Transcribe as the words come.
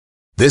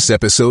This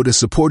episode is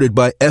supported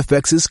by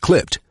FX's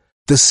Clipped,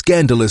 the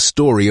scandalous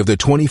story of the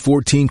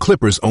 2014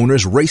 Clippers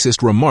owner's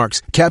racist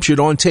remarks captured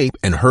on tape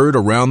and heard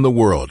around the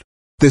world.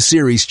 The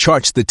series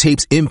charts the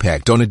tape's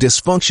impact on a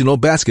dysfunctional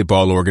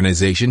basketball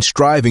organization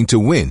striving to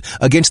win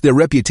against their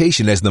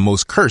reputation as the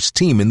most cursed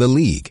team in the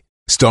league.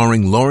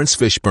 Starring Lawrence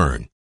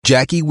Fishburne,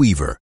 Jackie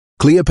Weaver,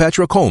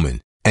 Cleopatra Coleman,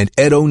 and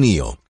Ed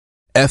O'Neill.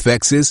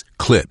 FX's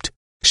Clipped,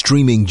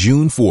 streaming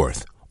June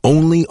 4th,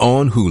 only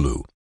on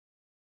Hulu.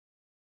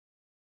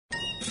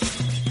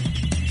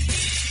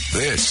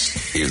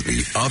 This is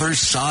The Other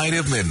Side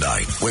of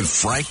Midnight with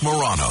Frank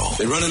Morano.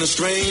 They're running a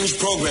strange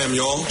program,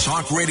 y'all.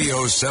 Talk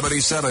Radio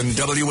 77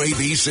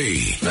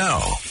 WABC.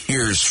 Now,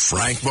 here's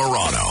Frank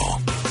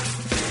Morano.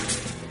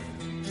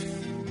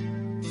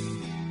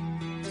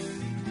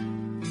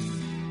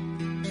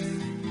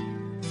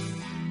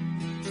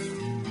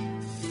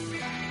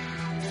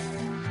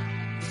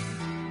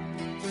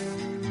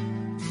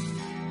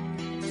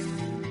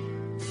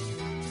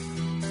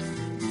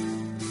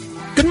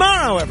 Good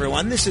morrow,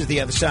 everyone. This is The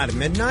Other Side of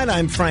Midnight.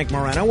 I'm Frank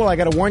Morano. Well, I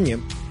got to warn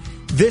you,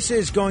 this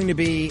is going to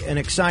be an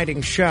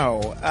exciting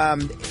show.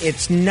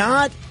 It's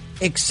not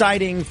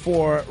exciting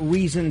for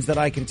reasons that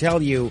I can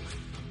tell you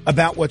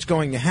about what's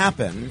going to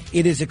happen.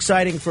 It is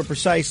exciting for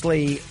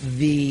precisely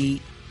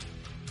the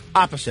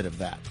opposite of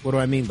that. What do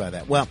I mean by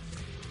that? Well,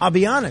 I'll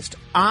be honest.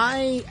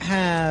 I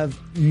have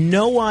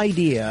no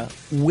idea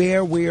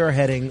where we are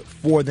heading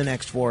for the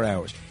next 4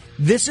 hours.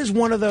 This is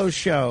one of those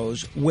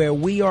shows where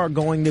we are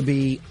going to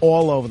be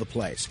all over the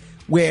place,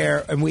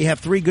 and we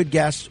have three good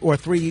guests or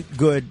three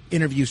good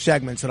interview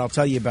segments that I'll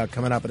tell you about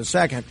coming up in a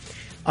second.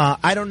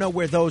 I don't know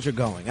where those are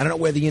going. I don't know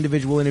where the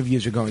individual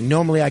interviews are going.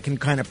 Normally, I can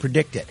kind of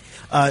predict it.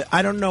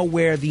 I don't know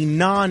where the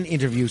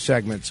non-interview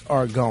segments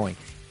are going.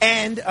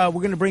 And we're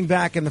going to bring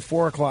back in the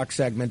 4 o'clock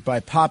segment,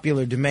 by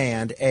popular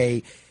demand,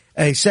 a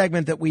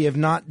segment that we have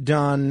not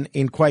done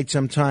in quite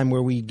some time,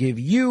 where we give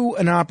you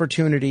an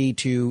opportunity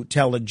to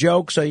tell a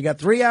joke. So you got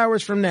 3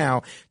 hours from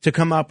now to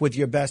come up with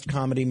your best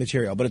comedy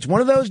material. But it's one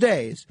of those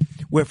days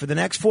where for the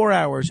next 4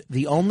 hours,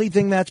 the only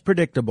thing that's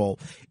predictable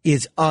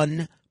is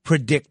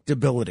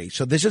unpredictability.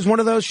 So this is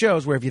one of those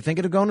shows where if you're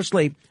thinking of going to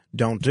sleep,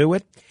 don't do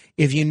it.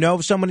 If you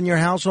know someone in your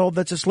household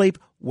that's asleep,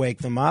 wake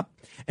them up.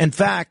 In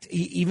fact,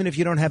 even if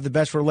you don't have the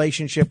best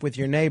relationship with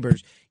your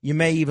neighbors, you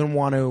may even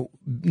want to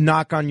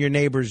knock on your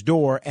neighbor's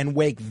door and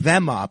wake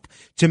them up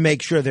to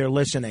make sure they're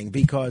listening,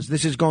 because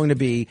this is going to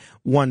be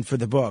one for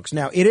the books.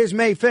 Now, it is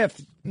May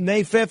 5th.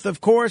 May 5th, of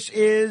course,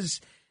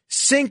 is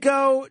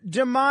Cinco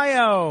de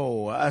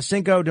Mayo.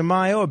 Cinco de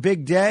Mayo, a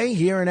big day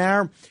here in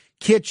our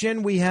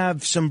kitchen. We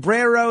have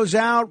sombreros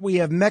out. We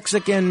have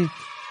Mexican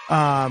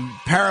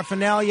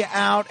paraphernalia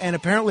out, and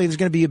apparently there's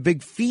going to be a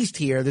big feast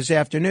here this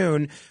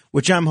afternoon,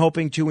 which I'm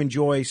hoping to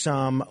enjoy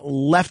some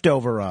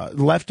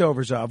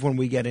leftovers of when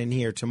we get in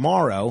here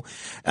tomorrow.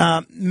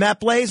 Matt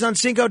Blaze, on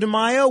Cinco de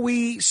Mayo,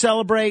 we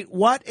celebrate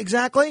what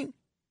exactly?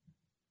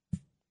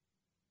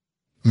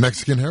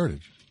 Mexican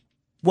heritage.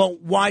 Well,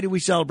 why do we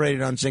celebrate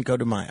it on Cinco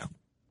de Mayo?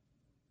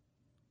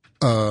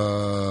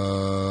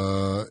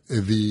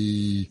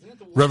 The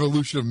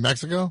Revolution of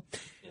Mexico?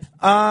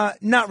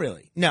 Not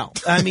really. No.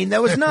 I mean,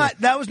 that was not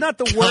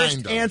the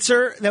worst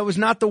answer. That was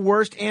not the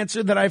worst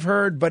answer that I've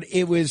heard, but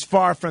it was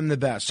far from the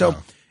best. So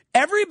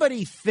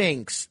everybody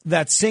thinks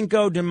that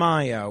Cinco de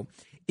Mayo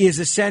is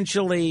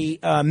essentially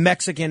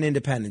Mexican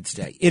Independence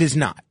Day. It is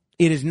not.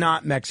 It is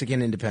not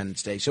Mexican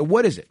Independence Day. So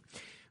what is it?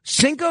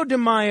 Cinco de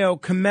Mayo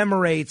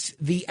commemorates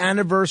the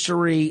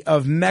anniversary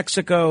of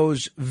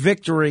Mexico's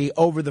victory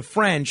over the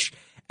French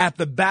at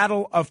the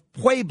Battle of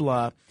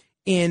Puebla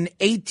in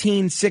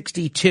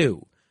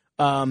 1862.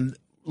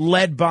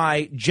 Led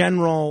by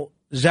General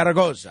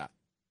Zaragoza.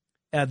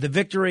 The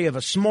victory of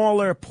a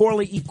smaller,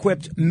 poorly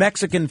equipped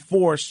Mexican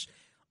force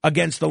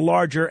against the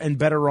larger and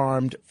better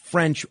armed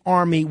French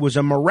army was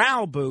a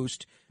morale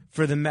boost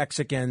for the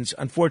Mexicans.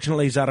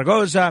 Unfortunately,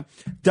 Zaragoza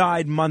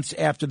died months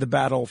after the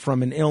battle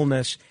from an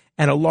illness,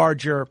 and a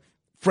larger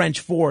French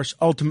force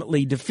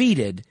ultimately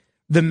defeated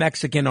the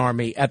Mexican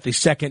army at the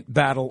Second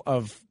Battle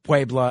of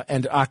Puebla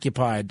and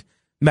occupied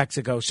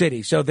Mexico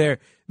City. So their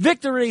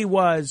victory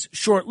was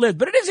short-lived.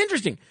 But it is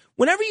interesting.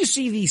 Whenever you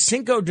see these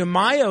Cinco de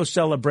Mayo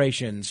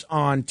celebrations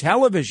on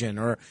television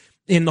or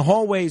in the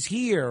hallways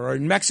here or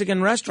in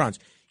Mexican restaurants,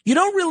 you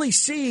don't really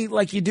see,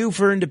 like you do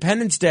for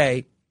Independence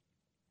Day,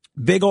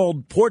 big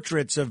old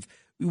portraits of,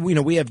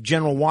 we have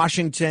General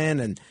Washington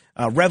and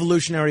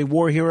Revolutionary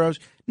War heroes.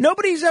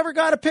 Nobody's ever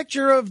got a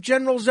picture of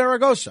General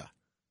Zaragoza.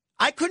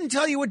 I couldn't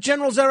tell you what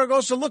General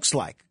Zaragoza looks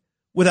like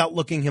without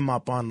looking him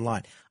up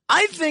online.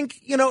 I think,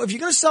 if you're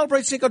going to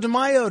celebrate Cinco de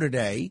Mayo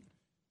today,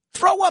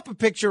 throw up a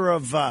picture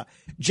of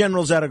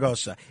General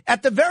Zaragoza.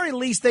 At the very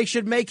least, they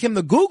should make him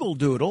the Google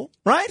Doodle,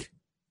 right?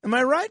 Am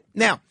I right?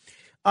 Now,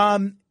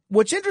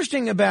 what's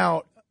interesting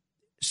about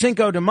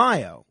Cinco de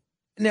Mayo,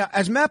 now,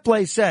 as Matt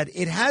Blaze said,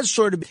 it has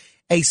sort of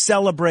a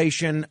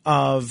celebration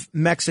of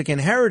Mexican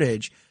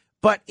heritage,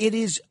 but it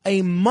is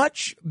a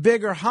much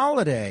bigger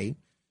holiday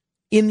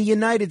in the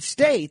United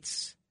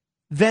States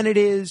than it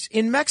is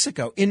in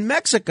Mexico. In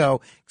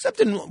Mexico, except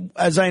in,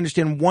 as I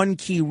understand, one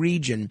key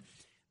region,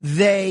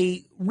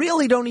 they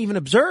really don't even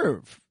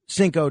observe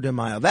Cinco de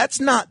Mayo. That's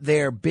not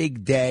their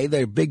big day,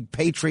 their big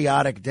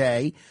patriotic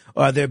day,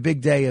 or their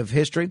big day of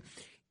history.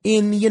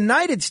 In the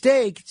United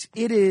States,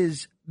 it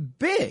is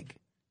big.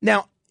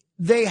 Now,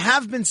 they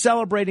have been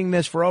celebrating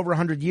this for over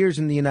 100 years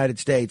in the United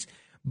States,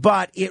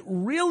 but it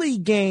really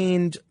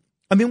gained,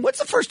 I mean, what's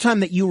the first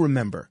time that you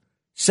remember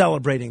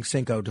celebrating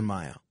Cinco de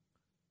Mayo?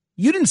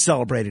 You didn't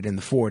celebrate it in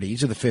the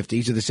 40s or the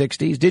 50s or the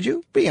 60s, did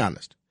you? Be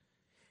honest.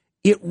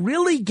 It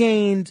really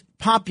gained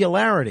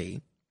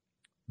popularity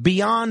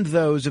beyond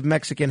those of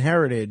Mexican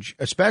heritage,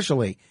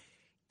 especially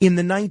in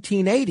the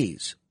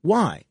 1980s.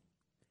 Why?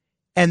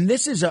 And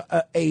this is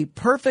a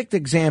perfect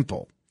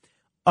example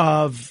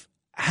of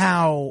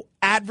how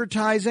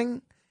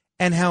advertising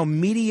and how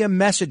media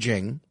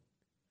messaging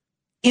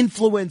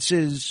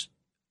influences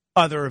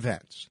other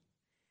events.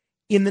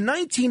 In the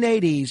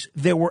 1980s,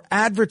 there were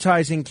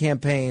advertising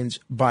campaigns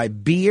by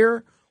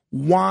beer,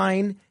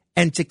 wine,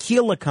 and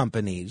tequila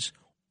companies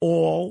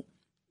all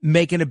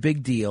making a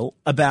big deal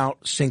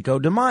about Cinco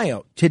de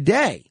Mayo.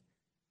 Today,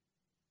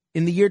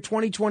 in the year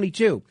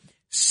 2022,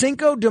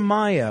 Cinco de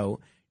Mayo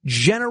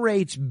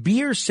generates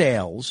beer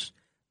sales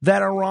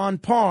that are on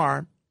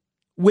par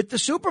with the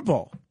Super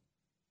Bowl.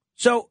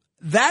 So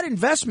that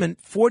investment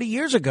 40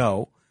 years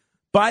ago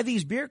by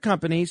these beer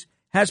companies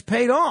has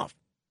paid off.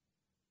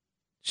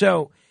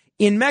 So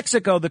in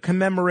Mexico, they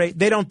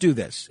don't do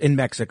this in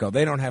Mexico.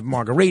 They don't have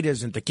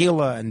margaritas and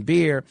tequila and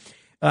beer.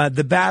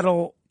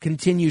 The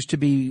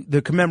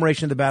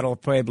commemoration of the Battle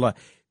of Puebla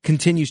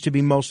continues to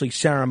be mostly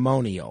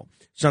ceremonial.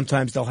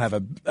 Sometimes they'll have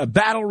a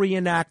battle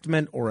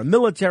reenactment or a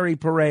military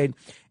parade,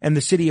 and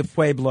the city of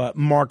Puebla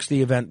marks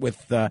the event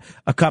with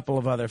a couple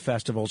of other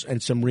festivals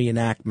and some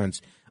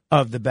reenactments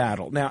of the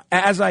battle. Now,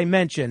 as I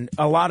mentioned,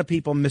 a lot of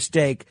people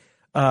mistake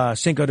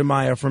Cinco de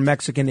Mayo for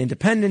Mexican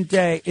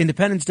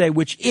Independence Day,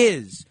 which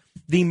is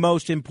the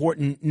most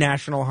important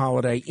national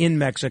holiday in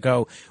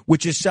Mexico,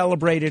 which is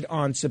celebrated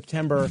on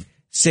September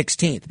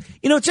 16th.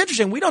 You know, it's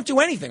interesting. We don't do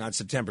anything on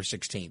September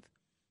 16th.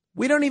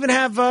 We don't even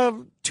have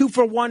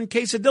 2-for-1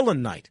 quesadilla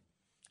night.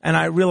 And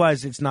I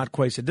realize it's not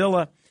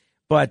quesadilla,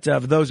 but for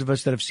those of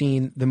us that have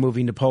seen the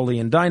movie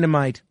Napoleon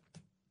Dynamite,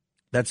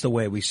 that's the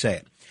way we say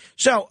it.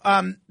 So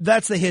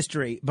that's the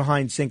history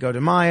behind Cinco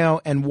de Mayo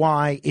and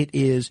why it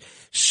is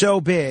so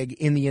big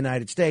in the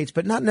United States,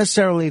 but not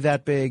necessarily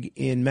that big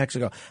in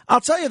Mexico.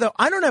 I'll tell you, though,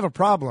 I don't have a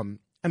problem.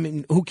 I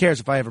mean, who cares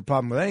if I have a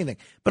problem with anything?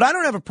 But I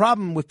don't have a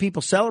problem with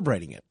people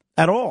celebrating it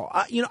at all.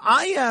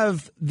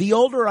 The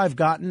older I've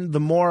gotten, the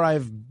more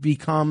I've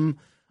become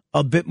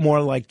a bit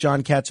more like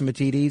John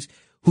Catsimatidis,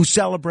 who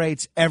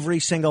celebrates every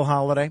single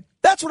holiday.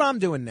 That's what I'm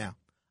doing now.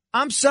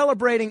 I'm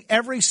celebrating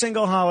every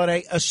single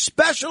holiday,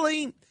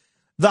 especially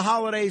the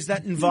holidays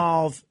that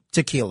involve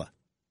tequila.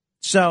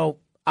 So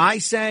I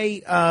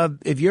say,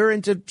 if you're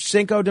into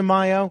Cinco de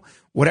Mayo,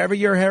 whatever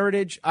your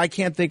heritage, I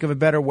can't think of a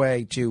better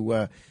way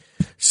to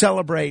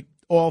celebrate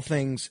all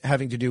things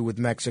having to do with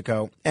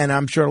Mexico. And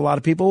I'm sure a lot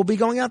of people will be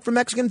going out for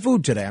Mexican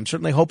food today. I'm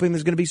certainly hoping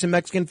there's going to be some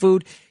Mexican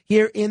food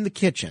here in the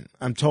kitchen.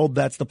 I'm told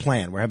that's the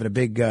plan. We're having a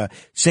big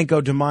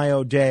Cinco de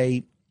Mayo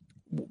day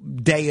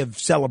of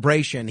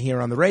celebration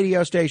here on the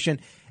radio station.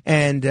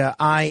 And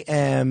I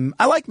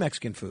like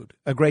Mexican food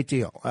a great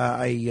deal.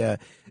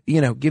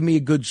 Give me a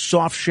good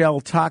soft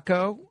shell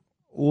taco.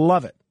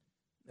 Love it.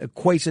 A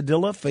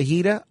quesadilla,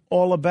 fajita,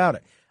 all about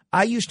it.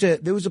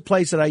 There was a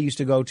place that I used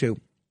to go to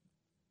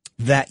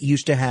that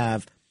used to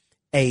have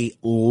a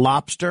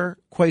lobster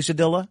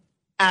quesadilla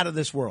out of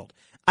this world.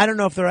 I don't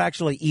know if they're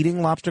actually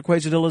eating lobster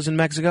quesadillas in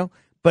Mexico,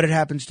 but it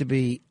happens to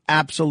be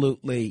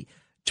absolutely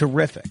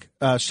terrific.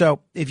 So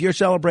if you're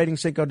celebrating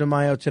Cinco de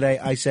Mayo today,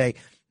 I say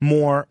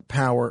more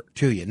power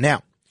to you.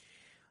 Now,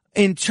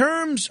 in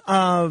terms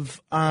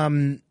of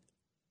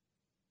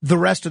the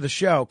rest of the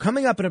show,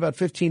 coming up in about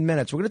 15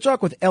 minutes, we're going to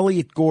talk with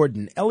Elliot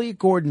Gordon. Elliot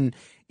Gordon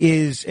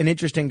is an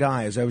interesting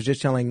guy, as I was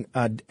just telling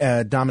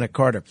Dominic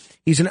Carter.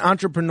 He's an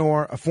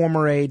entrepreneur, a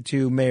former aide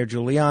to Mayor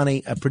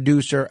Giuliani, a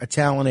producer, a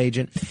talent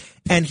agent,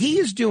 and he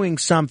is doing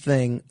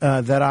something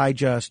that I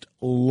just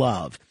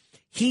love.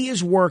 He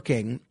is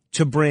working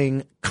to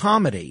bring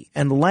comedy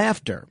and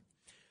laughter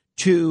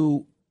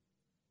to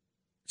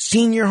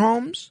senior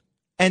homes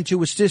and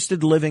to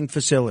assisted living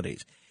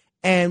facilities.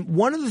 And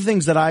one of the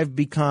things that I've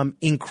become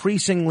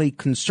increasingly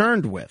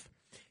concerned with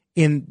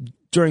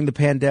during the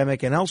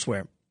pandemic and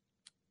elsewhere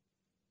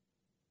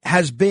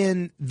has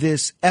been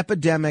this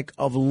epidemic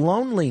of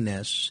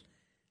loneliness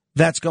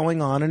that's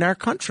going on in our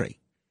country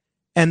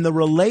and the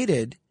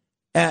related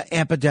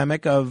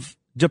epidemic of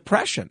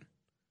depression.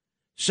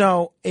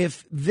 So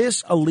if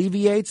this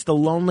alleviates the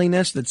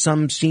loneliness that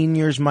some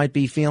seniors might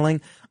be feeling,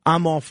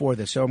 I'm all for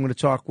this. So I'm going to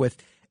talk with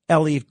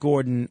Elliot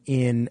Gordon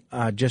in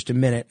just a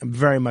minute. I'm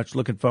very much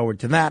looking forward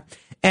to that.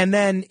 And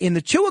then in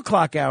the 2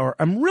 o'clock hour,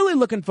 I'm really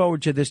looking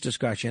forward to this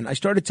discussion. I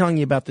started telling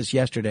you about this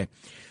yesterday.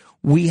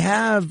 We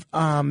have,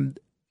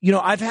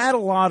 I've had a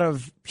lot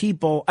of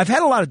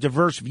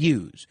diverse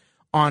views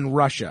on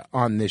Russia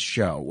on this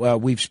show.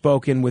 We've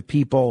spoken with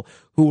people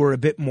who are a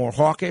bit more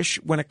hawkish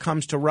when it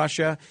comes to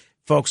Russia,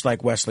 folks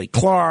like Wesley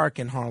Clark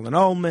and Harlan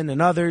Ullman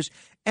and others,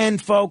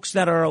 and folks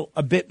that are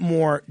a bit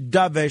more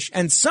dovish,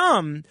 and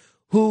some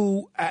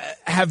who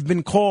have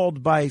been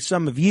called by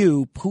some of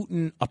you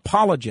Putin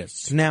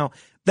apologists. Now,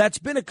 that's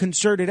been a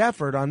concerted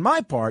effort on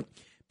my part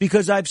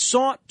because I've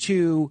sought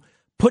to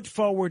put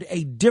forward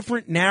a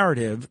different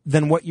narrative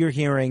than what you're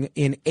hearing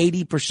in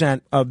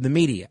 80% of the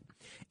media.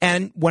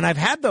 And when I've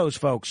had those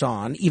folks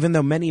on, even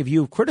though many of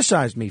you have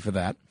criticized me for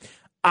that,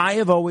 I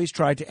have always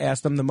tried to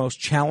ask them the most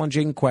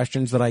challenging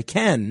questions that I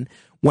can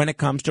when it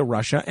comes to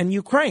Russia and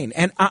Ukraine.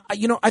 And,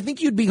 I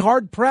think you'd be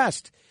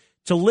hard-pressed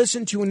to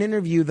listen to an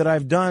interview that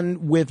I've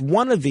done with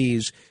one of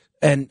these,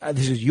 and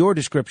this is your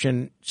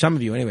description, some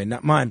of you anyway,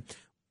 not mine,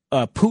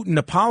 Putin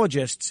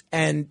apologists,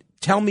 and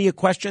tell me a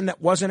question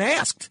that wasn't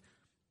asked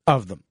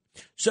of them.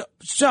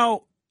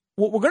 So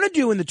what we're going to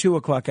do in the 2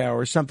 o'clock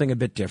hour is something a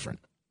bit different.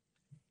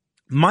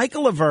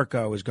 Michael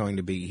Averko is going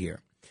to be here.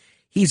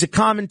 He's a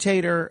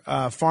commentator,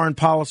 foreign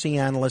policy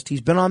analyst.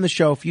 He's been on the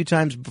show a few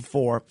times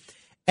before,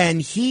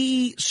 and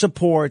he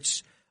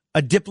supports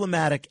a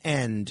diplomatic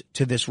end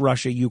to this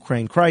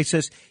Russia-Ukraine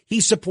crisis.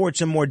 He supports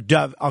a more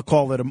I'll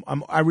call it,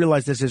 I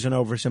realize this is an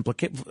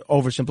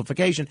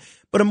oversimplification,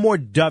 but a more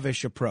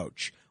dovish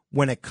approach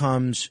when it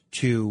comes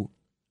to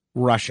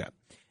Russia.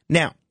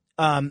 Now,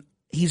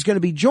 he's going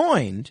to be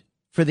joined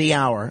for the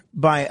hour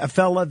by a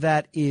fella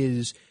that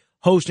is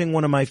hosting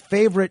one of my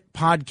favorite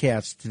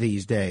podcasts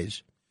these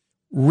days,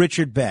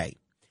 Richard Bay,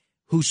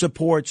 who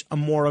supports a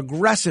more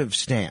aggressive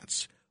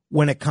stance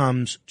when it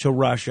comes to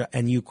Russia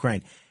and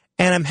Ukraine.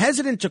 And I'm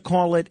hesitant to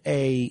call it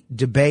a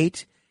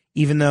debate,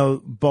 even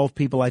though both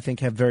people, I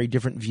think, have very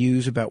different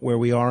views about where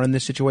we are in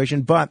this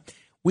situation. But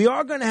we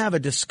are going to have a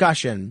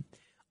discussion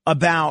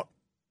about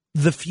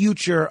the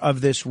future of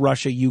this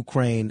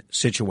Russia-Ukraine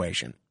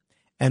situation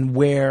and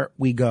where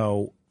we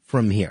go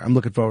from here. I'm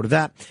looking forward to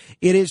that.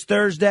 It is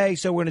Thursday,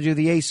 so we're going to do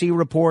the AC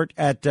report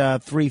at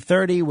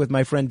 3:30 with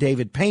my friend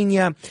David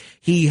Pena.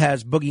 He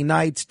has Boogie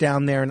Nights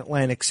down there in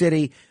Atlantic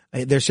City.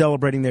 They're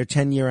celebrating their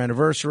 10-year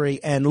anniversary.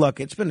 And look,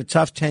 it's been a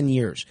tough 10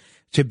 years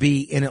to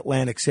be in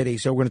Atlantic City.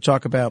 So we're going to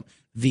talk about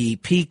the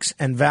peaks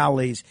and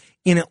valleys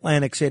in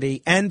Atlantic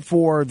City and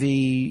for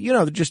the,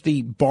 just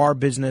the bar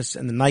business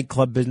and the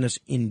nightclub business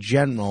in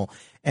general.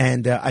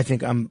 And I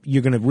think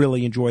you're going to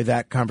really enjoy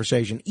that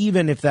conversation,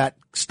 even if that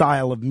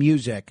style of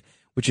music,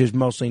 which is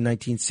mostly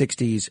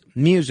 1960s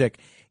music,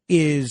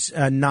 is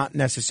not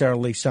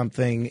necessarily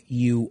something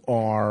you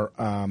are,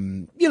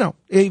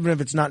 even if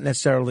it's not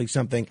necessarily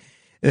something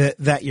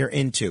that you're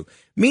into.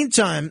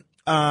 Meantime,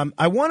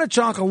 I want to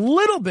talk a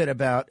little bit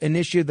about an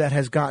issue that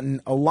has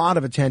gotten a lot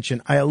of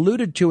attention. I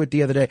alluded to it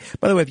the other day.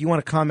 By the way, if you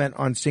want to comment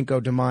on Cinco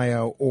de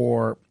Mayo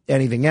or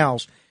anything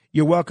else,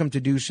 you're welcome to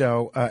do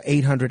so.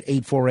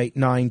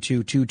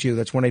 800-848-9222.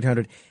 That's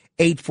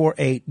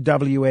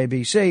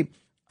 1-800-848-WABC.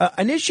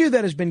 An issue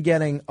that has been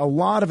getting a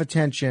lot of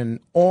attention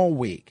all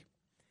week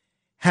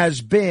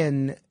has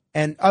been,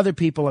 and other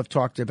people have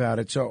talked about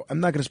it, so I'm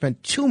not going to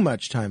spend too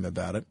much time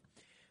about it.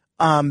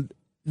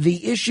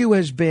 The issue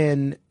has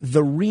been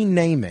the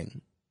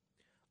renaming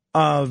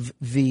of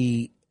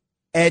the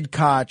Ed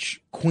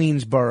Koch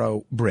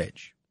Queensboro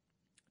Bridge.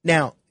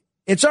 Now,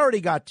 it's already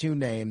got two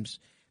names,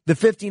 the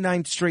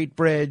 59th Street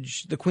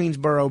Bridge, the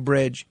Queensboro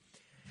Bridge.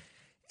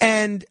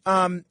 And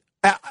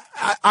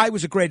I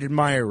was a great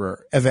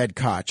admirer of Ed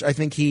Koch. I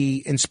think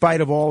he, in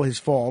spite of all his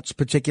faults,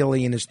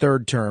 particularly in his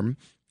third term,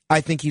 I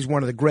think he's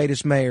one of the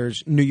greatest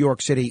mayors New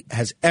York City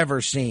has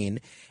ever seen.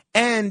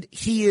 And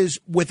he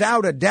is,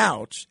 without a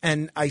doubt,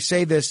 and I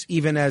say this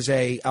even as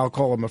I'll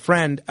call him a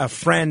friend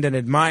and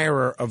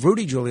admirer of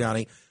Rudy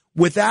Giuliani,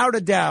 without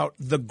a doubt,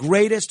 the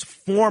greatest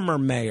former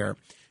mayor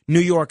New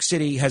York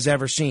City has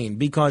ever seen,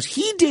 because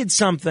he did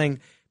something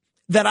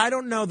that I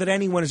don't know that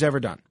anyone has ever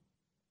done,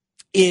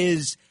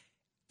 is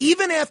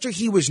even after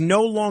he was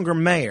no longer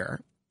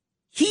mayor,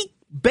 he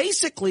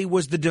basically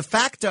was the de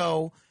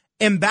facto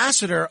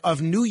ambassador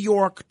of New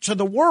York to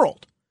the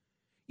world.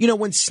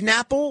 When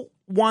Snapple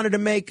wanted to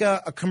make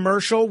a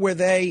commercial where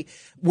they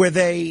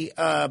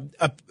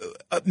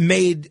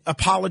made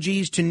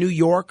apologies to New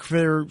York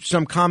for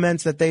some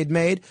comments that they'd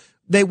made,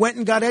 they went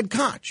and got Ed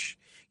Koch.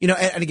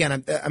 And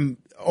again, I'm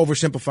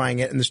oversimplifying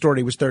it, and the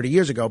story was 30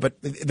 years ago,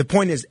 but the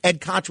point is Ed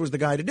Koch was the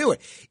guy to do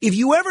it. If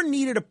you ever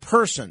needed a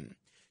person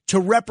to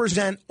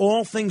represent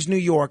all things New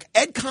York,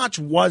 Ed Koch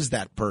was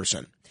that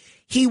person.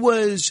 He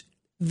was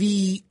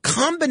the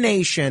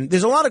combination.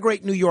 There's a lot of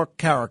great New York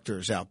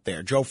characters out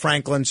there. Joe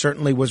Franklin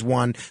certainly was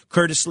one.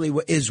 Curtis Lee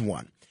is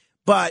one.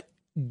 But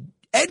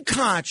Ed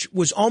Koch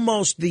was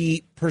almost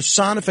the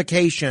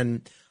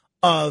personification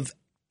of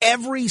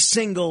every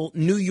single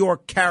New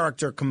York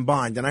character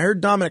combined. And I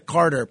heard Dominic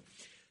Carter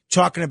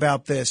talking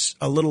about this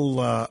a little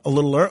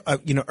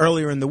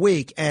earlier in the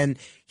week, and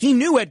he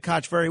knew Ed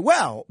Koch very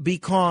well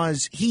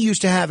because he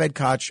used to have Ed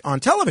Koch on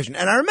television.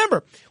 And I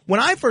remember when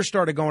I first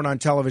started going on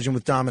television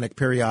with Dominic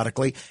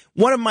periodically,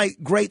 one of my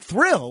great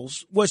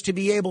thrills was to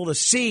be able to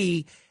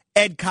see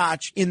Ed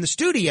Koch in the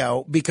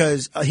studio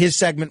because his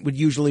segment would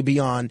usually be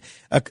on,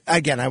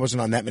 again, I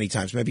wasn't on that many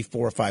times, maybe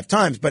 4 or 5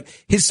 times, but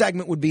his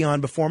segment would be on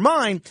before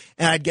mine,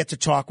 and I'd get to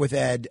talk with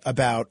Ed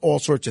about all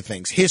sorts of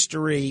things,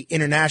 history,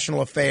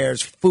 international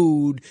affairs,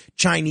 food,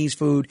 Chinese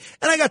food,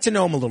 and I got to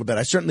know him a little bit.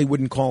 I certainly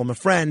wouldn't call him a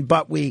friend,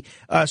 but we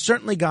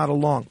certainly got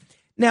along.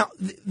 Now,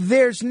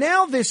 there's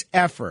now this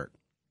effort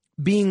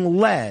being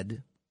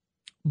led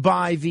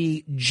by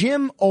the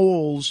Jim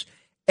Olds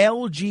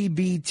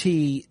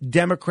LGBT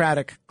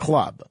Democratic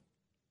Club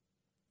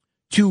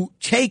to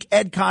take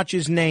Ed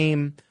Koch's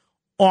name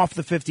off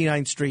the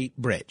 59th Street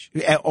Bridge,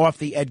 off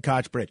the Ed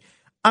Koch Bridge.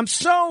 I'm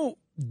so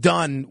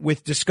done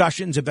with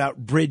discussions about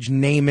bridge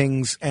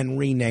namings and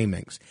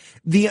renamings.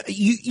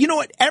 You know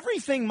what?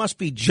 Everything must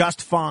be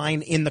just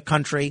fine in the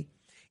country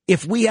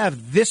if we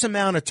have this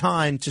amount of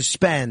time to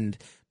spend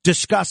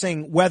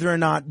discussing whether or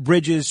not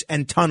bridges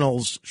and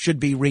tunnels should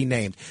be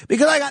renamed.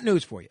 Because I got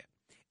news for you.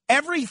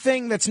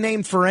 Everything that's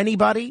named for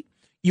anybody,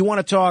 you want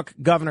to talk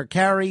Governor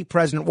Carey,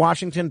 President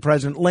Washington,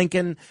 President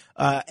Lincoln,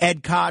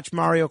 Ed Koch,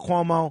 Mario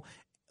Cuomo,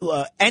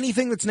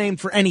 anything that's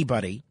named for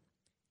anybody,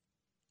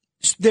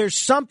 there's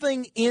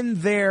something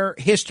in their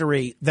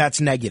history that's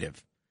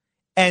negative.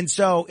 And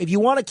so if you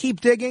want to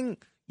keep digging,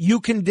 you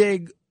can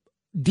dig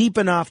deep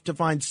enough to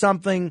find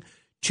something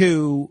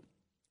to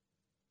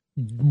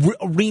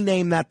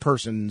rename that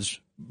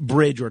person's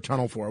bridge or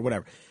tunnel for or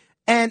whatever.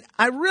 And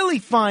I really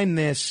find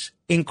this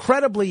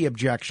incredibly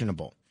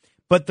objectionable.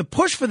 But the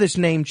push for this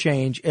name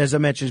change, as I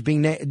mentioned, is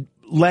being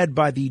led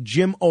by the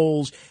Jim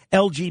Olds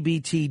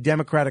LGBT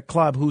Democratic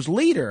Club, whose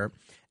leader,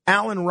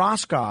 Alan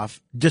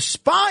Roscoff,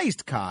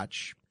 despised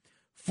Koch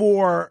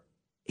for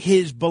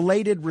his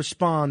belated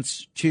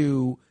response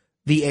to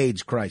the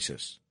AIDS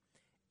crisis.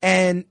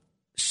 And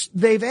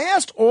they've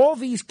asked all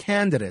these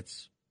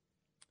candidates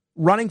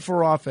running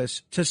for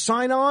office to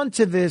sign on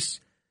to this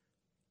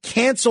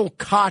cancel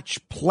Koch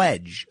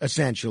pledge,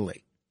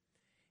 essentially.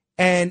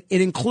 And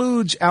it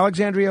includes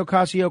Alexandria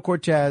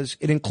Ocasio-Cortez.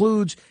 It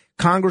includes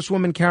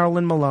Congresswoman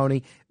Carolyn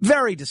Maloney.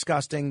 Very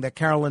disgusting that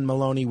Carolyn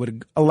Maloney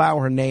would allow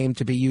her name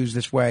to be used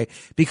this way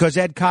because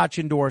Ed Koch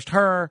endorsed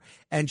her,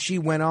 and she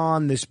went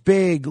on this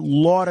big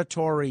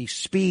laudatory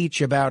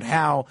speech about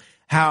how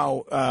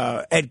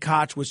Ed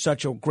Koch was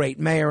such a great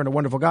mayor and a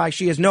wonderful guy.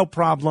 She has no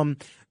problem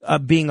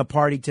being a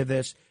party to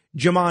this.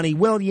 Jumaane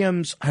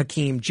Williams,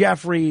 Hakeem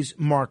Jeffries,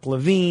 Mark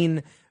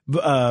Levine,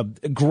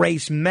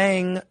 Grace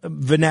Meng,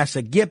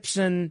 Vanessa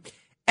Gibson,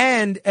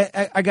 and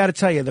I got to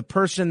tell you, the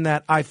person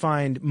that I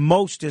find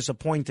most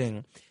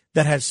disappointing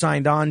that has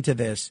signed on to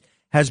this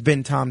has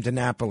been Tom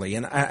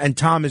DiNapoli, and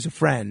Tom is a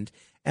friend,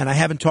 and I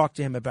haven't talked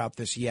to him about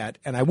this yet,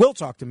 and I will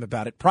talk to him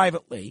about it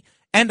privately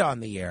and on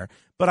the air.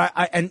 But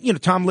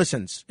Tom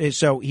listens,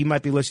 so he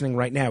might be listening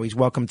right now. He's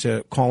welcome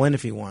to call in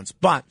if he wants,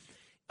 but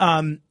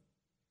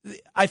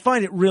I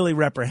find it really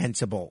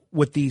reprehensible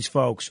what these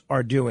folks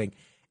are doing.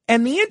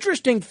 And the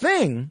interesting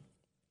thing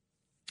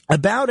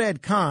about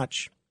Ed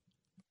Koch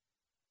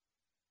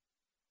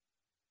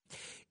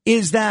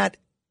is that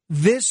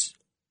this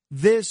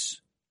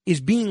is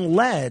being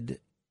led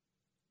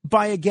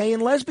by a gay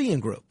and lesbian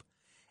group.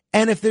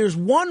 And if there's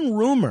one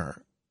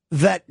rumor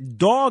that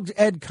dogged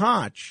Ed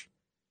Koch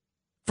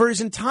for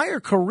his entire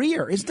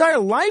career, his entire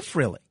life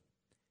really,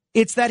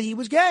 it's that he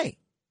was gay.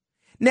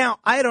 Now,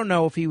 I don't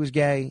know if he was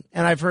gay,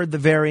 and I've heard the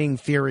varying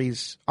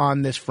theories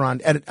on this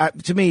front, and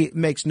to me, it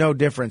makes no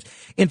difference.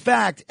 In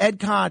fact, Ed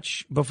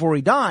Koch, before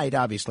he died,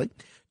 obviously,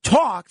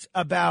 talked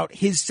about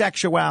his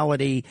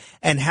sexuality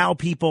and how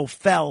people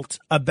felt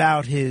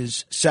about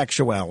his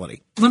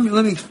sexuality.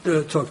 Let me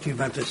talk to you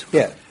about this.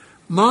 Yeah.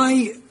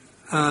 My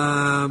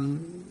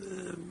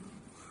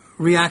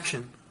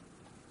reaction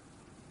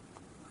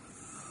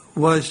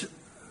was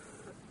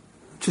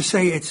to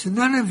say it's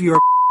none of your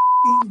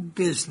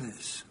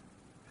business.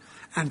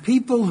 And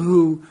people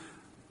who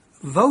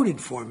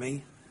voted for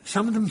me,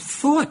 some of them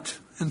thought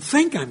and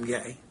think I'm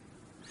gay.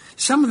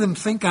 Some of them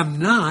think I'm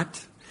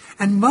not.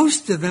 And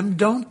most of them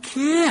don't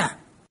care.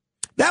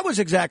 That was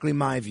exactly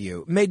my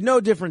view. It made no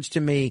difference to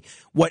me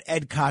what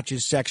Ed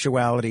Koch's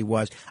sexuality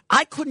was.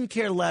 I couldn't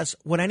care less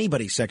what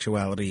anybody's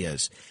sexuality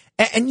is.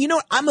 And you know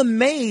what? I'm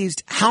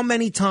amazed how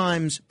many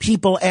times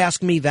people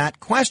ask me that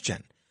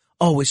question.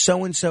 Oh, is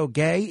so-and-so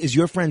gay? Is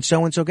your friend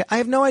so-and-so gay? I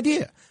have no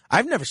idea.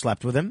 I've never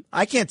slept with him.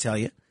 I can't tell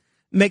you.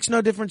 Makes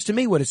no difference to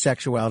me what his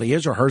sexuality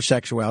is or her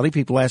sexuality.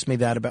 People ask me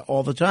that about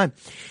all the time.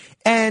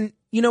 And,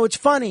 you know, it's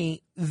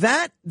funny,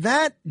 that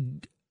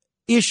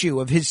issue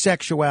of his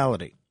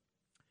sexuality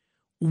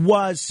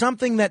was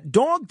something that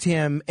dogged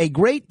him a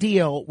great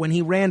deal when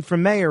he ran for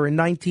mayor in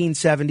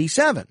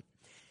 1977.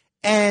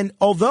 And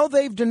although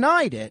they've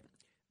denied it,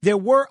 there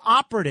were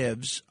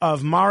operatives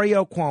of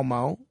Mario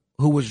Cuomo,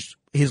 who was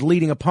his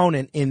leading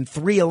opponent in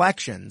 3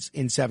 elections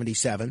in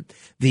 77,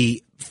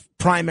 the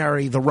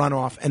primary, the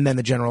runoff, and then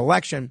the general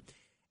election.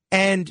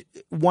 And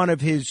one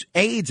of his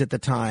aides at the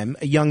time,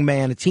 a young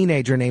man, a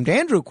teenager named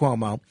Andrew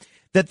Cuomo,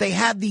 that they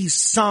had these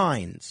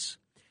signs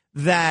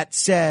that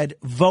said,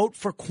 vote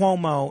for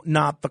Cuomo,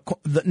 not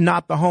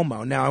the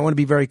homo. Now, I want to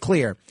be very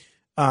clear.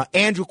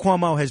 Andrew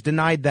Cuomo has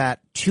denied that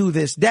to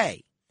this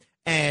day.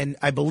 And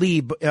I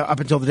believe up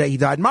until the day he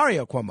died,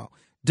 Mario Cuomo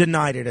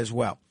denied it as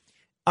well.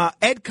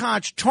 Ed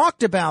Koch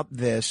talked about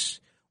this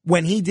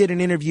when he did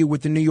an interview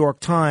with the New York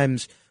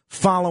Times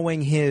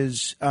following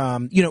his,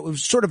 it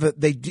was sort of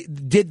they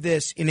did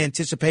this in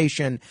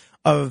anticipation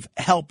of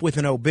help with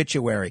an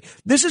obituary.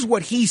 This is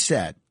what he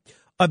said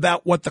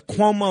about what the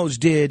Cuomos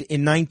did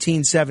in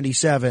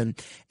 1977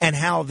 and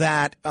how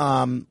that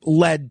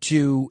led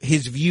to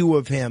his view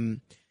of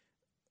him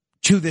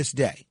to this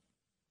day.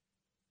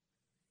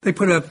 They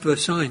put up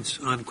signs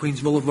on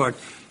Queens Boulevard.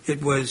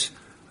 It was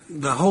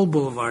the whole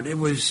boulevard. It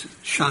was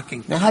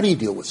shocking. Now, how do you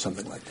deal with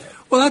something like that?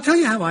 Well, I'll tell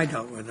you how I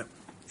dealt with it.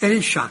 It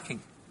is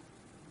shocking.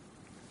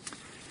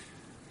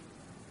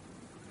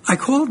 I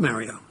called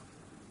Mario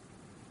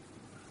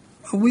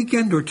a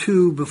weekend or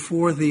two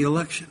before the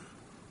election.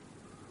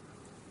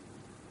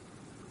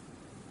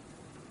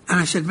 And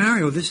I said,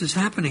 Mario, this is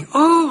happening.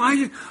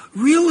 Oh,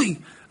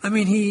 really? I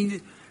mean,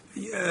 he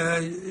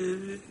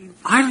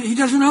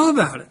doesn't know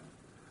about it.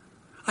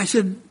 I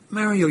said,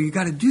 Mario, you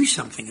got to do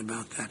something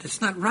about that.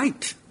 It's not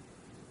right.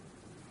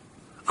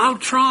 I'll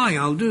try.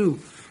 I'll do.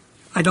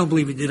 I don't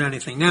believe he did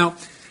anything. Now,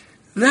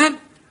 that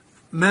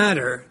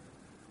matter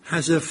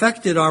has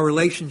affected our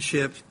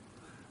relationship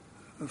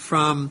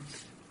from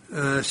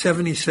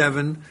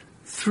 77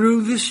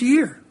 through this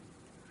year.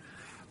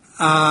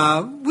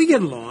 We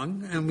get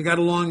along, and we got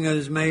along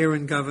as mayor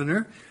and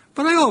governor,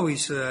 but I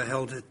always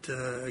held it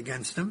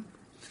against him.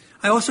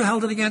 I also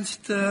held it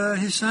against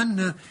his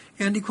son,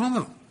 Andy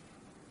Cuomo.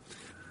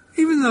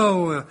 Even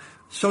though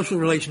social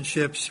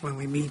relationships, when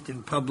we meet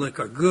in public,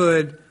 are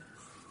good,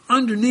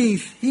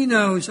 underneath, he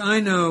knows, I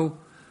know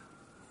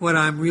what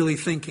I'm really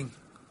thinking.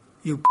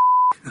 You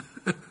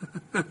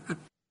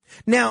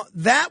Now,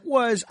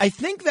 I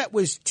think that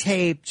was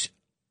taped,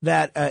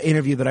 that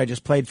interview that I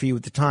just played for you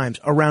with the Times,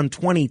 around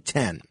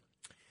 2010.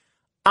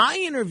 I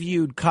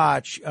interviewed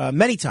Koch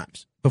many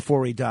times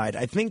before he died.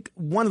 I think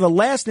one of the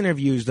last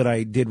interviews that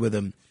I did with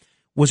him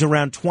was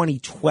around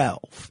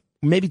 2012,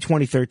 maybe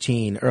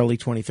 2013, early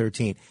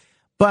 2013.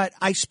 But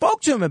I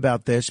spoke to him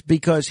about this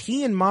because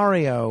he and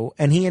Mario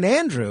and he and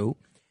Andrew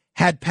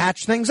had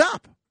patched things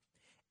up.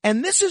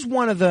 And this is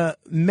one of the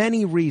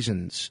many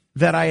reasons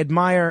that I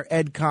admire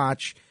Ed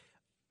Koch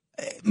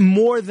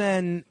more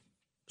than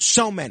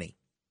so many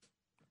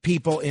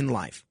people in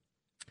life.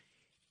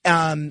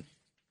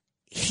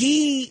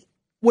 He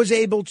was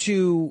able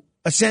to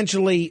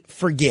essentially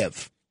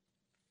forgive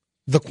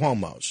the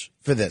Cuomos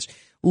for this.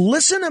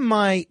 Listen to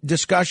my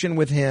discussion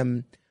with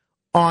him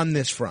on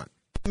this front.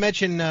 You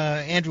mentioned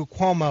Andrew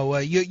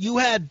Cuomo. You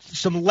had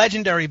some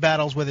legendary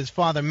battles with his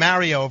father,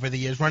 Mario, over the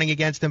years, running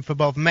against him for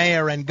both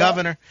mayor and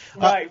governor.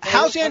 Right.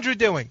 How's Andrew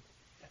doing?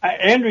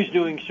 Andrew's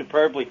doing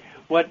superbly.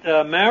 What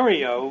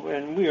Mario,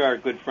 and we are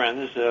good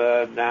friends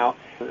now,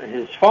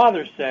 his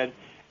father said,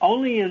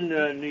 only in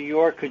New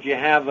York could you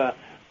have a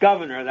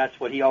governor, that's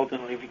what he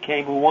ultimately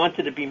became, who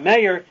wanted to be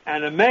mayor,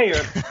 and a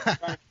mayor,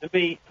 to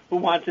me, who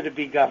wanted to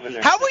be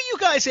governor. How were you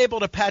guys able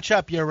to patch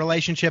up your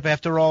relationship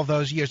after all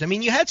those years? I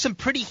mean, you had some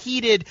pretty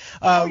heated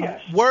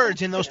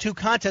words in those two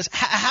contests.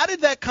 How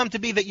did that come to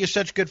be that you're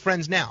such good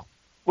friends now?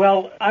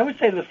 Well, I would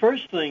say the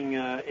first thing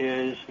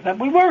is that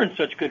we weren't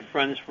such good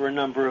friends for a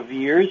number of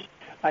years.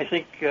 I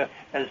think,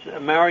 as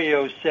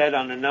Mario said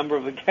on a number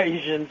of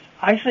occasions,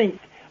 I think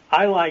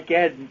I like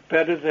Ed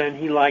better than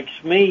he likes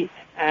me.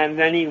 And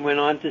then he went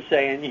on to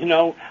say, and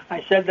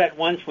I said that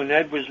once when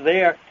Ed was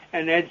there,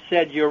 and Ed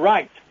said, you're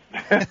right.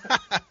 But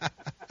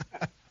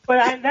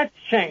that's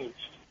changed.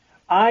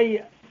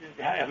 I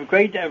have a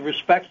great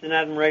respect and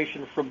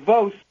admiration for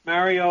both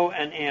Mario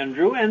and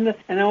Andrew, and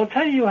I will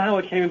tell you how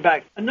it came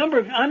back. I'm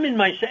in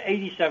my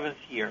 87th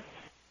year,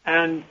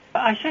 and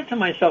I said to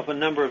myself a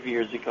number of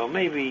years ago,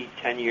 maybe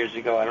 10 years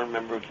ago, I don't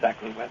remember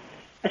exactly when,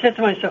 I said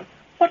to myself,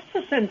 what's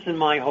the sense in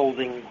my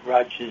holding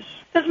grudges?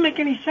 It doesn't make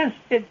any sense.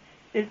 It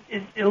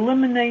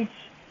eliminates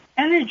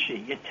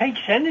energy. It takes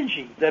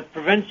energy that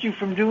prevents you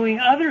from doing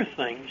other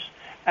things,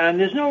 and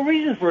there's no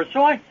reason for it.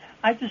 So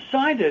I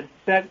decided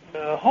that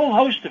a whole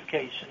host of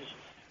cases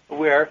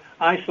where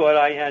I thought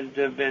I had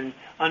been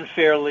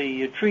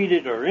unfairly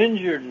treated or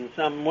injured in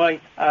some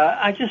way,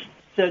 I just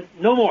said,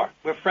 no more.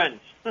 We're friends.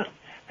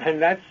 And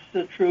that's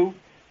the truth,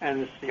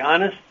 and it's the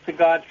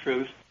honest-to-God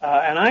truth.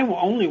 And I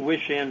only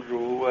wish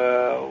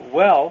Andrew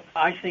well.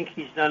 I think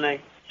he's done a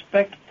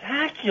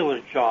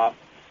spectacular job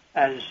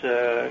as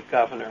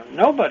governor.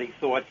 Nobody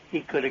thought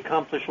he could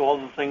accomplish all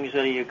the things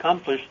that he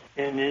accomplished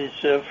in his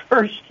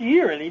first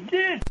year, and he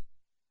did.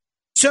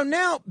 So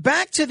now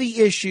back to the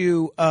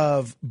issue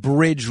of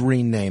bridge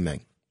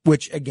renaming,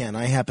 which, again,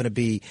 I happen to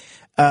be,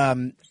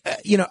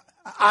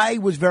 I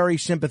was very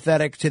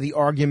sympathetic to the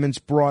arguments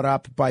brought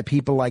up by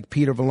people like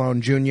Peter Vallone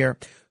Jr.,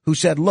 who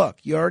said, look,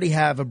 you already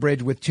have a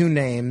bridge with two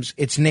names.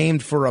 It's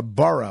named for a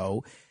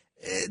borough.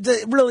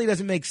 It really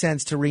doesn't make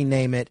sense to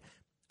rename it.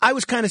 I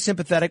was kind of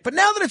sympathetic. But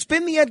now that it's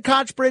been the Ed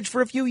Koch Bridge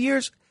for a few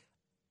years,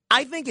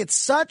 I think it's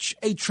such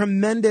a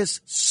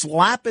tremendous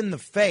slap in the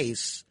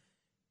face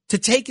to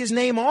take his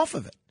name off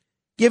of it.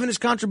 given his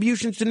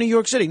contributions to New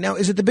York City. Now,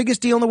 is it the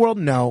biggest deal in the world?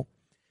 No.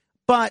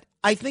 But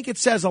I think it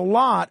says a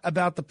lot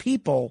about the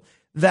people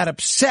that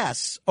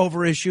obsess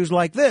over issues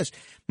like this.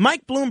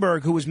 Mike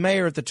Bloomberg, who was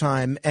mayor at the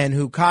time and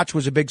who Koch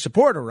was a big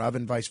supporter of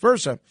and vice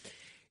versa,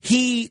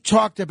 he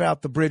talked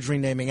about the bridge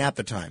renaming at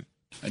the time.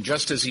 And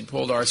just as he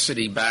pulled our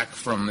city back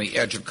from the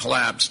edge of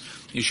collapse,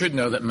 you should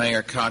know that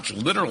Mayor Koch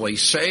literally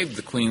saved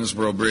the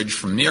Queensboro Bridge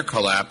from near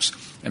collapse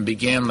and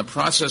began the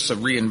process of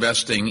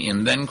reinvesting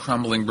in then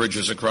crumbling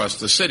bridges across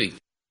the city.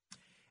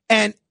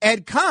 And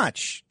Ed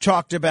Koch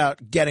talked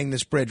about getting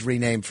this bridge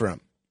renamed for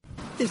him.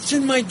 It's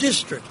in my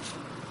district.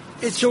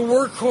 It's a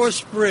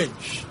workhorse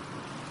bridge.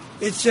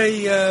 It's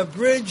a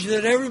bridge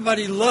that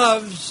everybody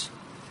loves.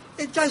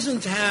 It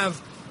doesn't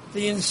have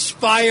the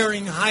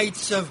inspiring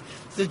heights of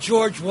the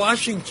George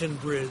Washington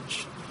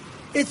Bridge.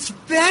 It's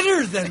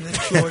better than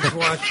the George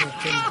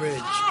Washington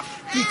Bridge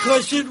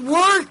because it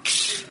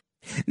works.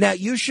 Now,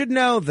 you should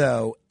know,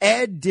 though,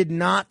 Ed did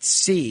not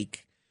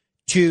seek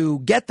to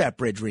get that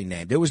bridge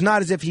renamed. It was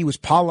not as if he was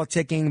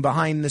politicking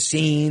behind the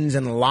scenes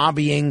and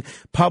lobbying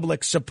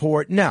public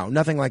support. No,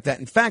 nothing like that.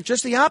 In fact,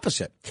 just the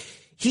opposite.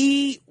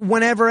 He,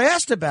 whenever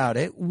asked about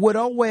it, would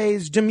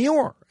always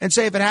demur and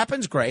say, if it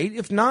happens, great.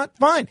 If not,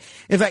 fine.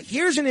 In fact,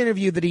 here's an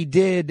interview that he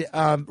did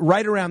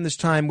right around this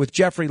time with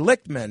Jeffrey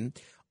Lichtman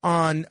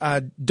on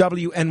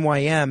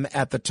WNYM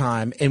at the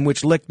time, in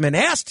which Lichtman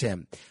asked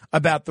him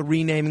about the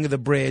renaming of the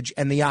bridge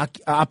and the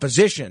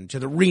opposition to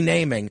the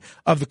renaming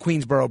of the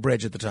Queensboro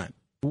Bridge at the time.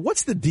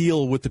 What's the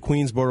deal with the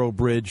Queensboro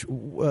Bridge,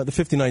 the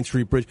 59th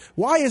Street Bridge?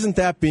 Why isn't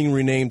that being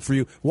renamed for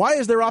you? Why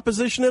is there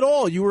opposition at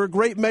all? You were a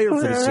great mayor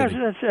for the city.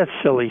 That's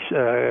silly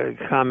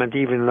comment,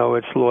 even though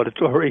it's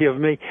laudatory of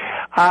me.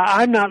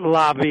 I'm not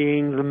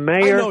lobbying. The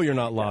mayor. I know you're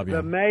not lobbying.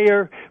 The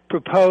mayor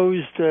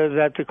proposed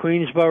that the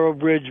Queensboro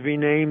Bridge be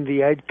named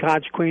the Ed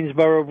Koch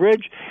Queensboro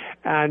Bridge,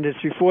 and it's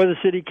before the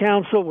city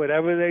council.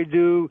 Whatever they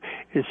do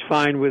is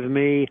fine with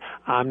me.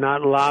 I'm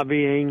not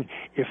lobbying.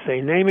 If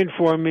they name it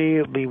for me,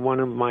 it'll be one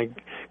of my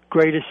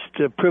greatest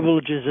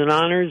privileges and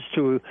honors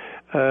to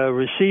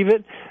receive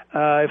it.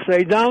 If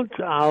they don't,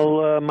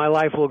 my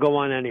life will go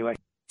on anyway.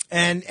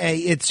 And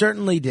it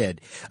certainly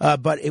did.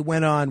 But it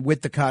went on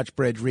with the Koch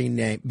Bridge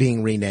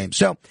being renamed.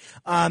 So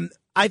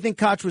I think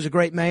Koch was a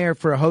great mayor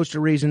for a host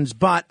of reasons,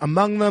 but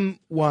among them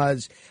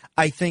was,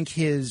 I think,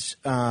 his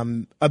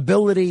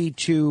ability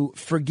to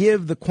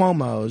forgive the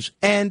Cuomos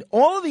and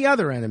all of the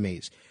other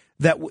enemies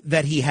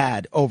that he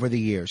had over the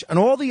years and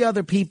all the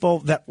other people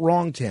that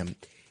wronged him.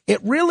 It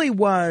really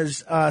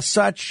was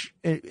such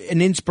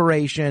an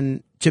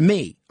inspiration to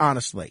me,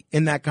 honestly,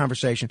 in that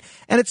conversation.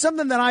 And it's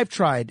something that I've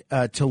tried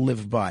to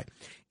live by.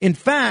 In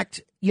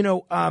fact,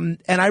 and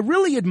I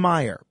really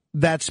admire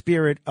that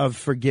spirit of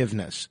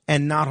forgiveness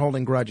and not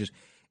holding grudges.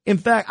 In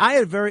fact,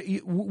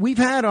 we've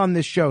had on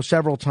this show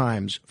several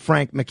times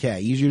Frank McKay.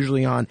 He's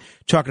usually on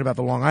talking about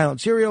the Long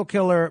Island serial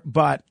killer,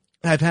 but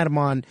I've had him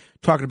on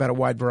talking about a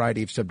wide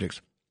variety of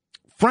subjects.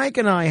 Frank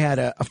and I had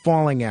a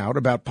falling out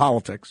about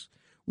politics,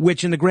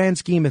 which in the grand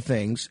scheme of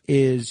things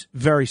is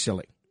very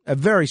silly, a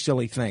very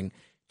silly thing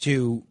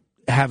to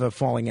have a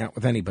falling out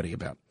with anybody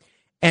about.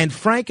 And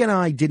Frank and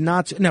I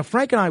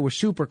Frank and I were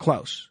super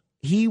close.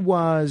 He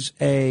was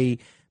a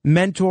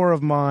mentor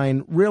of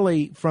mine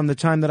really from the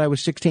time that I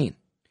was 16.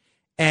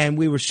 And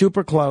we were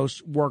super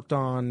close, worked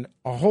on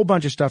a whole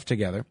bunch of stuff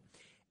together.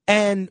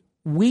 And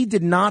we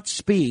did not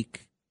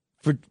speak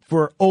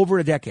for over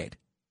a decade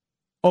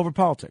over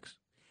politics.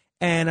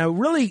 And I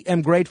really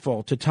am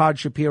grateful to Todd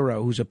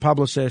Shapiro, who's a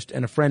publicist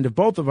and a friend of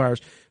both of ours,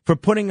 for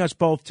putting us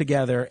both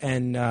together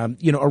and,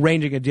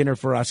 arranging a dinner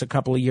for us a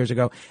couple of years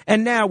ago.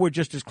 And now we're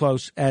just as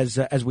close as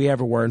we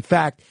ever were. In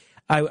fact,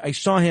 I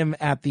saw him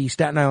at the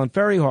Staten Island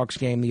Ferry Hawks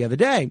game the other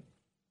day,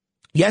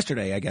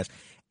 yesterday, I guess.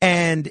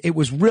 And it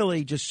was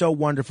really just so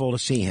wonderful to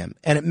see him.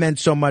 And it meant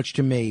so much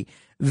to me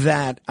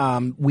that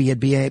we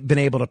had been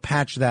able to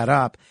patch that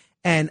up.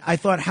 And I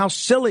thought, how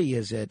silly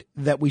is it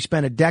that we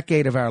spent a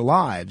decade of our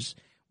lives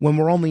when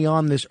we're only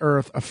on this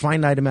earth a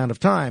finite amount of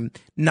time,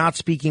 not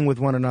speaking with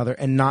one another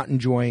and not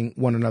enjoying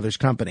one another's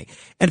company.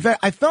 In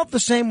fact, I felt the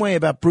same way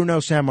about Bruno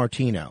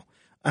Sammartino.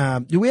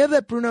 Do we have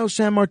that Bruno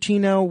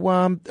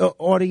Sammartino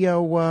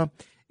audio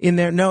in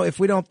there? No, if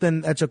we don't,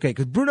 then that's okay.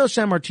 Because Bruno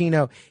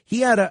Sammartino,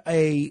 he had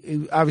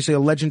obviously a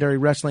legendary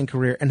wrestling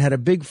career and had a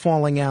big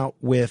falling out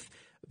with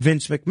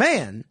Vince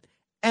McMahon.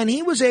 And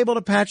he was able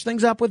to patch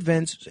things up with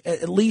Vince,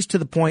 at least to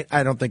the point,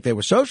 I don't think they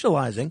were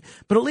socializing,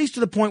 but at least to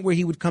the point where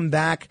he would come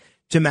back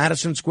to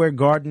Madison Square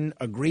Garden,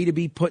 agree to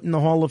be put in the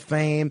Hall of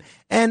Fame,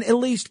 and at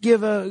least give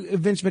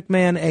Vince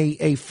McMahon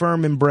a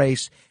firm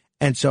embrace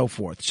and so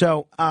forth.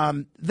 So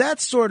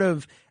that's sort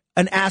of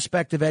an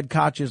aspect of Ed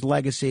Koch's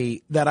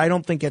legacy that I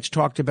don't think gets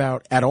talked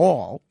about at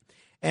all.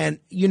 And,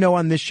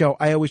 on this show,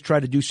 I always try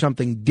to do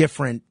something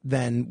different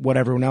than what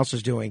everyone else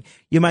is doing.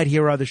 You might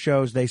hear other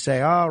shows, they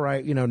say, all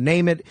right,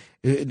 name it,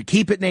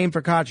 keep it named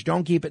for Koch,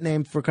 don't keep it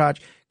named for Koch.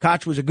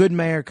 Koch was a good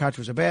mayor, Koch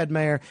was a bad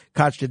mayor,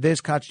 Koch did this,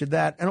 Koch did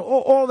that. And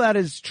all that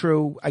is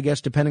true, I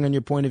guess, depending on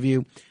your point of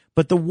view.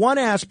 But the one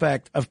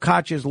aspect of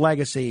Koch's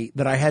legacy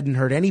that I hadn't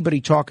heard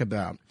anybody talk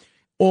about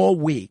all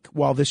week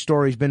while this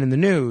story's been in the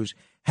news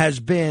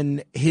has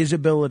been his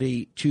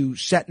ability to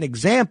set an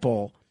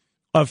example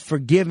of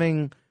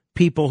forgiving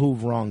people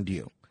who've wronged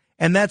you.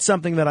 And that's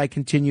something that I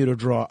continue to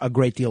draw a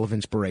great deal of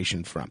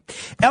inspiration from.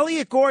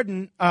 Elliot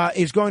Gordon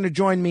is going to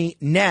join me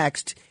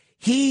next.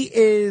 He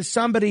is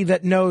somebody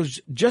that knows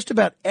just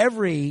about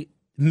every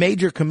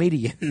major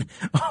comedian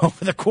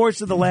over the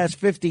course of the last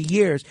 50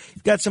 years.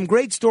 He's got some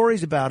great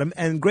stories about him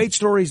and great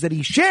stories that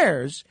he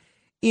shares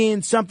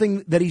in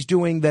something that he's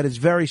doing that is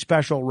very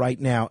special right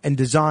now and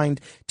designed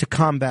to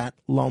combat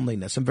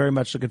loneliness. I'm very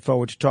much looking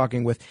forward to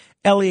talking with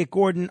Elliot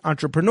Gordon,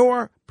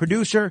 entrepreneur,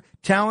 producer,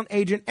 talent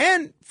agent,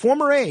 and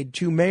former aide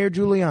to Mayor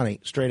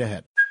Giuliani. Straight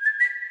ahead.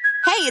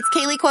 Hey, it's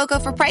Kaylee Cuoco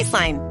for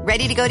Priceline.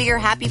 Ready to go to your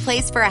happy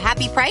place for a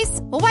happy price?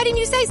 Well, why didn't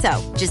you say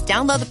so? Just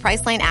download the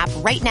Priceline app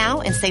right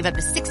now and save up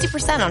to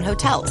 60% on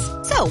hotels.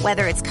 So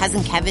whether it's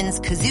Cousin Kevin's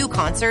Kazoo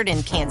Concert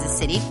in Kansas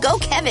City, go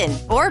Kevin,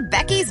 or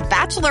Becky's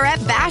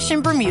Bachelorette Bash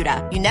in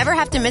Bermuda, you never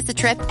have to miss a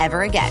trip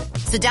ever again.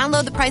 So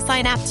download the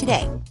Priceline app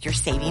today. Your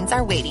savings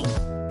are waiting.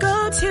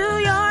 Go to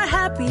your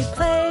happy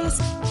place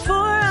for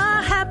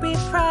a happy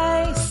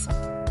price.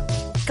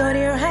 Go to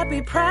your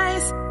happy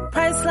price,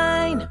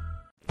 Priceline.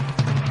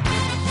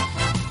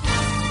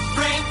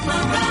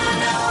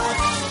 Morano,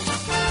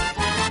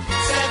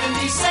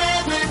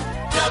 77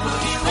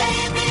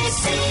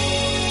 WABC.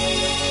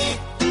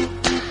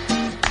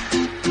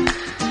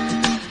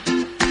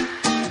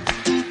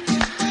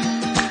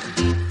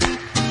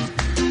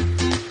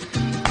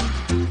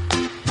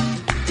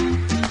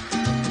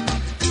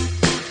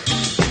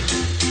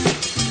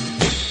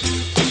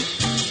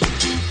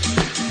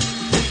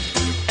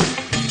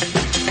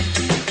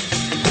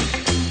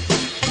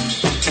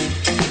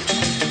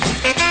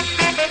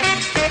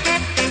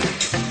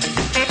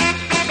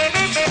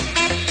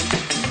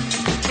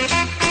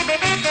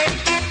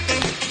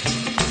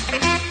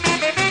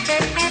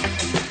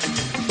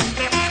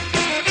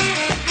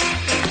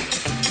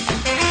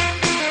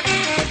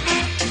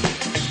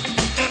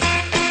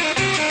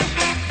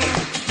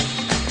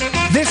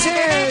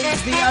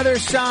 Other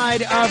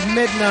side of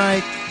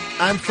midnight.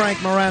 I'm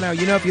Frank Morano.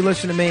 You know, if you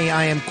listen to me,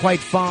 I am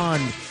quite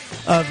fond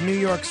of New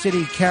York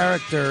City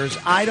characters.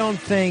 I don't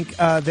think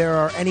there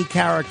are any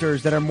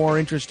characters that are more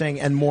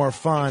interesting and more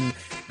fun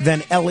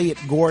than Elliot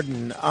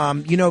Gordon.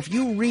 You know, if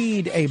you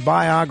read a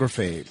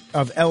biography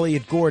of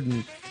Elliot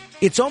Gordon,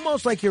 it's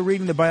almost like you're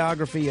reading the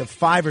biography of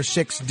 5 or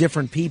 6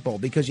 different people,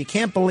 because you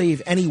can't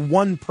believe any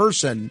one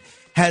person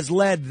has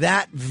led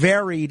that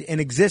varied an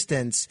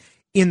existence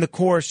in the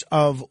course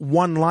of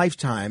one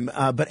lifetime.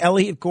 But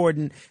Elliot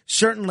Gordon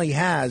certainly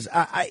has.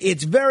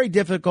 It's very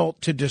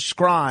difficult to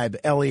describe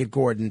Elliot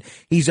Gordon.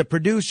 He's a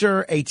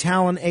producer, a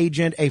talent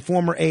agent, a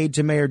former aide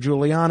to Mayor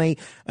Giuliani,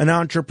 an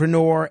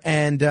entrepreneur,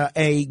 and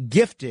a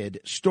gifted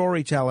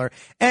storyteller.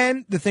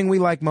 And the thing we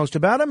like most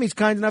about him, he's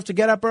kind enough to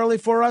get up early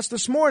for us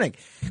this morning.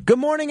 Good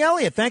morning,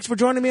 Elliot. Thanks for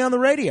joining me on the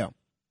radio.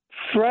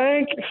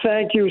 Frank,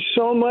 thank you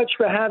so much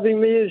for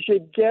having me as your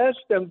guest.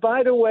 And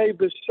by the way,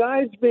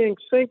 besides being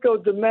Cinco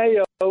de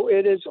Mine-O,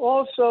 it is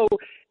also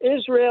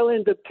Israel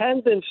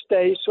Independence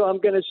Day, so I'm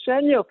going to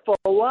send you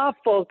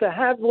falafel to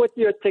have with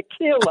your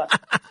tequila.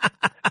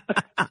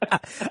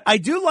 I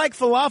do like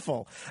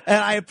falafel, and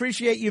I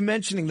appreciate you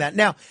mentioning that.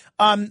 Now,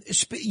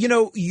 you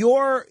know,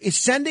 your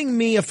sending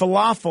me a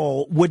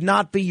falafel would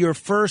not be your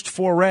first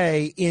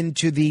foray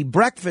into the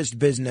breakfast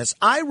business.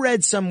 I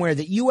read somewhere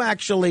that you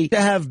actually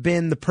have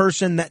been the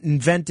person that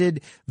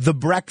invented the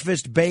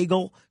breakfast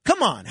bagel.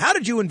 Come on, how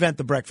did you invent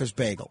the breakfast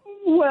bagel?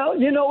 Well,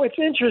 you know, it's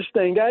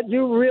interesting that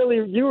you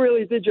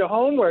really did your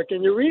homework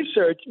and your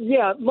research.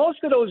 Yeah,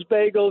 most of those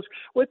bagels,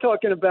 we're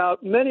talking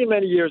about many,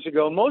 many years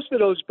ago, most of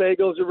those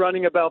bagels are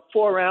running about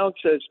 4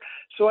 ounces.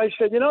 So I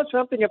said, you know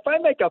something, if I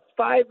make a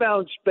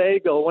 5-ounce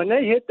bagel, when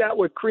they hit that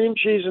with cream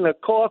cheese and a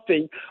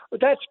coffee,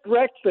 that's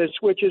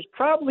breakfast, which is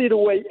probably the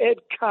way Ed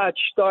Koch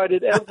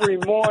started every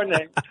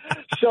morning.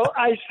 So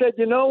I said,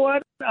 you know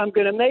what, I'm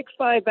going to make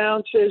 5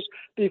 ounces.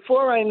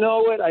 Before I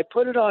know it, I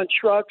put it on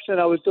trucks and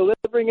I was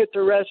delivering it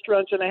to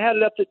restaurants, and I had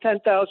it up to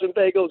 10,000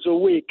 bagels a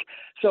week.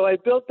 So I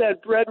built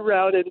that bread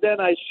route and then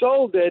I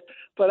sold it,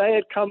 but I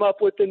had come up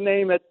with the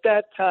name at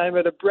that time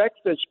of the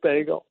breakfast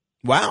bagel.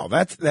 Wow,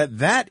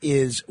 that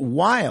is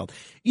wild.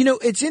 You know,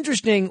 it's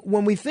interesting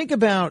when we think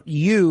about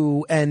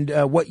you and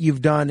what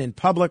you've done in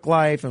public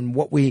life and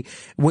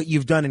what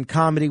you've done in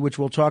comedy, which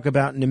we'll talk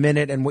about in a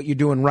minute, and what you're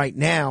doing right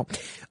now.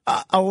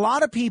 A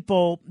lot of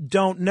people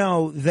don't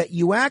know that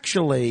you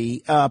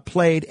actually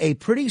played a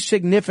pretty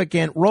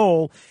significant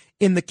role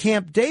in the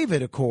Camp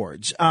David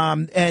Accords,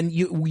 and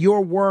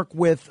your work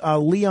with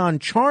Leon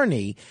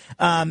Charney,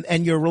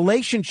 and your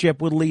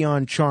relationship with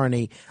Leon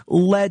Charney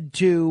led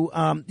to,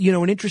 an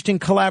interesting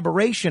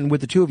collaboration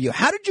with the two of you.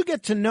 How did you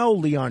get to know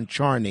Leon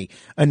Charney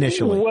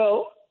initially?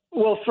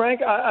 Well,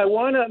 Frank, I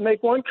want to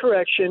make one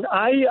correction.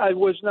 I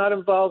was not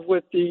involved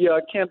with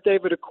the Camp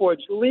David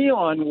Accords.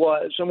 Leon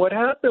was, and what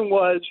happened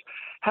was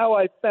how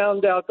I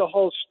found out the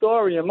whole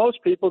story, and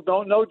most people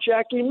don't know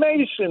Jackie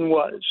Mason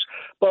was.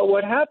 But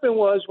what happened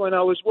was when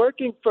I was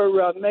working for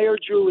Mayor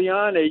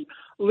Giuliani,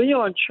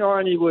 Leon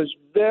Charney was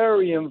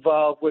very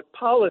involved with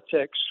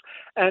politics,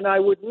 and I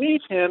would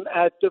meet him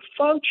at the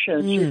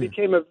functions. He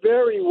became a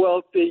very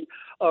wealthy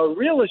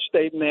real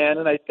estate man,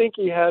 and I think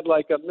he had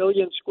like 1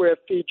 million square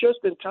feet just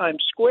in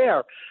Times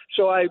Square.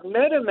 So I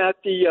met him at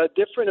the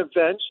different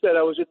events that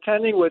I was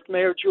attending with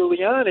Mayor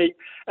Giuliani,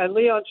 and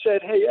Leon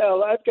said, "Hey,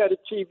 El, I've got a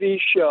TV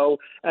show,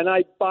 and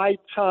I buy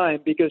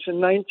time because in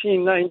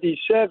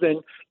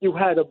 1997 you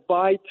had to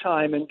buy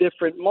time in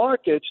different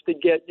markets to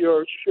get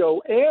your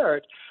show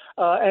aired."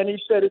 And he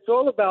said, "It's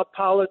all about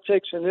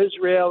politics in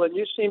Israel, and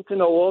you seem to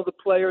know all the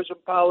players in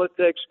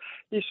politics."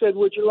 He said,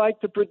 "Would you like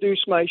to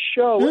produce my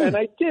show?" And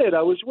I did.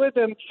 I was with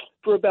him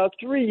for about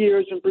 3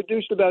 years and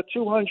produced about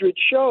 200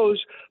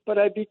 shows, but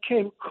I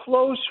became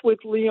close with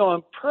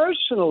Leon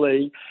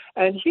personally,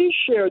 and he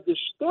shared the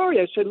story.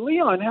 I said,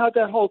 "Leon, how'd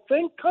that whole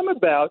thing come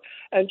about?"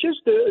 And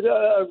just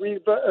to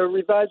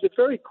revise it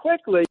very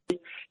quickly,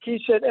 he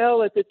said,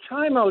 "El, at the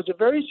time I was a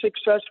very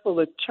successful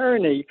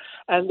attorney,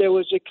 and there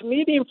was a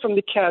comedian from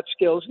the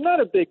Catskills, not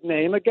a big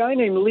name, a guy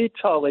named Lee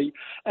Tully,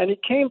 and he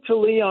came to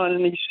Leon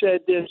and he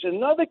said, there's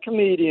another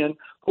comedian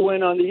who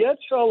went on the Ed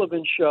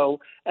Sullivan Show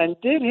and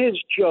did his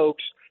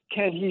jokes.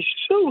 Can he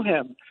sue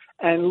him?"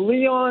 And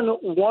Leon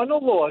won a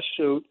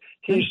lawsuit.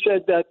 He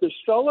said that the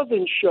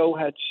Sullivan Show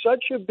had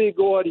such a big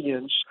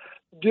audience,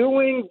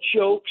 doing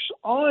jokes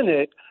on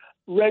it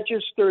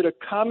registered a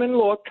common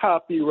law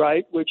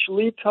copyright, which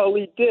Lee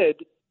Tully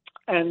did,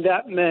 and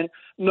that meant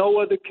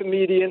no other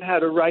comedian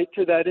had a right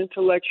to that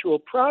intellectual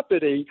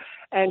property,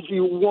 and he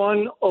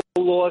won a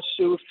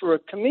lawsuit for a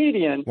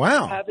comedian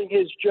having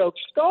his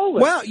jokes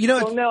stolen. Well, you know,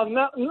 so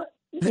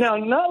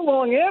not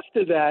long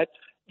after that,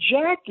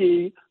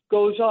 Jackie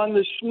goes on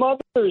the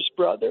Smothers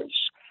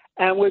Brothers,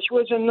 and which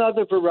was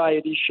another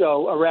variety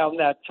show around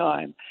that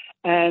time,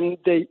 and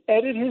they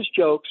edit his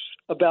jokes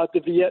about the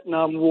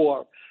Vietnam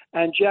War.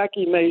 And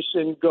Jackie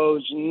Mason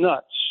goes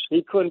nuts.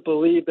 He couldn't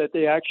believe that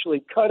they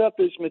actually cut up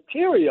his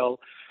material.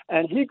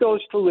 And he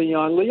goes to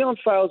Leon. Leon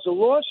files a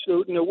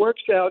lawsuit, and it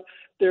works out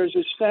there's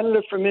a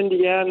senator from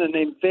Indiana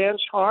named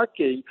Vance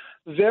Harkey,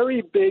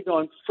 very big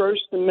on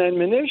First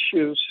Amendment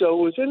issues. So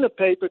it was in the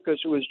paper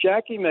because it was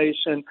Jackie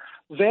Mason.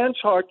 Vance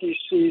Harkey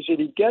sees it.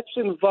 He gets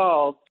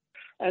involved.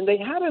 And they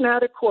had an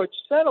out-of-court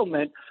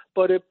settlement,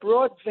 but it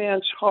brought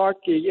Vance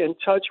Harkey in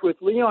touch with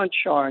Leon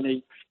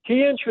Charney.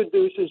 He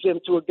introduces him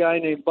to a guy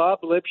named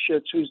Bob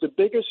Lipschitz, who's the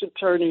biggest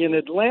attorney in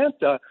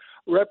Atlanta,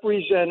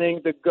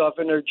 representing the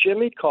governor,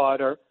 Jimmy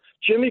Carter.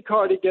 Jimmy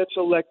Carter gets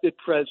elected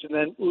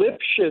president.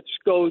 Lipschitz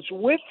goes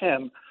with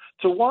him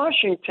to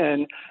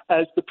Washington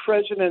as the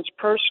president's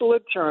personal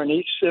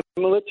attorney,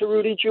 similar to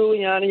Rudy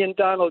Giuliani and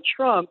Donald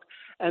Trump.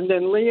 And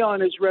then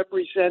Leon is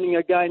representing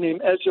a guy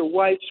named Ezra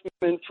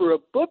Weitzman for a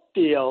book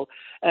deal.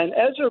 And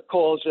Ezra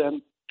calls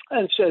him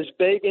and says,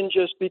 Begin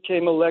just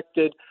became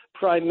elected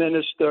prime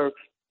minister.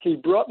 He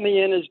brought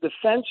me in as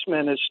defense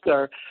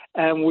minister,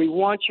 and we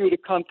want you to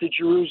come to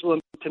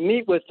Jerusalem to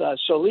meet with us.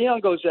 So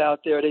Leon goes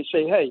out there. They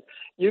say, hey,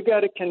 you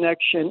got a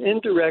connection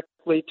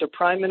indirectly to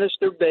Prime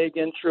Minister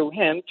Begin through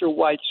him, through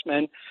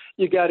Weitzman.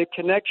 You got a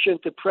connection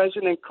to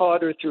President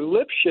Carter through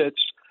Lipschitz.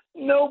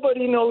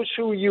 Nobody knows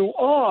who you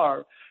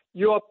are.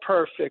 You're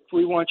perfect.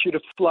 We want you to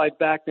fly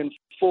back and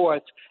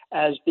forth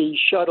as the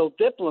shuttle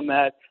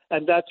diplomat.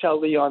 And that's how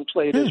Leon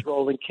played his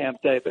role in Camp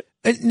David.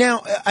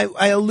 Now,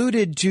 I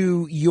alluded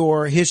to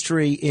your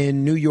history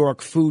in New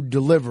York food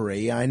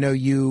delivery. I know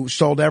you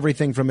sold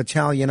everything from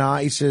Italian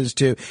ices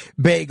to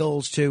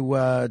bagels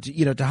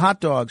to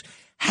hot dogs.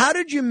 How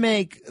did you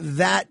make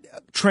that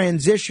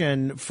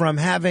transition from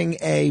having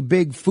a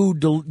big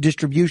food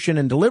distribution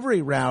and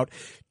delivery route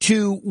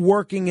to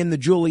working in the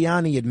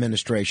Giuliani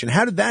administration?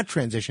 How did that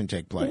transition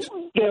take place?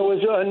 There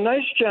was a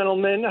nice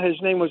gentleman.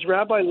 His name was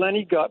Rabbi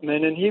Lenny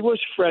Gutman, and he was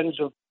friends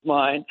of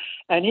mine.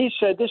 And he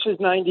said, this is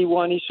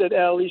 91. He said,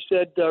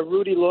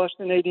 Rudy lost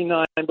in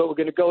 89, but we're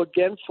going to go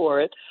again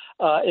for it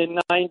in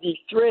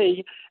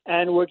 93.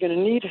 And we're going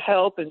to need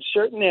help in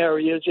certain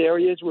areas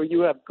where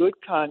you have good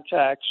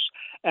contacts.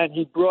 And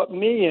he brought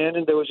me in,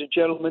 and there was a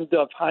gentleman,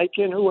 Dov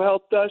Heiken, who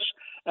helped us,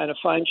 and a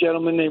fine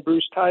gentleman named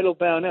Bruce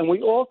Teitelbaum. And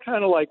we all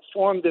kind of like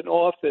formed an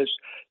office,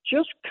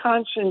 just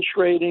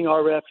concentrating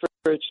our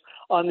efforts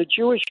on the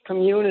Jewish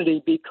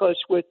community, because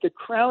with the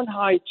Crown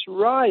Heights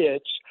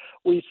riots,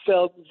 we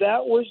felt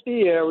that was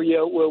the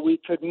area where we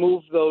could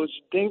move those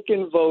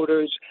Dinkin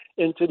voters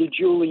into the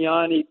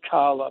Giuliani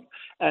column.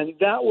 And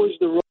that was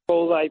the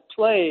role I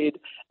played.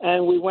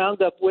 And we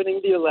wound up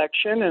winning the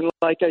election. And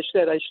like I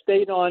said, I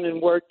stayed on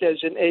and worked as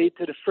an aide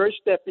to the first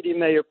deputy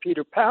mayor,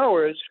 Peter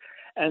Powers.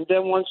 And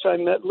then once I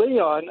met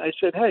Leon, I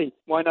said, hey,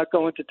 why not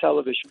go into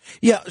television?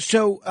 Yeah,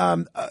 so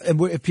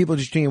if people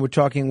just tuning in, we're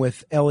talking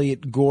with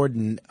Elliot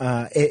Gordon.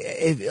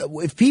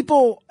 If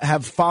people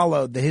have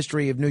followed the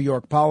history of New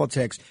York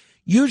politics,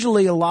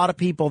 usually a lot of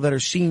people that are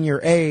senior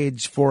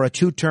aides for a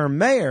two-term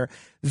mayor,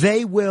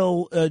 they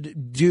will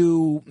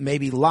do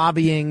maybe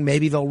lobbying,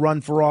 maybe they'll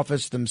run for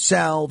office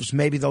themselves,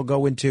 maybe they'll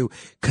go into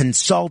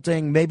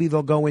consulting, maybe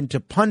they'll go into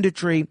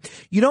punditry.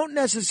 You don't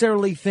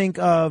necessarily think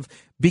of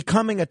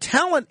becoming a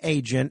talent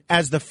agent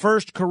as the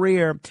first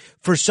career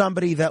for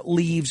somebody that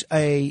leaves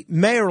a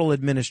mayoral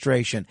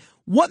administration.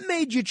 What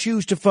made you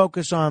choose to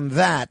focus on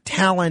that,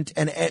 talent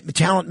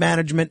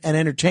management and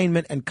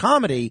entertainment and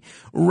comedy,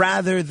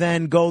 rather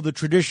than go the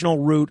traditional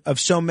route of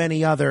so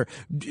many other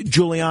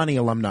Giuliani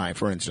alumni,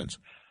 for instance?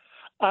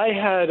 I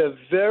had a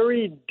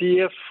very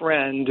dear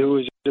friend who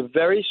was a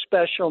very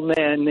special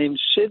man named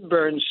Sid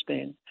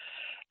Bernstein.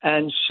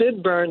 And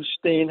Sid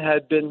Bernstein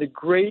had been the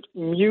great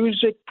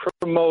music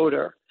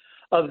promoter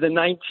of the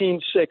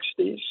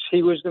 1960s.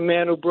 He was the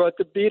man who brought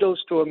the Beatles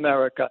to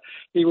America.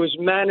 He was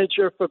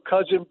manager for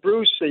Cousin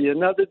Brucey,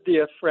 another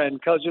dear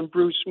friend, Cousin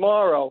Bruce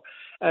Morrow.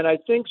 And I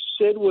think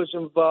Sid was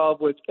involved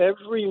with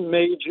every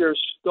major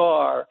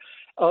star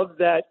of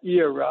that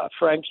era,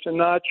 Frank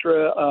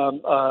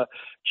Sinatra,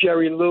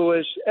 Jerry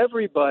Lewis,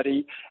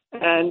 everybody.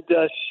 And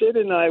Sid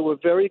and I were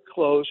very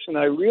close, and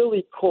I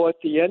really caught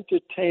the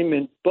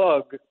entertainment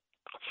bug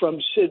from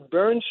Sid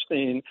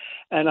Bernstein,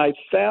 and I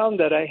found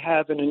that I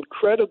have an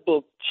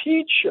incredible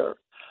teacher,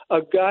 a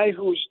guy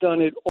who's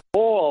done it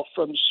all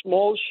from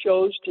small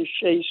shows to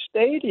Shea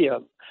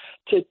Stadium,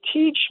 to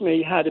teach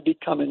me how to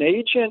become an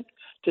agent,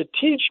 to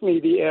teach me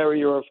the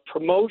area of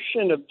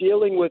promotion, of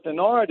dealing with an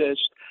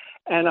artist,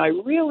 and I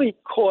really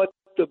caught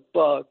the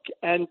bug.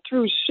 And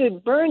through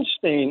Sid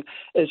Bernstein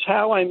is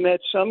how I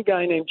met some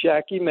guy named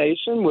Jackie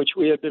Mason, which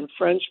we had been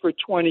friends for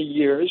 20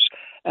 years.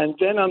 And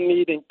then I'm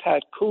meeting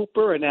Pat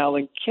Cooper and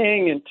Alan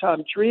King and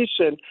Tom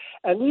Dreesen.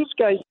 And these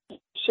guys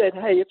said,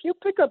 hey, if you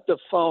pick up the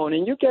phone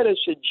and you get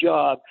us a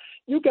job,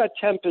 you got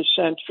 10%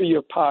 for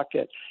your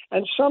pocket.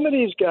 And some of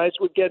these guys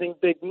were getting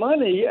big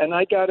money, and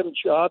I got them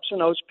jobs,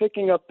 and I was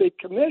picking up big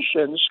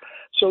commissions.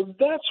 So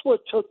that's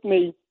what took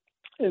me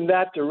in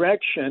that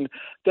direction,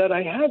 that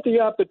I had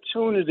the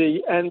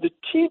opportunity and the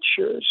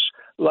teachers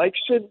like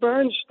Sid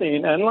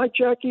Bernstein and like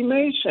Jackie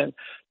Mason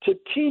to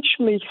teach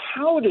me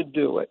how to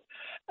do it.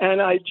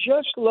 And I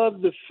just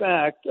love the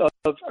fact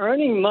of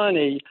earning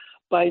money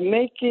by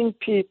making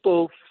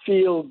people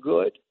feel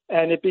good.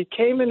 And it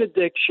became an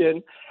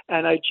addiction,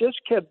 and I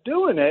just kept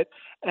doing it.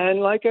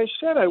 And like I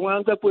said, I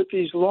wound up with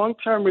these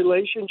long-term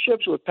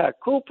relationships with Pat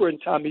Cooper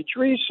and Tommy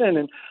Dreesen.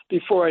 And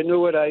before I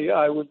knew it,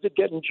 I was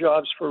getting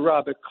jobs for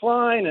Robert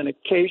Klein and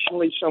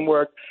occasionally some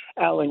work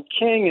Alan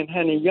King and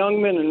Henny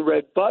Youngman and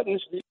Red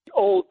Buttons, the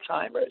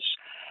old-timers.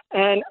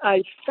 And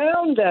I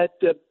found that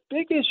the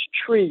biggest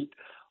treat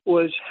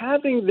was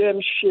having them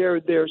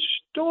share their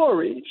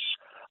stories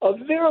of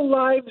their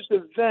lives'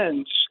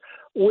 events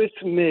with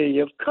me,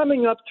 of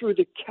coming up through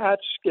the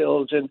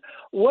Catskills and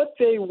what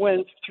they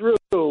went through.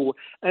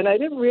 And I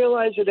didn't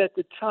realize it at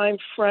the time,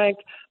 Frank,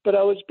 but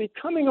I was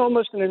becoming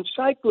almost an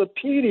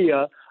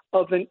encyclopedia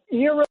of an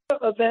era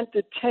of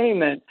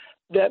entertainment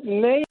that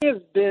may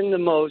have been the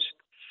most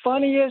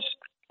funniest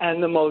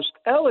and the most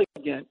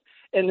elegant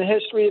in the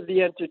history of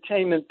the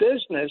entertainment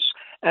business.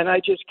 And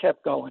I just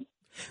kept going.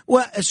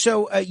 Well,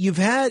 so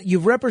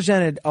you've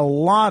represented a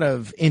lot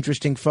of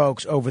interesting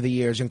folks over the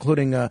years,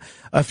 including a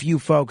few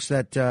folks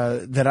that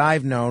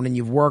I've known, and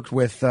you've worked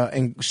with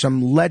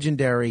some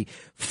legendary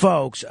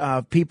folks,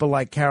 people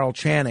like Carol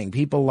Channing,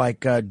 people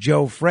like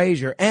Joe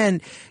Frazier, and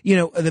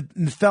the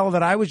fellow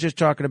that I was just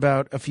talking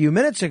about a few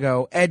minutes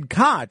ago, Ed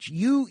Koch.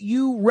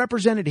 You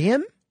represented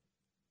him?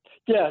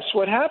 Yes.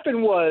 What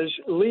happened was,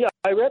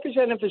 I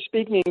represented him for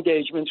speaking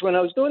engagements. When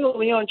I was doing the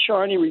Leon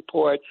Charney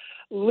report,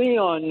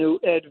 Leon knew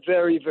Ed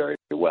very, very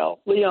well.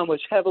 Leon was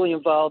heavily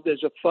involved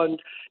as a fund,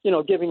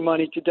 giving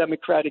money to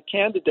Democratic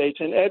candidates,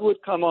 and Ed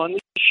would come on the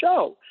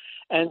show.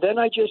 And then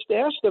I just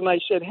asked him, I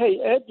said, hey,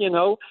 Ed,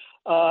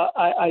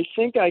 I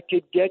think I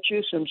could get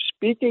you some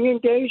speaking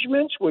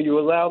engagements. Will you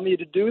allow me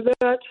to do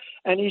that?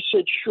 And he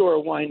said, sure,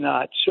 why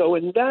not? So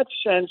in that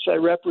sense, I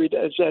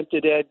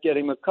represented Ed,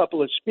 getting a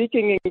couple of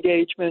speaking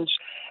engagements.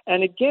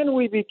 And again,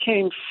 we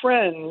became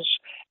friends.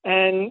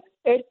 And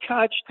Ed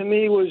Koch, to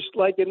me, was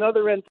like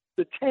another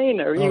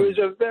entertainer. He was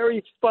a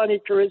very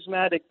funny,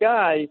 charismatic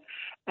guy.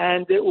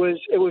 And it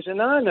was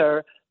an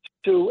honor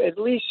to at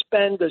least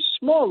spend a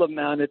small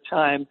amount of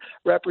time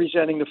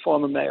representing the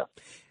former mayor.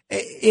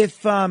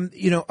 If,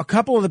 a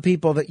couple of the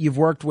people that you've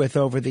worked with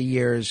over the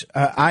years,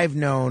 I've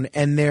known,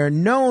 and they're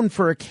known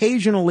for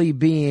occasionally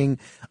being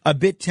a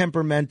bit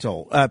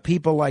temperamental.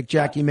 People like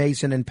Jackie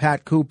Mason and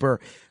Pat Cooper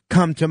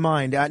come to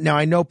mind. Now,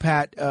 I know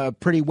Pat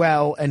pretty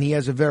well, and he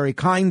has a very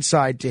kind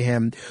side to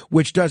him,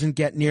 which doesn't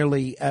get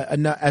nearly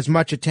as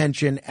much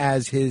attention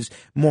as his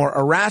more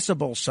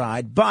irascible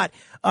side. But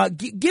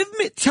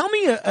tell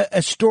me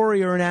a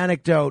story or an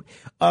anecdote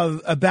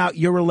about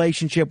your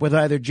relationship with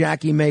either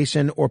Jackie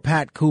Mason or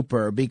Pat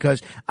Cooper,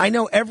 because I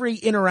know every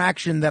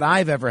interaction that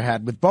I've ever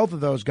had with both of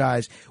those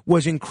guys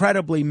was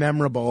incredibly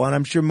memorable, and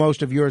I'm sure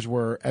most of yours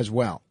were as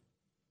well.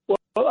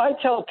 Well, I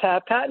tell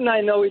Pat and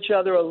I know each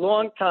other a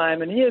long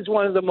time, and he is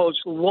one of the most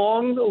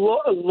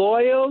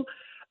loyal,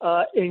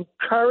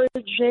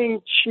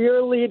 encouraging,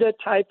 cheerleader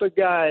type of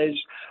guys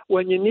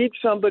when you need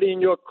somebody in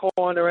your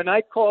corner, and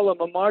I call him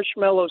a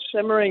marshmallow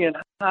simmering in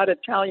hot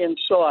Italian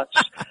sauce.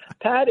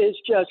 Pat is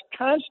just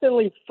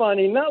constantly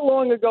funny. Not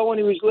long ago when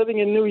he was living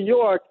in New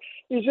York,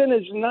 he's in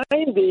his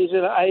 90s,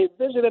 and I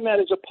visited him at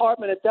his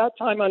apartment at that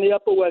time on the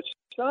Upper West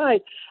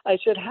Side. I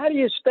said, how do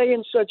you stay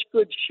in such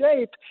good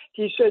shape?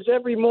 He says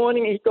every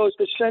morning he goes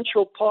to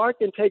Central Park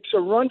and takes a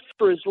run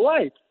for his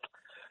life.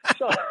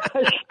 So,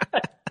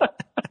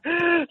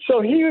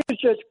 so he was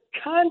just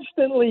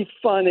constantly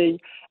funny.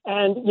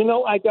 And,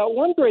 I got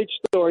one great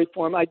story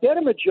for him. I get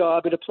him a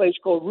job at a place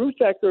called Ruth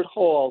Eckerd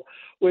Hall,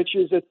 which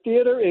is a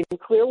theater in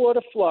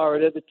Clearwater,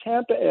 Florida, the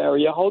Tampa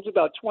area, holds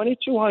about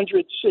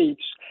 2,200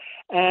 seats.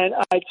 And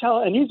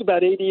and he's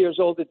about 80 years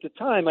old at the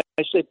time.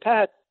 I say,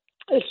 Pat,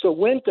 it's the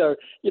winter.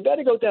 You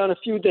better go down a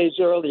few days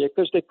earlier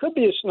because there could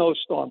be a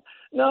snowstorm.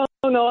 No,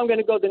 I'm going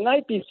to go the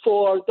night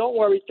before. Don't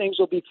worry, things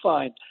will be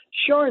fine.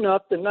 Sure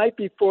enough, the night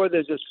before,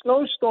 there's a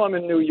snowstorm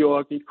in New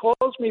York. He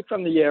calls me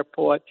from the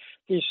airport.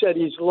 He said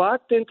he's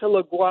locked into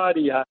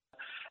LaGuardia.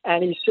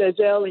 And he says,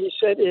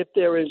 if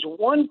there is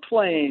one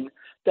plane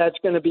that's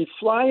going to be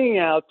flying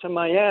out to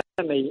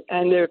Miami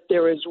and if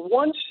there is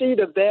one seat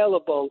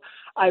available,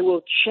 I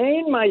will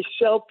chain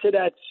myself to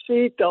that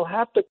seat. They'll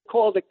have to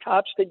call the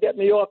cops to get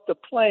me off the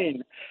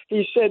plane.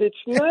 He said it's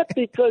not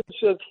because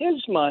of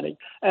his money.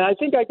 And I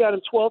think I got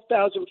him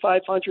 $12,500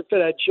 for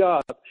that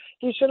job.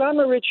 He said, I'm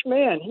a rich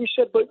man. He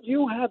said, but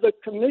you have a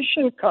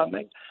commission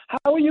coming.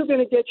 How are you going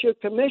to get your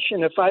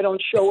commission if I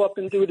don't show up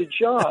and do the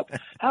job?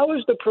 How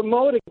is the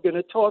promoter going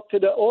to talk to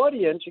the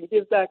audience and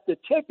give back the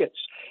tickets?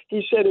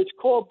 He said, it's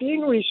called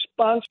being a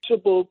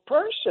responsible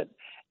person.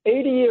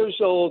 80 years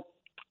old,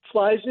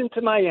 flies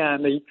into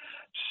Miami,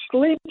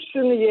 sleeps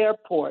in the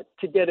airport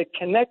to get a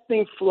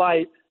connecting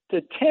flight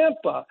to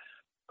Tampa,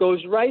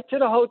 goes right to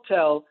the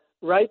hotel,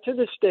 right to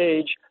the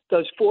stage,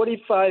 does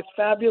 45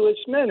 fabulous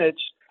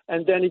minutes,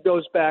 and then he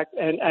goes back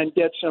and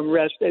gets some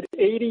rest. At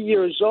 80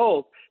 years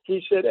old,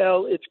 he said,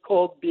 it's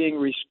called being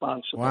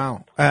responsible.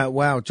 Wow.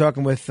 Wow.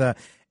 Talking with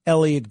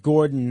Elliot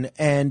Gordon.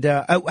 And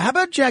how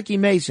about Jackie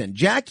Mason?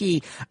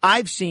 Jackie,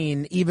 I've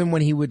seen, even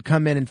when he would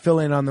come in and fill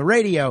in on the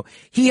radio,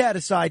 he had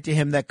a side to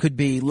him that could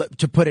be,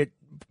 to put it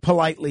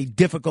politely,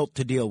 difficult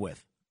to deal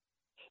with.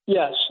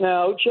 Yes.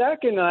 Now, Jack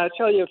and I, I'll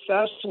tell you a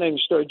fascinating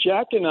story.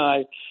 Jack and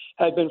I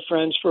had been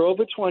friends for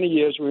over 20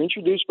 years. We were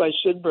introduced by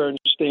Sid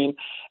Bernstein.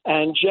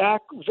 And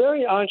Jack,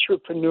 very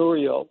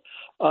entrepreneurial.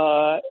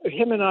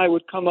 Him and I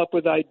would come up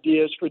with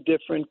ideas for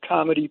different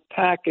comedy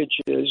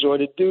packages or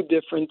to do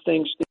different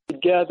things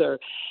together.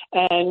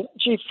 And,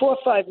 4 or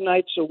 5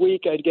 nights a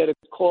week, I'd get a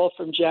call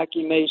from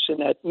Jackie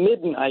Mason at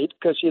midnight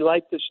because he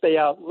liked to stay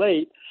out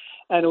late.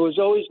 And it was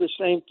always the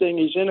same thing.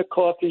 He's in a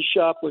coffee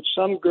shop with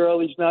some girl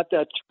he's not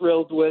that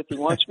thrilled with. He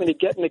wants me to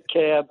get in a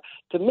cab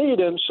to meet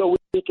him so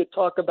we could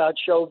talk about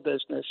show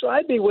business. So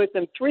I'd be with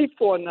him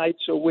 3-4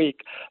 nights a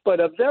week.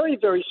 But a very,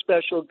 very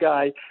special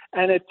guy.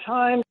 And at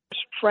times,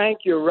 Frank,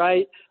 you're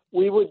right,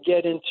 we would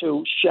get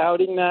into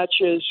shouting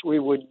matches. We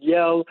would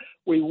yell.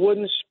 We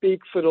wouldn't speak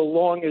for the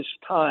longest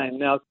time.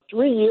 Now,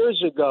 3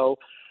 years ago,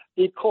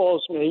 he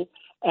calls me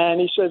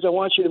and he says, I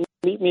want you to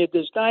meet me at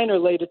this diner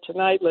later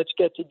tonight. Let's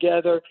get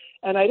together.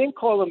 And I didn't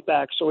call him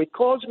back. So he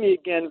calls me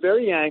again,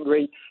 very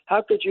angry.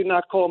 How could you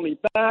not call me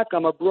back?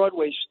 I'm a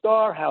Broadway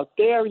star. How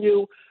dare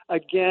you?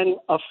 Again,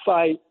 a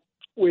fight.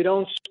 We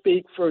don't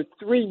speak for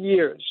 3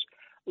 years.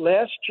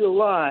 Last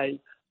July,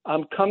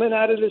 I'm coming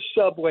out of the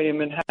subway in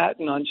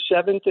Manhattan on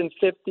 7th and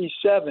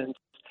 57th,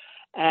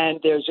 and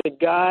there's a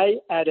guy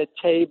at a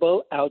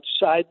table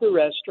outside the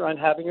restaurant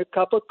having a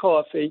cup of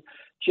coffee,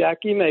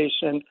 Jackie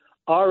Mason.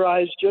 Our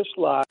eyes just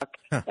lock,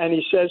 and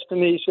he says to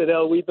me, he said,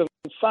 we've been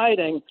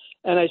fighting.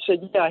 And I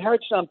said, yeah, I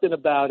heard something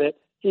about it.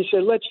 He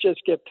said, let's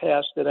just get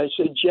past it. I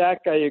said,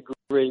 Jack, I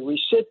agree.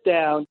 We sit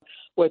down.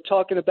 We're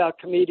talking about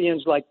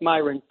comedians like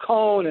Myron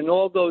Cohn and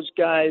all those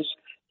guys.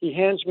 He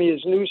hands me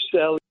his new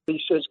cell. He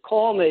says,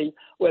 call me.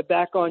 We're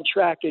back on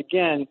track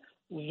again.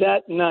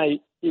 That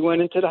night, he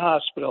went into the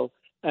hospital.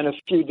 And a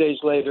few days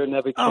later,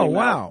 never came out. Oh,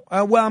 wow.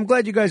 Well, I'm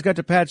glad you guys got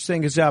to patch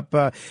things up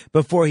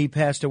before he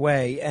passed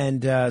away.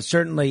 And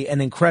certainly an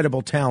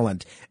incredible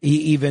talent,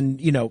 even,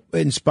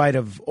 in spite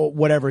of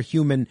whatever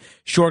human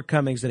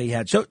shortcomings that he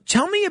had. So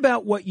tell me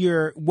about what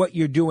you're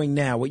doing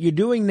now. What you're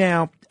doing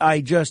now,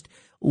 I just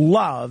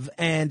love.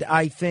 And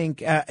I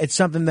think it's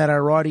something that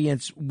our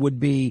audience would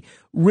be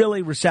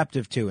really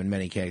receptive to in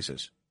many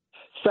cases.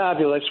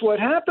 Fabulous. What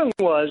happened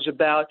was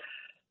about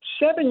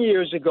 7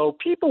 years ago,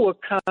 people were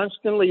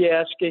constantly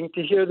asking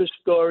to hear the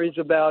stories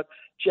about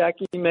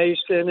Jackie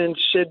Mason and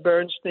Sid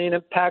Bernstein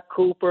and Pat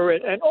Cooper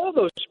and all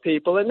those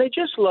people, and they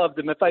just loved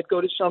them. If I'd go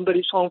to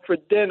somebody's home for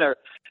dinner,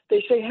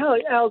 they say,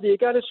 Al, do you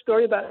got a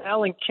story about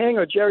Alan King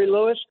or Jerry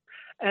Lewis?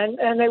 And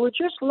they would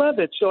just love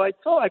it. So I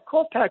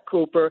called Pat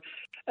Cooper,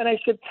 and I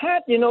said,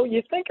 Pat,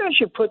 you think I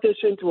should put this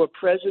into a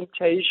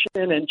presentation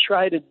and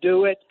try to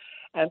do it?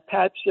 And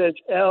Pat says,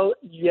 "El,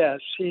 yes."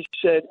 He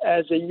said,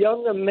 "As a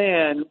younger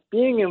man,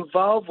 being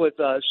involved with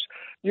us,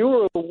 you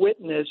were a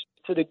witness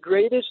to the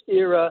greatest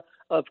era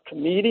of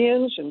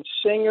comedians and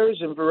singers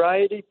and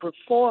variety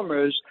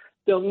performers.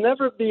 There'll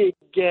never be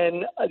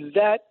again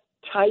that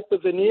type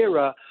of an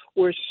era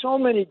where so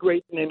many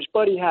great names,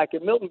 Buddy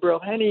Hackett, Milton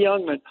Berle, Henny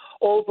Youngman,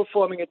 all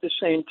performing at the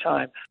same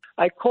time."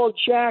 I called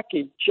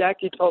Jackie.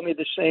 Jackie told me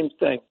the same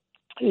thing.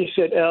 He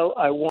said, "El,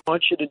 I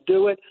want you to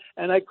do it."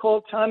 And I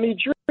called Tommy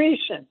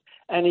Dreesen,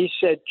 and he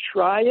said,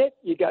 "Try it.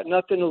 You got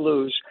nothing to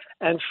lose."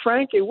 And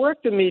Frank, it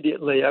worked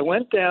immediately. I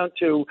went down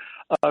to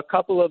a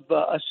couple of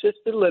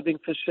assisted living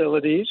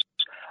facilities,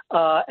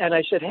 and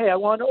I said, "Hey, I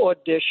want to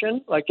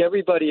audition like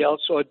everybody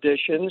else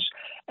auditions."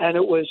 And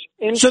it was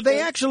instant. So they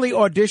actually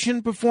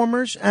audition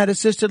performers at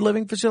assisted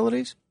living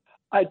facilities?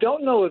 I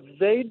don't know if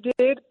they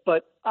did,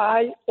 but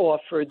I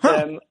offered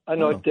them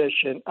an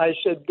audition. I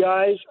said,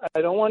 "Guys,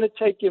 I don't want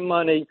to take your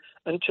money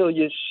until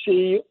you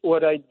see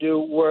what I do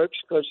works,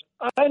 because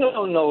I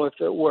don't know if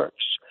it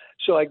works."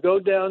 So I go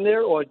down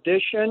there,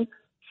 audition,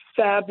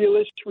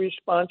 fabulous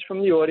response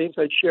from the audience.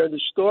 I'd share the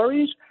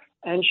stories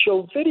and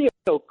show video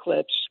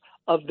clips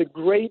of the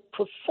great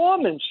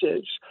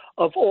performances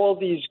of all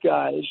these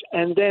guys,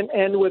 and then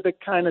end with a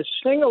kind of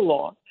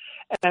sing-along.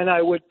 And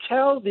I would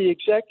tell the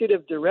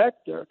executive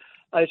director,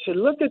 I said,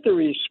 "Look at the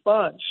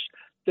response.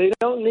 They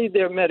don't need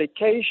their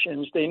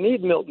medications. They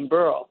need Milton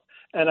Berle."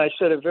 And I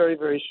said it very,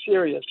 very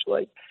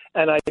seriously.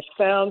 And I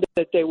found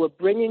that they were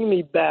bringing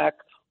me back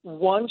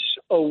once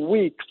a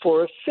week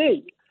for a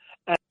fee.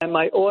 And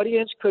my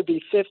audience could be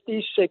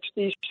 50,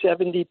 60,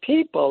 70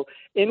 people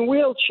in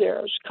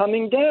wheelchairs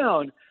coming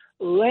down,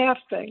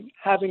 laughing,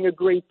 having a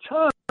great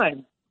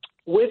time.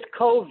 With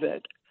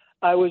COVID,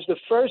 I was the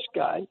first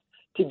guy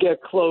to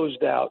get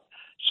closed out.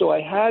 So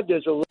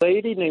there's a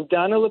lady named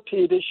Donna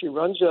Lapita. She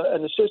runs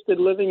an assisted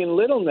living in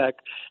Little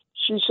Neck.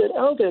 She said,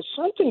 "Oh, there's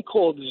something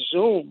called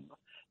Zoom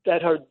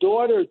that her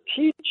daughter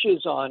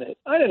teaches on it."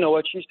 I don't know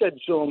what she said,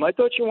 Zoom. I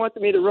thought she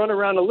wanted me to run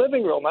around the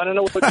living room. I don't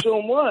know what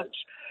Zoom was.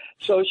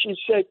 So she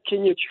said,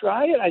 "Can you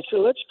try it?" I said,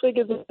 "Let's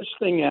figure this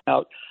thing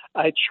out."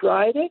 I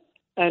tried it,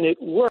 and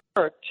it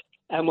worked.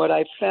 And what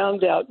I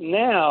found out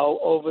now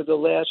over the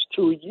last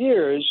 2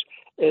 years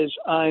is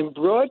I'm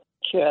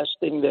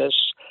broadcasting this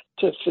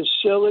to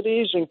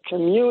facilities and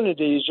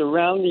communities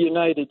around the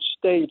United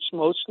States,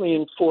 mostly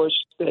in 4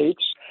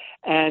 states.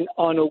 And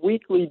on a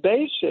weekly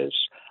basis,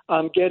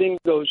 I'm getting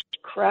those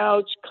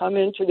crowds come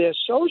into their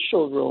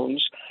social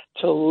rooms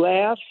to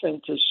laugh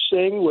and to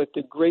sing with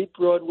the great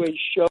Broadway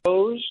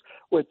shows,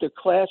 with the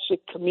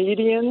classic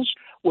comedians,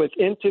 with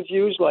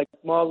interviews like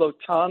Marlo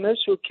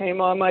Thomas, who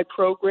came on my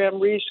program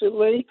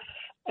recently.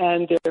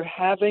 And they're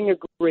having a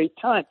great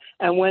time.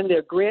 And when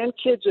their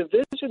grandkids are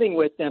visiting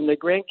with them, the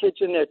grandkids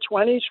in their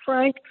 20s,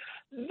 Frank,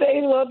 they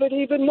love it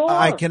even more.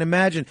 I can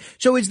imagine.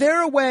 So is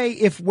there a way,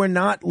 if we're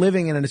not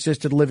living in an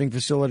assisted living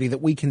facility,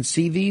 that we can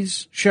see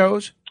these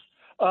shows?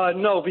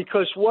 No,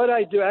 because what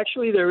I do,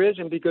 actually there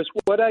isn't, because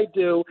what I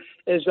do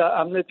is,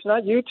 it's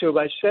not YouTube,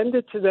 I send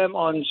it to them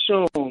on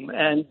Zoom,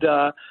 and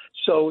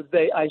so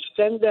I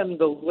send them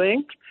the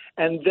link,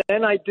 and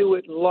then I do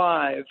it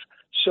live.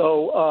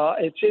 So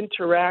it's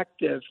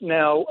interactive.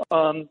 Now,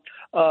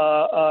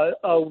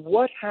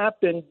 what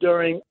happened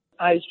during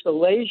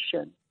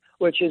isolation,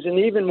 which is an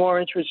even more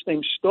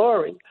interesting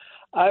story,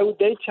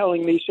 they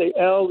telling me, say,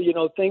 "El,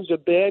 things are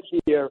bad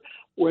here.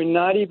 We're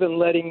not even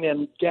letting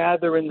them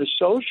gather in the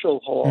social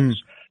halls.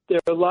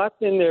 They're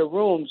locked in their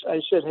rooms." I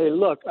said, "Hey,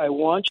 look, I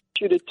want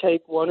you to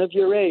take one of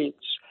your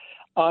aides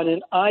on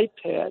an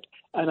iPad,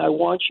 and I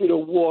want you to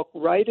walk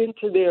right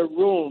into their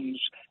rooms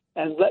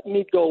and let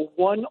me go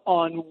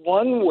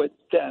one-on-one with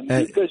them,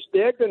 because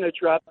they're going to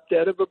drop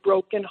dead of a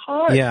broken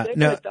heart. Yeah, they're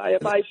going to die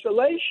of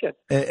isolation.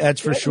 That's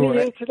for sure. Let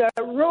me into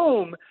that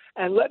room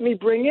and let me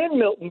bring in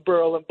Milton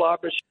Berle and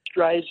Barbara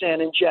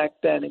Streisand and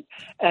Jack Benny."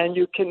 And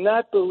you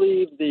cannot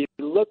believe the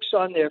looks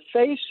on their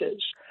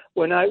faces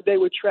when they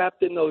were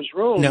trapped in those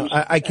rooms. No,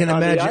 I can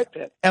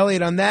imagine.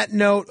 Elliot, on that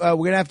note, we're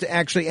going to have to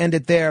actually end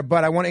it there,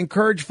 but I want to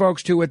encourage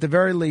folks to, at the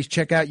very least,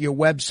 check out your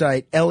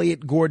website,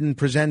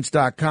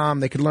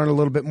 ElliotGordonPresents.com. They can learn a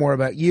little bit more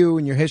about you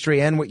and your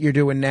history and what you're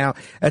doing now.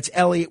 That's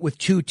Elliot with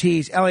 2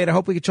 T's. Elliot, I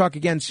hope we can talk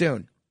again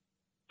soon.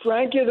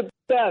 Frank, you're the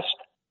best.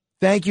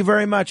 Thank you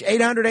very much.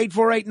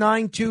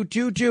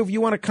 800-848-9222. If you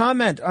want to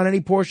comment on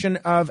any portion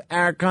of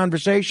our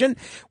conversation,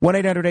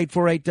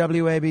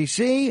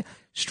 1-800-848-WABC.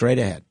 Straight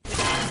ahead.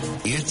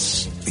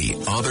 It's The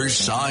Other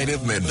Side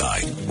of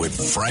Midnight with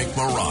Frank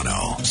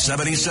Morano,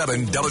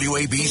 77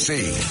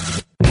 WABC.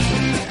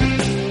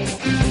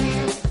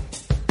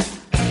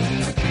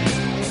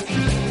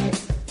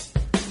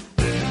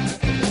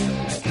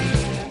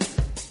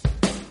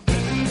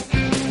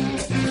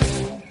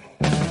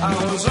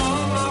 I was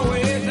on my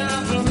way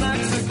down to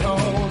Mexico.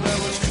 There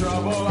was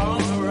trouble on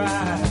the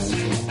rise.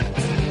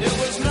 It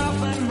was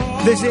nothing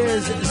more. This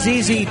is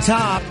ZZ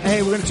Top.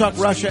 Hey, we're going to talk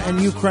Russia and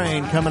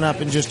Ukraine coming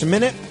up in just a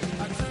minute.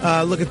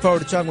 Looking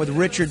forward to talking with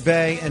Richard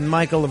Bay and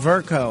Michael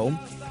Laverco,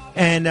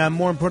 and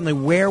more importantly,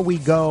 where we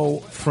go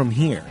from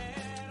here.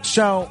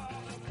 So,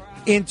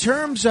 In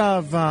terms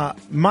of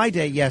my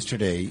day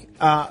yesterday,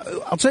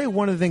 I'll tell you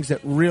one of the things that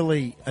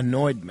really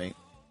annoyed me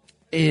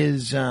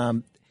is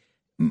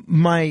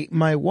my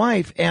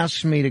wife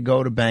asked me to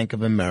go to Bank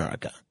of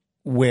America,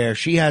 where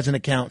she has an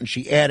account, and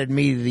she added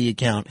me to the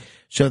account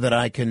so that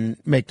I can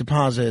make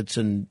deposits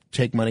and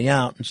take money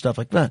out and stuff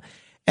like that.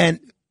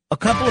 And a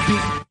couple of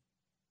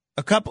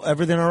people,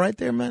 everything all right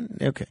there, man?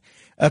 Okay.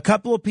 A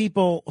couple of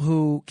people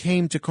who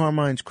came to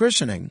Carmine's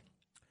christening,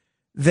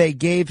 they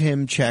gave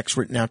him checks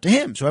written out to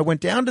him. So I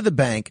went down to the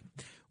bank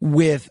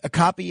with a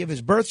copy of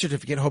his birth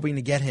certificate, hoping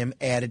to get him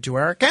added to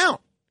our account.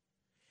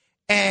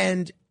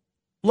 And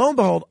lo and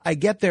behold, I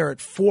get there at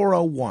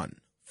 4:01.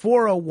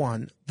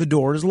 4:01, the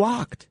door is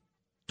locked.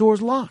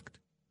 Door's locked.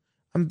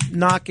 I'm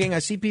knocking. I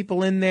see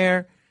people in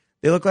there.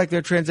 They look like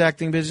they're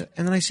transacting business.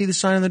 And then I see the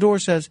sign on the door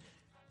says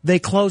they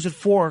close at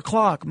 4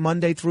 o'clock,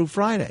 Monday through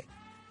Friday.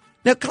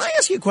 Now, can I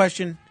ask you a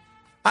question?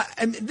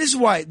 And this is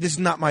why this is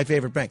not my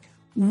favorite bank.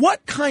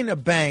 What kind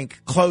of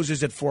bank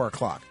closes at 4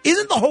 o'clock?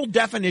 Isn't the whole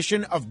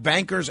definition of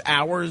bankers'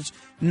 hours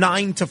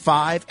 9 to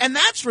 5? And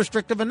that's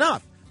restrictive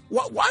enough.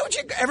 Why would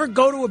you ever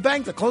go to a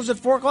bank that closes at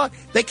 4 o'clock?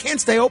 They can't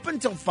stay open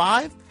until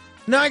 5?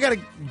 Now I got to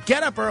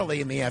get up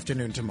early in the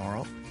afternoon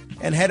tomorrow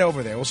and head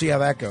over there. We'll see how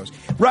that goes.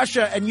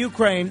 Russia and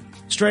Ukraine,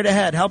 straight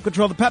ahead. Help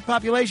control the pet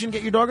population.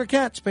 Get your dog or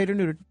cat spayed or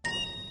neutered.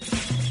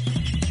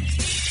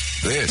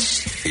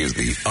 This is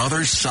The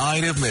Other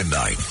Side of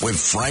Midnight with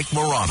Frank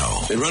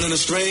Morano. They're running a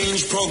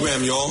strange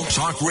program, y'all.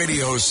 Talk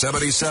Radio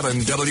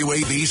 77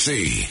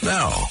 WABC.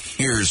 Now,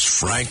 here's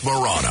Frank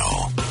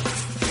Morano.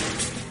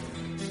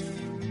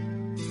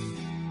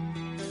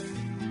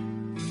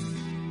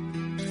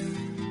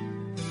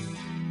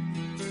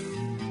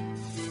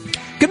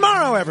 Good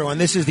morrow, everyone.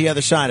 This is The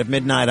Other Side of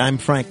Midnight. I'm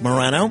Frank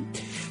Morano.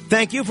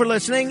 Thank you for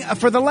listening.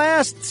 For the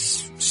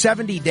last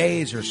 70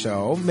 days or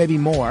so, maybe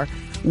more,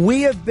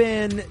 we have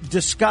been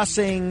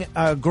discussing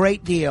a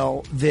great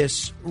deal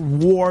this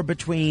war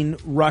between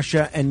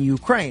Russia and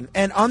Ukraine.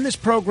 And on this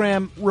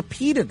program,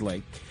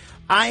 repeatedly,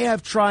 I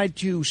have tried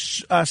to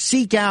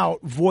seek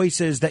out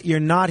voices that you're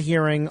not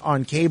hearing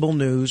on cable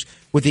news,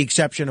 with the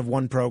exception of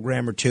one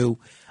program or two,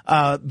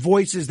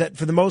 voices that,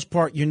 for the most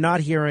part, you're not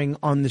hearing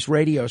on this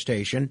radio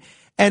station,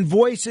 and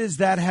voices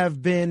that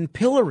have been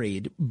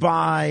pilloried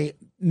by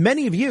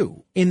many of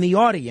you in the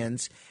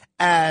audience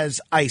as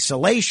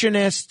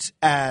isolationists,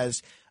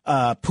 as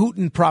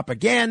Putin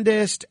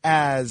propagandist,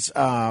 as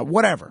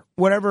whatever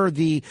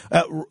the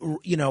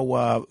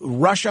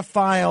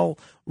Russia-phile,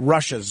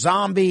 Russia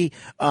zombie,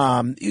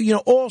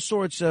 all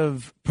sorts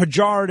of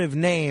pejorative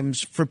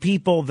names for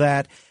people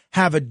that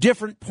have a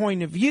different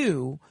point of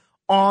view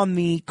on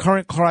the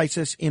current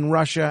crisis in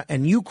Russia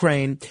and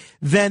Ukraine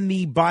than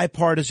the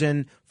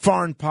bipartisan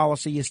foreign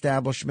policy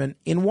establishment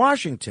in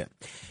Washington.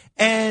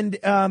 And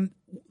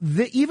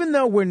even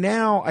though we're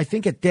now, I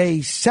think, at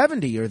day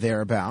 70 or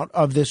thereabout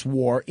of this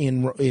war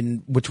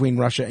in between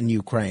Russia and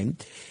Ukraine,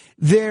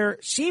 there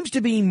seems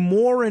to be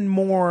more and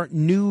more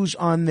news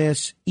on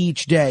this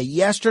each day.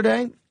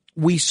 Yesterday,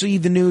 we see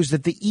the news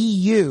that the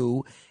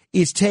EU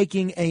is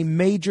taking a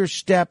major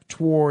step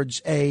towards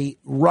a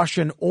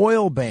Russian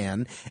oil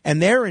ban,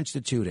 and they're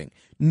instituting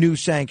new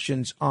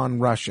sanctions on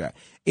Russia.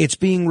 It's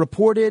being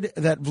reported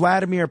that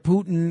Vladimir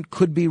Putin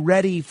could be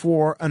ready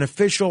for an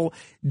official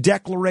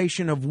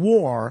declaration of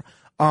war,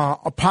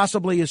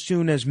 possibly as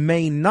soon as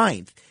May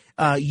 9th.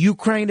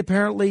 Ukraine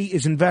apparently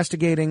is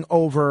investigating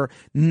over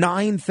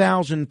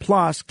 9,000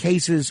 plus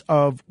cases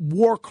of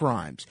war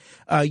crimes.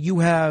 You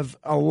have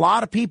a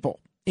lot of people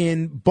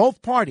in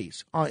both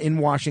parties in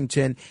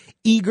Washington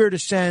eager to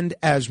send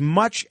as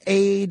much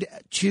aid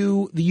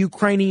to the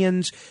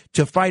Ukrainians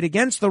to fight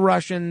against the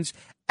Russians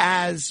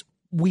as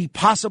we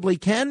possibly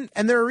can.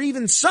 And there are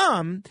even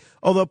some,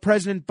 although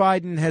President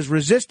Biden has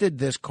resisted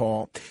this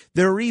call,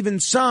 there are even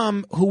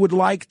some who would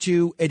like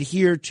to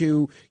adhere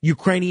to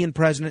Ukrainian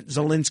President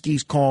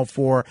Zelensky's call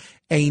for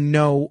a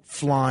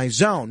no-fly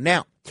zone.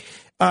 Now,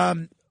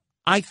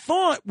 I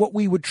thought what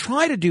we would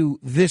try to do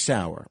this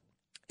hour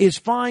is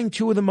find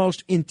two of the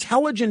most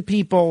intelligent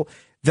people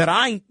that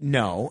I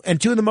know, and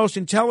two of the most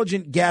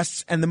intelligent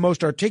guests and the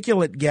most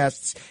articulate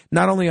guests,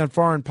 not only on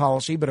foreign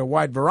policy, but a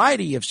wide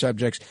variety of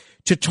subjects,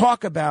 to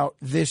talk about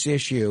this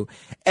issue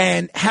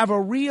and have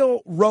a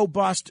real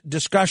robust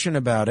discussion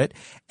about it.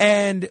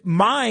 And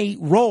my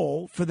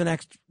role for the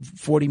next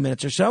 40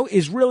 minutes or so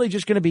is really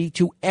just going to be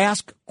to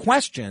ask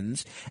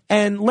questions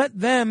and let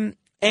them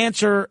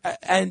answer,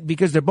 and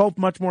because they're both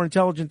much more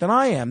intelligent than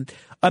I am,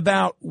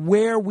 about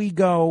where we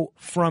go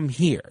from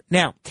here.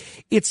 Now,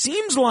 it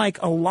seems like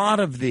a lot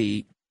of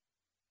the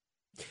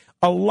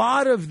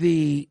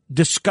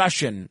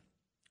discussion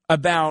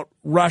about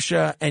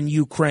Russia and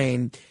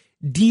Ukraine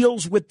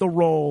deals with the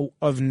role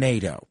of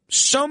NATO.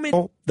 So many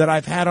people that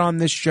I've had on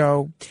this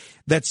show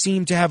that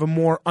seem to have a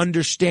more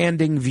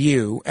understanding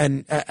view,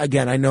 and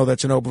again, I know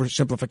that's an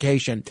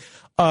oversimplification,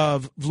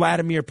 of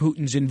Vladimir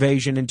Putin's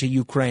invasion into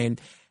Ukraine,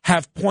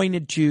 have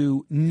pointed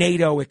to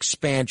NATO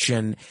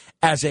expansion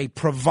as a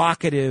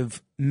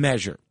provocative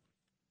measure.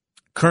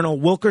 Colonel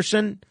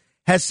Wilkerson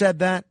has said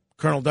that.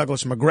 Colonel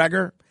Douglas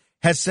McGregor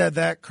has said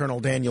that. Colonel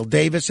Daniel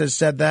Davis has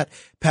said that.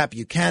 Pat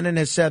Buchanan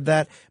has said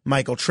that.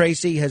 Michael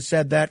Tracy has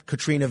said that.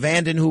 Katrina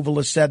vanden Heuvel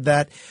has said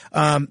that.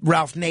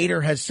 Ralph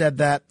Nader has said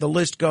that. The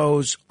list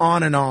goes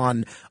on and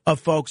on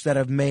of folks that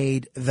have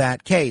made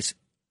that case.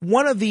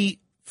 One of the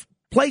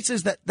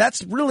places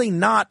that's really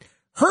not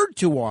heard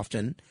too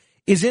often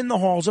is in the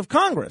halls of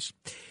Congress.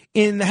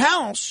 In the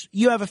House,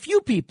 you have a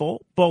few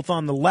people, both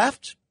on the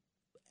left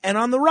and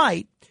on the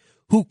right,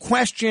 who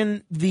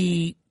question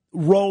the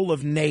role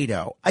of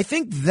NATO. I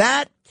think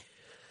that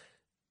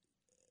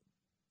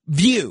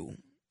view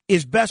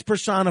is best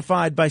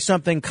personified by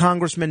something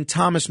Congressman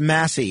Thomas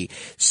Massie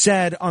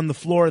said on the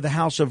floor of the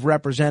House of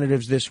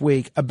Representatives this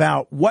week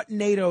about what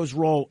NATO's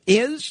role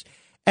is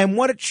and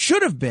what it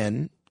should have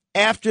been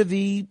after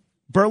the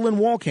Berlin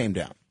Wall came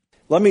down.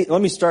 Let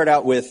me start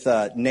out with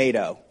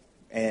NATO.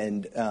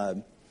 And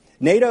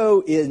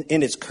NATO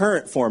in its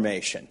current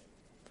formation,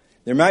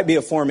 there might be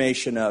a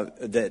formation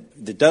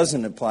that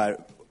doesn't apply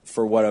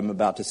for what I'm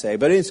about to say,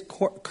 but its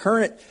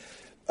current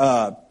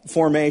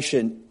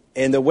formation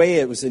and the way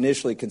it was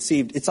initially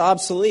conceived, it's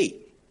obsolete.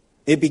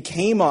 It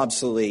became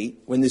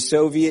obsolete when the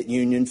Soviet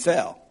Union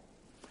fell.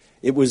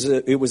 It was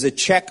a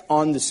check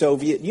on the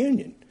Soviet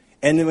Union.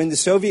 And when the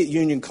Soviet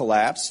Union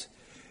collapsed,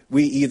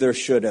 we either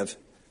should have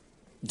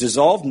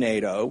dissolved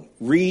NATO,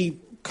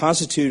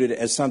 reconstituted it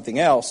as something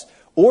else,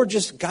 or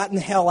just gotten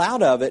the hell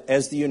out of it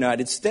as the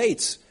United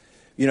States.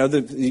 You know,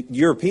 the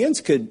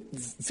Europeans could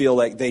feel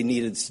like they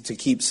needed to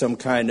keep some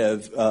kind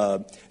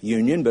of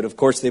union, but of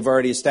course they've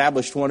already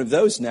established one of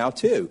those now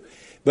too.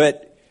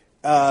 But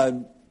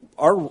our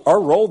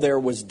role there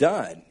was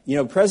done. You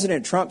know,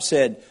 President Trump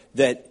said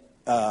that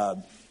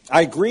I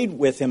agreed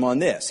with him on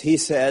this. He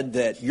said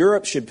that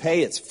Europe should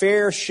pay its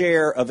fair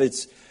share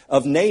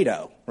of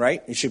NATO,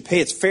 right? It should pay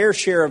its fair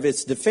share of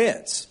its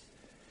defense.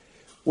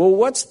 Well,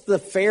 what's the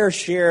fair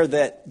share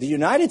that the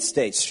United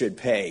States should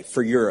pay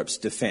for Europe's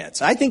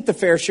defense? I think the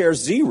fair share is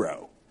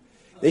zero.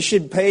 They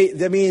should pay,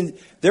 I mean,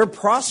 they're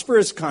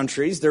prosperous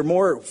countries. They're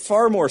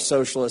far more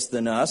socialist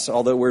than us,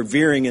 although we're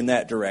veering in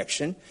that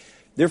direction.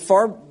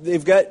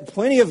 They've got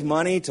plenty of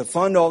money to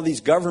fund all these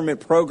government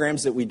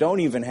programs that we don't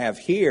even have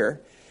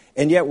here.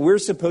 And yet we're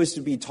supposed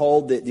to be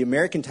told that the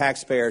American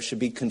taxpayer should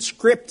be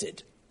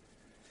conscripted.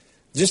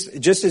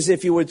 Just as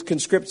if you would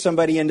conscript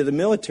somebody into the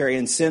military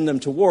and send them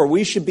to war,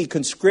 we should be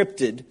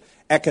conscripted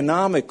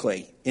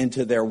economically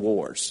into their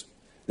wars,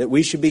 that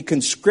we should be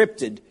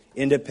conscripted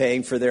into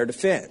paying for their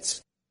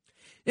defense.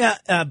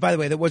 Yeah, by the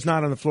way, that was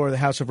not on the floor of the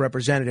House of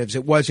Representatives.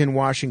 It was in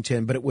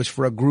Washington, but it was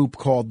for a group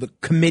called the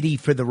Committee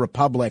for the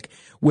Republic,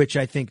 which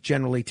I think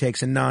generally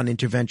takes a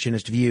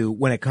non-interventionist view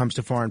when it comes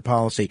to foreign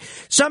policy.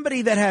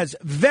 Somebody that has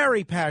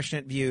very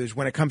passionate views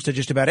when it comes to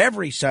just about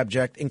every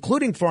subject,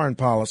 including foreign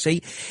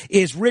policy,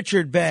 is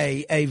Richard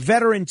Bay, a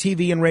veteran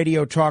TV and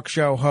radio talk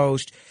show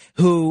host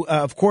who,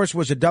 of course,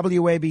 was a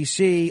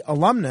WABC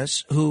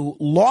alumnus who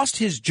lost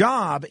his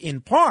job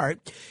in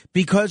part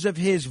because of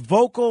his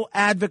vocal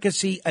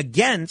advocacy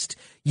against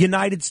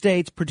United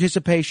States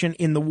participation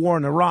in the war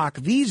in Iraq.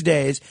 These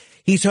days,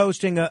 he's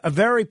hosting a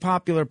very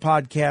popular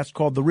podcast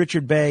called the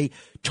Richard Bay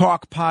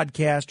Talk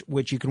Podcast,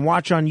 which you can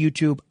watch on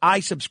YouTube. I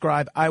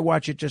subscribe. I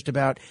watch it just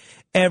about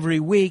every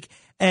week.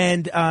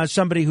 And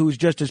somebody who's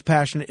just as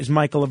passionate is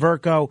Michael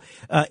Averko,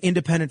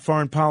 independent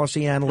foreign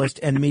policy analyst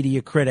and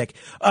media critic.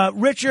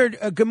 Richard,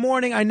 good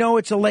morning. I know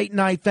it's a late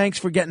night. Thanks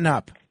for getting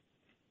up.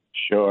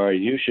 Sure.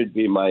 You should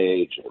be my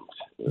agent.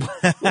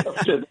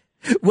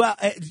 Well,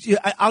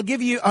 I'll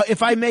give you,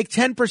 if I make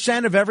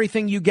 10% of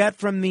everything you get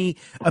from the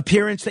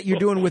appearance that you're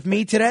doing with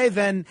me today,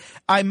 then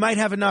I might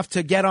have enough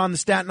to get on the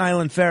Staten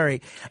Island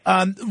ferry.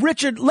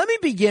 Richard, let me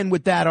begin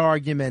with that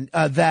argument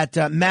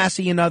that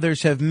Massie and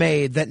others have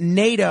made, that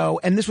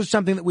NATO, and this was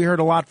something that we heard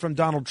a lot from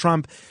Donald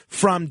Trump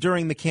from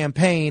during the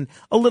campaign,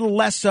 a little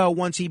less so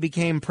once he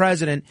became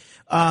president,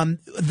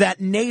 that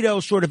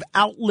NATO sort of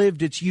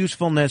outlived its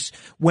usefulness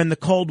when the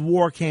Cold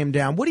War came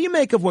down. What do you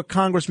make of what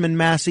Congressman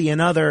Massie and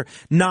other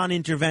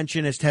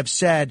non-interventionists have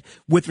said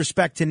with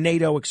respect to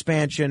NATO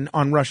expansion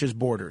on Russia's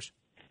borders?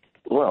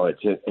 Well,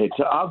 it's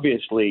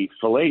obviously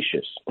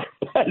fallacious,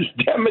 as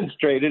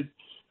demonstrated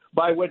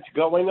by what's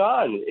going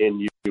on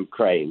in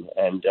Ukraine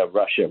and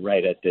Russia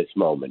right at this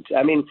moment.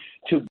 I mean,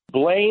 to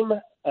blame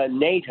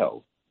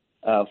NATO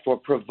for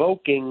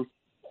provoking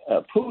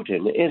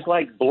Putin is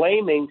like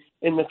blaming,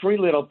 in the Three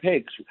Little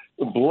Pigs,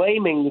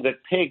 blaming the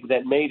pig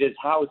that made his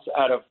house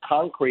out of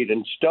concrete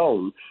and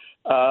stone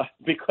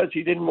because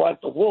he didn't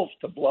want the wolf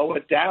to blow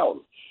it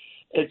down.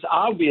 It's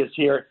obvious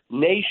here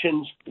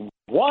nations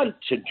want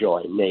to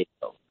join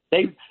NATO.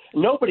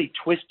 Nobody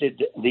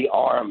twisted the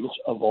arms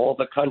of all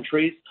the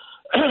countries,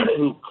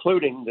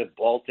 including the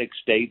Baltic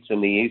states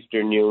and the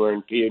Eastern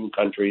European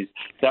countries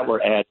that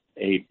were at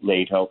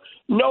NATO.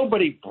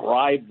 Nobody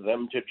bribed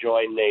them to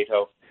join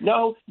NATO.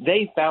 No,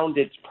 they found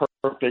its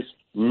purpose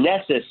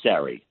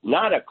necessary,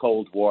 not a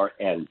Cold War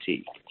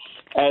antique.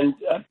 And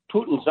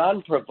Putin's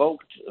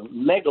unprovoked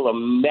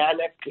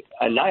megalomaniac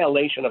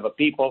annihilation of a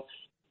people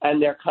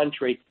and their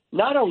country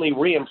not only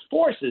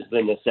reinforces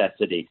the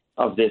necessity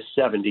of this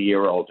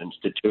 70-year-old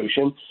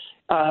institution,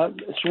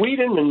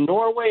 Sweden and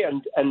Norway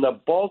and the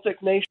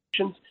Baltic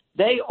nations,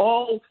 they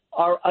all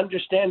are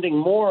understanding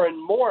more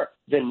and more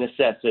the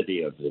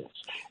necessity of this.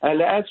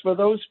 And as for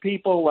those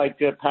people like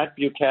Pat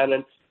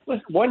Buchanan,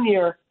 1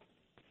 year,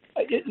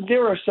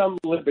 there are some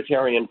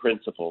libertarian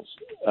principles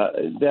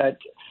that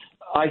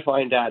I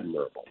find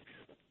admirable.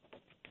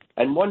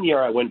 And 1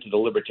 year I went to the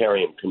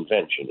Libertarian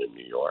Convention in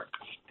New York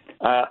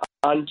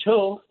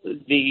until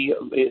the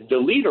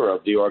leader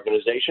of the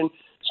organization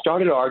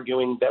started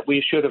arguing that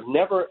we should have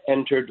never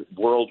entered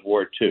World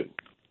War II.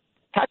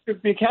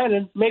 Patrick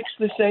Buchanan makes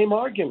the same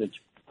argument,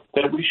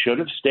 that we should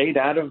have stayed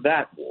out of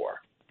that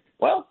war.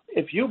 Well,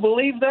 if you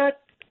believe that,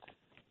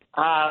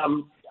 I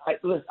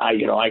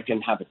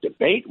can have a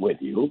debate with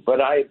you, but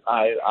I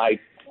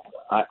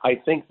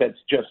think that's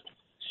just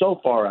so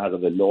far out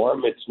of the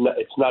norm.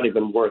 It's not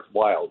even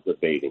worthwhile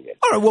debating it.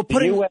 All right. Well,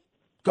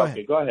 Go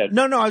ahead.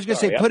 No, I was going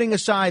to say, putting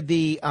aside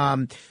the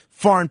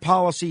foreign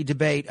policy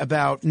debate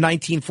about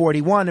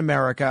 1941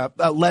 America,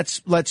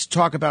 let's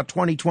talk about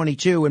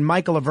 2022. And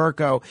Michael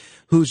Averko,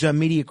 who's a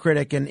media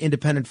critic and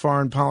independent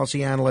foreign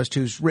policy analyst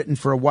who's written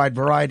for a wide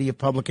variety of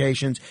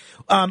publications.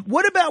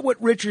 What about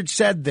what Richard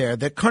said there,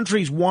 that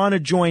countries want to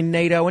join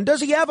NATO? And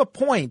does he have a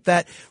point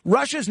that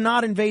Russia's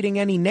not invading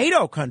any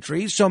NATO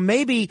countries? So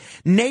maybe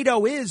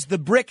NATO is the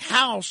brick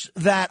house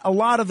that a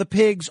lot of the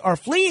pigs are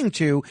fleeing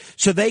to,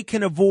 so they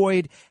can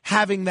avoid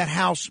having that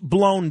house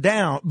blown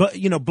down,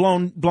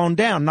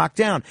 knocked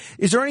down.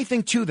 Is there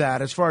anything to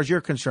that as far as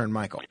you're concerned,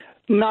 Michael?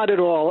 Not at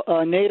all.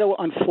 NATO,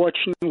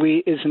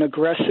 unfortunately, is an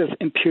aggressive,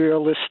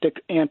 imperialistic,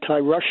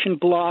 anti-Russian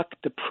bloc.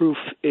 The proof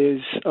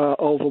is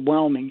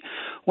overwhelming.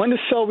 When the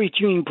Soviet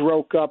Union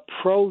broke up,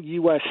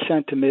 pro-U.S.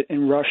 sentiment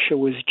in Russia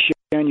was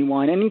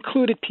genuine and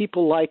included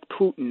people like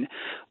Putin.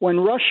 When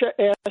Russia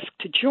asked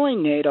to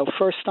join NATO,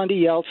 first under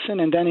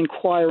Yeltsin and then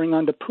inquiring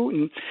under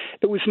Putin,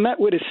 it was met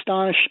with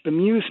astonished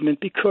amusement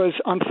because,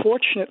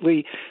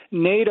 unfortunately,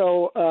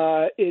 NATO,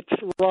 it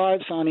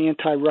thrives on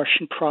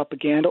anti-Russian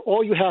propaganda.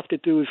 All you have to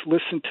do is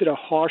listen to the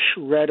harsh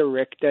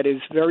rhetoric that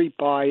is very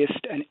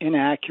biased and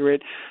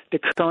inaccurate. The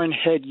current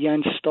head,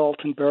 Jens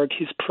Stoltenberg,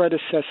 his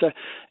predecessor,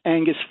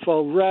 Angus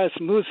Fogh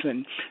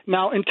Rasmussen.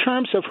 Now, in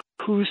terms of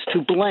who's to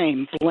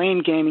blame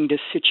gaming this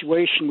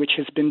situation, which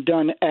has been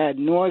done ad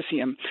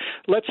nauseum,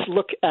 let's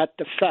look at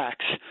the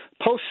facts.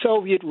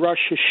 Post-Soviet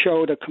Russia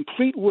showed a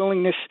complete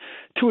willingness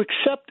to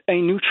accept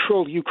a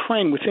neutral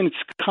Ukraine within its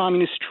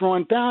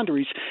communist-drawn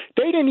boundaries.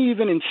 They didn't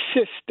even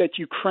insist that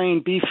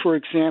Ukraine be, for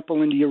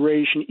example, in the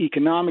Eurasian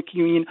Economic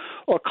Union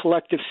or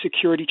Collective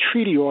Security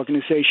Treaty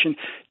Organization.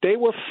 They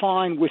were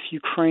fine with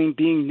Ukraine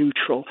being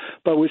neutral,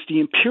 but it was the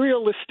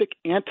imperialistic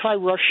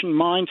anti-Russian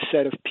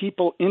mindset of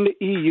people in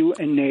the EU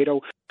and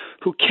NATO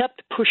who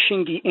kept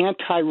pushing the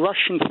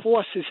anti-Russian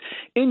forces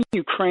in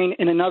Ukraine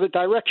in another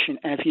direction.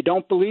 And if you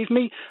don't believe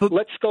me,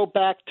 let's go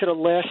back to the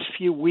last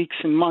few weeks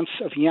and months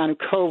of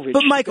Yanukovych.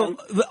 But Michael,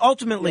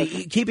 ultimately,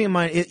 keeping in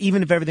mind,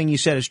 even if everything you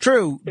said is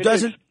true,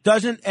 doesn't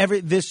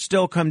this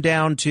still come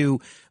down to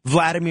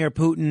Vladimir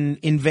Putin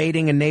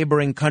invading a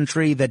neighboring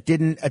country that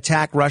didn't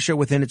attack Russia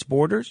within its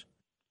borders?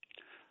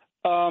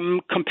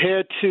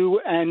 Compared to,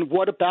 and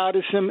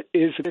whataboutism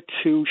is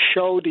to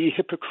show the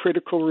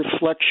hypocritical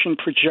reflection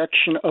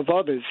projection of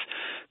others.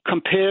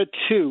 Compared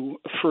to,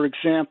 for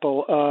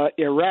example,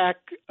 Iraq,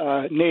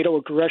 NATO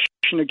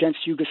aggression against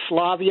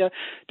Yugoslavia,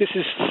 this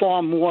is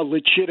far more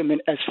legitimate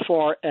as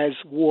far as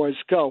wars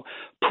go.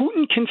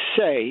 Putin can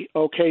say,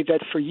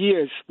 that for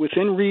years,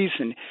 within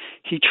reason,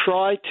 he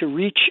tried to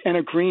reach an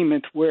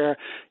agreement where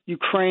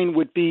Ukraine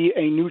would be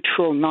a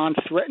neutral,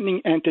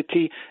 non-threatening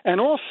entity,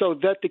 and also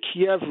that the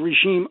Kiev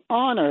regime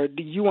honor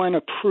the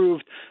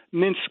UN-approved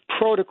Minsk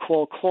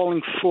Protocol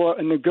calling for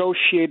a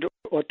negotiated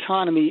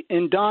autonomy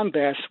in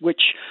Donbass,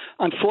 which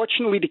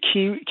unfortunately the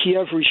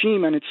Kiev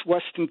regime and its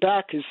Western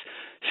backers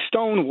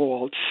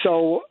stonewalled.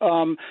 So,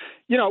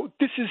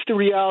 this is the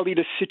reality of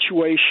the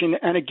situation.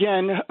 And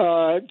again,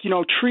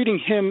 treating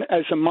him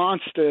as a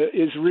monster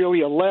is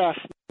really a laugh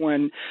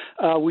when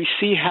we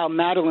see how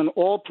Madeleine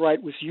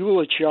Albright was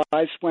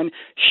eulogized when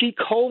she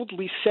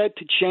coldly said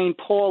to Jane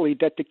Pauley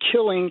that the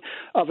killing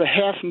of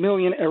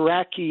 500,000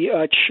 Iraqi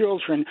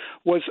children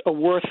was a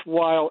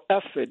worthwhile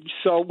effort.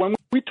 So when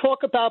we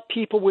talk about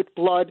people with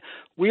blood,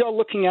 we are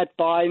looking at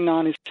Biden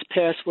on his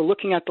past. We're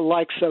looking at the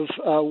likes of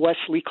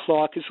Wesley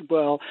Clark as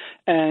well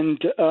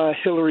and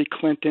Hillary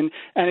Clinton.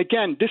 And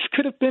again, this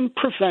could have been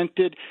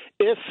prevented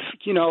if,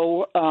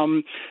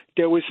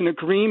 there was an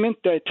agreement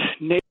that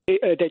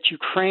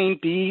Ukraine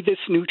be this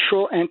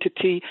neutral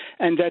entity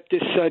and that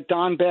this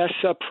Donbass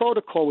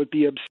protocol would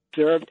be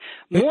observed.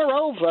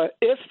 Moreover,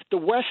 if the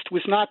West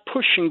was not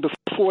pushing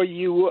before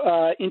you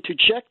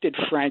interjected,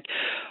 Frank,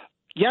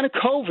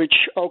 Yanukovych,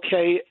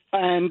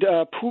 and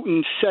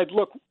Putin said,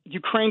 look,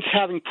 Ukraine's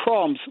having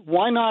problems.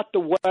 Why not the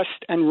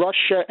West and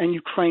Russia and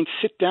Ukraine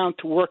sit down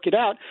to work it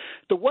out?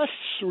 The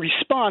West's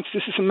response,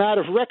 this is a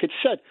matter of record,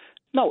 said,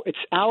 no, it's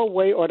our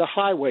way or the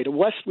highway. The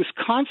West was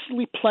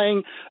constantly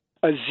playing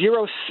a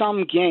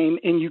zero-sum game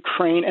in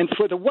Ukraine. And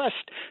for the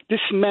West,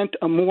 this meant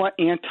a more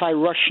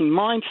anti-Russian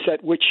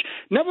mindset, which,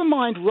 never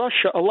mind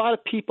Russia, a lot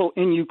of people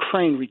in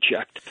Ukraine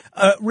reject.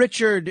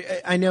 Richard,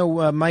 I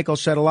know Michael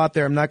said a lot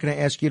there. I'm not going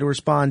to ask you to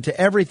respond to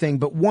everything,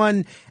 but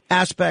one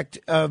aspect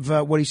of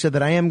what he said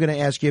that I am going to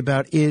ask you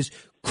about is,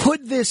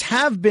 could this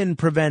have been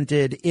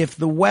prevented if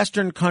the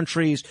Western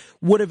countries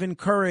would have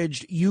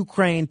encouraged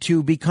Ukraine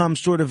to become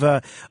sort of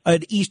an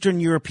Eastern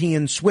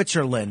European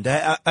Switzerland,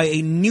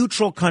 a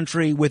neutral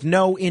country with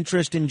no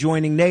interest in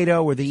joining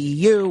NATO or the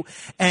EU,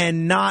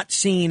 and not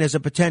seen as a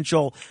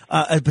potential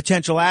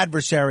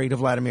adversary to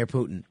Vladimir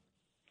Putin?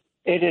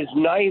 It is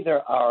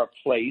neither our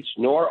place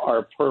nor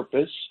our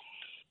purpose,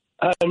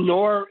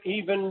 nor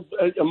even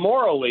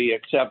morally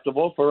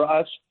acceptable for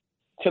us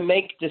to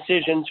make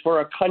decisions for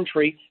a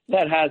country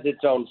that has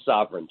its own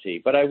sovereignty.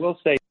 But I will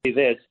say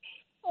this,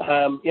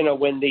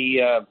 when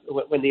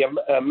the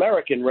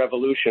American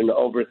Revolution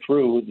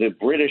overthrew the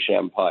British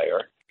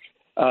Empire,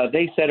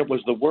 they said it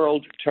was the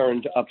world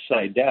turned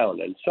upside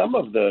down. And some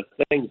of the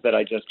things that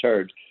I just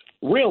heard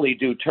really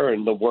do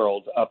turn the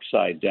world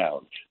upside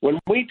down. When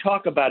we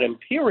talk about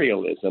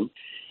imperialism,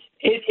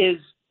 it is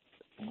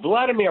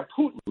Vladimir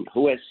Putin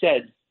who has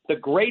said the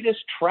greatest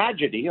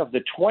tragedy of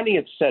the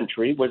 20th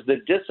century was the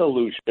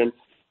dissolution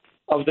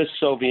of the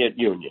Soviet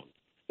Union.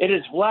 It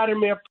is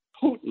Vladimir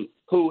Putin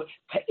who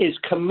is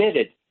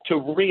committed to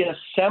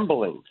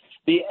reassembling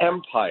the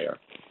empire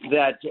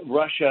that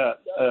Russia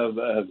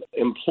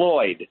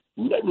employed,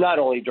 not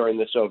only during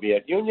the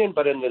Soviet Union,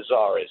 but in the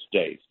Tsarist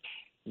days.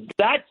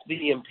 That's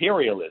the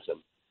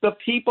imperialism. The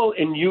people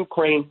in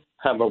Ukraine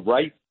have a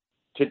right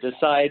to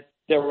decide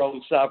their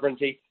own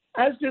sovereignty,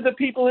 as do the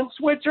people in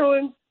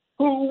Switzerland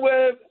who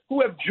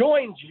have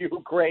joined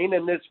Ukraine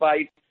in this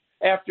fight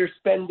after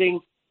spending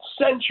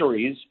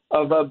centuries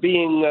of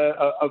being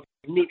of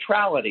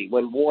neutrality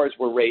when wars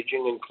were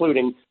raging,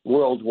 including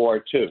World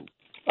War II.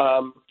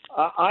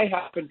 I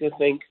happen to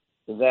think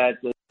that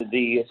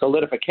the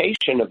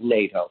solidification of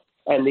NATO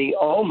and the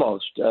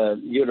almost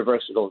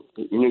universal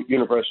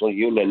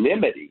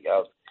unanimity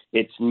of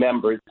its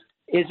members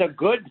is a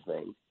good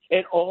thing.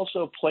 It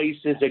also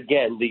places,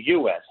 again, the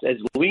U.S. as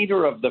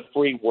leader of the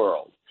free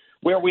world,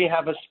 where we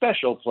have a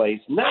special place,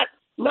 not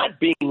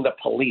being the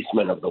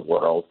policeman of the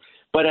world,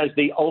 but as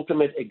the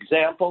ultimate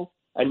example,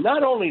 and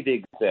not only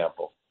the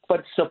example,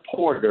 but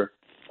supporter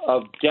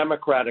of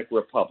democratic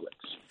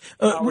republics.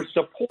 Our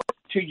support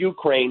to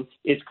Ukraine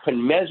is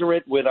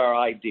commensurate with our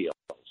ideals.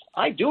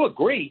 I do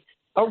agree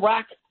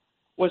Iraq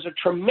was a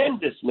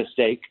tremendous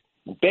mistake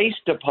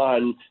based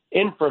upon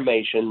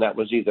information that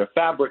was either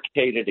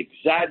fabricated,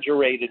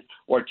 exaggerated,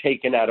 or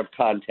taken out of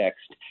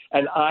context.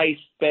 And I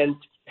spent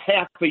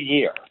half a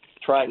year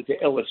trying to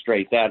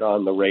illustrate that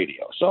on the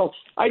radio. So,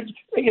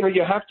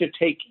 you have to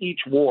take each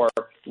war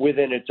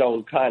within its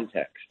own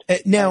context.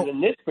 Now, and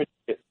in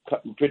this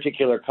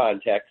particular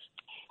context,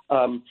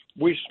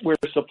 we're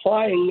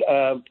supplying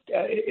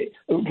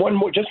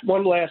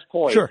one last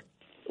point. Sure.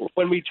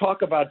 When we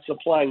talk about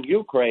supplying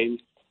Ukraine,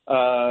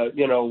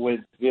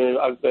 with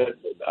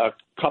a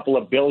couple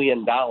of $1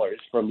 billion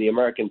from the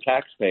American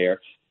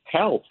taxpayer,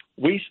 hell,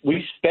 we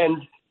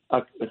spend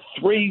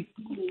 $3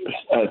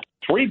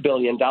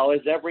 billion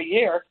every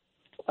year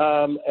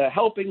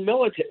helping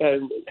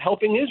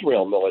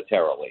Israel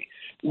militarily.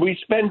 We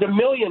spend $1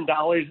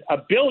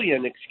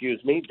 billion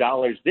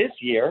this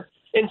year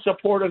in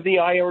support of the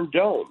Iron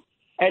Dome.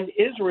 And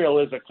Israel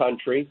is a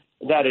country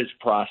that is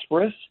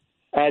prosperous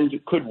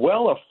and could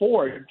well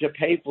afford to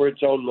pay for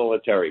its own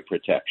military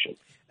protection.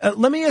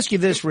 Let me ask you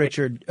this,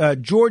 Richard.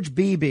 George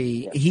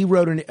Beebe, he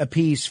wrote a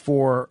piece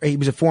he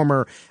was a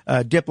former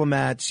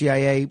diplomat,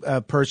 CIA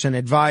person,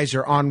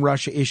 advisor on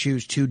Russia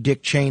issues to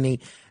Dick Cheney.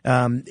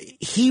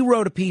 He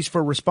wrote a piece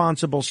for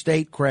Responsible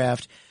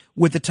Statecraft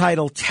with the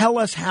title, "Tell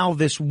Us How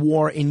This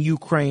War in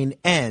Ukraine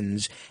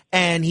Ends."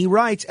 And he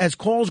writes, as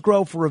calls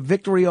grow for a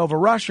victory over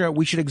Russia,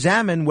 we should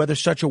examine whether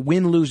such a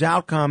win-lose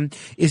outcome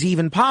is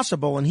even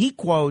possible. And he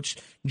quotes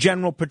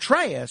General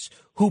Petraeus,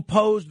 who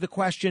posed the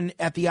question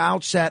at the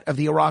outset of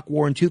the Iraq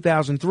War in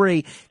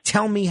 2003,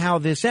 tell me how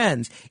this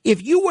ends.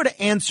 If you were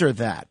to answer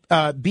that,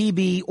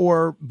 Beebe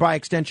or by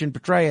extension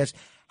Petraeus,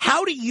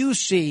 how do you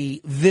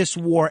see this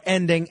war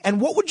ending,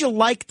 and what would you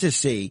like to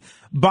see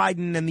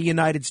Biden and the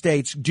United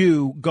States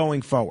do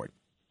going forward?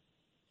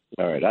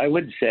 All right. I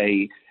would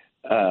say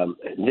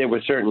there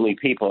were certainly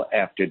people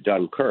after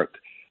Dunkirk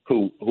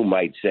who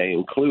might say,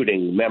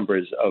 including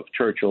members of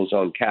Churchill's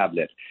own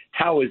cabinet,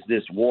 how is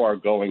this war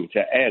going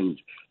to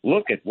end?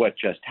 Look at what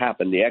just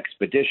happened. The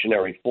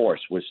expeditionary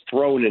force was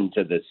thrown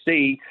into the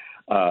sea.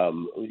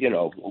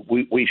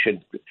 We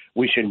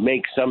should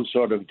make some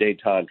sort of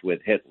détente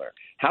with Hitler.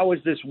 How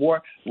is this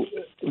war?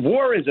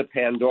 War is a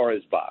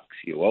Pandora's box.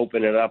 You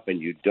open it up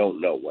and you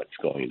don't know what's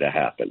going to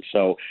happen.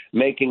 So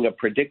making a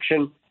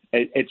prediction,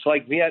 it's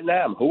like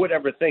Vietnam. Who would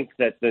ever think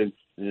that the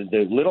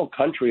little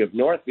country of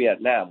North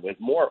Vietnam, with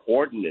more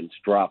ordnance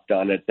dropped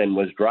on it than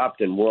was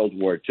dropped in World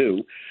War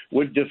II,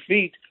 would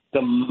defeat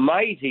the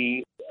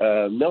mighty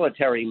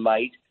military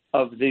might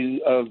of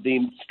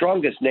the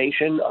strongest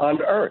nation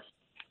on earth.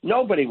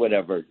 Nobody would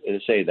ever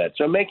say that.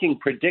 So making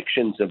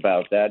predictions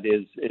about that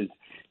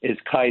is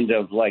kind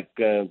of like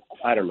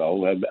I don't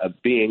know,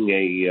 being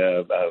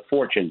a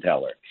fortune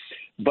teller.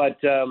 But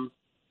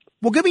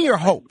well, give me your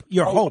hope.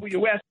 Your hope.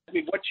 You asked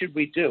me what should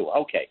we do?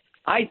 Okay.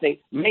 I think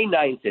May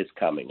 9th is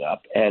coming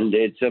up, and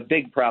it's a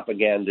big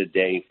propaganda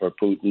day for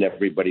Putin.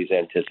 Everybody's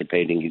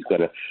anticipating he's going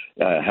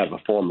to have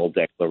a formal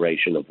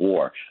declaration of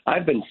war.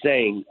 I've been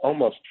saying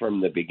almost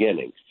from the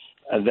beginning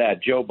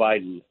that Joe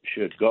Biden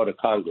should go to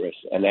Congress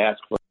and ask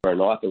for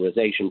an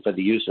authorization for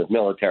the use of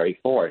military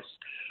force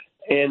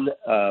in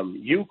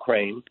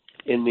Ukraine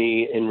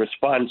in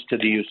response to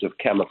the use of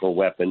chemical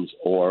weapons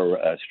or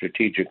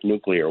strategic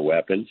nuclear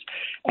weapons,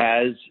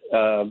 as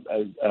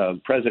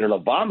President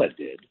Obama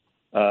did.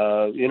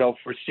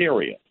 For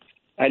Syria.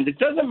 And it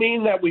doesn't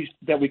mean that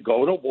we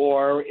go to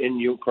war in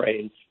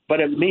Ukraine,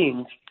 but it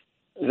means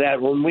that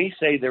when we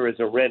say there is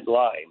a red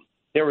line,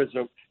 there is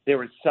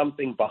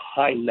something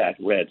behind that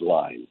red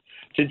line.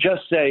 To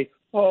just say,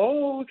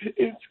 oh,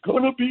 it's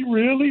going to be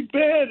really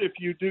bad if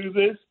you do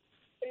this,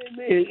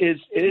 is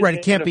right.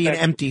 It can't be an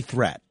empty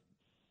threat.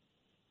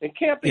 It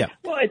can't be. Yeah.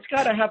 Well, it's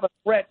got to have a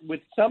threat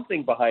with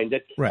something behind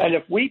it. Right. And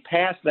if we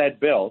pass that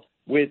bill,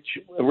 which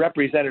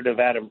Representative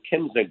Adam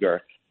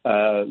Kinzinger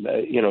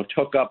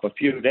took up a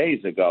few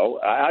days ago.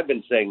 I've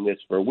been saying this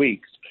for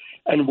weeks,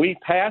 and we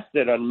passed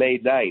it on May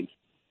 9th.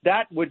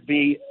 That would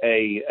be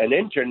an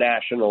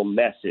international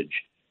message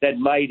that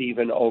might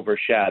even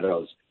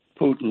overshadow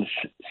Putin's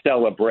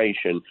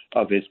celebration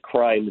of his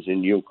crimes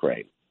in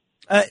Ukraine.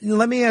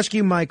 Let me ask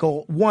you,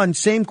 Michael,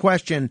 same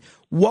question.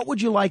 What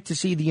would you like to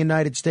see the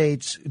United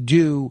States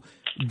do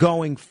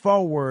going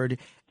forward?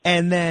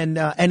 And then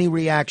any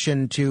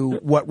reaction to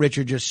what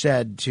Richard just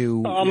said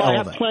to all I of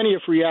have that? plenty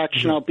of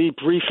reaction. I'll be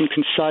brief and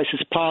concise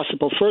as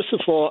possible. First of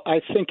all, I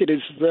think it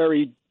is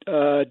very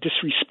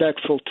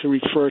disrespectful to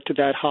refer to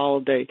that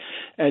holiday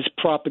as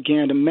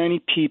propaganda.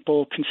 Many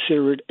people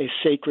consider it a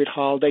sacred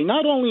holiday.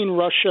 Not only in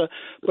Russia,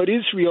 but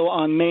Israel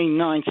on May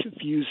 9th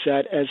views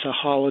that as a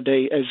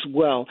holiday as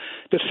well.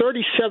 The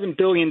 $37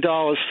 billion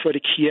for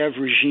the Kiev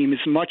regime is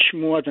much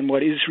more than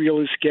what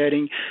Israel is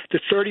getting. The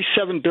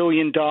 $37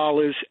 billion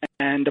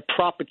and the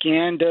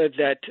propaganda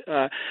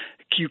that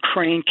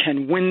Ukraine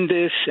can win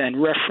this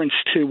and reference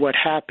to what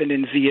happened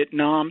in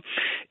Vietnam.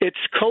 It's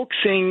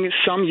coaxing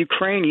some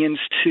Ukrainians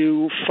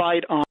to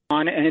fight on,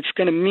 and it's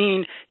going to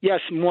mean,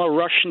 yes, more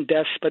Russian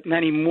deaths, but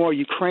many more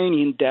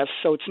Ukrainian deaths,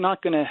 so it's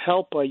not going to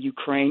help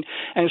Ukraine.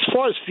 And as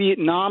far as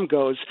Vietnam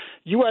goes,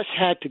 U.S.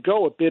 had to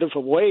go a bit of a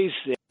ways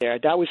there.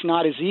 That was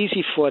not as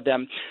easy for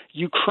them.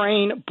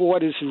 Ukraine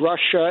borders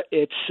Russia.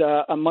 It's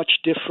a much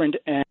different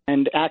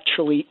and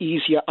actually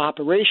easier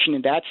operation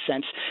in that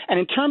sense. And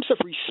in terms of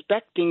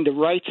respecting the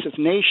rights of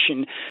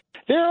nation,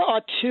 there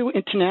are two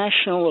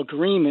international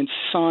agreements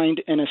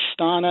signed in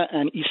Astana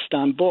and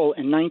Istanbul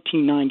in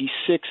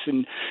 1996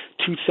 and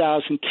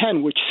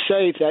 2010, which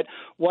say that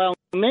while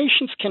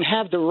nations can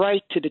have the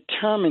right to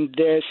determine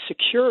their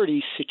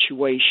security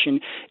situation,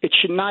 it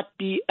should not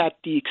be at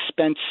the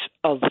expense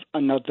of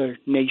another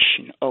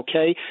nation,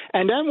 okay?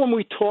 And then when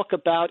we talk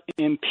about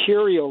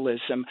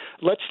imperialism,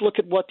 let's look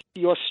at what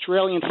the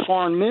Australian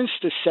foreign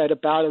minister said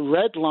about a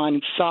red line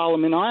in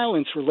Solomon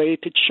Islands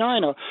related to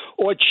China,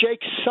 or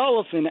Jake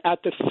Sullivan at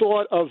the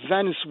thought of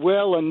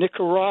Venezuela,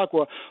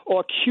 Nicaragua,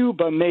 or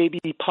Cuba maybe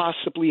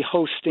possibly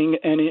hosting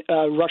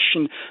a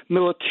Russian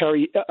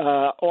military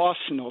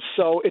arsenal.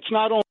 So it's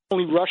not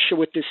only Russia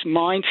with this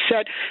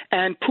mindset,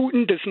 and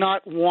Putin does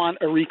not want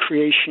a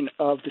recreation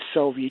of the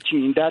Soviet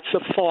Union. That's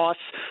a farce.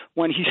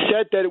 When he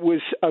said that it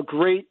was a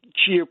great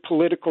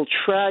geopolitical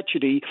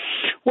tragedy,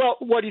 well,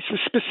 what he's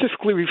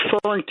specifically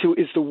referring to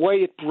is the way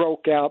it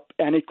broke out,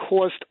 and it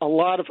caused a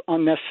lot of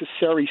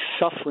unnecessary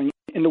suffering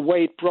in the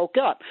way it broke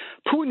up.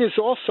 Putin is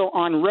also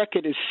on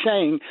record as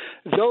saying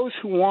those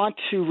who want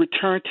to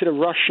return to the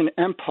Russian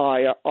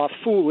Empire are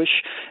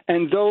foolish,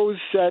 and those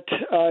that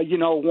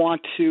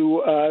want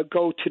to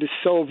go to the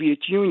Soviet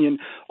Union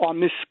are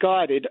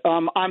misguided.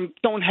 I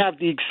don't have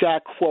the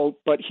exact quote,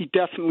 but he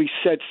definitely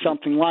said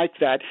something like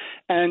that.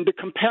 And the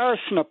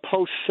comparison of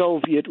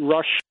post-Soviet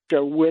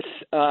Russia with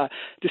the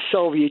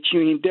Soviet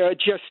Union, there are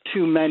just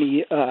too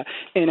many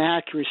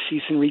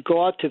inaccuracies in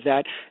regard to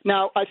that.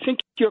 Now, I think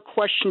your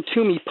question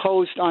to me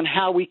posed on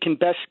how we can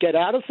best get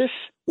out of this.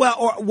 Well,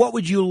 or what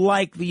would you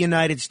like the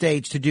United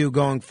States to do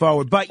going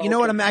forward? But you know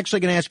what? I'm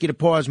actually going to ask you to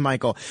pause,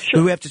 Michael.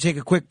 Sure. We have to take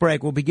a quick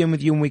break. We'll begin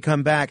with you when we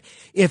come back.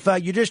 If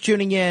you're just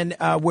tuning in,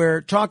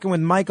 we're talking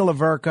with Michael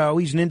Averko.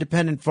 He's an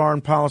independent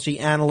foreign policy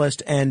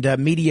analyst and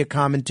media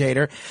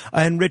commentator.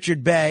 And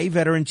Richard Bay,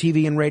 veteran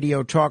TV and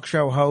radio talk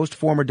show host,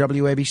 former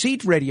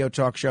WABC radio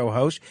talk show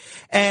host.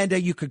 And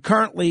you could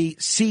currently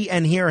see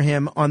and hear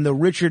him on the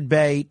Richard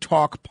Bay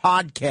Talk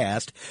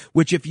podcast,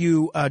 which if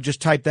you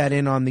just type that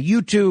in on the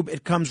YouTube,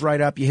 it comes right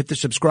up. up. You hit the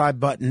subscribe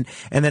button,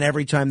 and then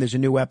every time there's a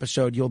new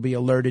episode, you'll be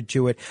alerted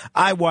to it.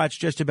 I watch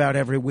just about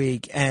every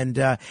week, and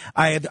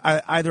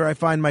either I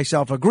find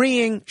myself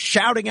agreeing,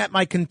 shouting at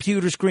my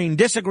computer screen,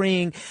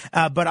 disagreeing,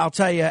 but I'll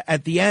tell you,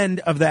 at the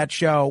end of that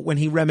show, when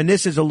he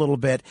reminisces a little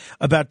bit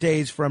about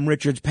days from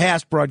Richard's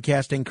past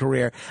broadcasting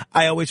career,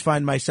 I always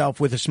find myself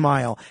with a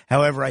smile,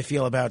 however I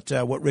feel about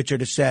what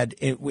Richard has said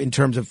in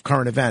terms of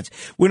current events.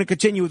 We're going to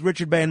continue with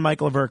Richard Bay and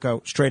Michael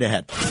Averko straight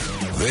ahead.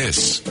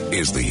 This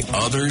is The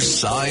Other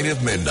Side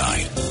of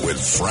Midnight with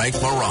Frank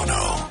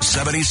Morano,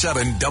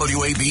 77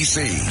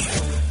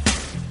 WABC.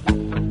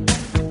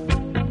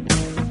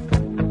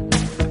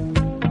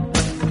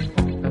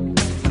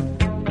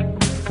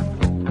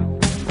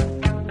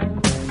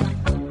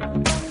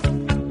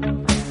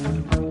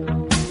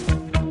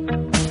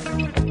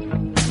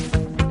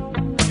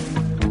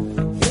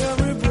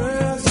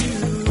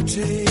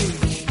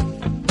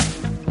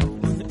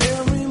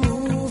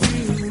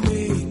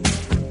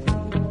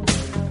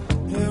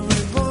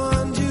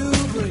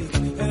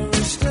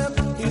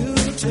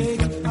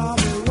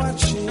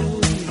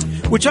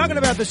 We're talking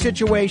about the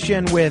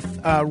situation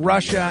with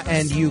Russia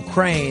and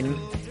Ukraine.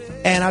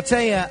 And I'll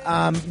tell you,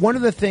 one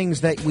of the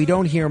things that we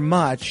don't hear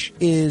much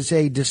is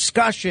a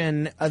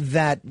discussion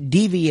that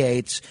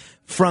deviates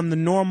from the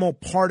normal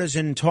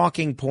partisan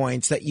talking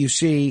points that you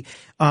see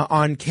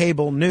on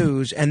cable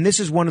news. And this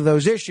is one of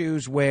those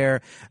issues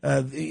where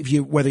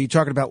whether you're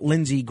talking about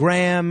Lindsey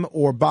Graham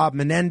or Bob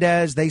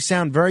Menendez, they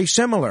sound very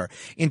similar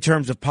in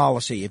terms of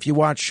policy. If you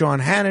watch Sean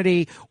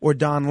Hannity or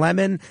Don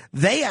Lemon,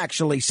 they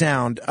actually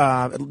sound,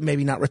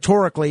 maybe not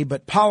rhetorically,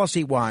 but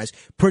policy-wise,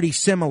 pretty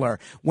similar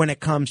when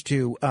it comes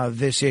to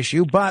this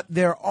issue. But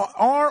there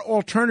are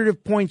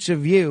alternative points of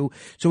view,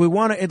 so we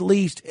want to at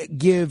least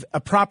give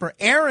a proper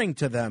airing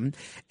to them,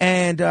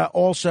 and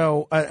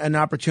also an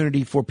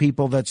opportunity for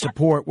people that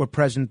support what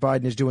President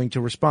Biden is doing to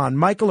respond.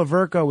 Michael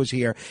Averko is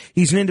here.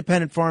 He's an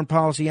independent foreign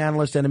policy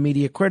analyst and a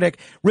media critic.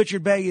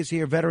 Richard Bay is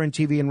here, veteran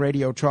TV and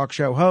radio talk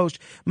show host.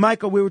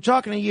 Michael, we were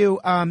talking to you.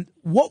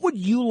 What would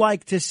you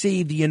like to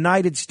see the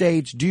United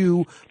States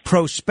do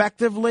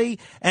prospectively,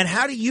 and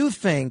how do you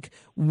think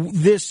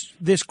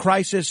this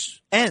crisis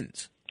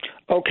ends?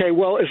 Okay,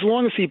 well, as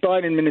long as the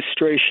Biden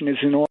administration is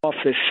in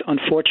office,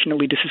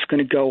 unfortunately, this is going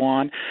to go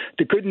on.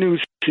 The good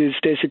news is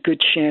there's a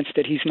good chance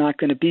that he's not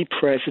going to be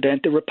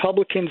president. The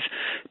Republicans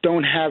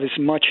don't have as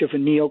much of a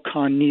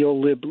neocon,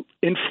 neolib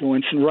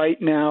influence, and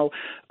right now,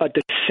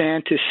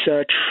 DeSantis,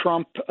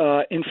 Trump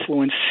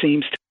influence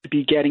seems to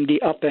be getting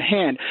the upper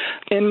hand.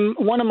 In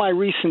one of my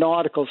recent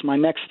articles, my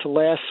next to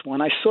last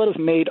one, I sort of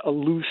made a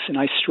loose, and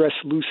I stress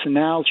loose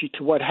analogy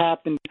to what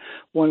happened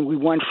when we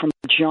went from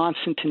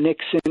Johnson to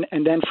Nixon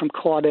and then from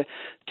Carter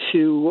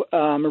to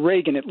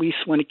Reagan, at least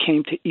when it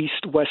came to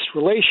East-West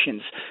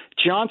relations.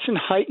 Johnson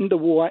heightened the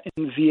war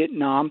in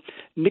Vietnam.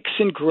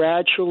 Nixon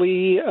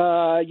gradually,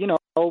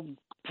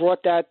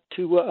 brought that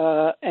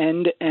to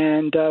end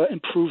and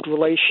improved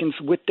relations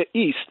with the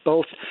East,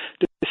 both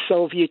the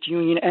Soviet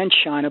Union and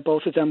China,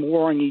 both of them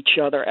warring each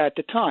other at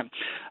the time.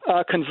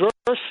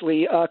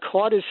 Conversely,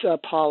 Carter's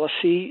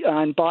policy,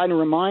 and Biden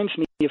reminds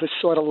me of a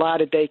sort of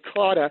latter-day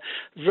Carter,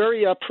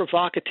 very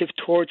provocative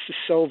towards the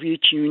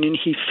Soviet Union.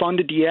 He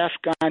funded the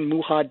Afghan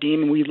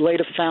Mujahideen, and we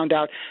later found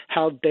out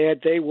how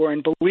bad they were.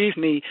 And believe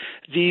me,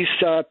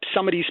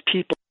 some of these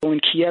people in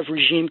Kiev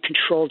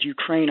regime-controlled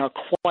Ukraine are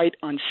quite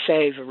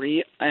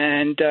unsavory,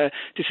 and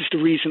this is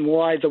the reason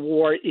why the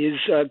war is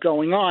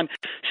going on.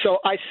 So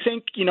I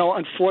think,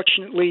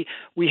 unfortunately,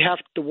 we have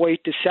to wait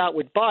this out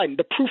with Biden.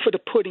 The proof of the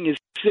pudding is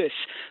this.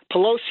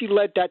 Pelosi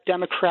led that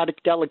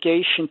Democratic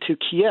delegation to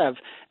Kiev,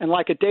 and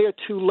like a day or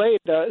two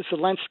later,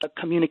 Zelensky,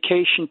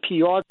 communication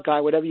PR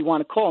guy, whatever you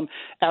want to call him,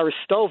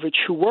 Arestovich,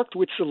 who worked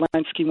with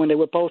Zelensky when they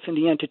were both in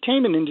the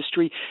entertainment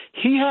industry,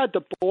 he had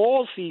the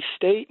ballsy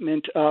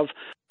statement of,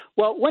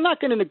 well, we're not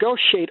going to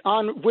negotiate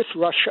on with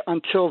Russia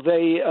until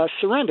they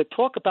surrender.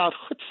 Talk about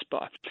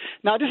chutzpah.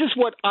 Now, this is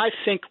what I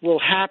think will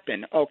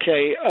happen,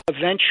 okay,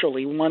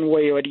 eventually, one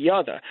way or the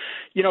other.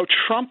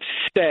 Trump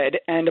said,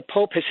 and the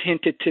Pope has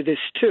hinted to this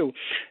too,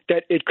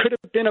 that it could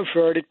have been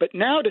averted, but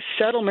now the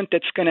settlement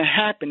that's going to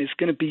happen is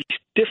going to be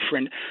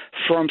different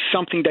from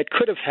something that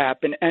could have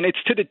happened, and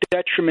it's to the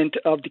detriment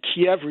of the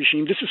Kiev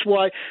regime. This is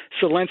why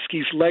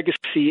Zelensky's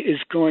legacy is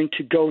going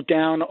to go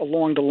down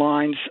along the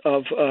lines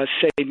of,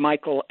 say,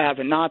 Michael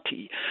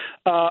Avenatti.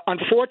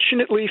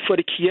 Unfortunately for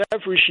the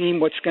Kiev regime,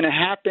 what's going to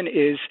happen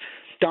is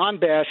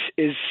Donbass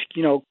is,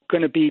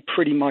 going to be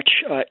pretty much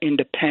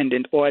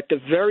independent, or at the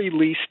very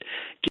least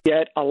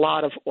get a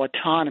lot of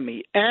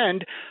autonomy.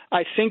 And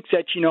I think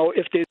that,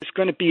 if there's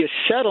going to be a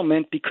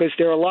settlement, because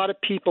there are a lot of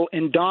people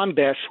in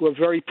Donbass who are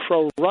very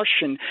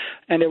pro-Russian,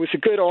 and there was a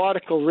good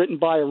article written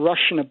by a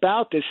Russian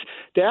about this,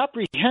 they're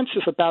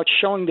apprehensive about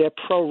showing their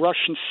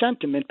pro-Russian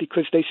sentiment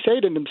because they say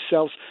to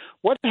themselves,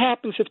 what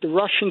happens if the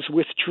Russians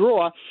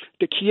withdraw?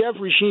 The Kiev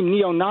regime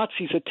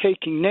neo-Nazis are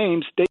taking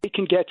names. They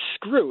can get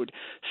screwed.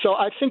 So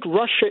I think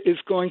Russia is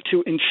going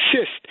to insist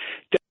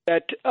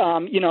that,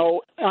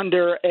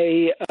 under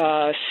a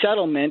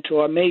settlement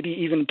or maybe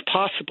even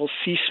possible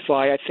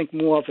ceasefire, I think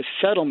more of a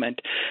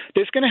settlement,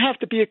 there's going to have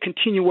to be a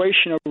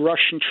continuation of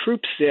Russian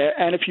troops there.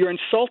 And if you're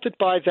insulted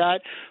by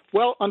that,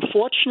 well,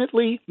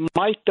 unfortunately,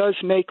 might does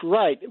make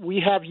right.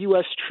 We have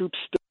U.S. troops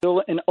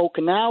still in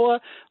Okinawa.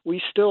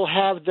 We still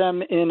have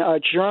them in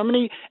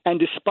Germany. And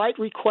despite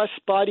requests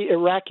by the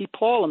Iraqi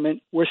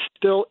parliament, we're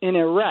still in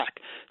Iraq.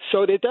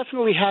 So there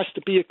definitely has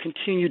to be a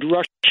continued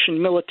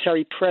Russian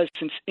military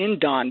presence in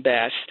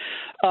Donbass.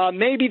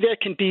 Maybe there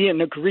can be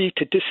an agree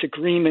to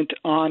disagreement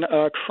on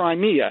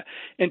Crimea.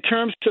 In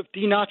terms of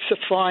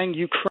denazifying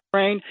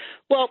Ukraine,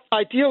 well,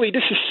 ideally,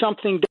 this is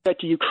something that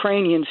the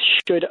Ukrainians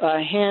should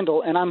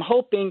handle, and I'm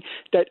hoping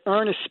that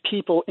earnest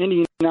people in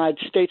the United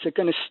States are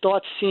going to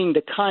start seeing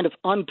the kind of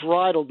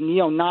unbridled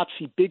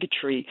neo-Nazi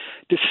bigotry,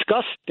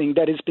 disgusting,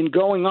 that has been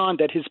going on,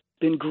 that has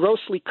been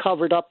grossly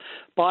covered up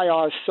by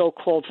our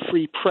so-called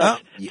free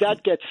press.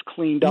 That gets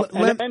cleaned up.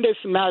 And then there's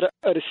the matter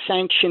of the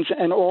sanctions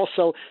and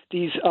also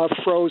these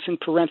frozen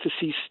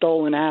parentheses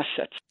stolen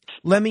assets.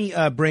 Let me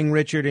bring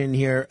Richard in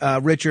here.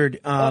 Richard,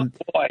 go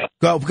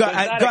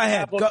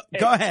ahead. Go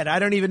ahead. I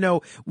don't even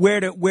know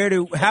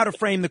how to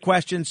frame the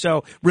question.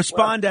 So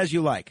respond as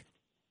you like.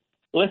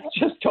 Let's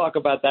just talk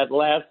about that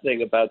last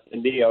thing about the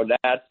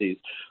neo-Nazis.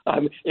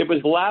 It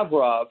was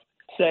Lavrov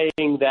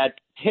saying that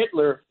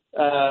Hitler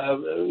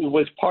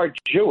was part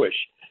Jewish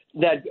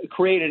that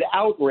created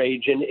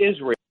outrage in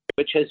Israel,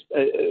 which has,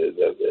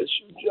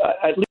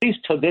 at least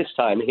to this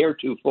time,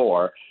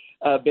 heretofore,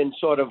 been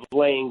sort of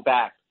laying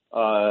back,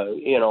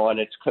 on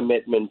its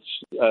commitments,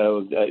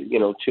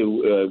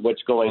 to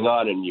what's going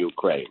on in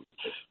Ukraine.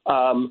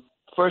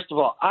 First of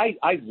all,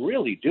 I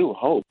really do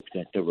hope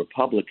that the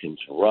Republicans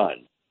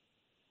run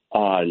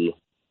on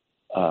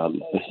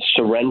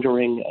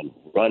surrendering and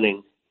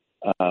running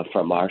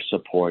from our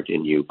support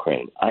in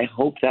Ukraine. I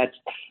hope that's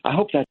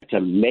a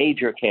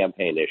major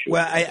campaign issue.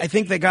 Well, I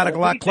think they got a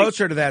lot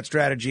closer to that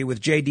strategy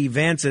with J.D.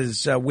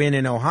 Vance's win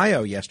in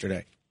Ohio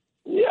yesterday.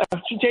 Yeah,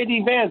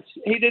 J.D. Vance,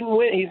 he didn't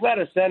win. He's not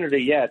a senator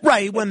yet.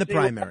 Right, he won the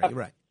primary,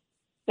 right.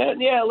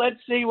 Yeah, let's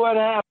see what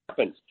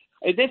happens.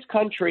 This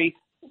country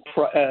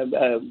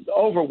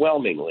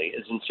overwhelmingly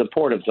is in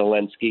support of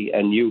Zelensky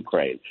and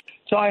Ukraine.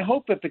 So I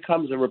hope it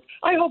becomes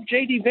I hope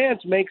J.D.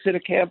 Vance makes it a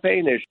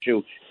campaign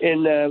issue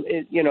in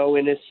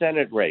his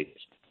Senate race,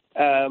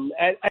 and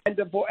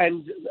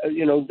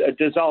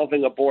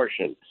dissolving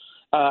abortion.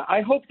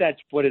 I hope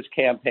that's what his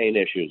campaign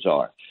issues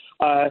are.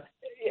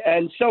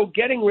 And so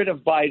getting rid of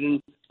Biden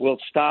will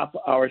stop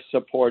our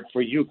support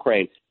for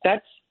Ukraine.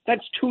 That's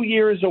 2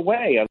 years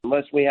away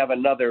unless we have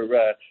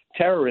another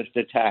terrorist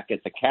attack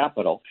at the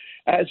Capitol.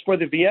 As for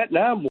the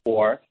Vietnam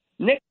War,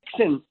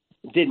 Nixon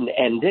didn't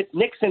end it.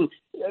 Nixon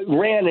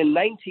ran in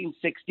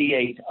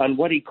 1968 on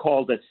what he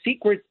called a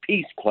secret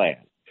peace plan,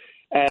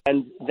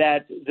 and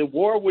that the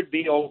war would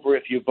be over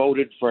if you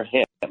voted for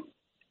him.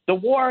 The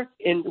war,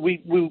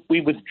 we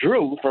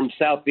withdrew from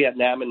South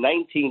Vietnam in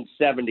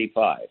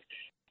 1975.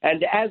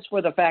 And as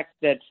for the fact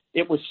that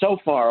it was so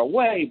far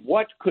away,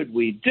 what could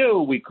we do?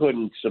 We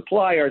couldn't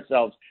supply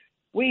ourselves.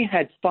 We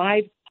had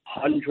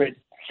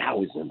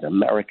 500,000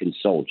 American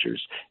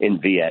soldiers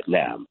in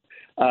Vietnam.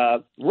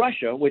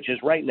 Russia, which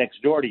is right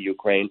next door to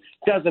Ukraine,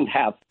 doesn't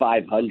have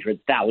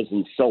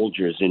 500,000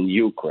 soldiers in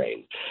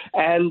Ukraine.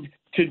 And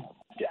to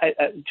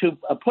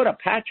put a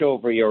patch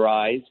over your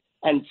eyes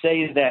and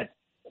say that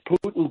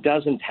Putin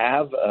doesn't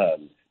have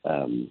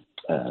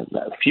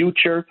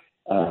future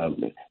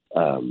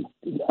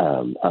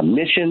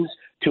missions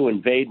to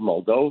invade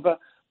Moldova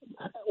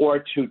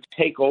or to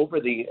take over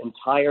the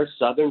entire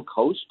southern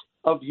coast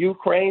of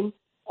Ukraine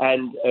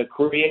and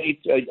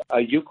create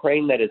a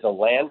Ukraine that is a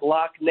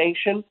landlocked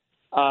nation.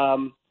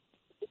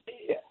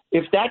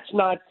 If that's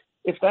not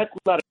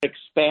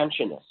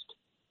expansionist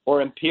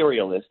or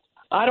imperialist,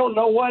 I don't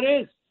know what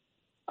is.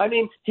 I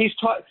mean,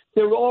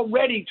 they're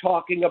already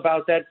talking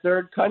about that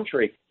third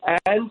country,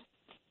 and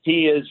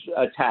he is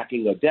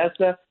attacking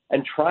Odessa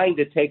and trying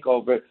to take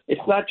over.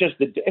 It's not just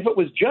if it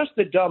was just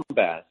the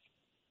Donbass,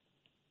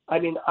 I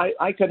mean,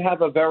 I could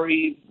have a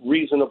very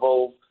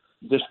reasonable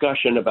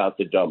discussion about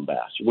the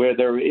Donbass, where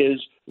there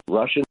is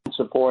Russian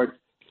support,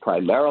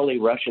 primarily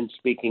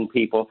Russian-speaking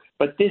people.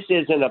 But this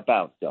isn't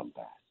about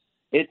Donbass.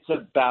 It's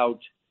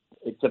about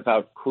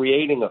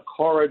creating a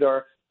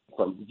corridor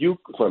from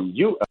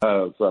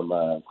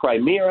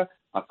Crimea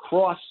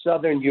across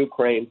southern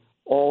Ukraine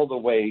all the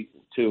way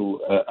to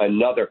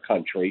another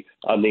country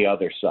on the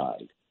other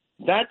side.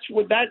 That's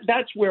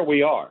where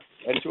we are,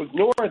 and to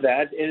ignore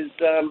that is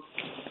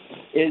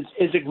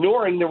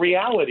ignoring the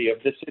reality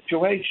of the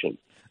situation.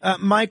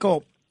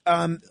 Michael,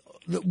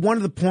 one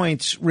of the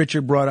points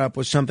Richard brought up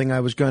was something I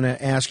was going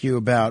to ask you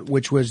about,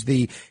 which was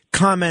the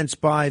comments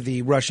by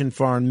the Russian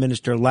Foreign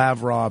Minister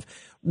Lavrov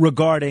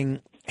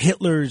regarding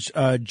Hitler's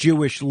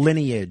Jewish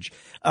lineage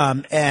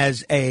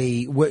as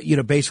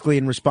basically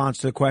in response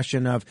to the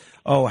question of,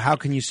 how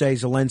can you say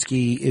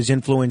Zelensky is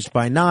influenced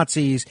by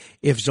Nazis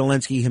if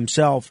Zelensky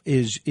himself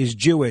is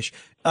Jewish?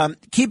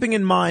 Keeping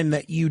in mind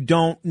that you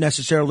don't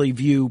necessarily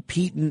view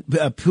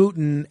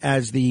Putin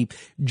as the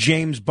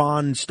James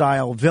Bond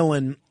style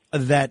villain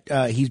that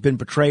he's been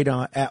portrayed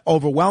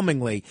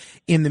overwhelmingly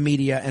in the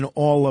media and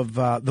all of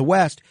the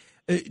West,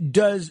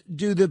 do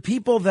the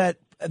people that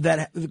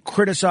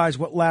criticize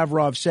what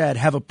Lavrov said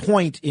have a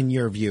point in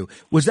your view?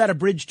 Was that a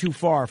bridge too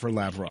far for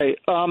Lavrov?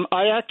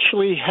 I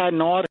actually had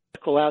an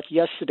article out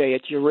yesterday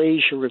at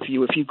Eurasia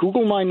Review. If you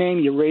Google my name,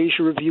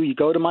 Eurasia Review, you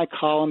go to my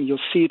column, you'll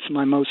see it's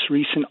my most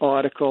recent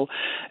article.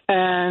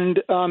 And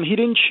he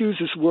didn't choose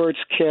his words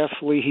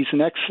carefully. He's an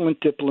excellent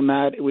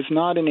diplomat. It was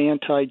not an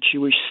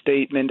anti-Jewish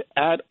statement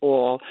at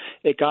all.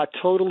 It got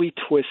totally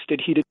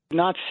twisted. He did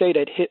not say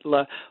that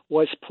Hitler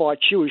was part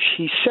Jewish.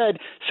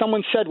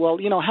 Someone said, well,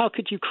 how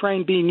could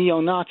Ukraine be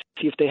neo-Nazi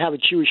if they have a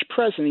Jewish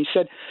president? He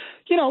said,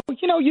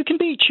 you can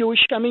be Jewish.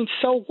 I mean,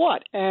 so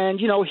what? And,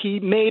 he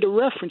made a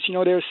reference.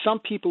 There are some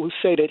people who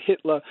say that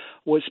Hitler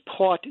was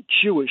part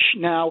Jewish.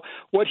 Now,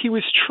 what he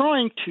was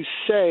trying to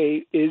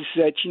say is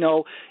that,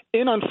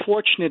 in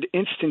unfortunate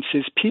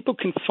instances, people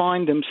can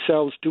find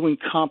themselves doing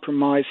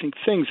compromising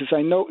things. As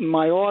I note in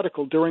my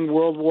article, during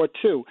World War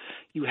II,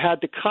 you had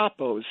the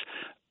capos.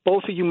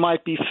 Both of you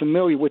might be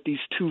familiar with these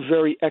two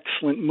very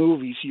excellent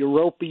movies,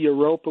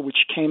 Europa, which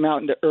came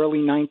out in the early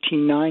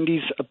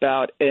 1990s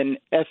about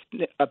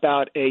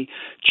a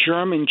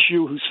German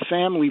Jew whose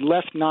family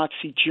left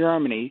Nazi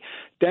Germany.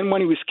 Then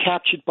when he was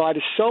captured by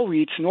the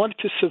Soviets, in order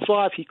to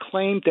survive, he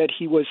claimed that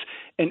he was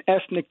an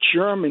ethnic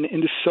German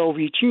in the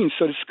Soviet Union.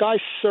 So this guy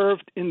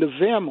served in the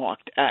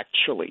Wehrmacht,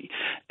 actually.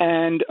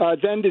 And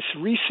then this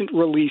recent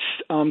release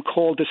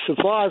called The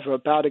Survivor,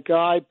 about a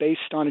guy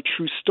based on a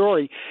true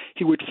story.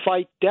 He would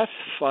fight death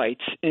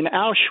fights in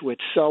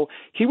Auschwitz. So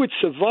he would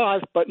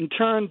survive, but in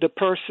turn, the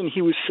person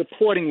he was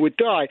supporting would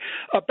die.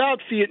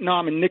 About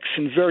Vietnam and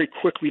Nixon, very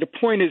quickly, the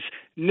point is,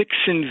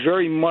 Nixon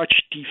very much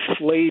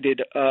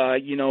deflated,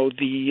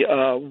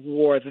 the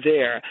war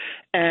there.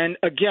 And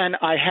again,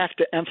 I have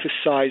to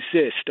emphasize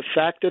this. The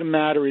fact of the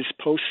matter is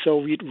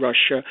post-Soviet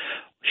Russia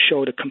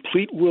showed a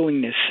complete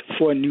willingness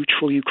for a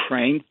neutral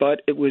Ukraine,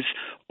 but it was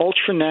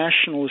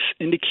ultranationalists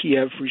in the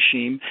Kiev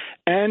regime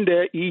and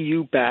their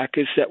EU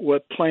backers that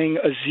were playing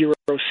a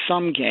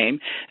zero-sum game.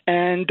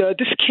 And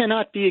this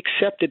cannot be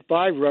accepted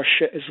by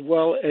Russia as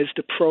well as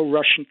the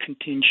pro-Russian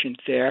contingent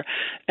there.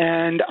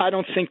 And I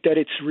don't think that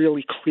it's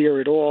really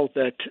clear at all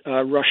that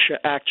Russia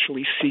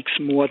actually seeks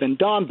more than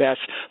Donbass.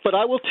 But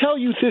I will tell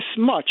you this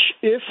much.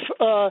 If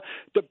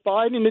the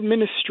Biden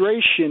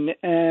administration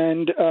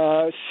and,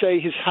 say,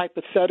 his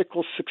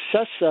hypothetical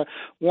successor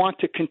want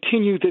to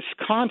continue this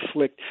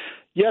conflict,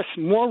 yes,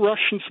 more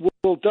Russians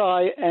will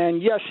die,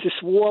 and yes, this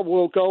war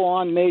will go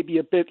on maybe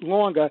a bit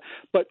longer,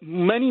 but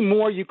many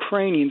more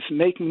Ukrainians,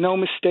 make no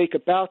mistake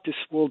about this,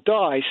 will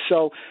die.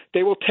 So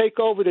they will take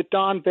over the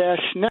Donbass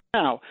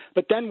now.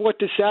 But then what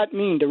does that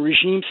mean? The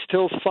regime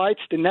still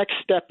fights. The next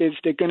step is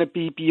they're going to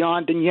be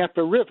beyond the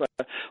Dnieper River.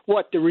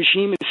 What, the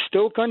regime is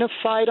still going to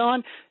fight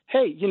on?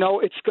 Hey,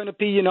 it's going to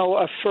be,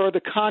 a further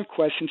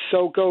conquest, and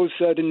so goes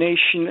the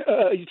nation.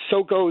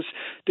 So goes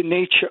the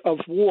nature of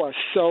war.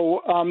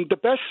 So the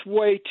best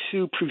way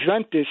to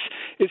prevent this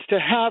is to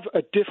have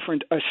a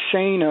different,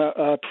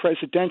 saner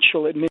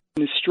presidential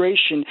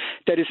administration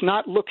that is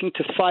not looking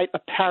to fight a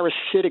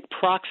parasitic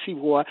proxy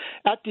war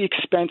at the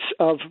expense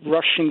of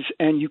Russians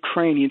and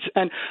Ukrainians.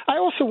 And I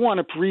also want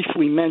to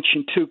briefly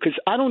mention, too, because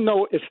I don't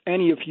know if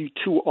any of you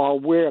two are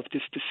aware of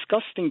this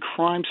disgusting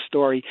crime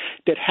story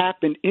that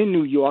happened in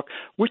New York,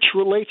 which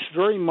relates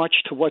very much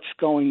to what's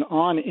going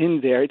on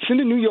in there. It's in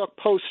the New York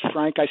Post,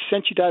 Frank. I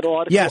sent you that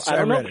article. Yes, I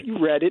don't know if you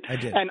read it. I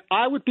did. And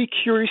I would be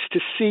curious to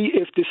see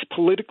if this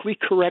politically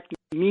correct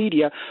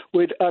media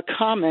would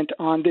comment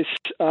on this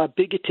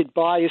bigoted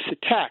bias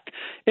attack.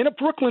 In a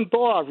Brooklyn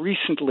bar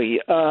recently,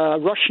 a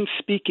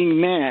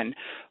Russian-speaking man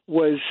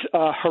was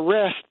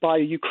harassed by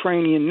a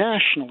Ukrainian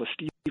nationalist.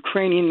 The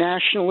Ukrainian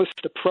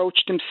nationalist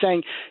approached him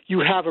saying, "You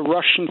have a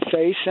Russian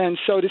face." And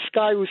so this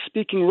guy who was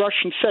speaking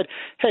Russian said,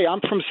 "Hey, I'm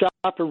from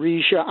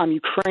Zaporizhia. I'm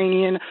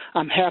Ukrainian.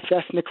 I'm half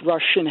ethnic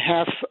Russian,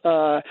 half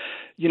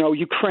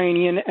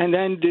Ukrainian." And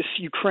then this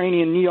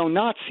Ukrainian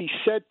neo-Nazi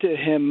said to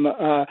him,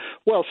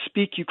 "Well,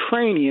 speak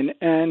Ukrainian."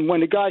 And when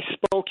the guy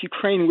spoke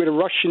Ukrainian with a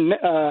Russian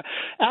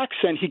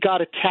accent, he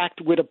got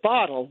attacked with a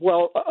bottle.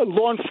 Well,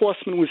 law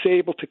enforcement was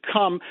able to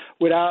come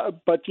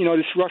but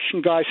this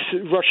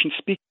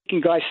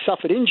Russian-speaking guy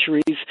suffered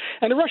injuries,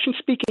 and the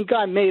Russian-speaking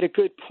guy made a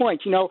good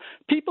point.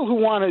 People who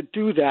want to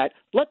do that,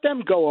 let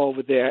them go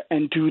over there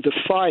and do the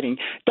fighting.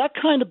 That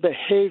kind of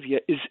behavior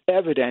is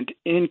evident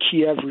in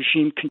Kiev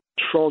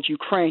regime-controlled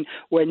Ukraine,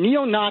 where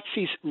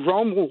neo-Nazis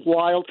roam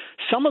wild.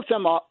 Some of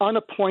them are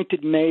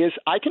unappointed mayors.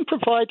 I can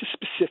provide the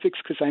specifics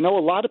because I know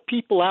a lot of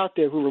people out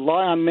there who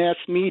rely on mass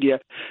media.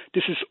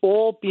 This is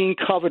all being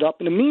covered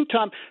up. In the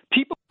meantime,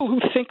 people who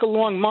think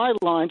along my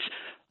lines,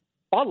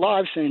 our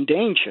lives are in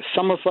danger.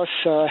 Some of us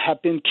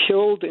have been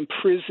killed,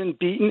 imprisoned,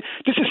 beaten.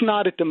 This is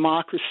not a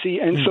democracy,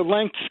 and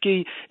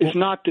Zelensky is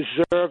not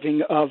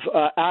deserving of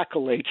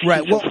accolades.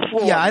 Right. He's Well, a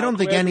fraud. yeah, I I'm don't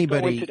think glad we go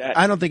into anybody. that.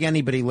 I don't think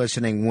anybody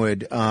listening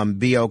would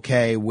be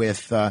okay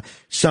with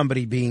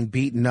somebody being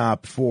beaten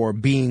up for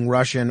being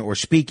Russian or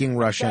speaking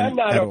Russian I'm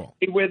not at okay all.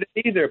 with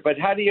it either, but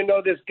how do you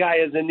know this guy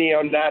is a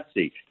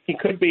neo-Nazi? He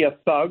could be a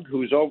thug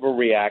who's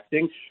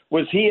overreacting.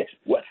 Was he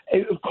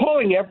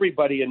calling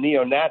everybody a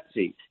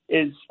neo-Nazi?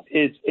 Is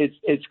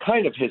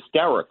kind of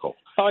hysterical.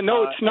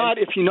 No, it's not.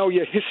 If you know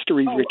your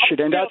history, Richard,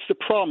 and that's the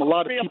problem. A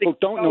lot of people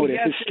don't know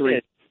their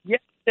history. Yes,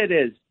 it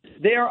is.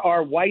 There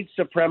are white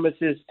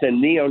supremacists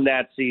and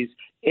neo-Nazis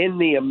in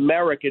the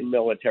American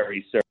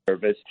military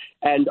service,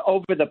 and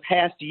over the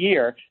past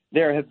year,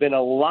 there have been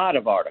a lot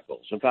of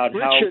articles about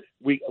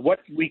what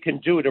we can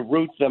do to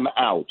root them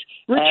out.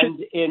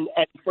 Richard. And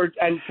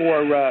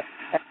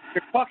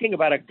you're talking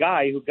about a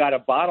guy who got a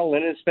bottle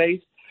in his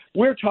face.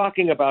 We're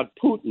talking about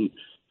Putin,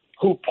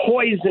 who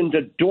poisoned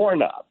a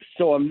doorknob.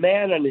 So a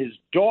man and his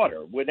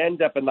daughter would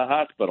end up in the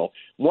hospital,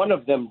 one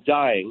of them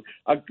dying,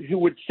 who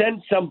would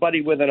send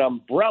somebody with an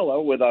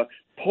umbrella with a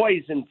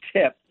poison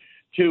tip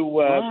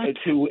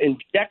to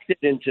inject it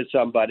into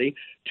somebody,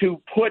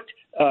 to put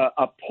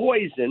a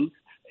poison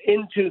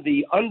into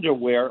the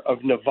underwear of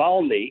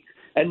Navalny,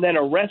 and then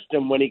arrest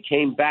him when he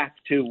came back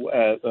to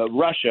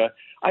Russia.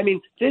 I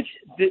mean,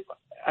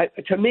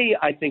 to me,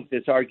 I think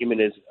this argument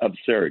is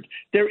absurd.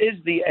 There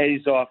is the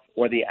Azov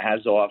or the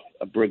Azov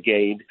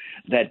brigade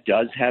that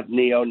does have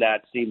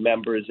neo-Nazi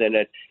members in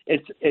it.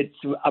 It's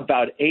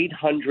about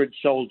 800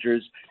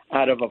 soldiers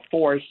out of a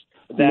force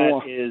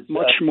that is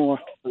much more,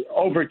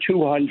 over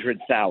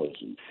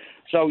 200,000.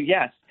 So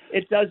yes,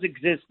 it does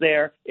exist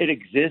there. It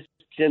exists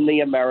in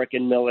the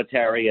American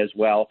military as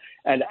well,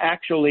 and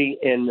actually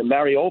in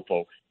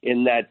Mariupol,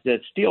 in that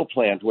steel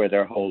plant where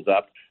they're holed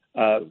up.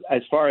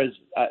 As far as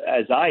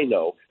I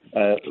know,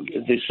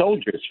 the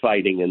soldiers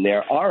fighting in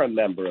there are a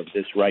member of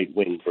this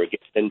right-wing brigade,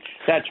 and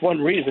that's one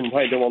reason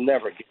why they will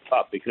never give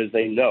up, because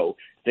they know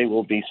they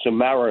will be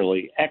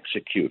summarily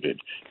executed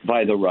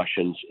by the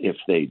Russians if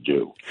they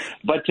do.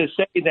 But to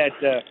say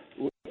that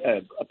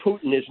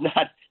Putin is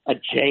not a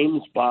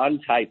James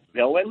Bond-type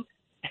villain,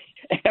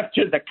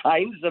 after the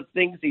kinds of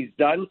things he's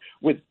done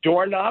with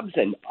doorknobs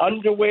and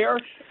underwear,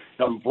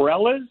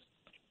 umbrellas,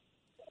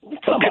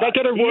 Could I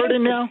get a word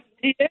in now?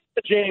 He is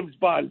a James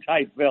Bond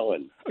type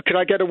villain. Could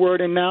I get a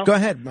word in now? Go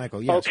ahead,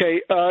 Michael. Yes.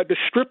 Okay. The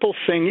Skripal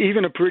thing,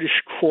 even a British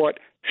court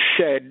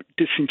said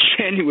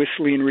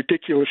disingenuously and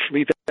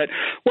ridiculously that,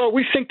 well,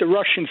 we think the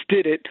Russians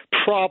did it.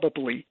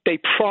 Probably. They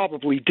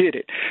probably did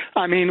it.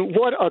 I mean,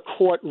 what a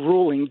court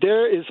ruling.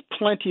 There is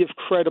plenty of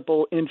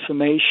credible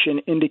information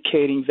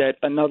indicating that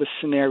another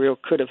scenario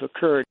could have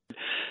occurred.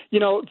 You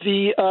know,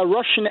 the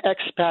Russian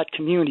expat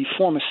community,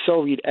 former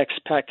Soviet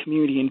expat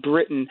community in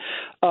Britain,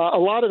 a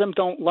lot of them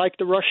don't like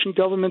the Russian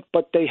government,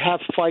 but they have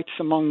fights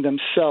among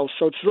themselves.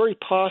 So it's very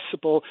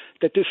possible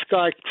that this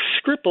guy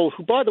Skripal,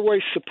 who, by the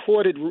way,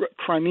 supported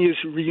Crimea's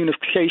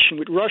reunification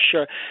with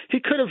Russia, he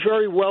could have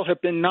very well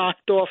have been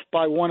knocked off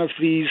by one of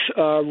these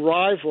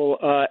rival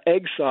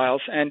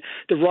exiles, and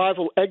the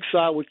rival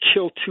exile would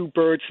kill two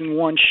birds in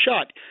one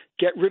shot.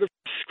 Get rid of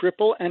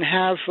Skripal and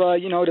have,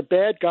 the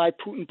bad guy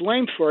Putin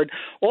blamed for it.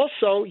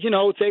 Also,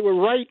 they were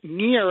right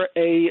near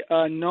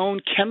a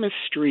known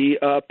chemistry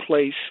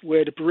place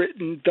where the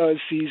Britain does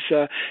these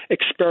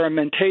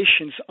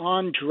experimentations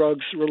on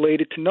drugs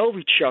related to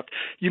Novichok.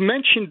 You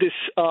mentioned this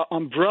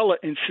umbrella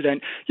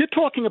incident. You're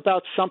talking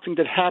about something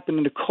that happened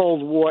in the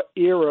Cold War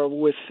era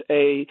with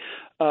a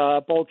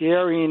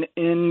Bulgarian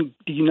in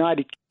the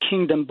United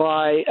Kingdom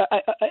by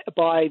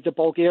the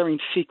Bulgarian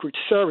Secret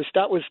Service.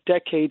 That was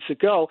decades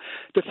ago.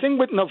 The thing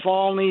with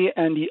Navalny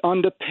and the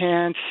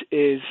underpants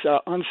is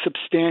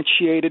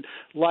unsubstantiated,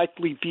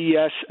 likely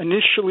BS.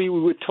 Initially,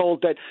 we were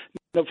told that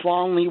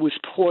Navalny was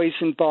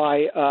poisoned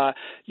by, a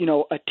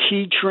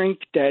tea drink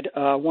that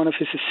one of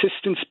his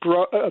assistants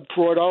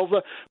brought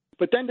over.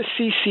 But then the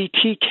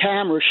CCT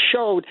camera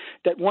showed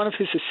that one of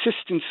his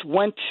assistants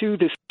went to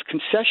this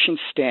concession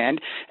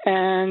stand,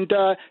 and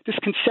this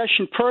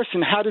concession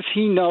person, how does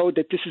he know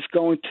that this is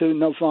going to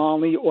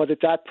Navalny or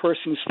that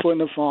person is for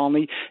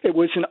Navalny? It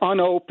was an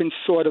unopened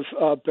sort of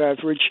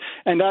beverage,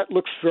 and that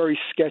looks very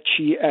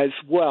sketchy as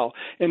well.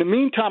 In the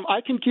meantime,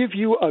 I can give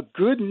you a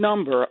good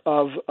number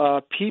of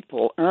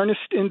people,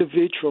 earnest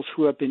individuals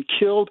who have been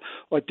killed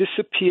or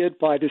disappeared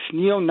by this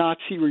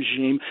neo-Nazi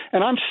regime,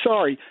 and I'm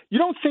sorry, you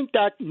don't think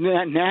that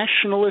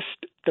nationalist,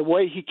 the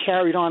way he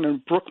carried on in a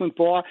Brooklyn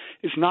bar,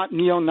 is not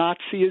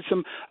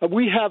neo-Nazism?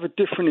 We have a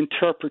different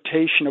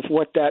interpretation of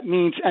what that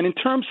means. And in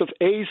terms of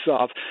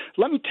Azov,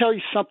 let me tell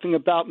you something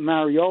about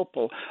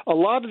Mariupol. A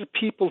lot of the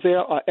people there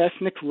are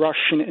ethnic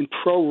Russian and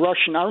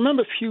pro-Russian. I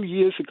remember a few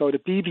years ago, the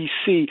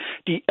BBC,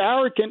 the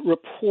arrogant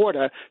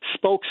reporter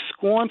spoke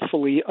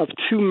scornfully of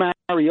two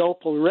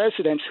Mariupol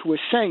residents who were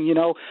saying,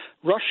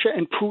 Russia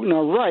and Putin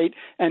are right.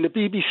 And the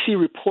BBC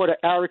reporter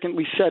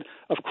arrogantly said,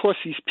 of course,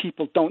 these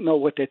people don't know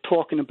what they're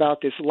talking about.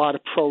 There's a lot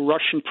of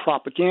pro-Russian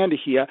propaganda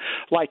here,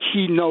 like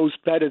he knows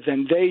better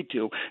than they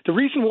do. The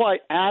reason why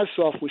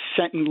Azov was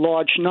sent in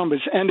large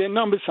numbers, and their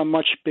numbers are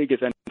much bigger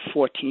than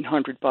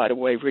 1,400, by the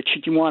way,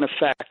 Richard. You want to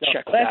fact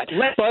check that.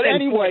 But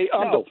anyway,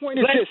 the point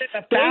is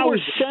this.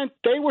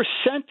 They were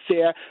sent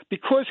there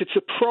because it's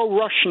a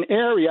pro-Russian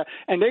area,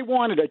 and they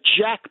wanted a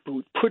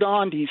jackboot put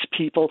on these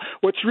people.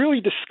 What's really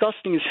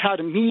disgusting is how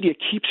the media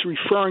keeps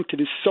referring to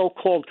this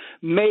so-called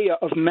mayor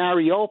of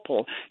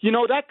Mariupol.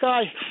 That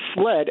guy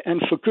fled,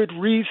 and for good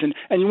reason.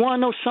 And you want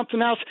to know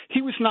something else?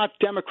 He was not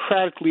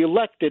democratically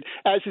elected,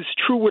 as is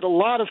true with a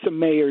lot of the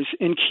mayors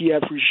in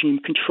Kiev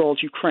regime-controlled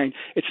Ukraine.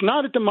 It's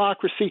not a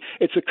democracy.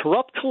 It's a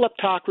corrupt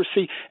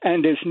kleptocracy,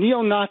 and there's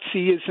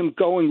neo-Nazism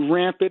going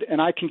rampant,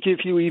 and I can give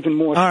you even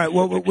more. All right,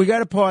 well, we got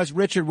to pause.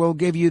 Richard, we'll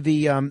give you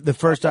the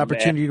first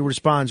opportunity to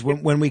respond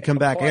when we come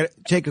back. I gotta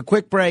take a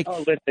quick break.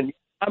 Oh, listen,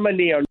 I'm a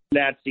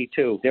neo-Nazi,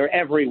 too. They're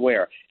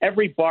everywhere.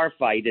 Every bar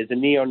fight is a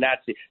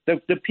neo-Nazi.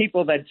 The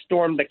people that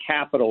stormed the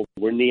Capitol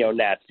were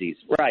neo-Nazis,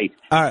 right?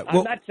 All right. Well,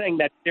 I'm not saying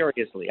that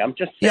seriously. I'm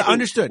just saying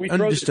understood. We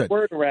throw this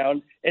word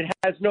around. It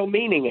has no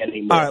meaning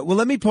anymore. All right, well,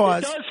 let me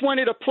pause. It does when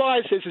it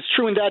applies, as is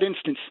true in that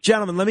instance.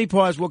 Gentlemen, let me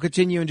pause. We'll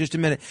continue in just a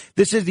minute.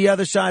 This is The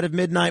Other Side of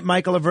Midnight.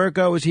 Michael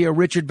Averko is here.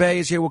 Richard Bay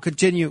is here. We'll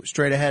continue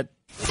straight ahead.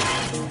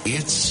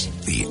 It's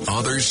The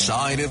Other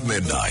Side of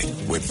Midnight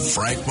with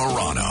Frank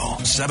Morano,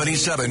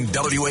 77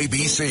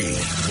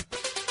 WABC.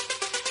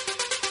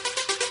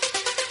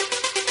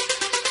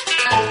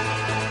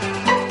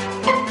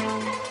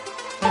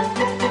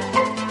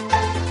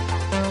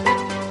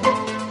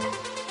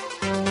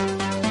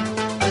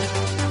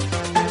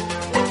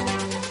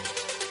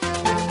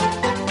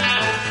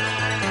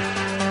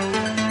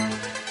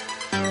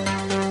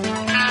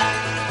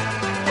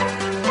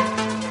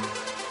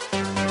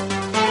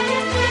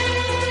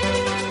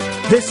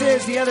 This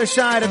is The Other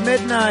Side of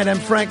Midnight. I'm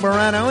Frank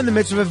Morano in the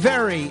midst of a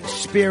very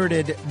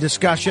spirited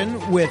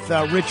discussion with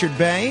Richard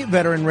Bay,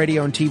 veteran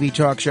radio and TV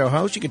talk show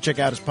host. You can check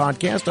out his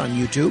podcast on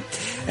YouTube.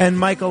 And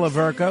Michael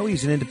Averko,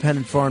 he's an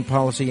independent foreign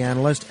policy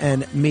analyst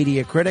and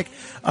media critic.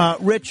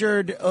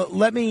 Richard,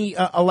 let me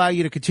allow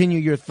you to continue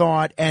your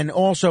thought and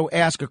also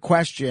ask a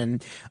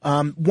question.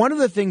 One of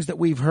the things that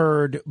we've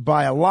heard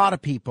by a lot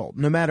of people,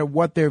 no matter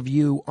what their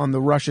view on the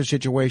Russia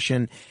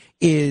situation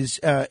is,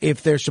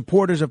 if they're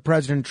supporters of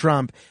President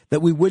Trump,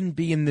 that we wouldn't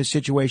be in this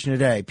situation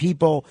today.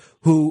 People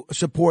who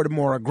support a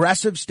more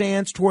aggressive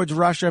stance towards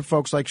Russia,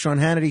 folks like Sean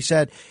Hannity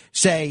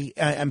say,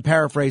 I'm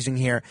paraphrasing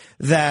here,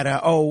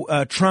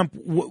 that, Trump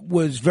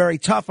was very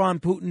tough on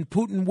Putin.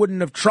 Putin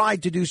wouldn't have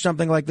tried to do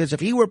something like this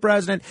if he were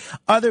president.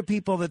 Other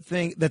people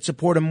that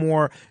support a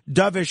more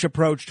dovish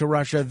approach to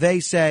Russia, they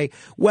say,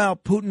 well,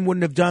 Putin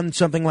wouldn't have done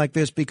something like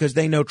this because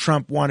they know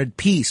Trump wanted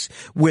peace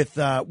with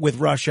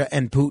Russia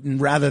and Putin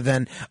rather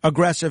than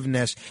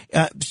aggressiveness.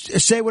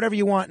 Say whatever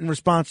you want in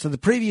response to the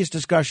previous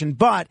discussion,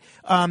 but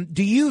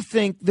do you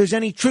think there's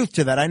any truth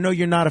to that? I know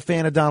you're not a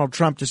fan of Donald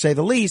Trump, to say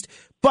the least,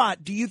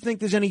 but do you think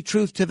there's any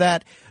truth to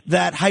that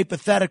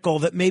hypothetical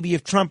that maybe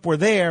if Trump were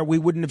there, we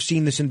wouldn't have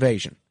seen this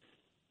invasion?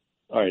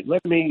 All right,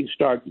 let me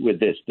start with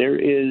this. There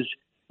is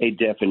a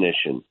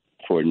definition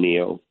for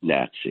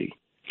neo-Nazi.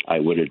 I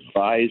would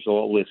advise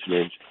all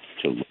listeners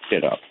to look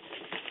it up.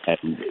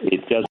 And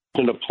it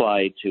doesn't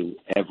apply to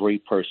every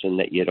person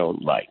that you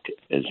don't like,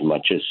 as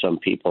much as some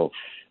people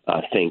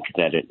think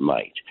that it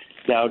might.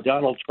 Now,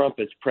 Donald Trump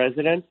as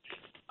president,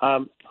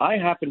 I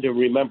happen to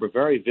remember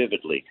very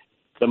vividly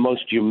the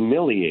most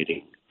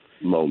humiliating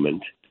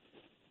moment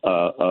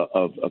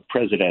of a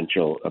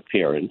presidential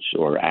appearance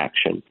or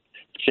action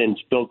since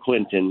Bill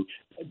Clinton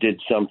did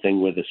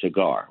something with a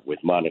cigar with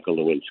Monica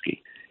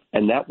Lewinsky.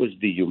 And that was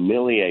the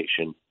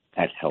humiliation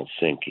at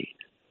Helsinki,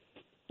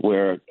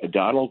 where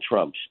Donald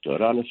Trump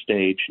stood on a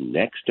stage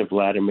next to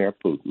Vladimir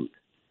Putin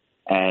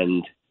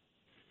and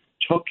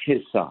took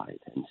his side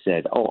and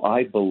said,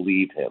 I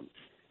believe him,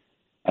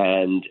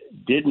 and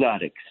did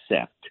not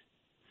accept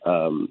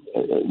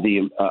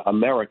the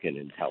American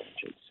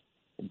intelligence,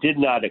 did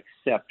not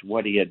accept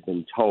what he had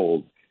been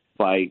told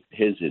by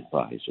his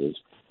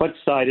advisors, but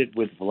sided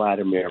with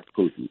Vladimir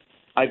Putin.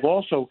 I've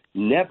also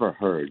never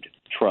heard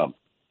Trump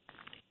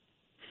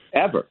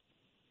ever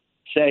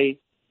say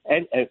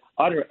and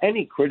utter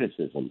any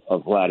criticism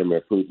of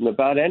Vladimir Putin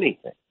about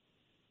anything.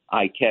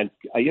 I can't,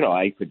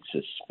 I could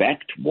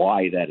suspect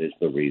why that is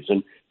the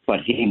reason, but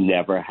he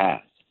never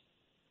has.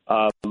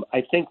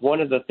 I think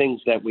one of the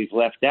things that we've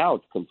left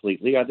out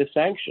completely are the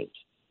sanctions.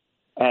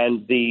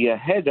 And the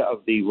head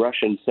of the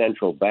Russian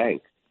central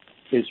bank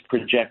is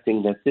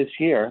projecting that this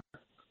year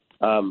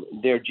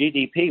their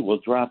GDP will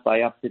drop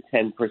by up to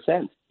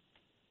 10%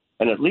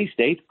 and at least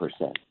 8%.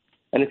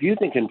 And if you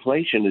think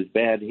inflation is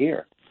bad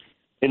here,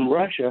 in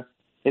Russia,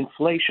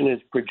 inflation is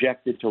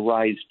projected to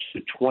rise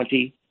to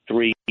 23%.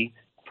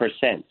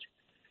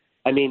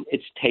 I mean,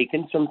 it's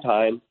taken some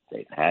time.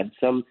 They've had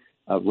some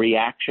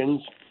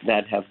reactions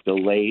that have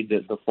delayed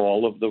the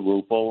fall of the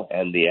ruble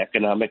and the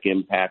economic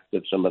impact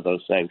of some of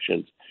those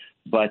sanctions.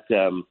 But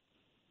they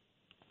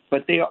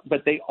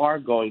are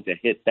going to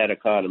hit that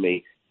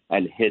economy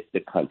and hit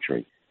the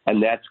country,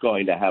 and that's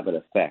going to have an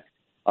effect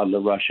on the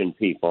Russian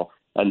people.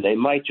 And they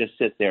might just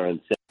sit there and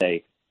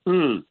say,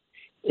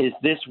 is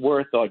this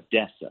worth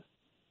Odessa?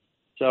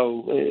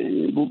 So,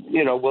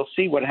 we'll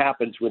see what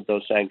happens with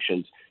those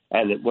sanctions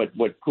and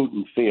what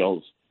Putin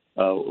feels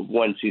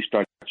once he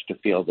starts to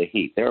feel the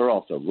heat. There are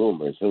also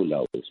rumors, who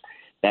knows,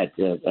 that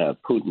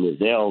Putin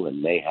is ill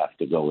and may have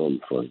to go in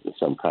for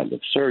some kind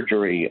of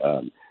surgery.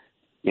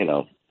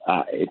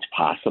 It's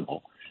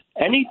possible.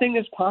 Anything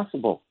is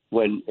possible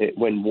when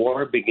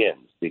war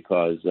begins,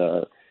 because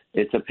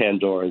it's a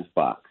Pandora's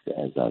box,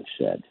 as I've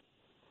said.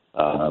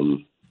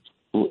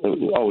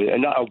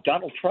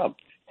 Donald Trump.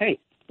 Hey,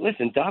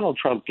 listen, Donald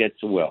Trump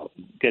gets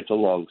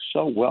along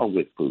so well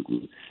with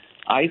Putin.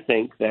 I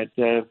think that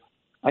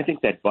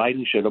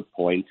Biden should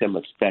appoint him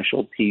a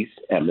special peace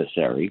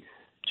emissary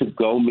to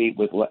go meet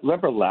with.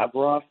 Remember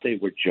Lavrov? They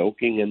were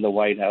joking in the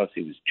White House.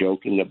 He was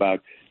joking about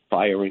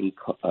firing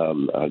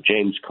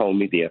James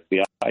Comey, the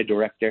FBI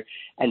director,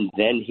 and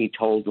then he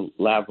told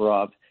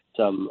Lavrov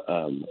some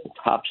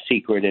top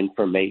secret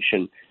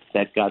information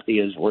that got the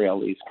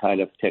Israelis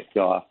kind of ticked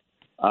off.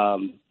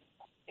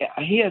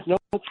 He has no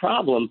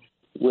problem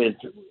with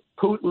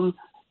Putin.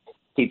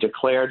 He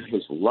declared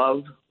his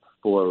love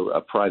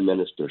for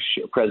President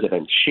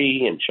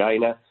Xi in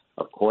China.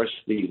 Of course,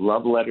 the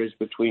love letters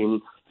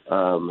between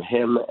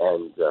him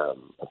and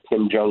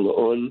Kim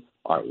Jong-un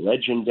are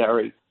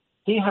legendary.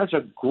 He has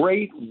a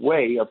great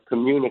way of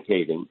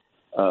communicating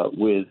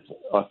with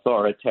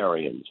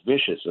authoritarians,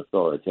 vicious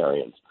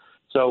authoritarians.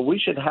 So we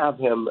should have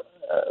him.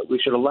 We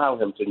should allow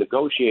him to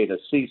negotiate a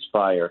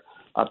ceasefire,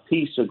 a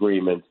peace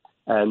agreement,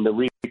 and the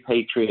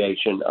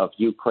repatriation of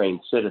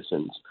Ukraine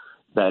citizens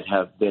that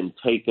have been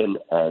taken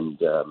and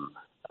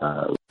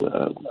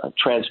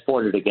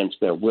transported against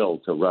their will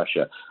to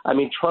Russia. I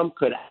mean, Trump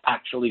could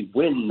actually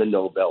win the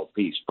Nobel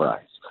Peace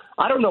Prize.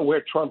 I don't know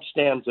where Trump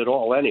stands at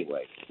all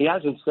anyway. He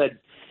hasn't said.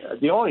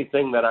 The only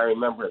thing that I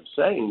remember him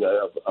saying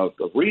of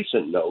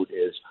recent note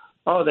is,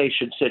 they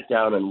should sit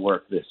down and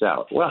work this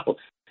out. Well,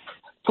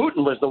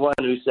 Putin was the one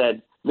who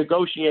said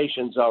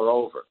negotiations are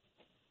over.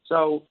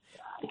 So,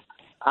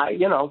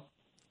 Michael,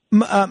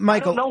 I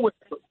don't know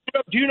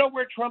do you know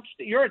where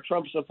you're a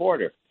Trump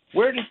supporter.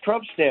 Where does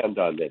Trump stand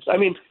on this? I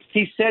mean,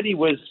 he said he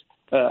was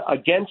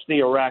against the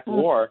Iraq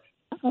war.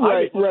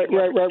 Right.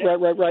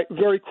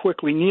 Very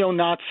quickly,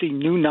 neo-Nazi,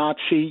 new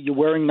Nazi, you're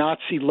wearing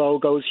Nazi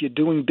logos, you're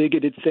doing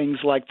bigoted things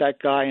like that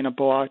guy in a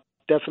bar,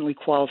 definitely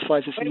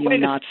qualifies as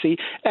neo-Nazi.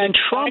 And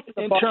Trump,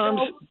 that's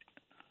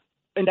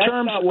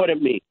not what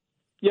it means.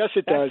 Yes,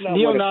 it does.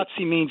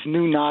 Neo-Nazi means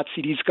new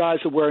Nazi. These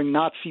guys are wearing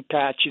Nazi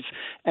patches,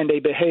 and they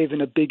behave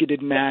in a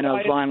bigoted manner,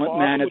 a violent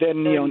manner. They're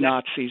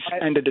neo-Nazis.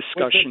 End of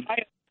discussion. Was the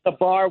guy at the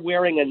bar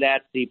wearing a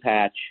Nazi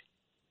patch?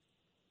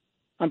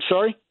 I'm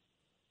sorry?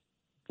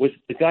 Was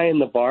the guy in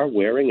the bar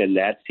wearing a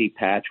Nazi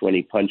patch when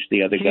he punched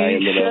the other guy in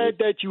the nose? He said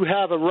that you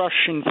have a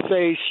Russian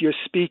face, you're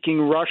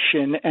speaking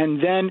Russian,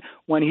 and then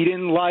when he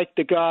didn't like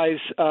the guy's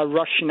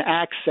Russian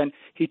accent,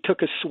 he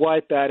took a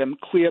swipe at him.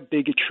 Clear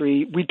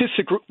bigotry. We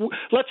disagree.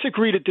 Let's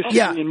agree to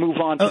disagree and move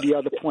on to the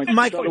other points.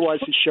 Otherwise,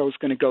 the show's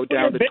going to go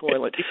down the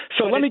toilet.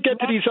 So let me get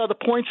to these other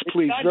points,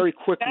 please, very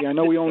quickly. I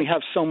know we only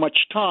have so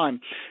much time.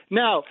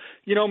 Now,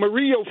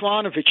 Marie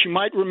Yovanovitch, you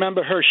might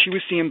remember her. She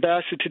was the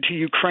ambassador to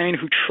Ukraine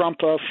who Trump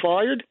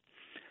fired.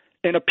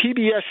 In a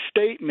PBS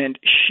statement,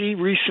 she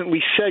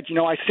recently said,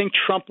 I think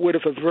Trump would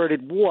have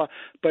averted war,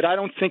 but I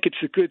don't think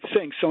it's a good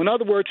thing. So in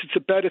other words, it's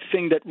a better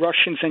thing that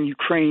Russians and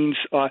Ukrainians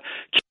are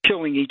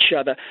killing each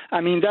other.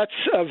 I mean, that's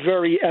a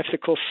very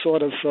ethical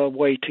sort of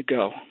way to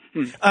go.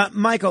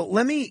 Michael,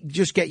 let me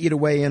just get you to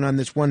weigh in on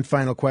this one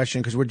final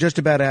question, because we're just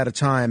about out of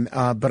time,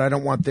 but I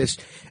don't want this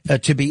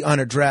to be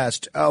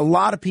unaddressed. A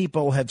lot of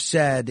people have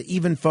said,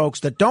 even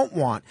folks that don't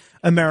want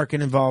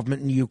American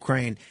involvement in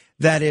Ukraine,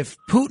 that if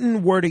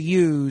Putin were to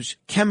use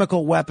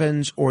chemical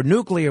weapons or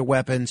nuclear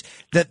weapons,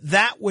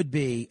 that would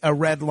be a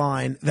red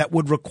line that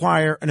would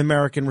require an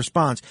American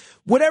response.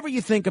 Whatever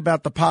you think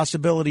about the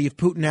possibility of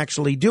Putin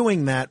actually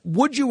doing that,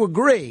 would you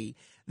agree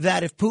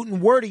that if Putin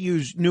were to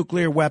use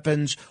nuclear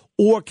weapons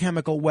or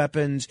chemical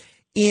weapons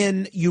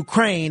in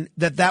Ukraine,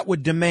 that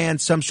would demand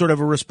some sort of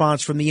a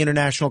response from the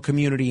international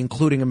community,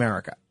 including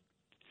America?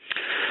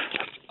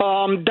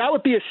 That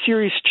would be a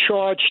serious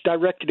charge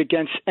directed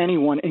against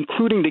anyone,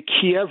 including the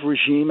Kiev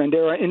regime, and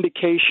there are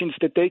indications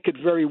that they could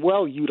very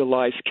well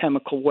utilize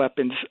chemical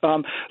weapons.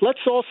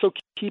 Let's also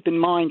keep in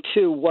mind,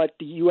 too, what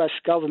the U.S.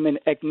 government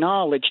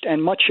acknowledged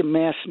and much of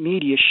mass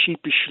media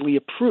sheepishly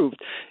approved.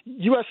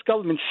 U.S.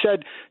 government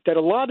said that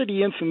a lot of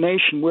the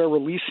information we're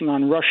releasing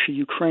on Russia,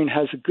 Ukraine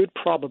has a good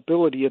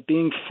probability of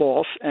being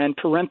false, and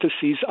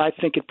parentheses, I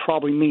think it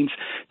probably means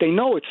they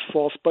know it's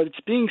false, but it's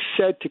being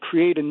said to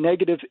create a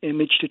negative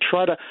image to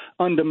try to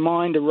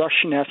undermine the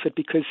Russian effort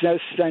because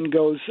this then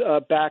goes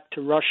back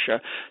to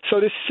Russia. So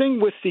this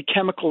thing with the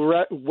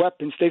chemical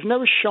weapons, they've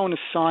never shown a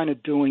sign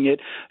of doing it.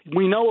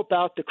 We know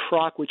about the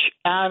Croc, which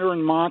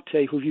Aaron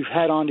Monte, who you've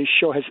had on this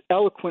show, has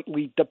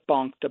eloquently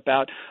debunked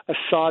about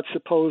Assad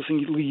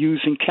supposedly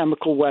using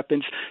chemical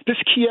weapons. This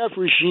Kiev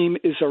regime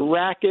is a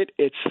racket.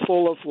 It's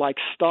full of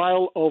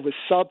style over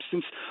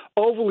substance,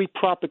 overly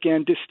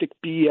propagandistic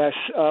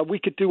BS. We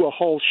could do a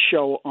whole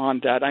show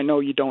on that. I know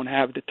you don't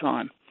have the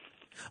time.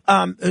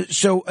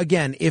 So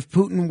again, if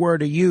Putin were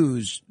to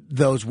use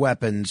those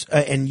weapons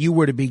and you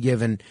were to be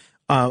given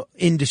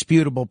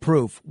indisputable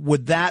proof,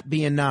 would that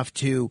be enough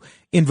to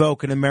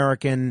invoke an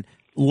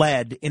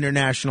American-led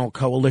international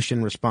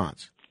coalition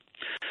response?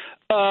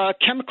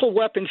 Chemical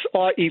weapons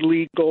are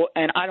illegal,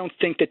 and I don't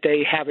think that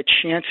they have a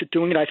chance of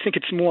doing it. I think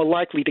it's more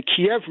likely the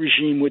Kiev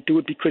regime would do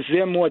it because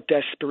they're more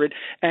desperate,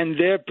 and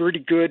they're pretty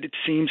good, it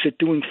seems, at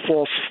doing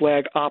false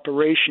flag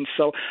operations.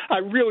 So I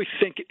really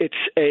think it's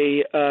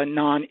a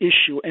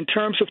non-issue. In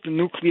terms of the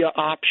nuclear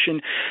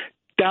option,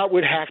 that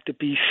would have to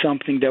be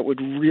something that would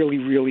really,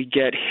 really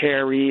get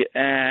hairy,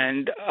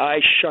 and I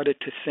shudder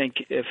to think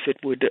if it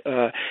would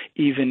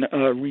even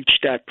reach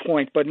that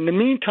point. But in the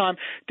meantime,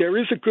 there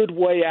is a good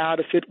way out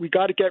of it. We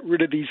got to get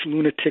rid of these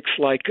lunatics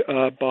like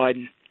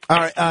Biden. All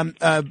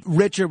right,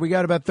 Richard, we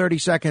got about 30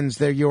 seconds.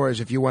 They're yours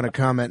if you want to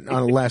comment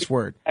on a last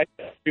word.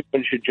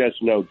 Everyone should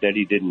just note that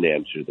he didn't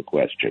answer the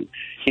question.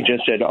 He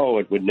just said,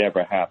 it would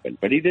never happen.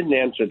 But he didn't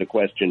answer the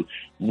question,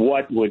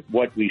 what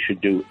we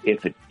should do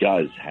if it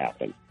does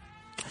happen.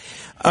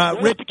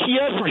 What if the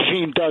Kiev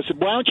regime does it?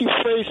 Why don't you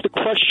phrase the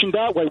question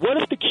that way? What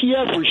if the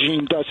Kiev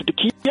regime does it? The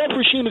Kiev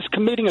regime is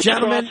committing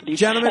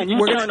atrocities, and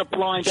you turn a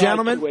blind eye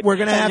to it. We're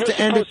going to have to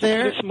end it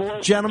there.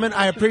 Gentlemen,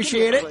 I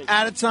appreciate it.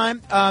 Out of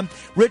time.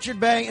 Richard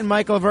Bay and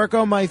Michael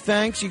Averko, my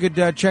thanks. You could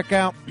check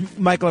out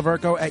Michael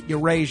Averko at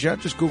Eurasia.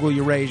 Just Google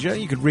Eurasia.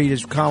 You could read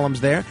his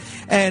columns there.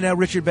 And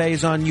Richard Bay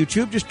is on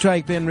YouTube. Just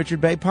type in Richard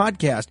Bay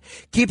Podcast.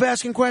 Keep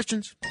asking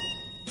questions.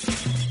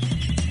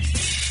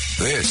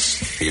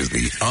 This is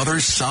The Other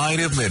Side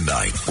of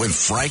Midnight with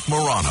Frank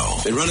Morano.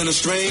 They're running a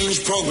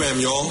strange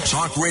program, y'all.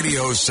 Talk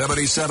Radio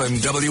 77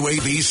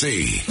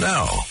 WABC.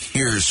 Now,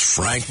 here's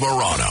Frank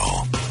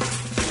Morano.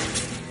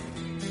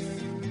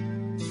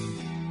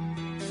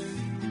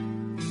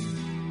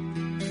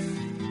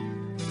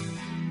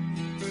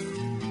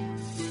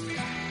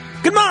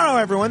 Good morrow,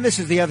 everyone. This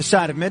is The Other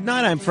Side of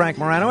Midnight. I'm Frank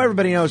Morano.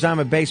 Everybody knows I'm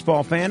a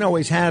baseball fan,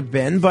 always have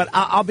been, but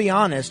I'll be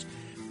honest.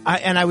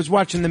 I was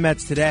watching the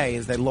Mets today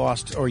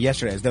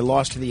yesterday as they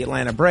lost to the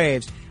Atlanta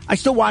Braves. I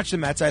still watch the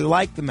Mets. I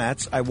like the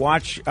Mets. I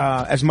watch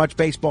as much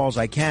baseball as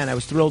I can. I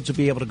was thrilled to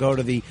be able to go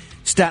to the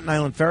Staten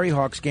Island Ferry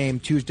Hawks game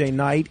Tuesday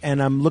night,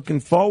 and I'm looking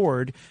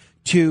forward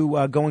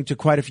to going to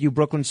quite a few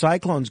Brooklyn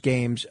Cyclones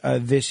games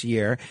this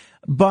year.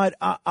 But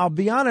I'll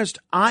be honest,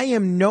 I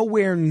am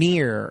nowhere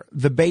near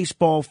the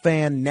baseball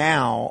fan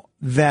now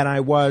that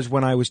I was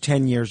when I was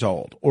 10 years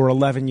old or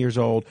 11 years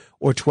old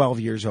or 12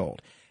 years old.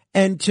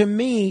 And to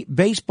me,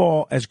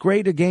 baseball, as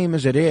great a game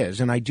as it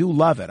is, and I do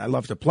love it. I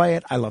love to play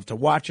it. I love to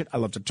watch it. I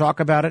love to talk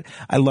about it.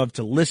 I love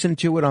to listen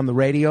to it on the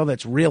radio.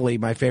 That's really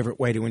my favorite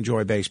way to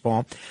enjoy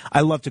baseball.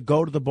 I love to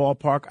go to the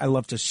ballpark. I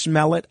love to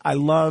smell it. I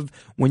love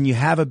when you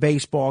have a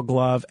baseball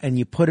glove and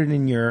you put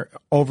it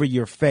over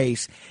your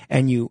face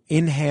and you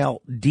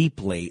inhale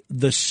deeply.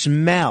 The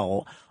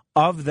smell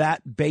of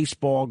that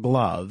baseball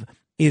glove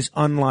is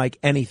unlike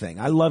anything.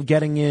 I love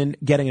getting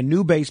a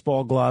new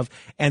baseball glove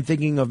and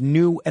thinking of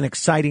new and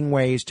exciting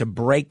ways to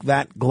break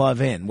that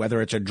glove in,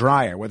 whether it's a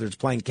dryer, whether it's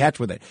playing catch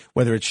with it,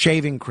 whether it's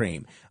shaving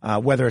cream,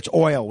 whether it's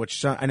oil,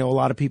 which I know a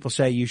lot of people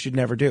say you should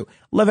never do.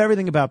 Love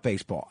everything about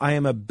baseball. I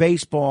am a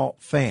baseball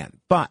fan.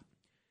 But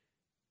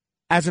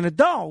as an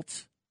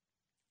adult,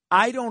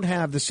 I don't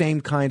have the same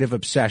kind of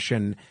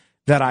obsession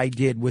that I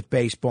did with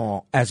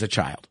baseball as a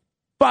child.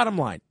 Bottom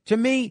line, to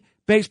me,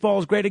 baseball,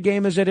 as great a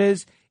game as it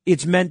is,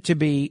 it's meant to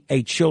be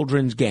a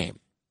children's game,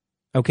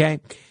 okay?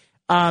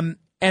 And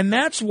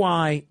that's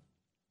why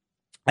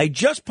I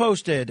just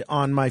posted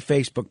on my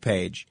Facebook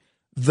page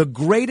the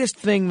greatest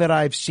thing that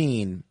I've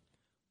seen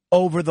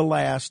over the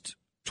last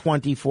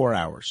 24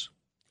 hours.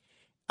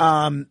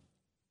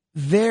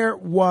 There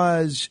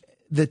was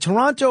the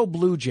Toronto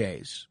Blue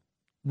Jays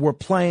were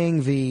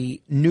playing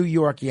the New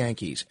York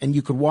Yankees, and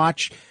you could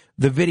watch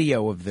the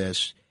video of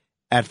this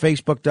at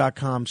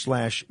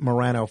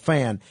Facebook.com/Morano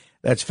fan.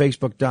 That's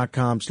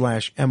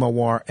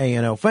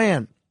Facebook.com/MORANO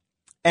fan.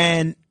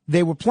 And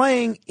they were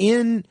playing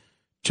in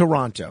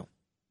Toronto.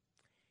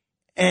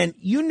 And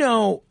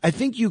I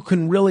think you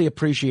can really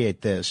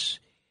appreciate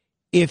this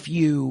if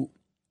you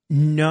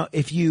have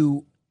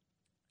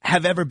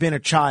ever been a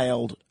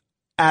child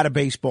at a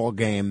baseball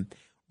game,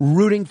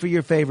 rooting for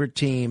your favorite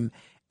team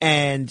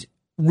and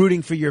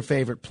rooting for your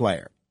favorite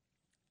player.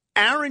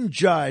 Aaron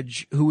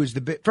Judge, who is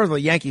first of all,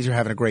 the Yankees are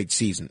having a great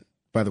season,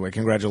 by the way.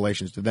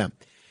 Congratulations to them.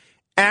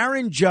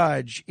 Aaron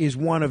Judge is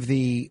one of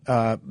the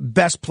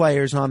best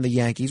players on the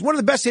Yankees, one of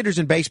the best hitters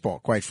in baseball,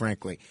 quite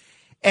frankly.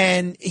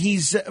 And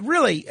he's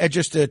really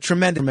just a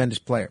tremendous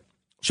player.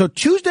 So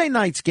Tuesday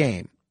night's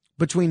game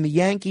between the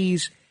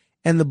Yankees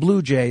and the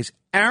Blue Jays,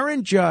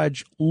 Aaron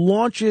Judge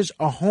launches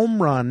a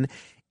home run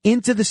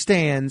into the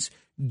stands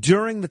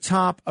during the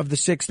top of the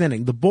sixth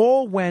inning. The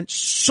ball went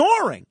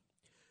soaring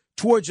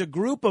towards a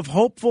group of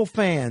hopeful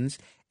fans,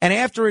 and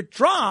after it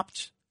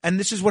dropped, and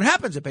this is what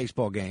happens at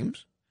baseball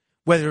games,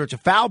 whether it's a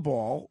foul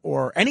ball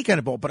or any kind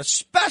of ball, but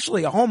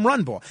especially a home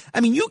run ball.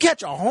 I mean, you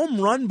catch a home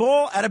run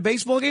ball at a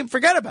baseball game,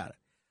 forget about it.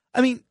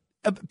 I mean,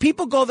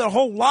 people go their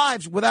whole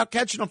lives without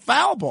catching a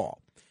foul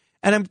ball.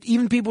 And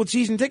even people with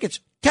season tickets,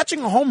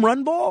 catching a home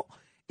run ball,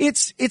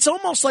 it's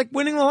almost like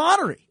winning the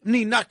lottery. I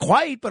mean, not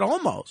quite, but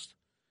almost.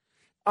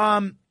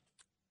 The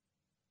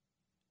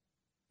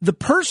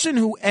person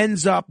who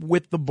ends up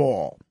with the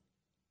ball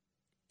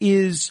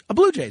is a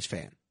Blue Jays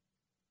fan.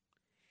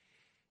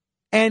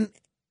 And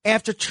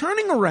after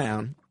turning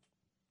around,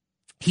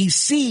 he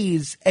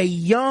sees a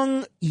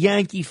young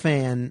Yankee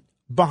fan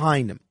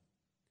behind him,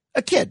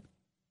 a kid,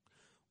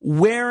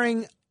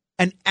 wearing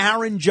an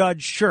Aaron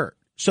Judge shirt.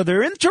 So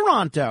they're in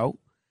Toronto.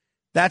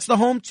 That's the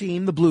home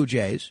team, the Blue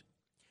Jays.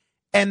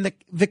 And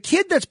the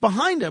kid that's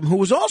behind him, who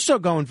was also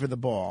going for the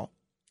ball,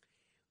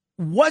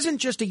 wasn't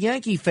just a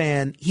Yankee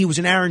fan. He was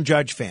an Aaron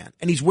Judge fan.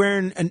 And he's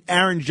wearing an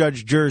Aaron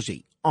Judge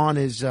jersey on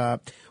his, or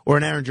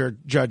an Aaron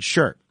Judge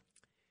shirt.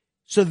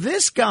 So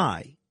this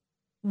guy,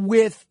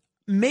 with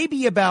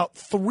maybe about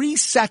 3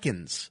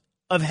 seconds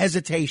of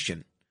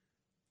hesitation,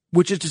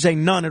 which is to say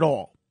none at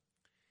all,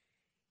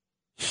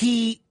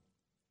 he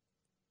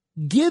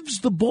gives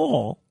the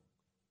ball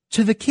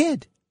to the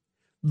kid.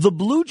 The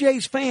Blue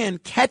Jays fan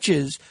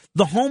catches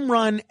the home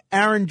run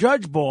Aaron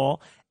Judge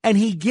ball, and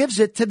he gives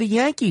it to the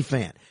Yankee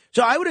fan.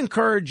 So I would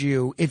encourage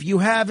you, if you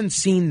haven't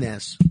seen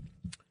this,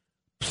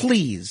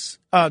 please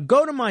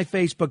go to my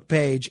Facebook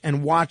page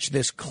and watch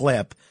this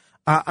clip.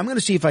 I'm going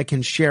to see if I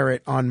can share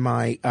it on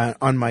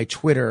my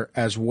Twitter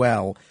as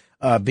well,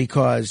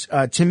 because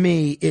to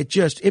me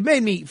it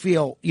made me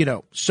feel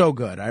so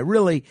good. I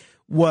really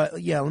let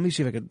me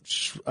see if I could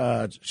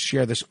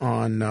share this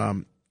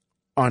on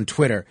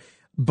Twitter.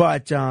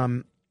 But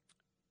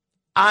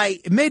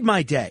it made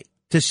my day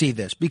to see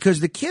this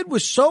because the kid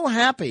was so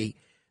happy.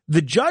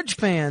 The Judge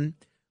fan,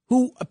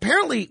 who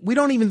apparently we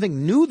don't even think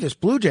knew this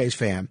Blue Jays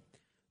fan,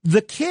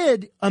 the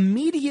kid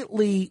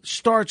immediately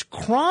starts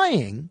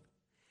crying.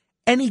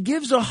 And he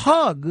gives a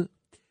hug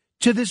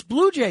to this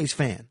Blue Jays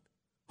fan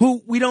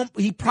who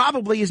he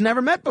probably has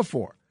never met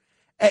before.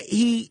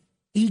 He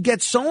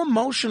gets so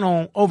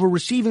emotional over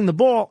receiving the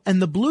ball,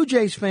 and the Blue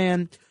Jays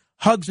fan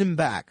hugs him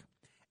back.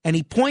 And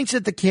he points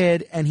at the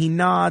kid and he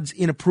nods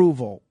in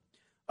approval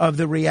of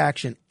the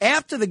reaction.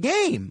 After the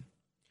game,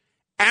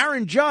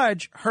 Aaron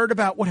Judge heard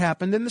about what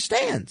happened in the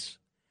stands.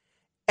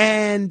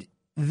 And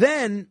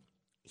then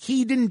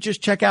he didn't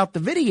just check out the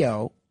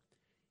video,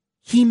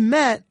 he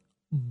met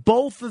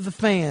both of the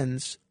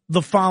fans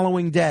the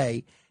following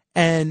day,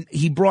 and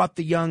he brought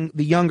the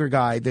younger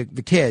guy, the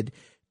kid,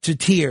 to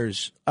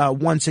tears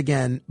once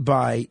again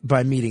by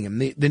meeting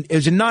him. It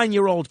was a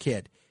 9-year-old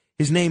kid.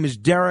 His name is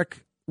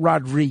Derek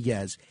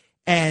Rodriguez,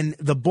 and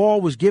the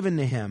ball was given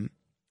to him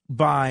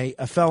by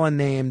a fella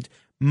named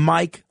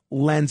Mike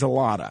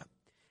Lanzalota.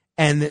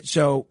 And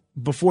so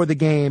before the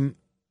game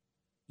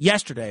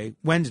yesterday,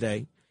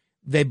 Wednesday,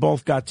 they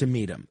both got to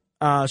meet him.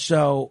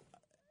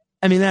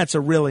 I mean, that's a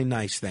really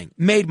nice thing.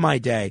 Made my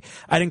day.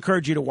 I'd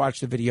encourage you to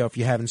watch the video if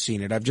you haven't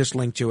seen it. I've just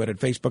linked to it at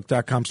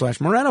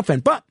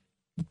facebook.com/MoranoFan. But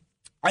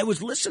I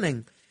was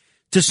listening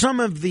to some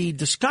of the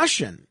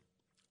discussion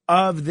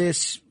of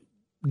this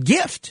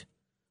gift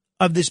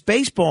of this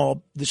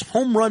baseball, this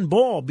home run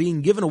ball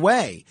being given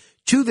away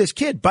to this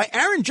kid by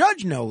Aaron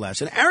Judge, no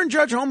less. An Aaron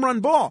Judge home run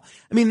ball.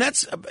 I mean,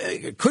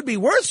 it could be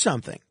worth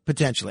something,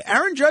 potentially.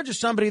 Aaron Judge is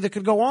somebody that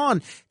could go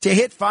on to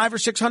hit 500 or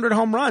 600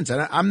 home runs.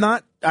 And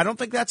I don't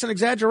think that's an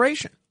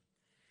exaggeration.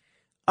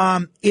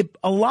 A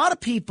lot of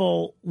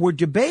people were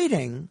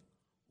debating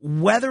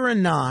whether or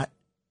not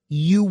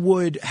you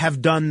would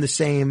have done the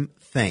same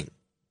thing.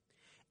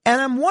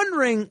 And I'm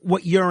wondering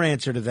what your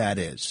answer to that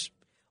is.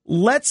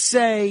 Let's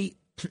say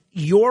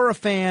you're a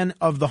fan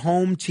of the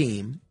home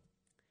team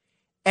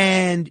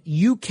and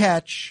you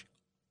catch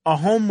a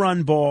home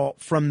run ball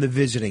from the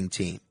visiting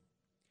team.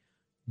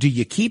 Do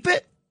you keep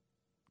it?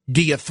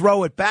 Do you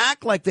throw it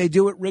back like they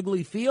do at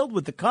Wrigley Field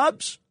with the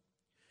Cubs?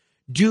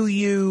 Do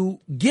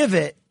you give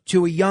it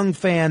to a young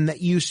fan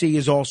that you see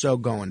is also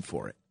going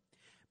for it?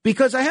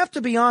 Because I have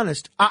to be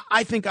honest,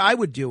 I think I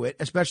would do it,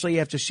 especially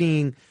after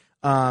seeing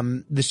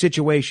the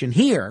situation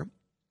here.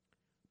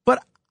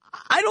 But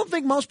I don't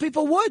think most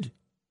people would.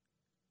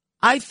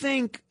 I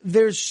think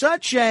there's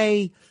such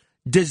a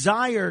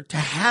desire to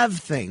have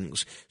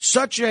things,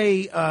 such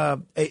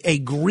a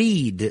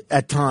greed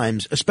at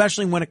times,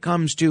 especially when it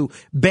comes to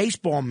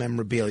baseball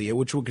memorabilia,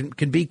 which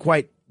can be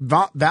quite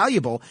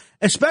valuable,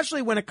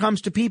 especially when it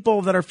comes to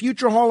people that are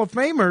future Hall of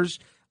Famers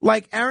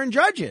like Aaron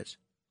Judge is.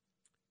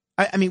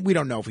 I mean, we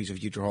don't know if he's a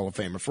future Hall of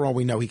Famer. For all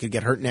we know, he could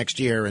get hurt next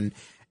year and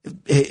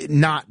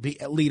not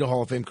lead a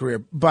Hall of Fame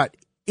career. But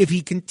if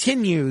he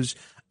continues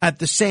at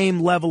the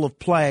same level of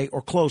play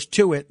or close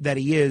to it that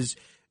he is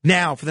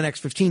now for the next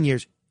 15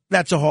 years,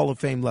 that's a Hall of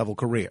Fame level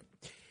career.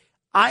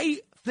 I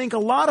think a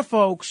lot of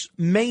folks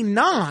may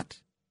not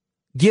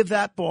give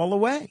that ball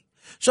away.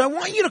 So I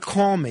want you to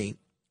call me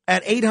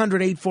at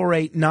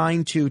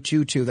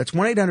 800-848-9222. That's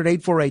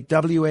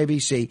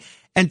 1-800-848-WABC.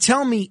 And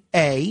tell me,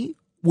 A,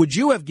 would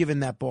you have given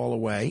that ball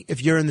away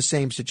if you're in the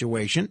same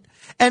situation?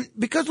 And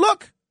because,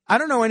 look, I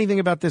don't know anything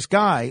about this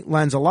guy,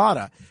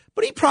 Lanzalotta,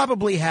 but he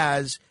probably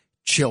has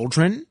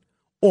children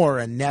or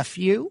a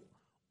nephew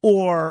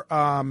or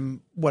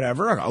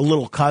whatever, a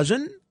little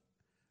cousin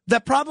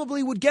that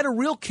probably would get a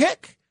real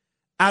kick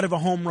out of a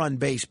home run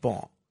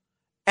baseball.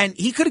 And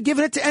he could have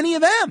given it to any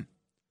of them.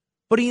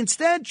 But he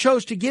instead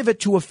chose to give it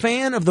to a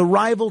fan of the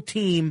rival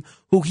team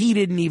who he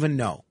didn't even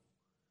know.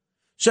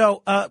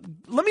 So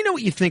let me know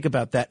what you think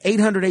about that.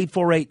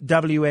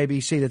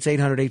 800-848-WABC. That's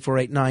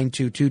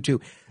 800-848-9222.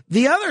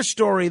 The other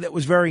story that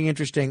was very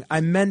interesting,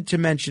 I meant to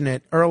mention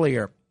it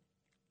earlier,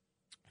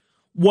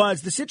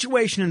 was the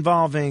situation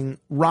involving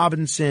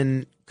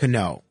Robinson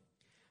Cano.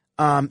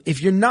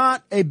 If you're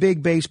not a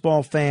big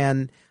baseball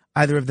fan,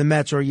 either of the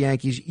Mets or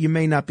Yankees, you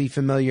may not be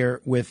familiar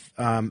with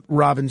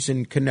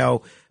Robinson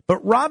Cano.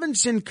 But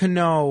Robinson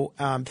Cano,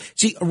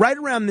 see, right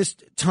around this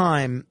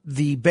time,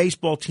 the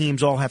baseball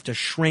teams all have to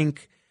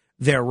shrink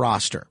their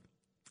roster,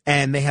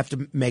 and they have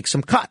to make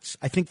some cuts.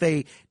 I think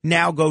they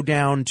now go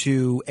down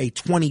to a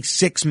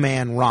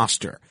 26-man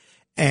roster,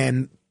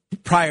 and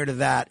prior to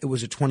that, it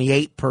was a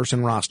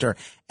 28-person roster.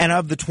 And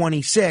of the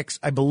 26,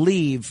 I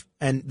believe,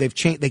 and they've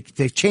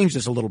changed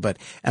this a little bit,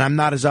 and I'm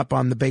not as up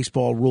on the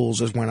baseball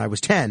rules as when I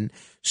was 10,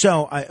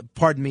 so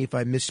pardon me if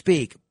I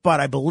misspeak, but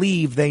I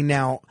believe they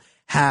now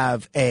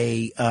have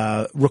a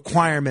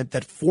requirement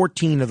that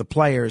 14 of the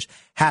players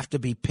have to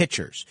be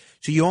pitchers.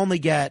 So you only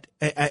get,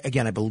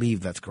 again, I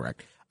believe that's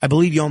correct. I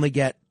believe you only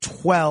get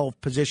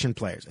 12 position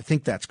players. I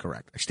think that's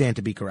correct. I stand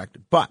to be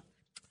corrected. But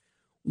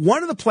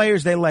one of the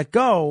players they let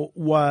go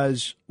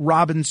was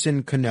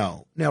Robinson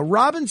Cano. Now,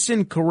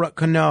 Robinson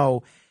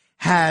Cano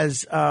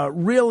has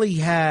really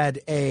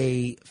had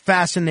a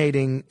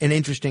fascinating and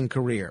interesting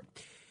career.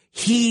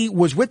 He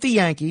was with the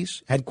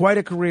Yankees, had quite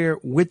a career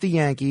with the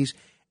Yankees,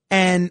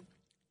 and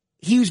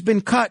he's been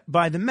cut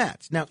by the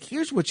Mets. Now,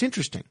 here's what's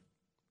interesting.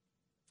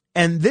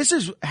 And this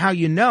is how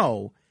you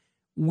know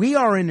we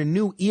are in a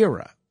new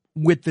era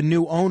with the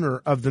new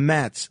owner of the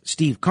Mets,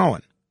 Steve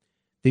Cohen,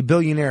 the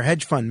billionaire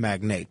hedge fund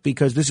magnate,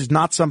 because this is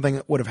not something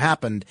that would have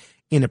happened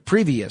in a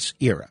previous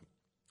era.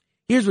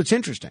 Here's what's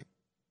interesting.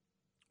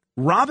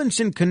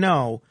 Robinson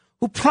Cano,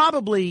 who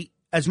probably,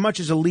 as much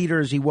as a leader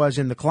as he was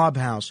in the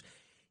clubhouse,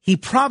 he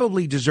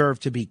probably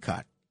deserved to be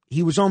cut.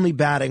 He was only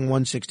batting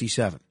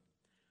 167.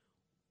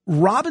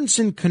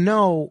 Robinson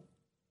Cano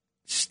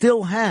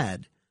still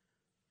had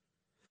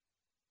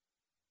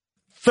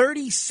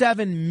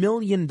 $37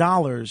 million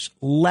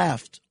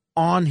left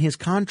on his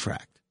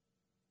contract.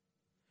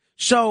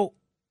 So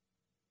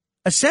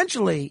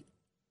essentially,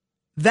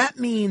 that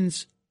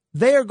means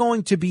they are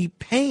going to be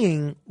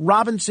paying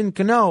Robinson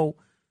Cano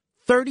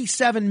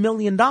 $37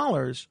 million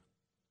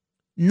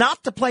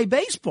not to play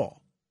baseball.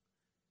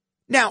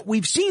 Now,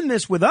 we've seen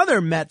this with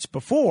other Mets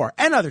before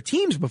and other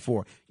teams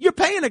before. You're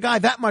paying a guy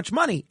that much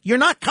money, you're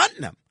not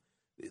cutting him.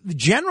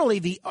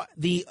 Generally,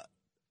 the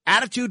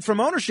attitude from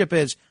ownership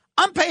is,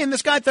 I'm paying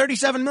this guy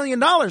 $37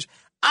 million.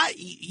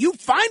 You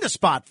find a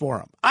spot for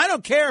him. I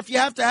don't care if you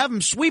have to have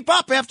him sweep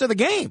up after the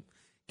game.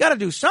 Got to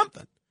do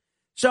something.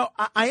 So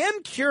I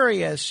am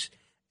curious,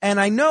 and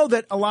I know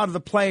that a lot of the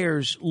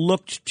players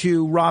looked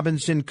to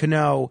Robinson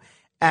Cano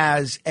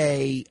as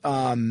a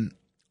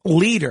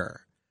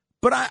leader.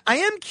 But I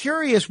am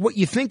curious what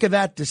you think of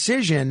that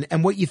decision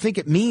and what you think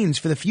it means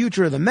for the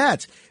future of the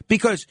Mets,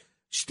 because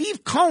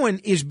Steve Cohen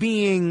is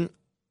being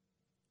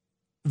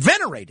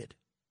venerated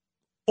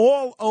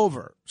all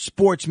over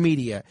sports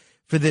media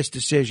for this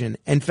decision.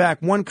 In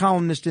fact, one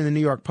columnist in the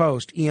New York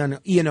Post, Ian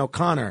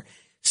O'Connor,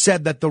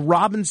 said that the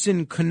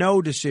Robinson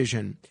Cano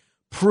decision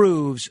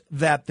proves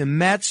that the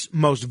Mets'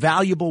 most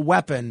valuable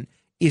weapon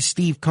is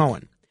Steve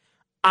Cohen.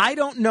 I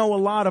don't know a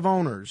lot of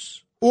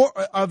owners or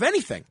of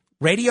anything,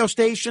 radio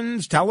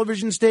stations,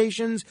 television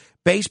stations,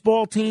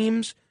 baseball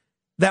teams,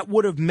 that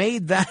would have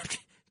made that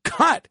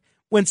cut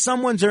when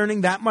someone's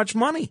earning that much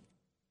money.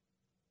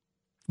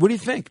 What do you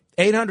think?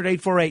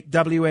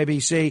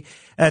 800-848-WABC.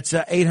 That's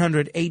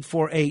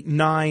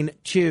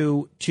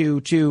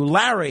 800-848-9222.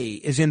 Larry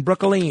is in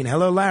Brooklyn.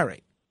 Hello,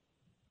 Larry.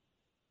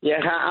 Yeah,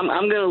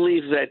 I'm going to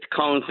leave that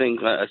Cohen thing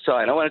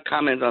aside. I want to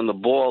comment on the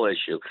ball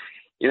issue.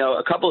 You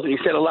know, you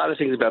said a lot of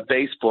things about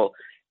baseball.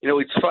 You know,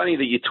 it's funny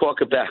that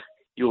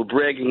you were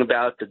bragging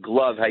about the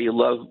glove, how you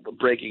love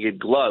breaking in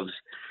gloves,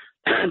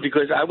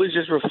 because I was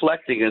just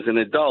reflecting as an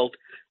adult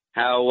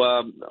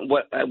how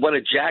what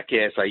a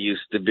jackass I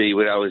used to be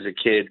when I was a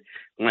kid.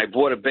 When I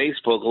bought a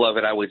baseball glove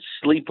and I would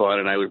sleep on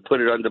it, and I would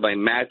put it under my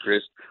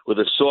mattress with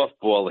a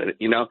softball in it,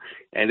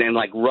 and then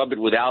like rub it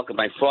with alcohol.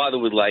 My father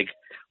would like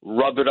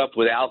rub it up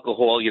with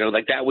alcohol,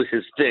 like that was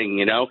his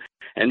thing,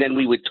 And then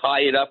we would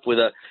tie it up with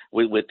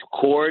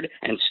cord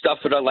and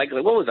stuff it up like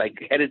what was I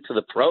headed to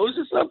the pros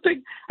or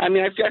something? I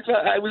mean,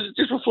 I was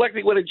just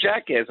reflecting what a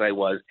jackass I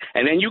was.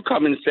 And then you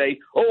come and say,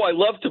 "Oh, I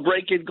love to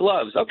break in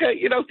gloves."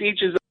 Okay, to each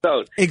his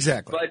own.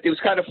 Exactly. But it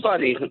was kind of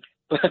funny.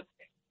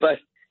 But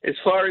as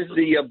far as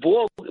the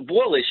ball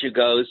issue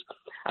goes,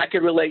 I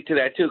can relate to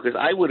that too because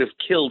I would have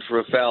killed for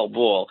a foul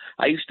ball.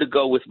 I used to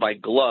go with my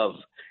glove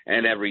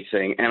and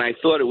everything, and I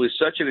thought it was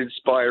such an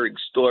inspiring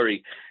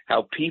story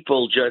how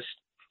people just,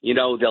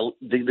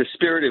 the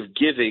spirit of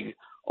giving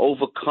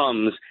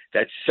overcomes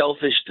that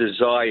selfish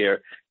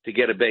desire to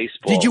get a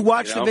baseball. Did you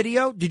watch the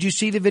video? Did you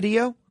see the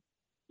video?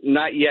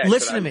 Not yet.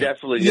 Listen but to me.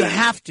 Definitely you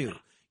have to.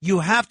 You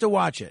have to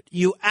watch it.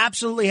 You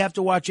absolutely have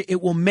to watch it.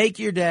 It will make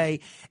your day,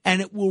 and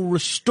it will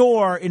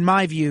restore, in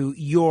my view,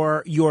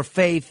 your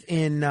faith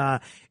in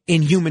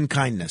human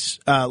kindness,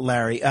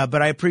 Larry.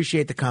 But I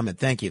appreciate the comment.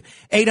 Thank you.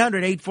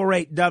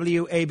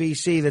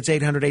 800-848-WABC. That's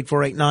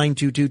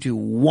 800-848-9222.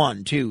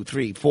 1, 2,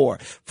 3, 4.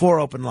 4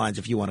 open lines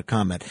if you want to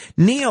comment.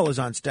 Neil is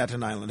on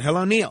Staten Island.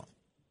 Hello, Neil.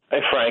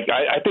 Hey, Frank.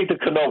 I think the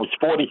Cano was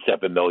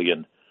 $47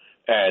 million.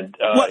 And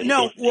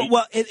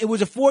it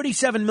was a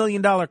 $47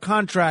 million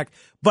contract,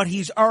 but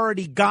he's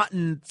already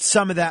gotten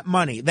some of that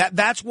money.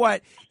 That's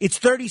what it's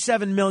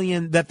 $37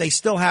 million that they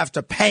still have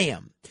to pay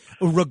him,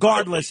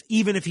 regardless,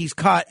 even if he's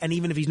cut and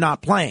even if he's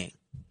not playing.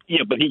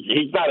 Yeah, but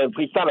he's not a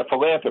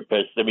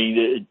philanthropist. I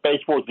mean,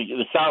 baseball,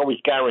 the salary's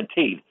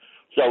guaranteed.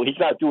 So he's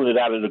not doing it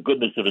out of the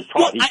goodness of his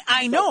heart. Well,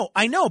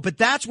 I know, but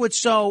that's what's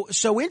so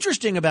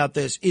interesting about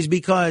this is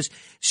because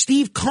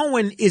Steve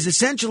Cohen is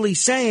essentially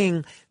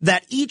saying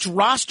that each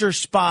roster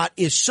spot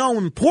is so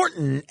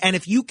important, and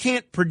if you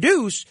can't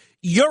produce,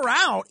 you're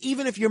out,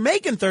 even if you're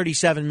making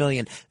 $37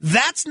 million.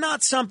 That's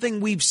not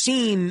something we've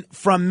seen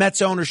from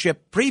Mets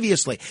ownership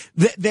previously.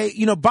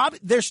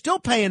 They're still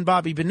paying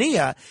Bobby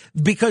Bonilla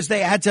because they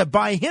had to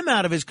buy him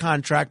out of his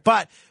contract,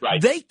 but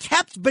they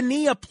kept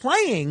Bonilla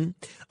playing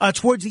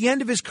towards the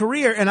end of his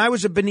career. And I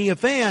was a Bonilla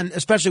fan,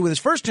 especially with his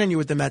first tenure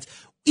with the Mets,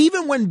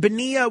 even when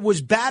Bonilla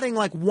was batting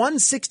like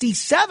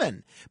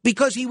 167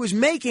 because he was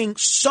making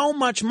so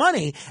much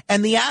money.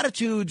 And the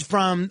attitude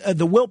from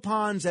the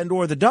Wilpons and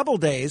or the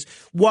Doubledays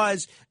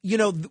was,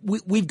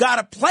 we've got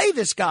to play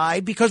this guy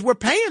because we're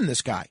paying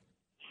this guy.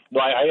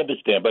 No, I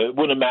understand, but it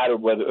wouldn't matter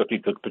if he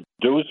could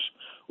produce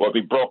or if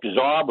he broke his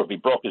arm or if he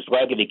broke his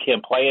leg and he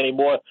can't play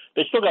anymore.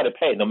 They still got to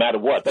pay no matter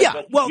what.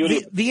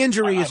 The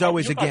injury is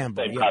always a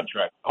gamble.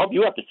 Contract. I hope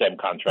you have the same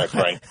contract,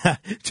 Frank.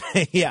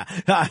 Yeah.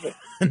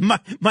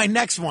 My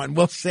next one,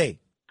 we'll see.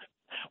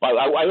 Well,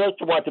 I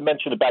also want to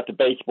mention about the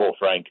baseball,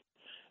 Frank.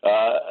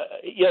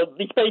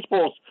 These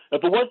baseballs,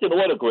 if it wasn't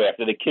autographed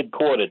and the kid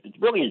caught it, it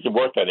really isn't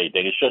worth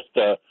anything. It's just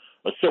a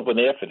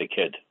souvenir for the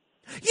kid.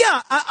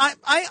 Yeah,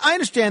 I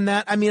understand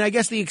that. I mean, I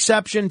guess the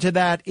exception to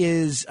that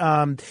is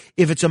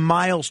if it's a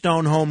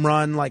milestone home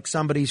run, like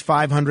somebody's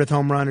 500th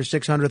home run or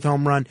 600th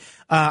home run.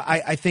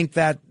 I think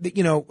that,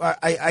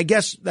 I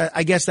guess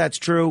that's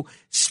true.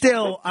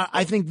 Still,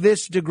 I think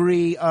this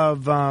degree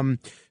of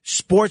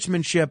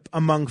sportsmanship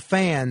among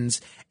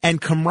fans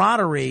and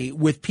camaraderie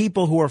with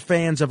people who are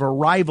fans of a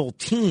rival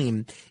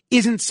team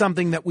isn't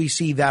something that we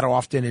see that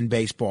often in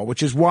baseball,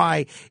 which is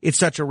why it's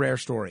such a rare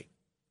story.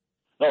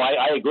 No,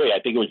 I agree. I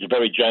think it was a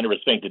very generous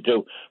thing to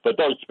do. But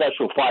those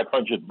special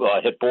 500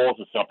 hit balls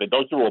or something,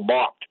 those are all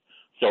marked.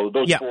 So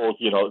those balls,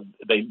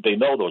 they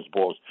know those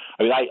balls.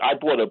 I mean, I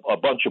bought a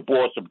bunch of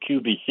balls from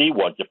QVC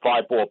once, a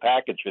 5-ball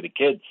package for the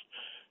kids.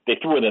 They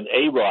threw in an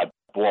A-Rod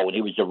ball when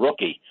he was a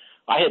rookie.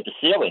 I hit the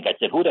ceiling. I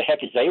said, who the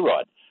heck is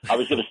A-Rod? I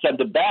was going to send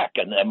him back.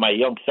 And my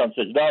young son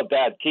says, no,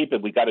 Dad, keep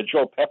it. We got a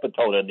Joe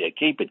Pepitone in there.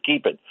 Keep it.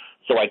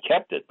 So I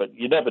kept it, but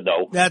you never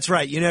know. That's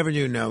right. You never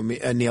do know,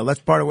 Neil.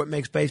 That's part of what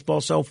makes baseball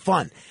so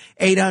fun.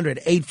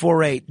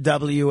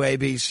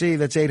 800-848-WABC.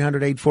 That's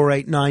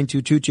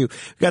 800-848-9222.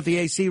 We've got the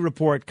AC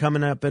report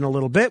coming up in a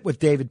little bit with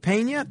David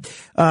Pena.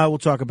 We'll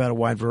talk about a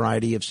wide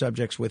variety of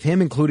subjects with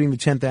him, including the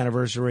 10th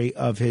anniversary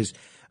of his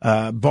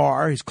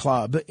his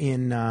club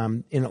in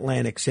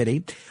Atlantic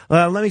City.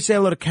 Let me say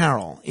hello to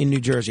Carol in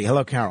New Jersey.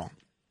 Hello, Carol.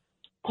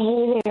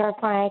 Hey there,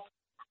 Frank.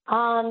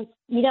 My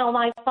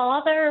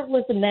father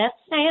was a Mets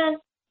fan,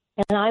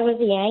 and I was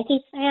a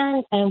Yankees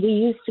fan, and we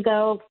used to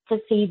go to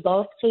see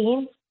both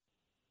teams.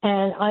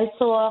 And I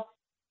saw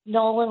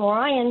Nolan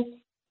Ryan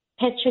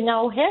pitch a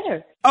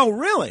no-hitter. Oh,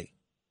 really?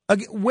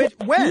 When?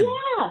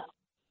 Yeah.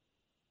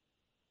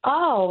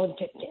 Oh,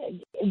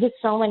 it was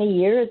so many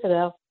years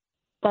ago.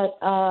 But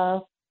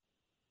I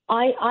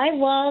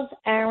love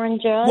Aaron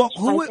Judge. Well,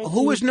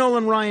 who was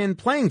Nolan Ryan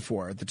playing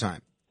for at the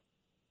time?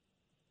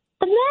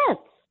 The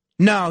Mets.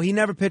 No, he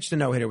never pitched a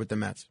no-hitter with the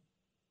Mets.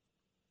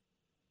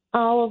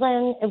 Oh, well,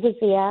 then it was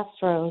the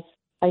Astros,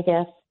 I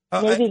guess.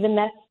 Maybe the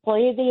Mets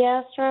played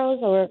the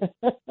Astros, or...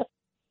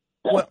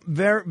 Well,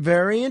 very,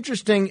 very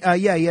interesting.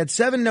 Yeah, he had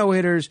 7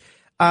 no-hitters.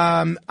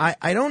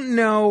 I don't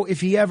know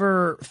if he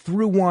ever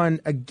threw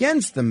one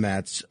against the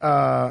Mets.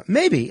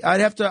 Maybe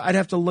I'd have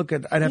to look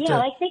at. I think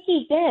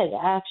he did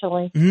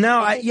actually.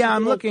 No,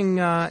 I'm looking.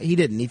 He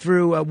didn't. He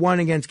threw one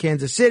against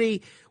Kansas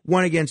City,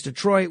 one against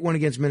Detroit, one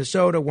against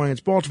Minnesota, one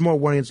against Baltimore,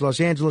 one against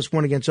Los Angeles,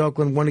 one against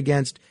Oakland, one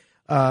against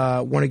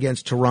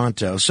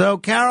Toronto. So,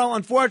 Carol,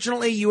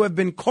 unfortunately, you have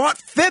been caught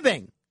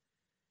fibbing,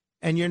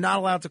 and you're not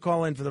allowed to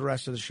call in for the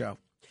rest of the show.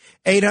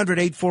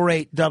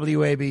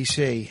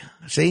 800-848-WABC.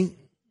 See?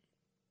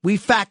 We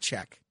fact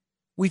check.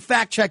 We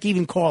fact check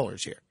even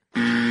callers here.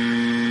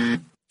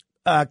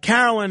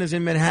 Carolyn is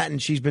in Manhattan.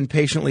 She's been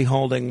patiently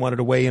holding, wanted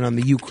to weigh in on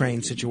the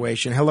Ukraine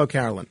situation. Hello,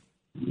 Carolyn.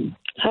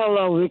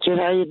 Hello, Richard.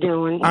 How you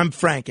doing? I'm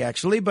Frank,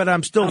 actually, but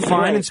I'm still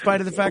fine Frank. in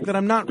spite of the fact that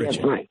I'm not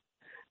Richard. Frank.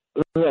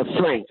 Yeah,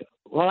 Frank.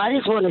 Well, I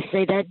just want to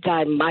say that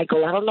guy,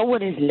 Michael, I don't know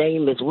what his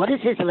name is. What is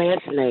his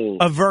last name?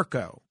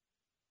 Averko.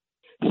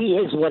 He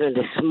is one of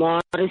the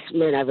smartest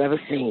men I've ever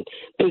seen.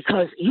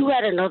 Because you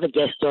had another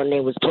guest on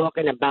there was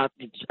talking about,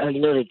 the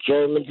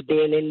Germans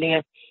being in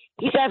there.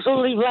 He's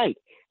absolutely right.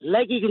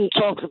 Leggington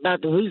talks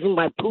about the reason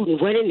why Putin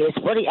went in there is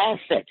for the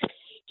assets.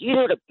 Do you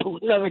know that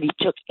Putin already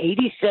took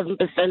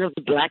 87% of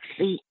the Black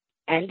Sea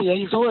and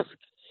the Azores?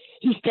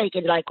 He's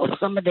taken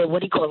some of the,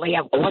 they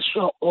have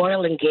offshore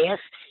oil and gas.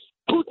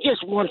 Putin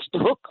just wants to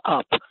hook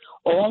up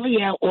all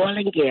the oil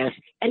and gas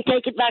and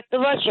take it back to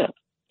Russia.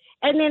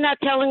 And they're not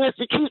telling us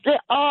the truth. They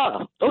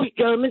are. Those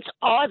Germans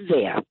are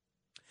there.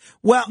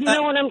 Well, you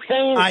know what I'm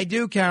saying? I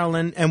do,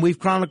 Carolyn, and we've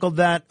chronicled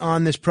that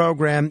on this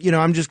program.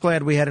 I'm just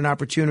glad we had an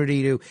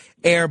opportunity to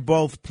air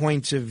both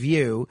points of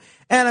view,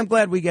 and I'm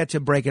glad we get to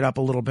break it up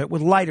a little bit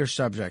with lighter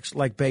subjects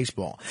like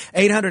baseball.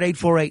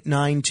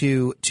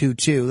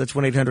 800-848-9222. That's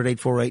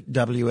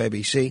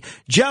 1-800-848-WABC.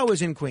 Joe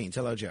is in Queens.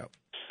 Hello, Joe.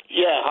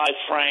 Yeah, hi,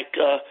 Frank.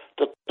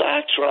 The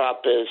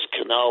backdrop is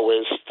Cano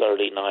is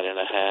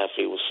 39.5.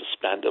 He was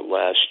suspended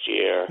last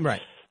year.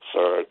 Right.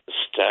 For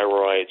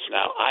steroids.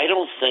 Now, I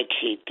don't think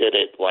he did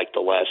it like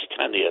the last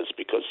 10 years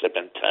because they've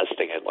been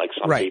testing it. Like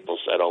some people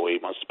said, he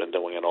must have been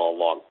doing it all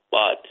along.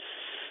 But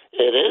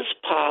it is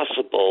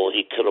possible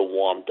he could have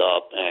warmed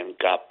up and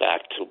got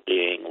back to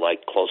being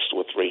close to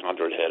a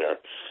 300 hitter.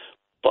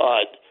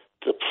 But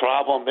the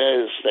problem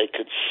is they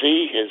could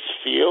see his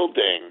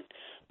fielding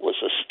was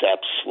a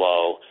step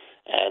slow,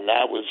 and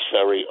that was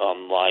very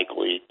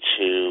unlikely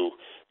to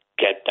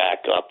get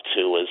back up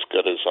to as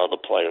good as other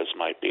players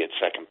might be at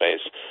second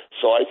base.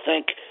 So I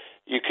think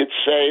you could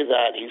say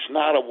that he's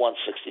not a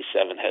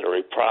 167 hitter.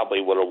 He probably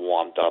would have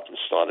warmed up and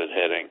started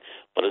hitting,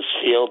 but his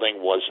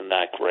fielding wasn't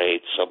that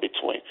great. So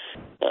between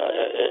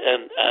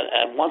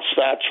and once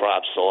that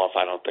drops off,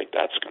 I don't think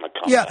that's going to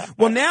come back.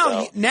 Well,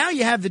 now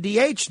you have the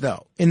DH,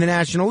 though, in the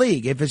National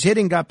League. If his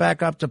hitting got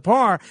back up to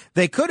par,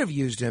 they could have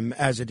used him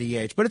as a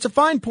DH. But it's a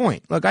fine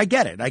point. Look, I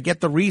get it. I get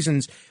the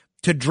reasons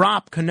to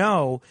drop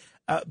Cano.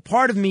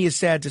 Part of me is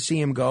sad to see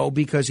him go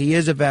because he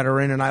is a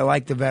veteran, and I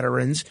like the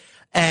veterans,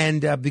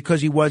 and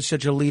because he was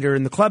such a leader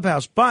in the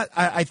clubhouse. But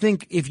I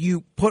think if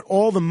you put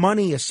all the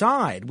money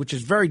aside, which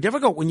is very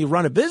difficult when you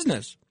run a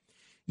business,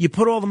 you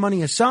put all the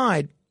money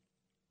aside,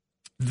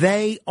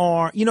 they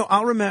are,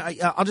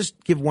 I'll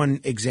just give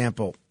one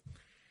example.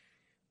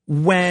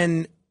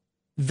 When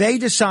they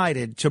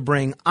decided to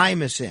bring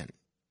Imus in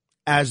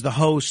as the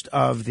host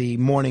of the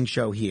morning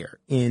show here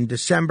in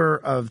December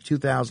of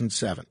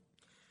 2007,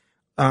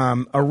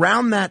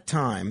 around that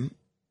time,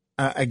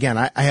 again,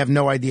 I have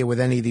no idea what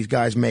any of these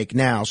guys make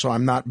now, so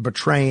I'm not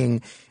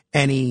betraying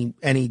any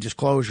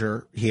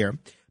disclosure here.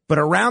 But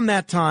around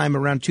that time,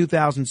 around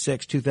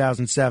 2006,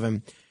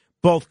 2007,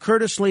 both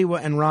Curtis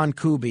Lewa and Ron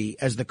Kuby,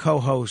 as the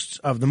co-hosts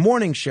of the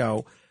morning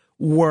show,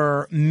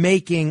 were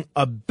making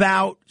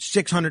about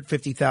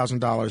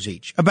 $650,000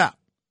 each. About.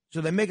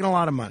 So they're making a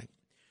lot of money.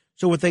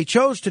 So what they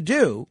chose to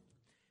do,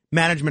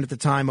 management at the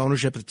time,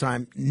 ownership at the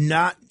time,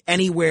 not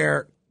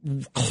anywhere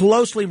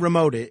closely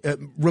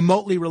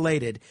remotely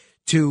related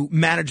to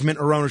management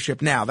or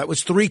ownership now. That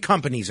was 3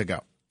 companies ago.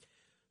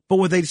 But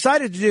what they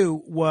decided to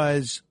do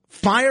was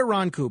fire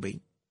Ron Kuby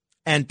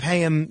and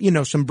pay him,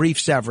 some brief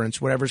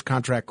severance, whatever his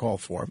contract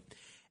called for,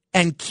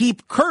 and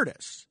keep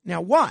Curtis.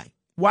 Now, why?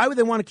 Why would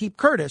they want to keep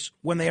Curtis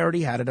when they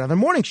already had another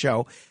morning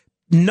show,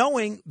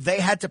 knowing they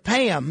had to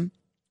pay him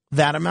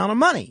that amount of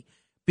money?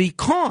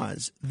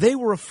 Because they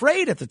were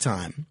afraid at the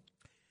time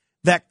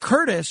that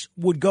Curtis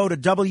would go to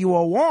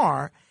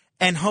WOR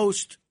and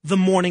host the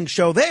morning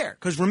show there.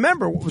 Because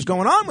remember what was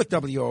going on with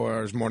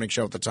WOR's morning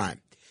show at the time.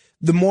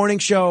 The morning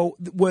show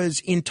was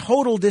in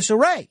total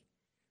disarray.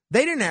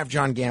 They didn't have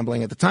John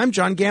Gambling at the time.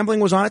 John Gambling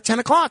was on at 10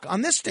 o'clock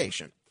on this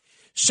station.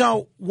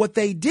 So what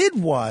they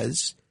did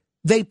was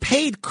they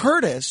paid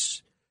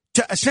Curtis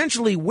to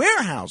essentially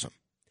warehouse him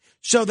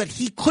so that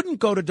he couldn't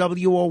go to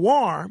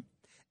WOR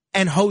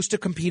and host a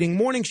competing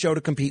morning show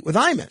to compete with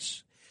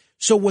Imus.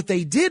 So what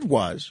they did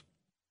was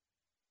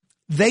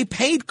they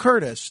paid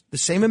Curtis the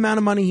same amount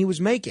of money he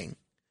was making,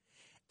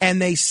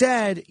 and they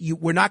said,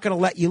 we're not going to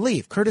let you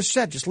leave. Curtis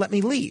said, just let me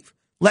leave.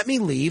 Let me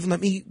leave.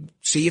 Let me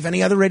see if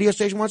any other radio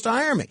station wants to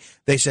hire me.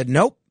 They said,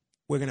 nope,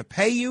 we're going to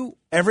pay you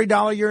every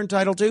dollar you're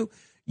entitled to.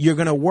 You're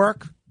going to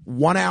work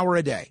 1 hour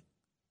a day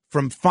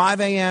from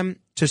 5 a.m.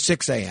 to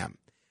 6 a.m.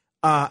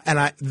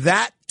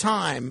 That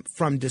time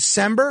from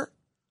December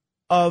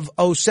of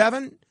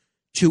 2007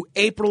 to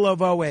April of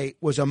 2008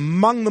 was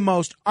among the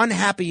most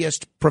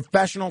unhappiest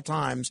professional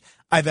times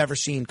I've ever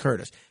seen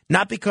Curtis.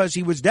 Not because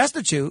he was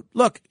destitute.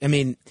 Look, I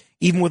mean,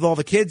 even with all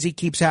the kids he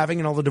keeps having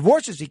and all the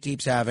divorces he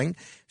keeps having,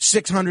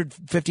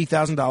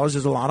 $650,000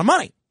 is a lot of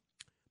money.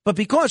 But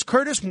because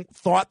Curtis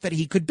thought that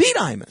he could beat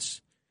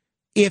Imus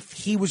if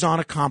he was on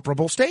a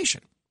comparable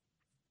station.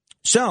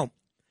 So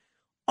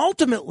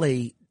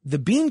ultimately, the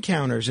bean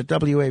counters at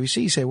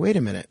WABC say, wait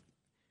a minute,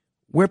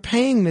 we're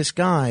paying this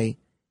guy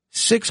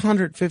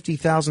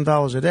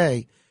 $650,000 a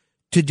day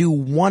to do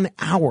 1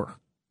 hour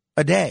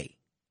a day,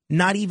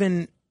 not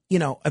even,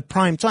 at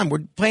prime time.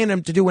 We're paying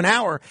him to do an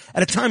hour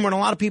at a time when a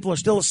lot of people are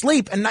still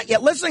asleep and not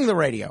yet listening to the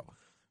radio.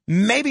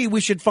 Maybe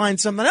we should find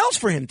something else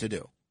for him to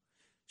do.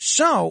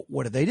 So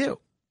what did they do?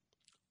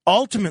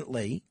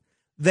 Ultimately,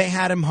 they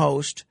had him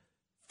host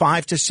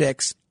 5 to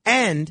 6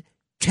 and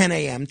 10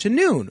 a.m. to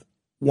noon.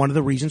 One of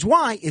the reasons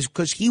why is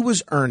because he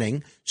was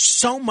earning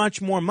so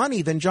much more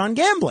money than John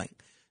Gambling.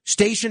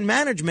 Station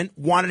management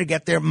wanted to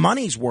get their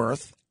money's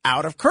worth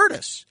out of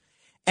Curtis.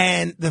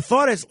 And the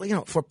thought is,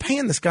 if we're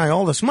paying this guy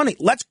all this money,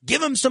 let's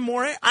give him some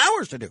more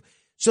hours to do.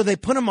 So they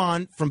put him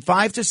on from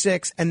 5 to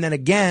 6 and then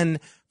again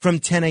from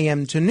 10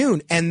 a.m. to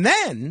noon. And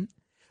then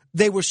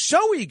they were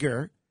so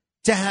eager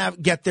to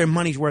get their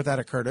money's worth out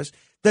of Curtis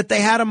that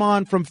they had him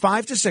on from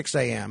 5 to 6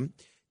 a.m.,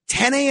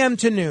 10 a.m.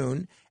 to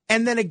noon,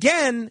 and then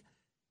again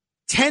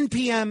 10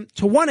 p.m.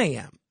 to 1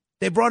 a.m.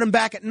 They brought him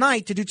back at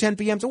night to do 10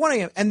 p.m. to 1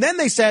 a.m. And then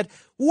they said,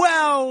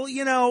 well,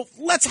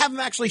 let's have him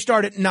actually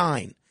start at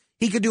 9.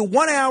 He could do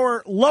 1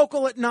 hour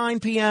local at 9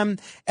 p.m.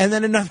 and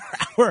then another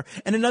hour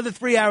and another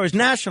 3 hours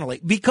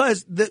nationally.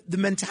 Because the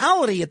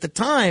mentality at the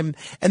time,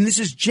 and this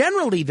is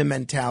generally the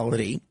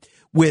mentality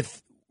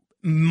with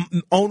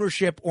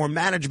ownership or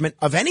management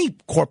of any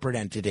corporate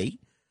entity,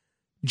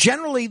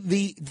 generally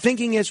the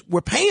thinking is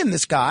we're paying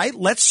this guy,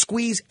 let's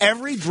squeeze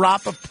every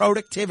drop of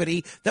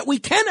productivity that we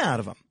can out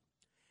of him.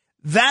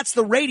 That's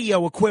the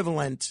radio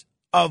equivalent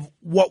of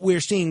what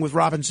we're seeing with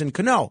Robinson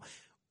Cano.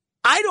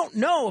 I don't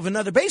know of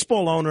another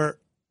baseball owner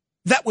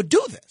that would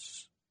do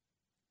this.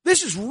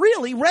 This is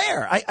really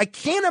rare. I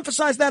can't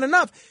emphasize that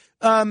enough.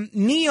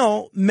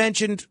 Neil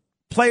mentioned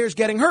players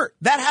getting hurt.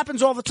 That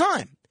happens all the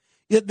time.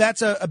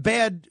 That's a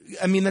bad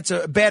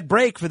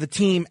break for the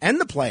team and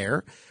the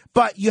player,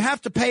 but you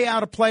have to pay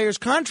out a player's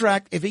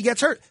contract if he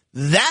gets hurt.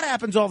 That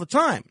happens all the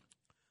time.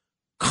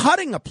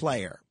 Cutting a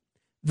player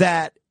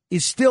that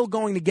is still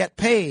going to get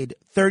paid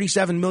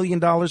 $37 million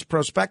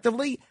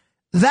prospectively,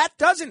 that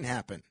doesn't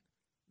happen.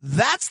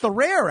 That's the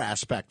rare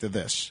aspect of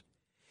this.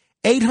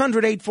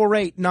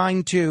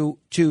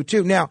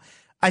 800-848-9222. Now,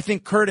 I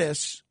think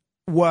Curtis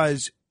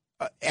was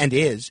and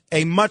is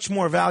a much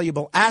more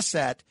valuable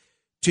asset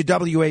to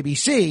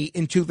WABC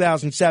in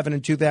 2007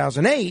 and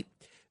 2008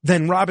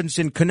 than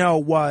Robinson Cano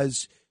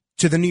was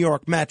to the New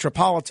York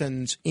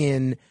Metropolitans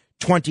in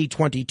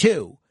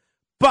 2022.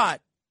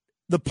 But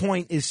the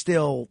point is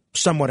still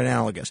somewhat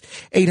analogous.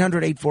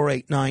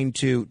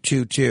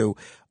 800-848-9222.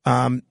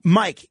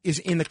 Mike is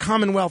in the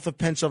Commonwealth of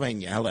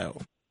Pennsylvania. Hello.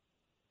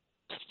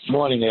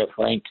 Morning there,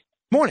 Frank.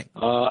 Morning.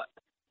 A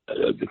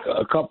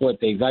couple of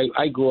things.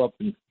 I grew up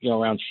in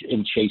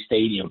Shea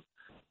Stadium.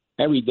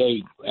 Every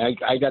day,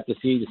 I got to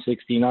see the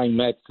 '69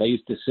 Mets. I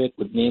used to sit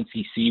with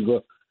Nancy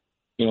Seaver,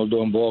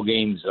 during ball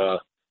games.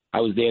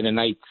 I was there the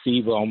night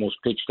Seaver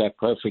almost pitched that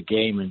perfect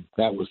game, and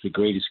that was the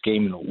greatest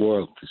game in the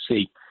world to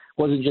see. It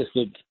wasn't just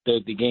the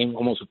game,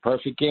 almost a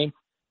perfect game.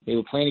 They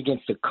were playing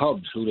against the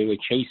Cubs, who they were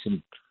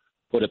chasing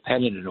for the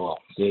pennant and all.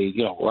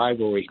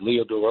 Rivalry.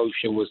 Leo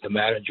DeRocha was the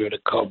manager of the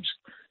Cubs.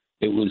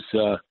 It was.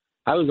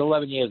 I was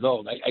 11 years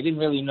old. I didn't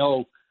really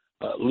know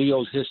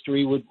Leo's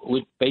history with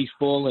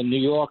baseball in New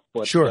York,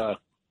 but sure.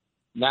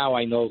 Now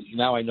I know.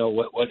 Now I know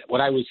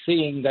what I was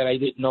seeing that I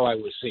didn't know I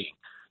was seeing.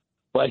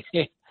 But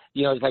it's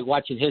like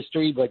watching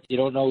history, but you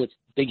don't know it's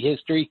big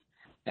history.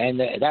 And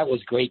that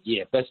was a great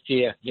year, best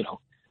year.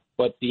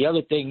 But the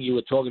other thing you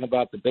were talking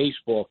about, the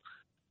baseball.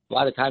 A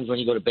lot of times when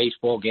you go to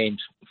baseball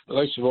games,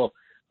 first of all,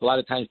 a lot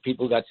of times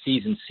people got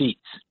season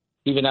seats.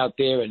 Even out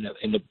there in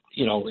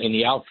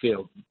the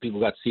outfield, people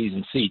got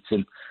season seats.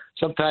 And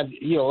sometimes,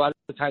 a lot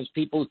of times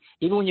people,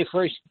 even when you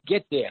first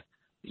get there,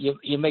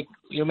 you make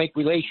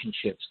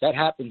relationships. That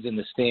happens in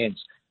the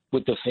stands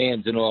with the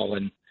fans and all.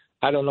 And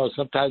I don't know,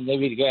 sometimes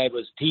maybe the guy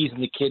was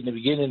teasing the kid in the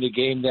beginning of the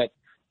game that,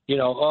 you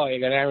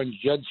got Aaron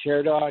Judge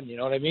shirt on. You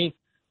know what I mean?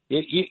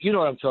 You know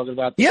what I'm talking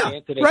about. Yeah,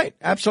 right.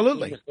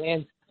 Absolutely.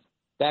 Fans,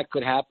 that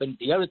could happen.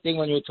 The other thing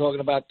when you were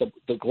talking about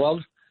the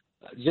gloves,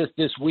 just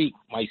this week,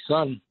 my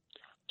son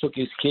took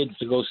his kids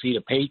to go see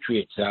the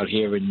Patriots out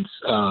here in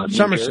New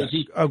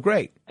Jersey. Oh,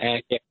 great!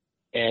 And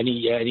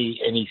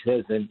he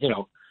says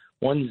that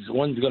one's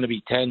going to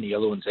be 10, the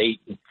other one's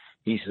 8. And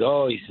he says,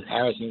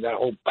 Harrison got a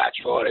whole batch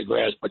of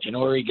autographs, but you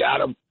know where he got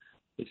them?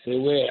 He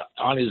said, "Where?"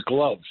 On his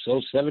glove.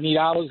 So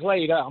 $70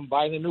 later, I'm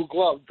buying a new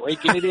glove,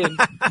 breaking it in.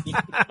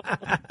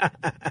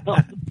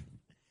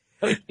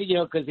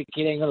 Because the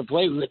kid ain't going to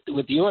play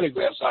with the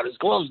autographs on his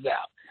gloves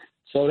now.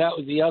 So that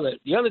was the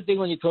other thing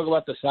when you talk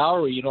about the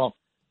salary.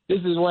 This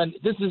is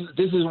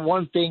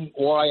one thing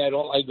why I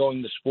don't like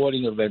going to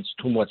sporting events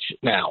too much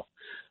now.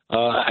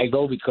 I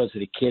go because of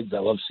the kids. I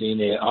love seeing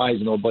their eyes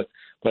and all, but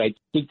I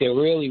think they're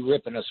really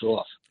ripping us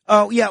off.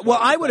 Oh, yeah. Well,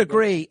 I would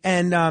agree.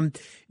 And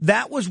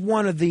that was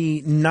one of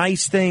the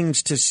nice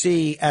things to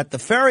see at the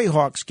Ferry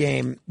Hawks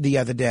game the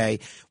other day,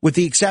 with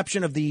the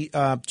exception of the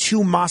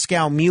 2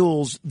 Moscow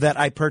mules that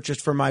I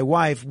purchased for my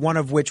wife, one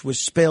of which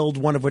was spilled,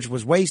 one of which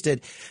was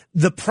wasted.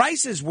 The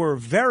prices were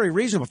very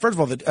reasonable. First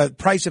of all, the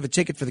price of a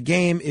ticket for the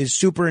game is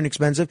super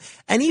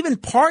inexpensive. And even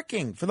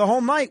parking for the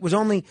whole night was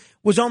only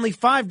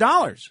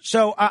 $5.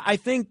 So I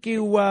think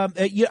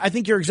I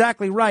think you're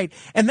exactly right.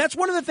 And that's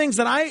one of the things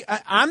that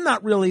I'm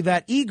not really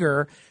that eager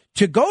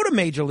to go to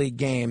major league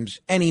games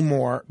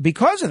anymore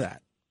because of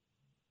that.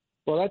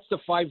 Well, that's the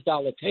 $5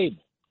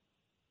 table.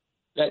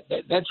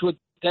 That's what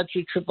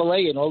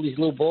AAA and all these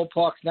little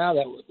ballparks now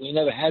that we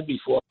never had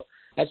before.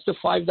 That's the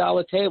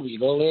 $5 table. You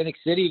go to Atlantic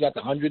City, you got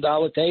the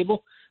 $100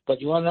 table.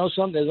 But you want to know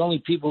something? There's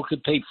only people who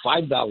could pay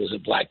 $5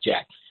 at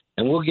blackjack.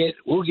 And we'll get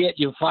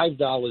you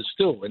 $5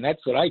 too, and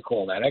that's what I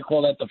call that. I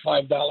call that the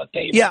 $5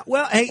 table. Yeah,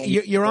 well, hey,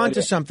 you're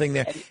onto something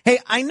there. Hey,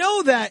 I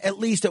know that at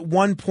least at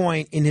one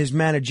point in his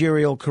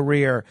managerial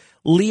career,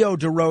 Leo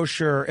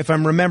DeRocher, if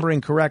I'm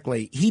remembering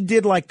correctly, he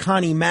did like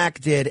Connie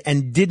Mack did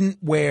and didn't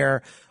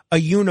wear a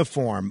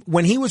uniform.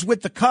 When he was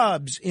with the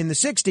Cubs in the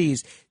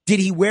 60s, did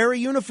he wear a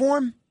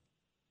uniform?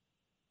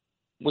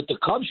 With the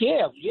Cubs,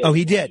 yeah. Oh,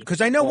 he did?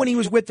 Because I know when he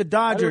was with the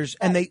Dodgers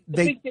and they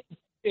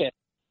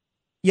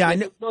Yeah, I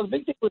know. No, the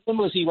big thing with him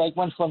was he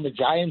went from the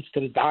Giants to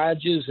the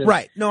Dodgers. And,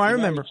 right. No, I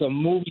remember. It's a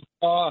movie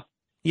star.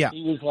 Yeah.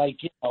 He was like,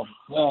 he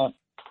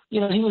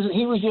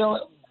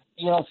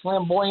was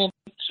flamboyant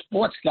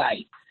sports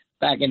guy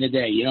back in the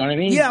day. You know what I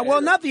mean? Yeah.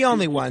 Well, not the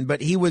only one,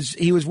 but he was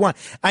one.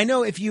 I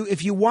know if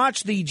you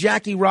watch the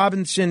Jackie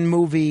Robinson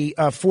movie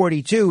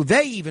 42,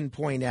 they even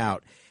point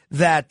out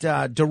that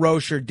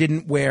DeRocher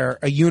didn't wear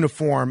a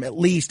uniform at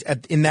least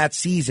in that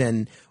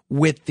season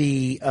with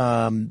the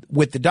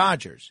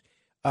Dodgers.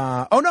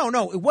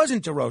 No, it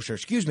wasn't DeRocher.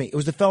 Excuse me. It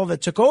was the fellow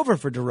that took over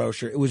for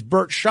DeRocher. It was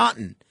Bert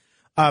Schotten.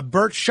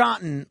 Bert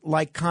Schotten,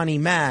 like Connie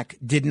Mack,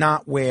 did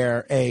not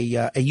wear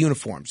a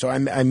uniform. So I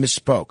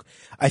misspoke.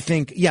 I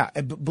think,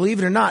 believe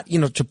it or not,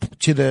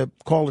 to the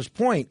caller's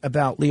point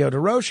about Leo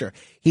DeRocher,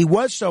 he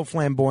was so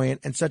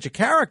flamboyant and such a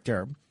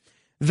character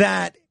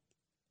that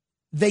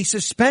they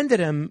suspended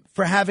him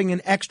for having an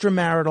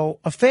extramarital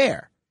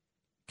affair.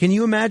 Can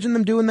you imagine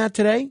them doing that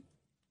today?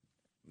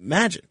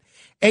 Imagine.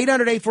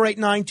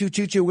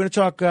 800-848-9222. We're going to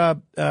talk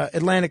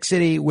Atlantic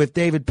City with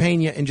David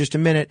Pena in just a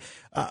minute.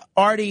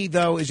 Artie,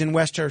 though, is in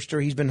Westchester.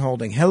 He's been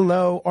holding.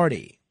 Hello,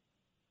 Artie.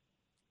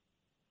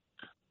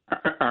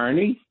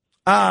 Arnie?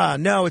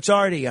 No, it's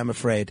Artie, I'm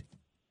afraid.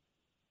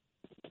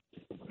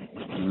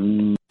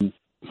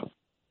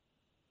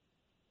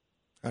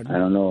 I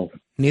don't know.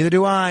 Neither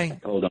do I.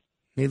 Hold on.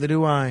 Neither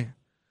do I.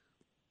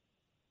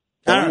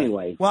 Well,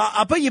 anyway. Well,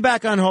 I'll put you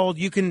back on hold.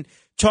 You can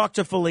talk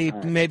to Philippe.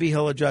 Right. Maybe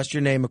he'll adjust your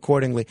name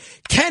accordingly.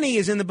 Kenny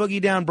is in the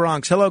Boogie Down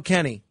Bronx. Hello,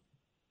 Kenny.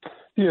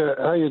 Yeah,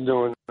 how you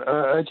doing?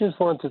 I just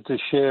wanted to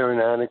share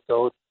an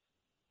anecdote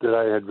that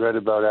I had read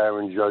about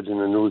Aaron Judge in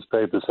the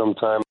newspaper some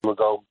time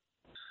ago.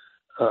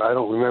 I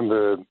don't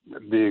remember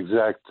the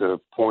exact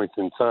point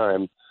in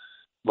time,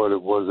 but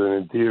it was an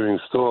endearing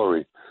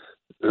story.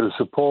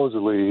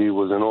 Supposedly he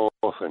was an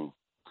orphan,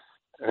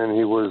 and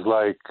he was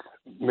like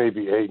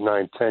maybe 8,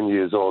 9, 10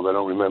 years old. I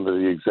don't remember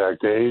the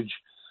exact age.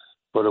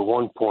 But at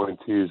one point,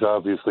 he's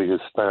obviously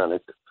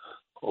Hispanic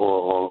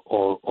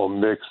or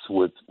mixed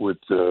with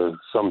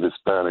some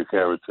Hispanic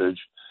heritage,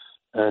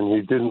 and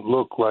he didn't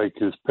look like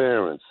his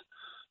parents.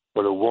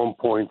 But at one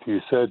point, he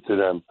said to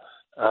them,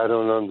 "I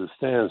don't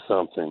understand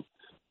something.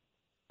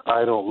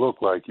 I don't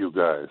look like you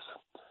guys."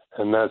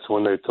 And that's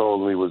when they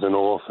told him he was an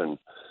orphan.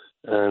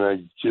 And I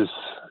just,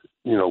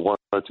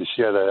 wanted to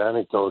share that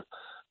anecdote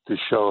to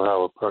show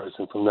how a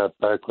person from that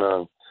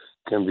background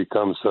can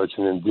become such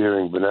an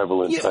endearing,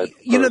 benevolent type of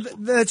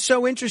person. That's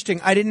so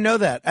interesting. I didn't know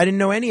that. I didn't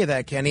know any of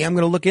that, Kenny. I'm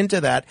going to look into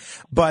that.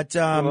 But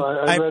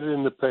I read it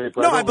in the paper.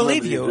 No, I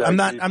believe you. I'm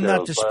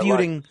not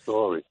disputing.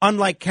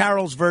 Unlike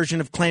Carroll's version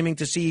of claiming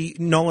to see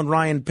Nolan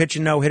Ryan pitch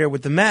a no-hitter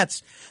with the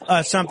Mets,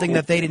 something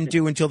that they didn't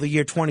do until the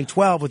year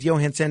 2012 with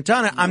Johan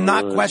Santana. I'm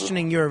not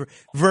questioning your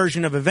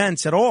version of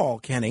events at all,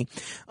 Kenny.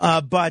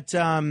 But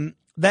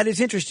that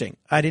is interesting.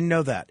 I didn't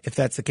know that, if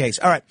that's the case.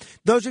 All right.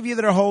 Those of you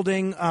that are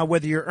holding,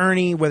 whether you're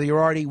Ernie, whether you're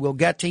Artie, we'll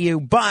get to you.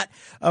 But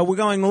we're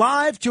going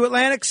live to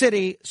Atlantic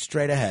City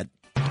straight ahead.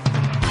 Frank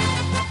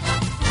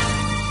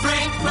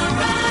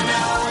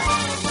Morano,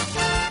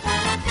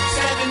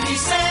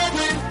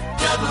 77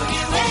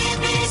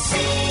 WABC.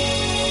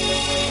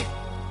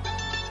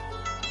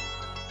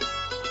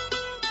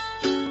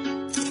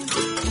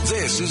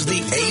 This is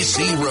the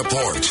AC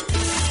Report.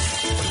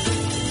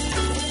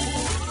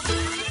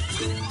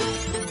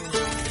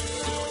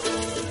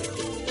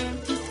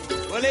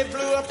 they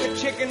blew up the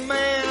Chicken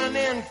Man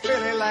in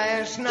Philly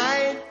last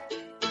night.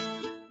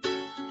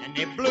 And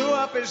they blew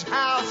up his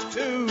house,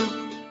 too.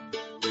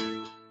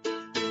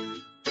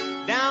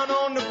 Down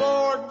on the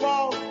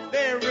boardwalk,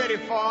 they're ready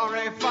for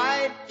a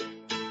fight.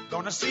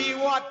 Gonna see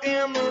what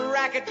them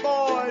racket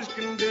boys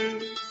can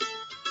do.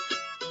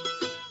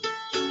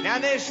 Now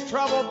there's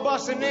trouble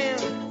busting in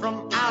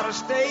from out of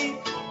state,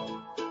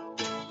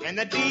 and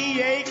the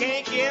DA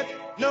can't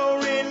get no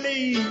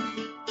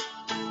relief.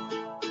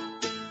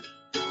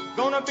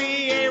 Gonna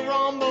be a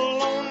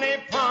rumble on the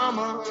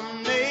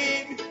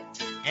promenade,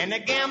 and the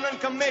gambling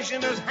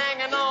commissioner's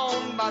hanging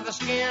on by the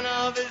skin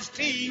of his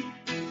teeth.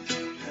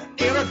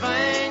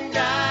 Everything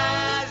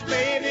dies,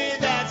 baby,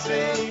 that's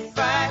a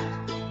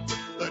fact.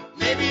 But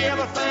maybe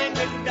everything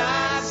that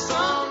dies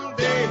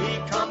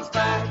someday comes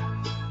back.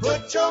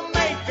 Put your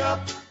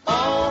makeup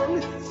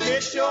on,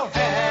 fix your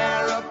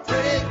hair up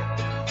pretty,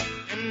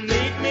 and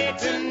meet me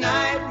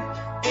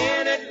tonight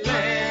in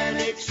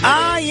Atlantic City.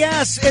 Ah,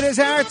 yes, it is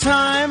our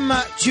time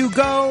to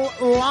go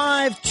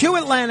live to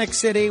Atlantic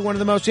City, one of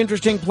the most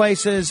interesting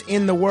places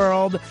in the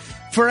world.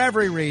 For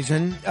every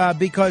reason,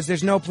 because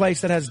there's no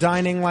place that has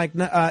dining like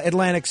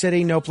Atlantic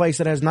City, no place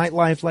that has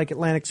nightlife like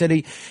Atlantic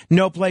City,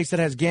 no place that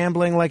has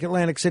gambling like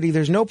Atlantic City.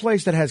 There's no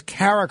place that has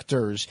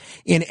characters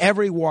in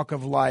every walk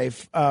of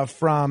life,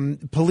 from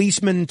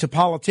policemen to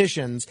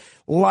politicians,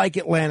 like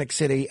Atlantic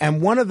City.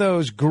 And one of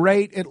those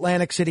great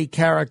Atlantic City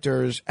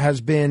characters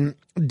has been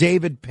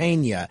David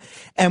Pena.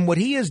 And what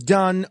he has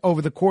done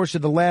over the course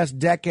of the last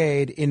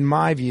decade, in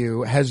my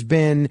view, has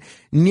been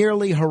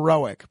nearly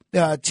heroic.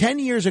 10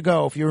 years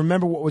ago, if you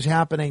remember what was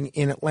happening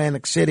in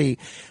Atlantic City,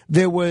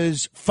 there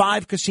was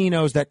 5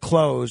 casinos that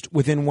closed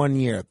within 1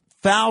 year.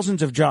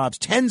 Thousands of jobs,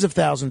 tens of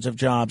thousands of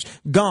jobs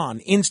gone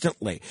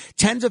instantly.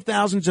 Tens of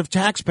thousands of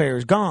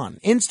taxpayers gone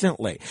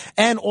instantly.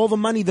 And all the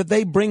money that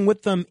they bring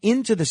with them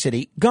into the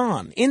city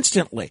gone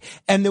instantly.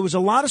 And there was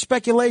a lot of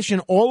speculation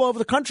all over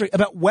the country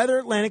about whether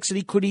Atlantic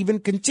City could even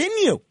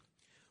continue.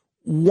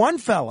 One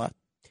fella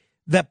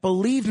that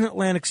believed in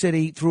Atlantic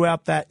City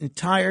throughout that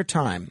entire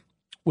time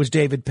was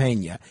David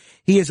Pena.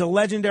 He is a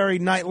legendary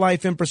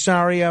nightlife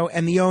impresario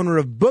and the owner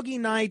of Boogie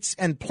Nights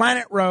and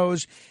Planet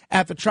Rose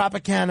at the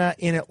Tropicana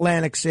in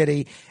Atlantic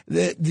City.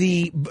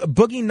 The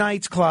Boogie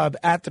Nights Club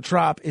at the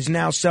Trop is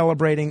now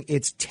celebrating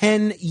its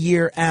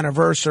 10-year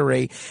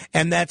anniversary,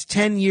 and that's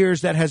 10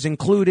 years that has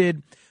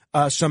included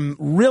some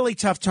really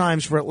tough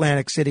times for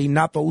Atlantic City,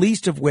 not the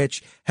least of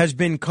which has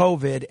been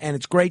COVID, and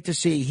it's great to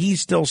see he's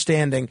still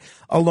standing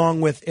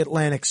along with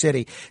Atlantic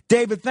City.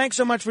 David, thanks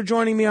so much for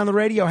joining me on the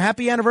radio.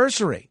 Happy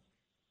anniversary.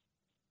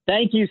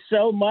 Thank you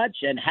so much,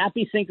 and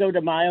happy Cinco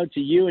de Mayo to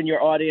you and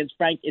your audience.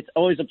 Frank, it's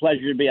always a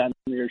pleasure to be on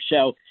your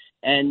show,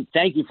 and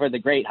thank you for the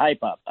great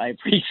hype up. I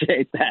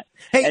appreciate that.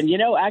 Hey. And,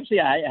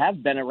 actually, I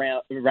have been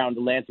around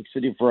Atlantic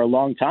City for a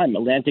long time.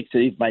 Atlantic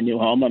City is my new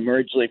home. I'm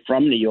originally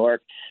from New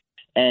York.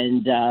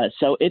 And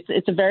so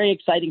it's a very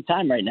exciting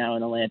time right now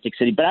in Atlantic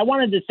City. But I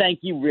wanted to thank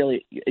you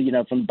really,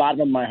 from the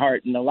bottom of my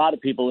heart, and a lot of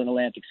people in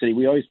Atlantic City.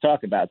 We always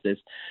talk about this.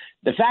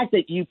 The fact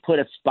that you put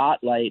a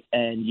spotlight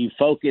and you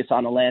focus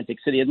on Atlantic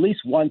City at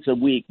least once a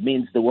week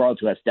means the world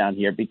to us down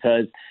here,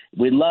 because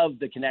we love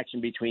the connection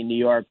between New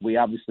York. We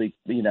obviously,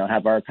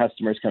 have our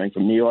customers coming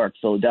from New York,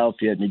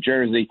 Philadelphia, New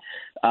Jersey.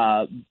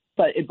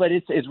 But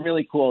it's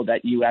really cool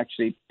that you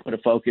actually put a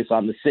focus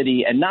on the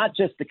city, and not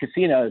just the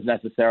casinos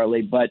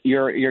necessarily, but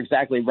you're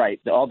exactly right.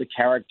 All the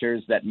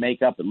characters that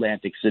make up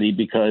Atlantic City,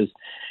 because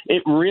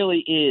it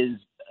really is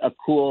a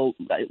cool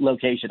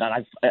location.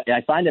 And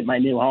I find it my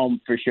new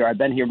home for sure. I've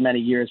been here many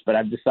years, but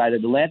I've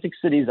decided Atlantic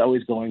City is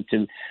always going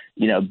to,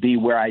 be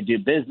where I do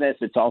business.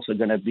 It's also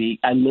going to be,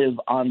 I live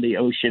on the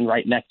ocean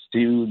right next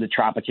to the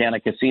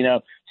Tropicana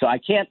Casino, so I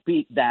can't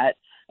beat that.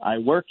 I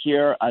work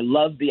here. I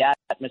love the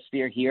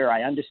atmosphere here.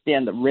 I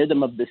understand the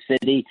rhythm of the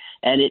city,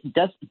 and it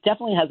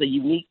definitely has a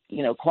unique,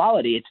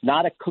 quality. It's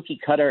not a cookie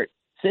cutter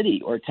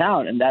city or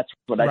town, and that's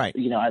what I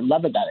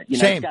love about it.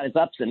 Same. It's got its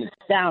ups and its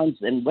downs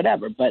and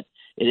whatever, but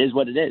it is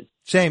what it is.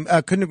 Same.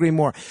 Couldn't agree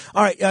more.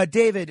 All right,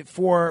 David,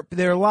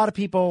 there are a lot of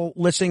people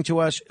listening to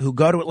us who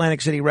go to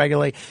Atlantic City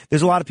regularly.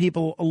 There's a lot of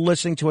people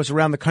listening to us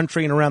around the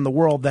country and around the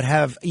world that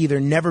have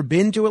either never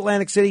been to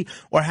Atlantic City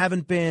or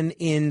haven't been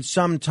in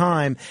some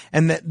time,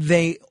 and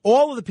that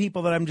all of the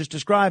people that I'm just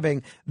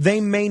describing, they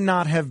may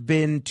not have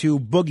been to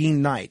Boogie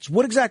Nights.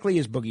 What exactly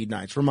is Boogie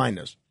Nights? Remind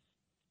us.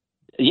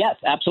 Yes,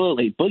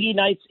 absolutely. Boogie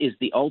Nights is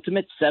the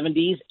ultimate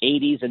 70s,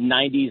 80s, and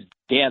 90s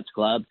dance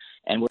club,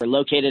 and we're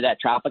located at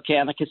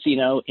Tropicana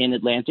Casino in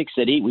Atlantic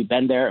City. We've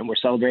been there, and we're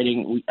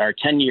celebrating our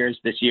 10 years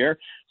this year.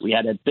 We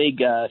had a big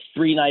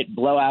 3-night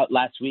blowout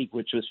last week,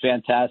 which was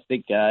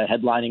fantastic.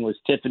 Headlining was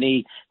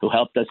Tiffany, who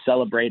helped us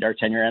celebrate our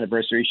 10-year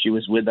anniversary. She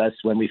was with us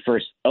when we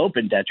first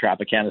opened at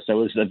Tropicana, so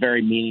it was a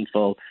very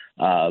meaningful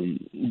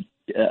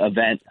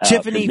event.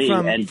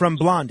 Tiffany from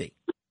Blondie.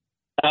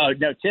 Oh,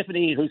 no,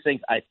 Tiffany, who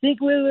sings I Think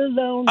We're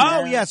Alone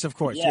Now. Oh, yes, of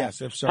course. Yeah.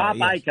 Yes, I'm sorry. Pop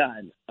yes.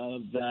 icon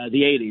of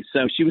the 80s.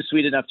 So she was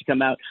sweet enough to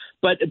come out.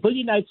 But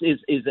Boogie Nights is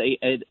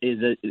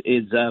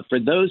for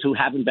those who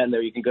haven't been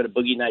there, you can go to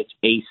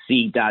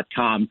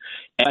boogienightsac.com.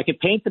 And I could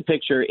paint the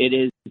picture. It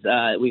is,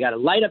 we got a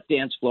light up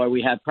dance floor.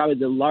 We have probably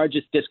the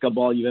largest disco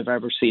ball you've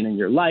ever seen in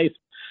your life.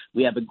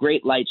 We have a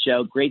great light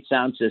show, great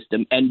sound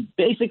system. And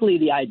basically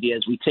the idea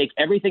is we take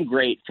everything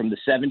great from the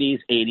 70s,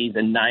 80s,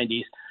 and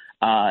 90s,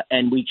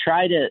 and we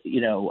try to,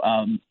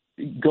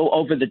 go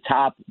over the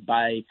top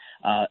by,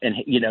 kind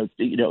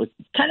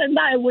of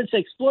not, I wouldn't say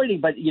exploiting,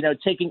 but,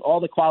 taking all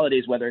the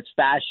qualities, whether it's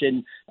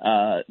fashion,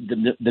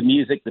 the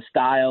music, the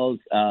styles,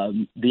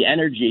 the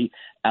energy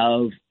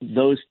of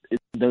those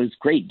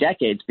great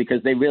decades,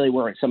 because they really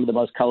were some of the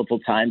most colorful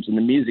times in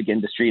the music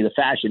industry, the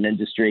fashion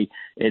industry.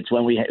 It's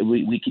when we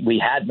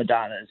had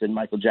Madonnas and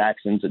Michael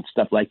Jacksons and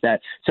stuff like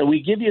that. So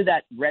we give you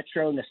that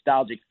retro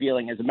nostalgic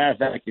feeling. As a matter of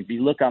fact, if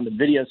you look on the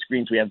video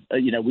screens, we have,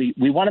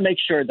 we want to make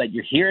sure that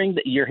you're hearing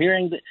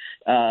the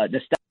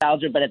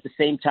nostalgia, but at the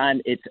same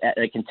time, it's at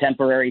a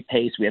contemporary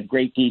pace. We have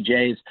great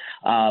DJs.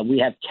 We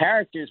have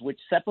characters, which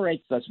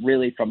separates us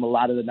really from a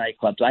lot of the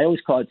nightclubs. I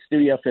always call it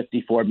Studio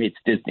 54 meets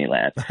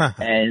Disneyland.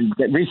 And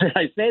the reason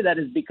I say that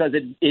is because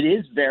it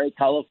is very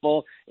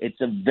colorful. It's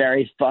a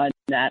very fun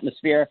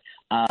atmosphere.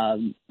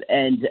 And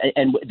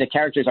the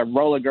characters are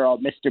Roller Girl,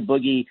 Mr.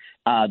 Boogie.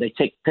 They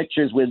take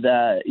pictures with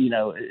the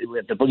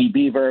Boogie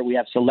Beaver. We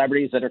have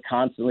celebrities that are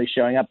constantly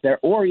showing up there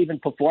or even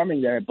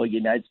performing there at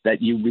Boogie Nights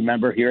that you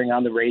remember hearing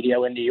on the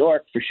radio in New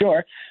York for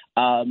sure.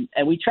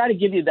 And we try to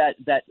give you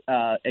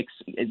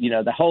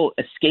the whole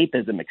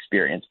escapism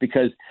experience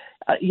because,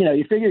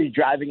 you figure you're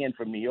driving in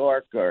from New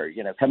York or,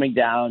 coming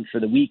down for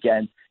the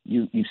weekend,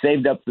 you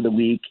saved up for the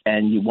week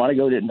and you want to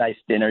go to a nice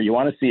dinner, you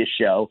want to see a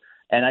show.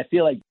 And I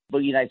feel like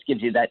Boogie Nights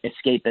gives you that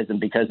escapism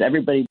because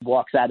everybody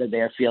walks out of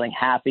there feeling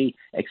happy,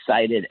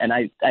 excited. And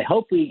I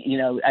hope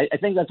I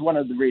think that's one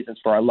of the reasons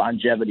for our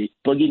longevity.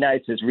 Boogie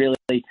Nights is really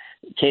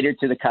catered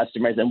to the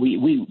customers, and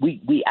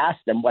we ask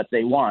them what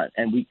they want,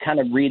 and we kind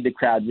of read the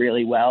crowd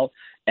really well.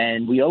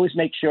 And we always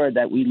make sure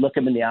that we look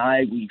them in the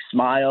eye, we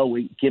smile,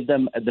 we give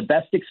them the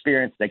best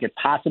experience they could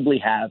possibly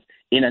have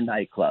in a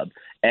nightclub.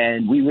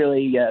 And we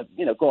really,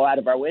 go out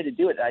of our way to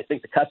do it. And I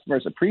think the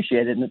customers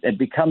appreciate it, and it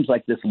becomes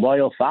like this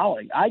loyal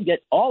following. I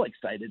get all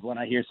excited when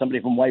I hear somebody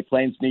from White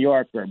Plains, New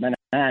York, or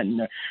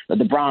Manhattan, or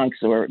the Bronx,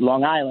 or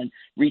Long Island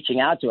reaching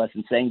out to us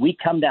and saying, we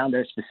come down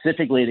there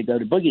specifically to go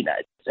to Boogie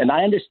Nights. And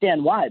I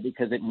understand why,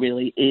 because it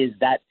really is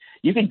that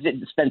you could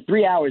spend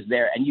 3 hours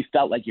there and you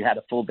felt like you had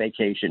a full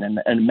vacation and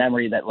a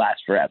memory that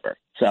lasts forever.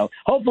 So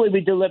hopefully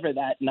we deliver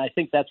that, and I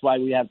think that's why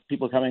we have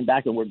people coming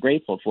back, and we're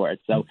grateful for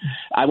it. So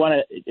I want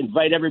to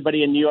invite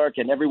everybody in New York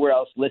and everywhere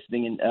else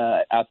listening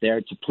out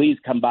there to please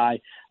come by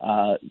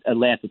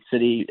Atlantic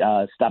City,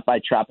 stop by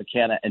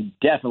Tropicana, and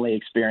definitely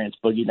experience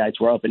Boogie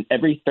Nights. We're open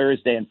every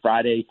Thursday and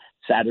Friday,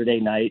 Saturday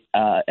night,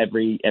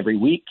 every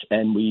week,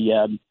 and we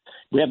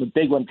have a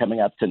big one coming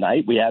up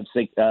tonight. We have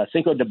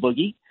Cinco de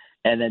Boogie.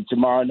 And then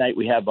tomorrow night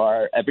we have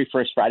every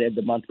first Friday of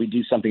the month, we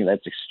do something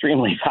that's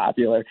extremely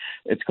popular.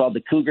 It's called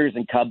the Cougars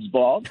and Cubs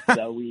Ball.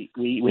 So we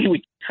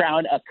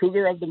crown a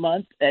Cougar of the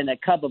month and a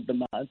Cub of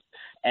the month.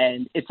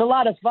 And it's a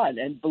lot of fun.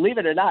 And believe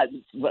it or not,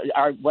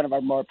 it's one of our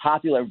more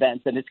popular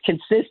events, and it's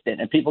consistent,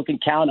 and people can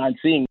count on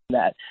seeing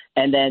that.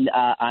 And then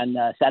on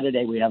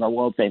Saturday, we have our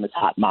world-famous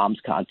Hot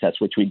Moms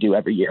contest, which we do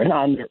every year in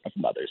honor of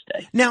Mother's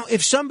Day. Now,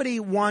 if somebody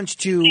wants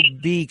to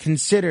be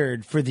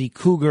considered for the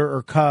Cougar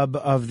or Cub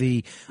of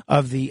the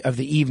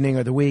evening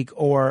or the week,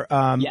 or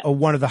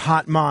one of the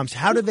Hot Moms,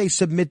 how do they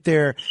submit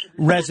their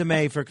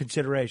resume for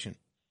consideration?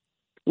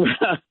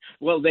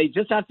 Well, they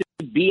just have to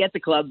be at the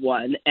club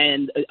one,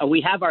 and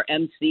we have our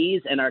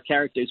MCs and our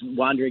characters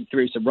wandering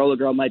through. So Roller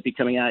Girl might be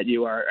coming at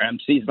you, our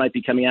MCs might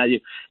be coming at you,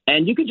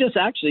 and you could just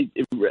actually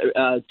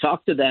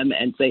talk to them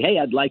and say, "Hey,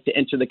 I'd like to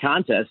enter the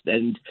contest,"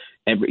 and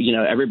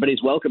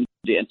everybody's welcome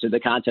to enter the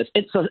contest.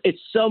 It's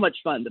so much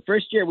fun. The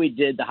first year we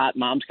did the Hot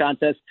Moms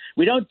contest,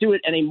 we don't do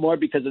it anymore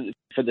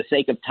for the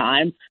sake of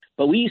time.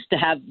 But we used to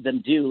have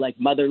them do like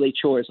motherly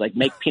chores, like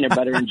make peanut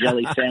butter and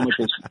jelly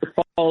sandwiches,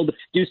 fold,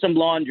 do some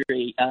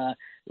laundry.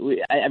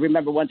 I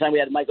remember one time we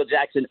had Michael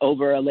Jackson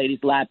over a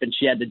lady's lap, and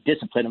she had to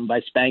discipline him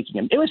by spanking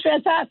him. It was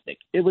fantastic.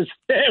 It was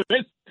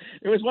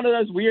one of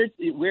those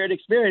weird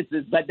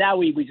experiences. But now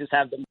we just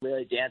have them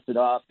really dance it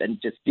off and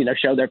just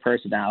show their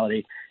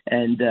personality.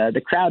 And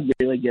the crowd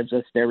really gives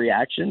us their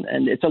reaction,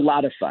 and it's a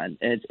lot of fun.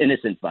 And it's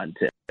innocent fun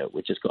too,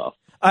 which is cool.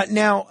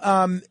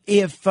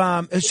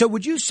 So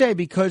would you say,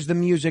 because the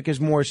music is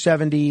more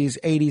 70s,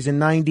 80s,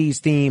 and 90s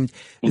themed,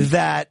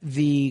 that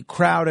the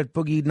crowd at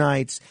Boogie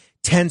Nights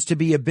tends to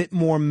be a bit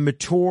more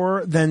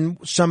mature than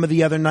some of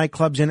the other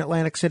nightclubs in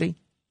Atlantic City?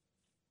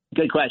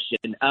 Good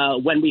question.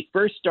 When we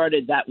first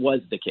started, that was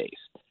the case.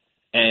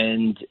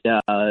 And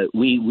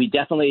we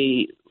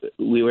definitely,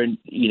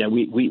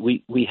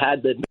 we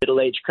had the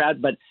middle-aged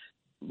crowd, but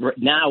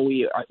now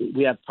we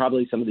have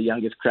probably some of the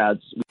youngest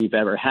crowds we've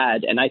ever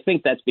had. And I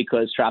think that's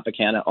because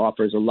Tropicana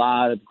offers a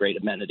lot of great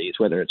amenities,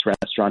 whether it's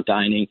restaurant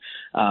dining.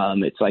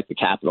 It's like the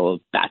capital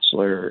of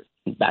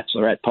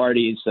bachelorette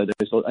parties. So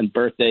and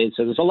birthdays.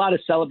 So there's a lot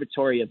of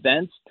celebratory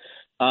events.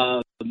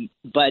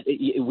 But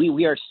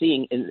we are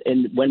seeing,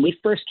 and when we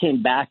first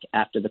came back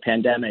after the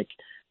pandemic,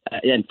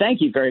 and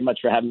thank you very much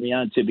for having me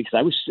on too,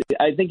 because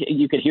I think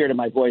you could hear it in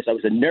my voice. I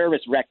was a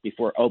nervous wreck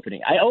before opening.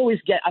 I always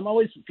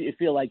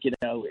feel like,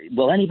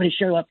 will anybody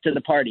show up to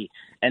the party?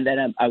 And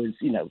then I was,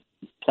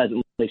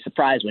 pleasantly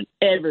surprised when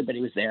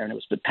everybody was there and it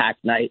was the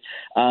packed night.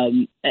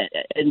 And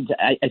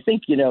I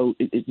think,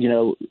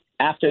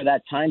 after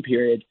that time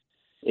period,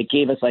 it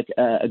gave us like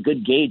a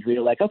good gauge. We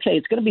were like, okay,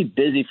 it's going to be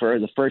busy for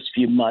the first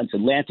few months.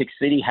 Atlantic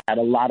City had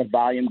a lot of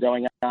volume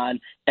going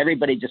on.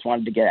 Everybody just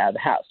wanted to get out of the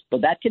house,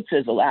 but that could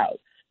fizzle out.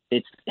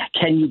 It's,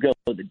 can you go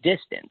the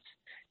distance?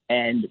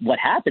 And what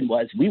happened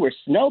was we were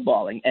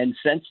snowballing. And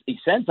since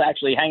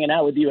actually hanging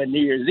out with you on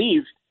New Year's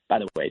Eve, by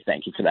the way,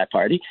 thank you for that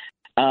party.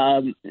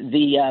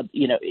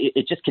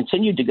 It just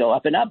continued to go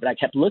up and up. And I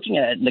kept looking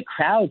at it, and the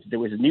crowds, there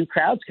was new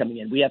crowds coming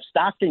in. We have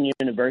Stockton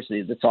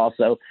University that's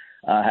also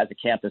has a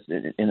campus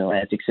in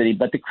Atlantic City,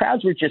 but the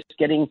crowds were just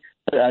getting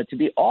to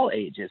be all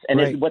ages. And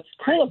Right. what's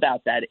cool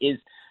about that is,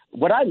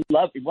 what I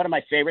love, one of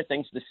my favorite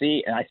things to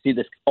see, and I see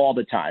this all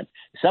the time,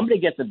 somebody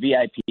gets a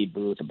VIP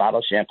booth, a bottle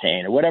of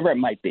champagne, or whatever it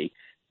might be.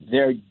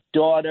 Their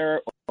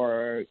daughter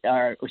or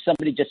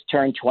somebody just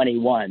turned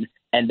 21,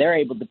 and they're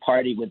able to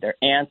party with their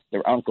aunts,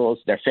 their uncles,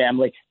 their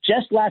family.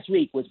 Just last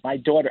week was my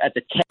daughter at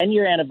the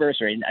 10-year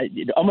anniversary, and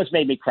it almost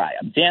made me cry.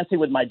 I'm dancing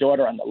with my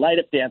daughter on the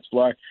light-up dance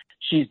floor.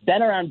 She's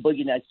been around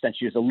Boogie Nights since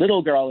she was a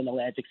little girl in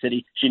Atlantic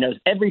City. She knows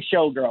every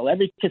showgirl,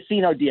 every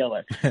casino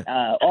dealer,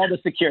 all the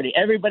security.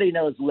 Everybody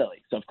knows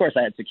Lily. So, of course,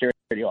 I had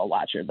security all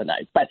watch her the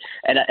night. But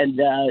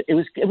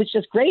it was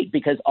just great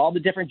because all the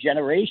different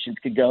generations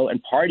could go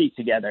and party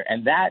together.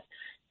 And that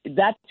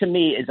to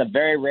me is a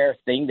very rare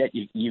thing that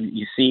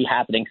you see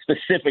happening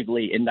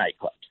specifically in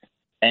nightclubs.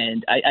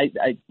 And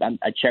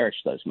I cherish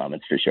those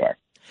moments for sure.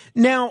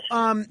 Now,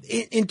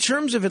 in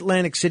terms of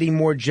Atlantic City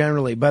more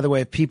generally, by the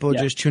way, if people are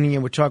just tuning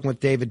in, we're talking with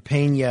David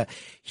Pena.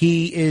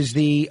 He is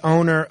the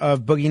owner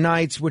of Boogie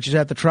Nights, which is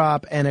at the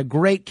Trop, and a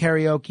great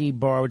karaoke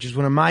bar, which is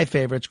one of my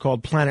favorites,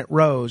 called Planet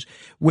Rose,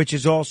 which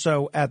is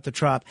also at the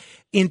Trop.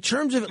 In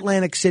terms of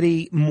Atlantic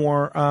City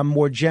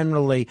more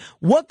generally,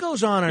 what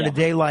goes on a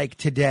day like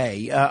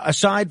today,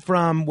 aside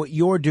from what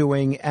you're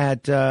doing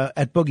at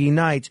Boogie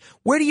Nights?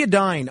 Where do you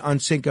dine on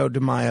Cinco de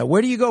Mayo?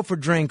 Where do you go for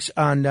drinks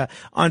on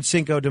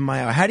Cinco de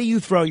Mayo? How do you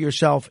throw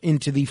yourself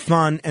into the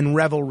fun and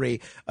revelry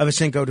of a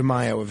Cinco de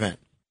Mayo event?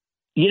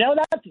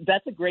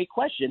 That's a great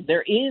question.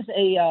 There is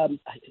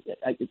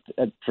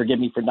forgive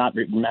me for not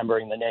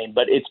remembering the name,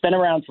 but it's been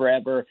around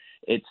forever.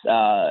 It's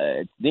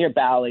near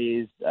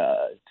Bally's.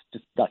 It's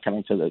just not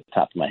coming to the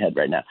top of my head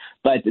right now.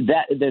 But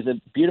there's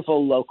a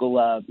beautiful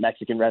local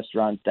Mexican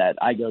restaurant that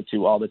I go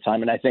to all the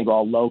time, and I think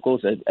all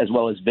locals as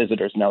well as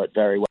visitors know it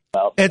very well.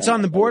 It's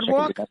on the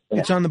boardwalk?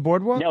 It's on the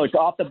boardwalk? No, it's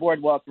off the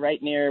boardwalk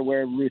right near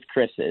where Ruth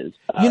Chris is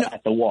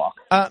at the walk.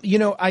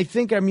 I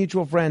think our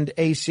mutual friend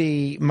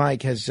AC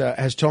Mike has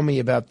told me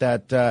about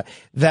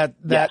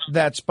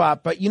that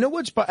spot. But you know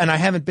what spot? And I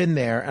haven't been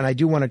there, and I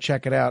do want to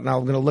check it out. And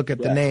I'm going to look at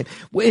the name.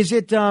 Is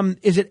it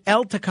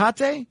El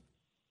Tecate?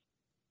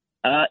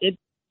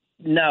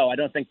 No, I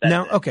don't think that.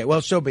 No, okay.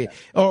 Well, so be it.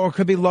 Or it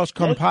could be Los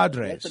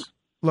Compadres.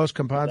 Los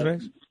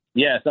Compadres.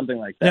 Yeah, something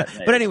like that.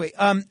 Yeah. But anyway,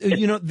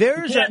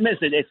 there's you can't miss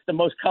it. It's the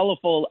most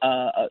colorful,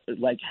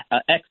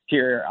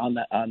 exterior on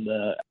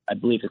the. I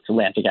believe it's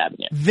Atlantic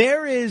Avenue.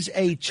 There is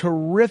a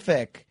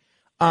terrific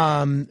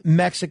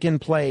Mexican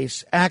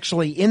place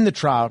actually in the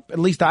Trop. At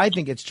least I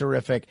think it's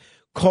terrific.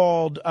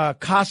 Called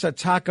Casa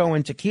Taco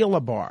and Tequila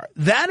Bar.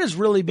 That has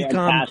really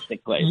become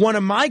one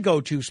of my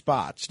go-to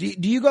spots. Do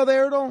you go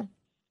there at all?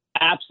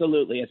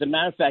 Absolutely. As a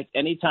matter of fact,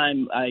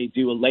 anytime I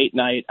do a late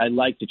night, I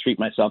like to treat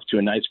myself to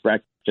a nice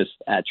breakfast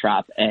at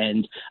Trop,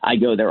 and I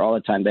go there all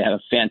the time. They have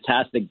a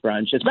fantastic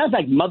brunch. As a matter of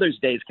fact, Mother's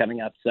Day is coming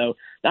up, so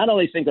not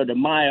only Cinco de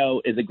Mayo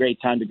is a great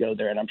time to go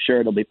there, and I'm sure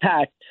it'll be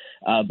packed,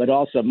 but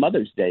also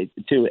Mother's Day,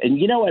 too. And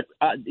you know what,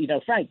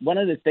 Frank, one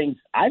of the things,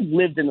 I've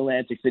lived in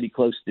Atlantic City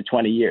close to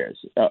 20 years,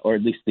 or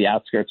at least the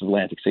outskirts of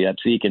Atlantic City,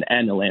 Upseekin,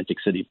 and Atlantic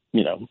City,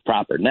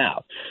 proper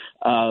now.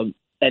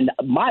 And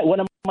one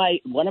of my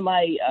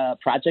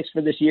projects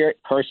for this year,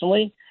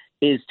 personally,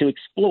 is to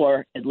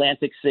explore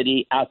Atlantic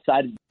City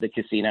outside of the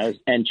casinos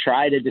and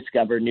try to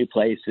discover new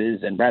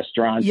places and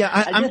restaurants.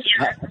 Yeah,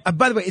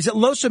 by the way, is it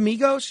Los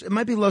Amigos? It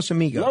might be Los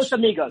Amigos. Los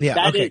Amigos. Yeah,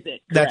 that okay. is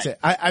it. That's it.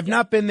 I've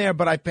not been there,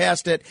 but I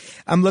passed it.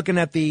 I'm looking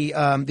at the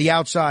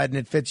outside, and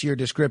it fits your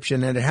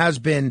description, and it has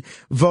been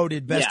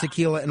voted best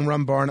tequila and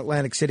rum bar in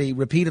Atlantic City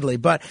repeatedly.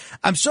 But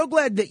I'm so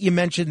glad that you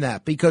mentioned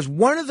that, because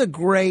one of the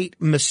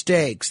great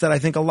mistakes that I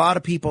think a lot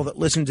of people that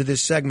listen to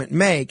this segment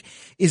make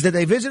is that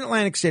they visit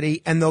Atlantic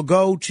City and they'll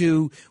go to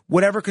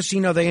whatever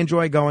casino they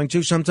enjoy going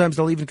to. Sometimes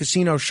they'll even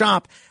casino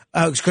shop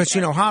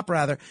Casino Hop,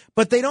 rather,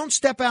 but they don't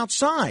step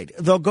outside.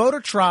 They'll go to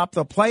Trop,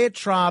 they'll play at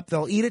Trop,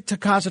 they'll eat at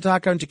Casa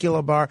Taco and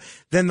Tequila Bar,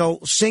 then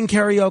they'll sing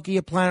karaoke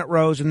at Planet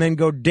Rose, and then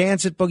go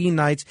dance at Boogie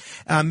Nights.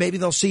 Maybe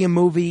they'll see a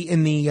movie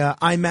in the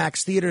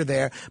IMAX theater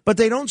there, but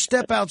they don't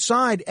step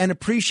outside and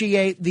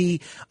appreciate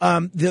the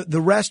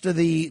rest of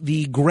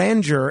the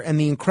grandeur and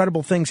the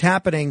incredible things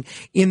happening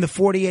in the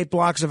 48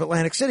 blocks of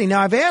Atlantic City.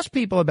 Now, I've asked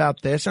people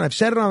about this, and I've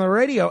said it on the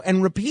radio,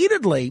 and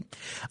repeatedly,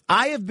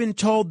 I have been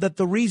told that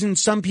the reason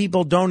some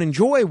people don't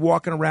enjoy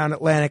walking around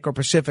Atlantic or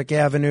Pacific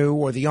Avenue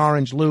or the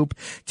Orange Loop,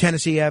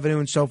 Tennessee Avenue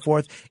and so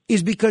forth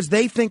is because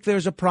they think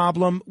there's a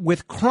problem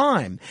with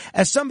crime.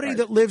 As somebody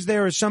that lives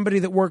there, as somebody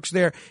that works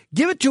there,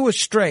 give it to us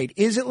straight.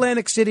 Is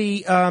Atlantic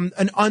City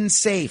an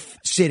unsafe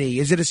city?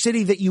 Is it a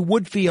city that you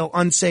would feel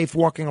unsafe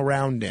walking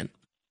around in?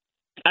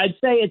 I'd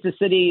say it's a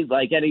city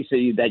like any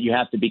city that you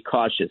have to be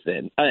cautious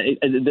in.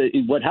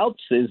 What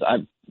helps is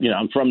I'm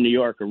from New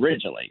York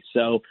originally,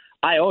 so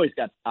I always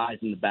got eyes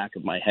in the back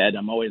of my head.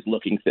 I'm always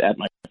looking at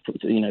my,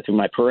 through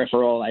my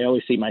peripheral. I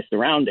always see my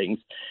surroundings.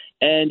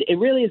 And it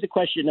really is a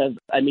question of,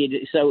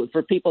 so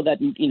for people that,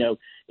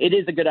 it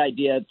is a good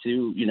idea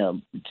to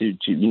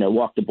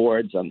walk the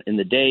boards in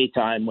the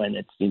daytime when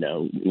it's,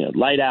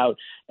 light out,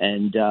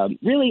 and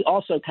really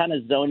also kind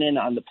of zone in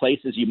on the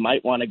places you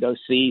might want to go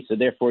see. So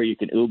therefore you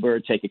can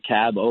Uber, take a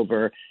cab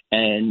over,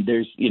 and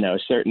there's,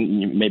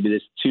 maybe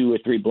there's 2 or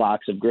 3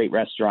 blocks of great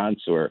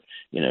restaurants or,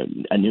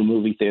 a new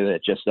movie theater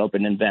that just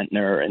opened in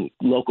Ventnor and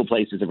local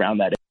places around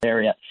that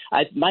area.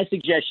 My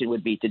suggestion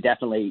would be to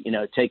definitely,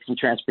 take some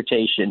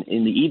transportation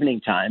in the evening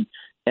time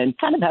and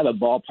kind of have a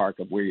ballpark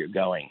of where you're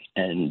going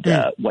and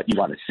what you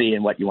want to see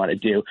and what you want to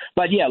do.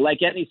 But yeah, like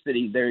any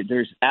city,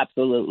 there's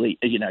absolutely,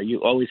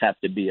 you always have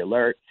to be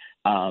alert.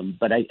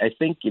 But I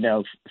think,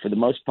 for the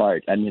most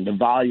part, the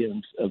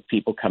volumes of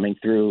people coming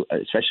through,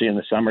 especially in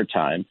the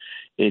summertime,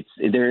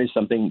 there is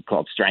something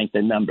called strength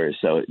in numbers.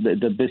 So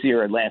the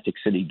busier Atlantic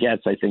City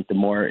gets, I think the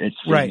more it's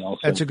right.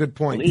 That's a good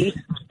point.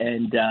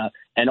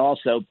 And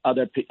also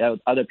other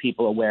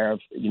people aware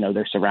of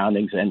their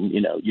surroundings, and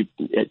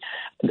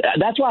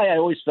that's why I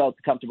always felt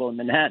comfortable in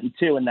Manhattan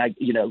too. And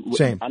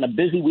on a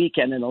busy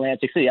weekend in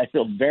Atlantic City, I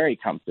feel very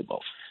comfortable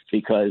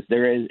because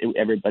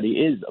everybody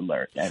is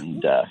alert.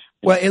 And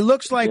well, it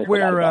looks like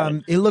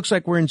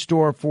we're in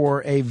store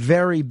for a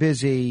very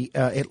busy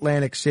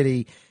Atlantic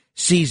City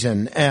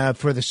season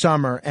for the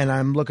summer, and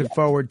I'm looking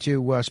forward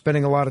to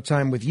spending a lot of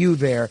time with you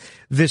there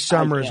this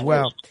summer as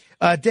well.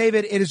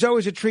 David, it is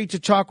always a treat to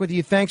talk with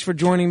you. Thanks for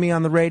joining me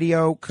on the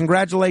radio.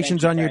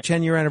 Congratulations on your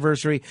 10-year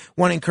anniversary.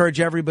 Want to encourage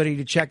everybody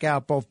to check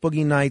out both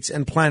Boogie Nights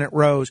and Planet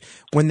Rose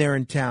when they're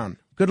in town.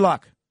 Good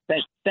luck.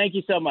 Thank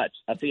you so much.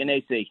 I'll see you in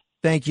AC.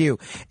 Thank you.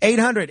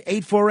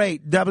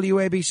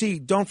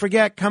 800-848-WABC. Don't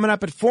forget, coming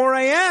up at 4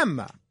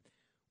 a.m.,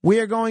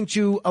 we are going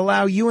to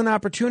allow you an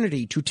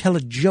opportunity to tell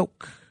a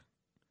joke.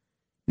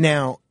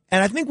 Now,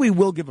 and I think we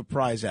will give a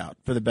prize out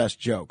for the best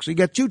joke. So you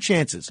got 2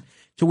 chances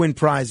to win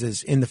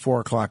prizes in the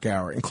 4 o'clock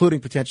hour, including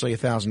potentially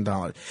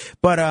 $1,000.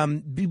 But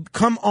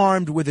come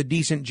armed with a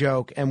decent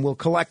joke, and we'll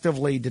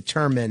collectively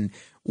determine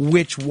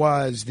which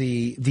was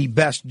the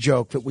best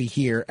joke that we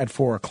hear at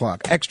 4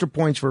 o'clock. Extra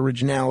points for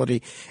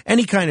originality,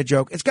 any kind of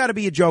joke. It's got to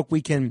be a joke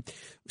we can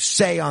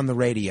say on the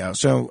radio.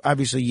 So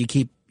obviously you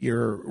keep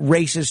your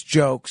racist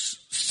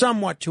jokes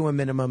somewhat to a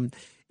minimum.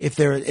 If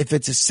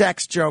it's a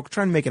sex joke,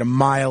 try and make it a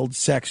mild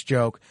sex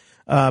joke.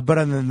 But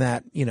other than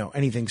that,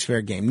 anything's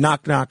fair game.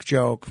 Knock, knock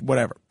joke,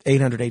 whatever.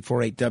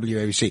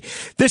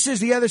 800-848-WABC. This is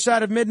The Other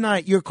Side of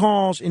Midnight. Your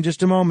calls in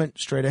just a moment.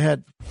 Straight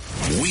ahead.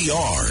 We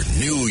are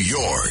New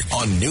York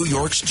on New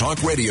York's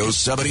Talk Radio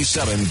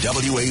 77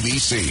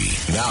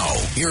 WABC. Now,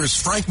 here's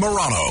Frank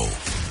Morano.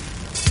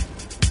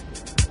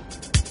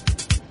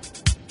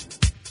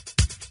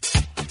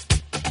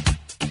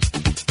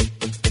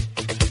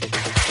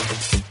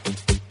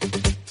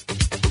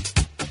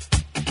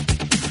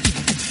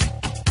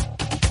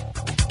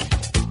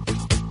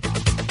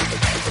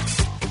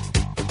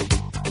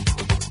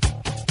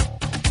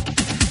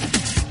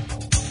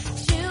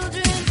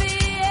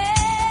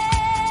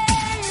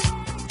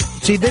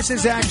 See, this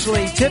is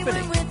actually Tiffany,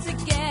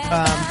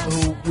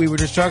 who we were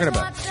just talking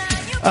about.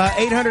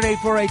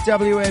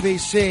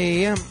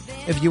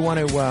 800-848-WABC, if you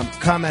want to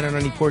comment on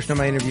any portion of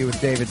my interview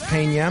with David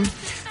Pena.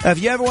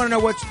 If you ever want to know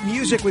what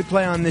music we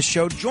play on this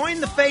show,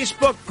 join the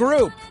Facebook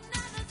group.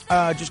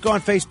 Just go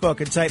on Facebook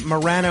and type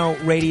Morano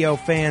Radio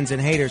Fans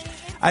and Haters.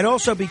 I'd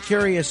also be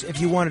curious if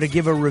you wanted to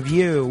give a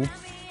review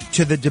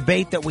to the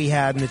debate that we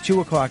had in the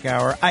 2 o'clock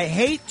hour. I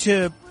hate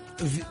to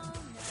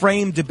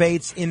frame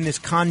debates in this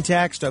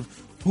context of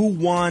who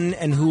won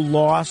and who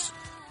lost.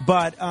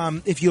 But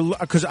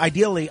because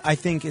ideally, I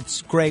think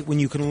it's great when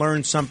you can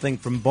learn something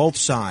from both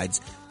sides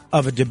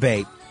of a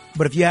debate.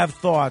 But if you have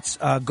thoughts,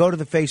 go to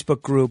the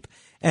Facebook group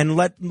and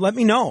let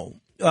me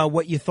know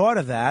what you thought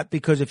of that.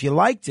 Because if you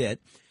liked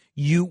it,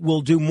 you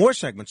will do more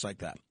segments like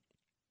that.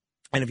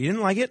 And if you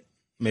didn't like it,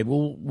 maybe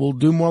we'll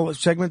do more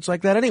segments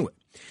like that anyway.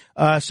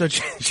 So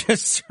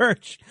just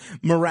search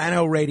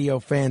Morano Radio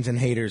Fans and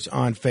Haters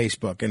on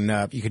Facebook,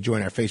 and you can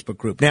join our Facebook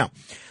group. Now,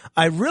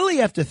 I really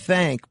have to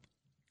thank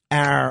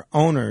our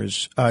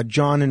owners,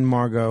 John and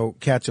Margot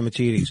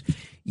Katzimatidis.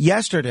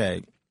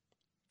 Yesterday,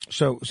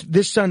 so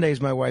this Sunday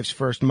is my wife's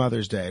first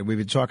Mother's Day. We've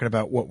been talking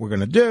about what we're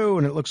going to do,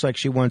 and it looks like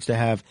she wants to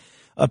have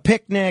a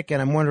picnic,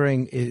 and I'm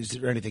wondering, is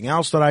there anything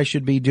else that I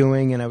should be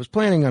doing? And I was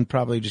planning on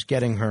probably just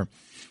getting her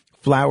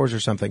flowers or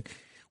something.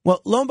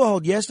 Well, lo and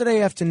behold,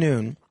 yesterday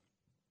afternoon,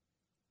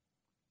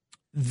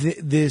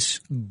 this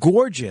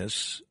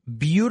gorgeous,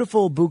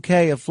 beautiful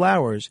bouquet of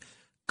flowers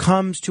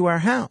comes to our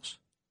house.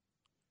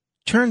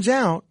 Turns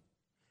out,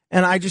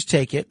 and I just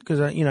take it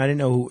because, I didn't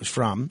know who it was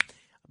from.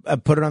 I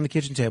put it on the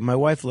kitchen table. My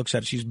wife looks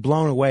at it. She's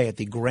blown away at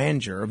the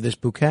grandeur of this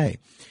bouquet.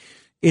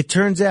 It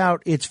turns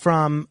out it's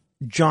from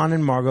John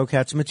and Margot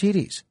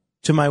Katzimatidis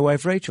to my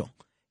wife, Rachel.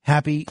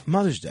 Happy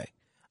Mother's Day.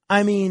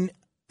 I mean,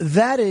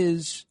 that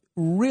is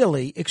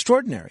really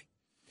extraordinary.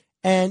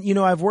 And,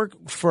 I've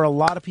worked for a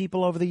lot of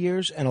people over the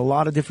years and a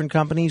lot of different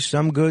companies,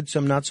 some good,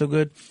 some not so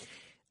good.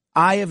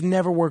 I have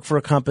never worked for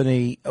a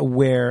company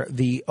where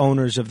the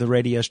owners of the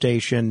radio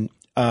station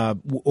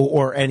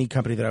or any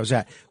company that I was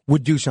at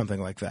would do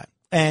something like that.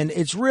 And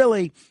it's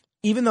really,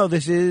 even though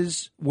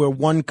we're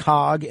one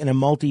cog in a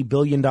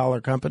multi-billion-dollar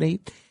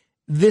company,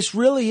 this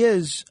really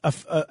is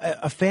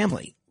a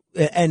family.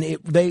 And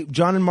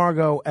John and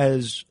Margot,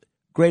 as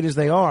great as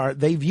they are,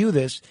 they view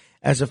this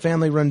as a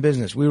family-run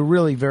business. We were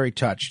really very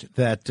touched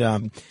that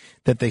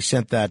they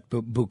sent that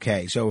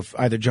bouquet. So if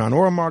either John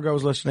or Margot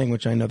is listening,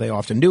 which I know they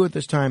often do at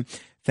this time,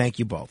 thank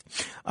you both.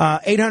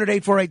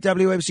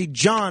 800-848-WABC.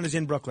 John is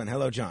in Brooklyn.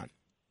 Hello, John.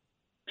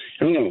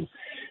 Hello.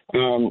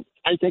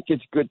 I think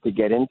it's good to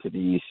get into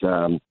these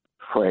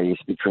frays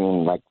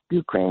between like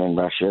Ukraine and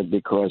Russia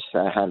because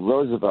had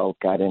Roosevelt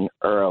got in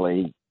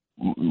early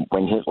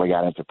when Hitler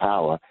got into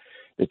power,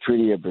 the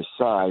Treaty of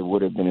Versailles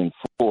would have been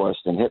enforced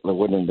and Hitler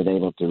wouldn't have been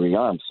able to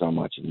rearm so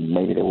much. And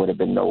maybe there would have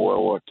been no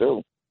World War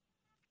II.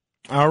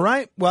 All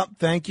right. Well,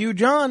 thank you,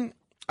 John.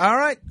 All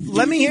right.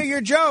 Let me hear your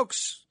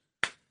jokes.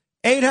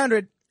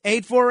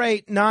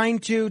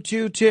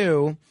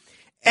 800-848-9222.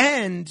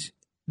 And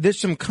there's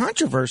some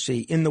controversy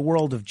in the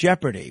world of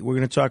Jeopardy. We're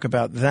going to talk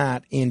about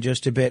that in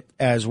just a bit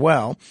as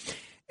well.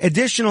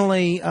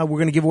 Additionally, we're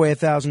going to give away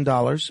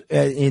 $1,000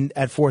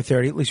 at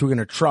 4:30. At least we're going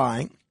to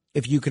try.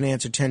 If you can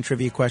answer 10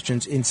 trivia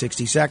questions in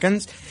 60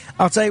 seconds.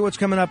 I'll tell you what's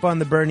coming up on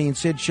the Bernie and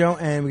Sid show,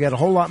 and we got a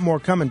whole lot more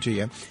coming to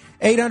you.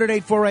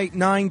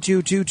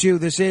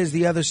 800-848-9222. This is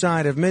The Other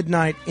Side of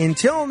Midnight.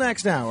 Until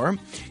next hour,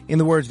 in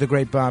the words of the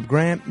great Bob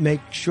Grant, make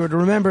sure to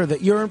remember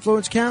that your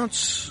influence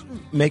counts.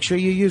 Make sure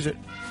you use it.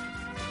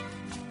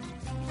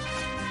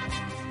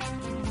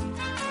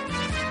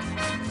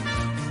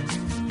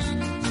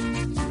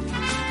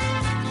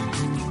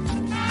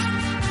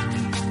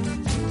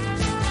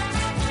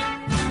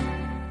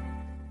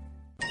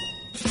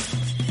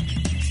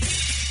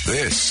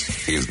 This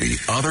is The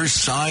Other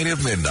Side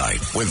of Midnight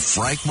with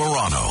Frank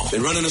Morano.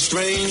 Been running a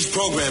strange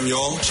program,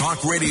 y'all.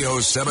 Talk Radio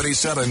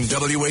 77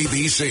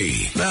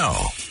 WABC. Now,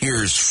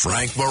 here's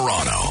Frank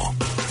Morano.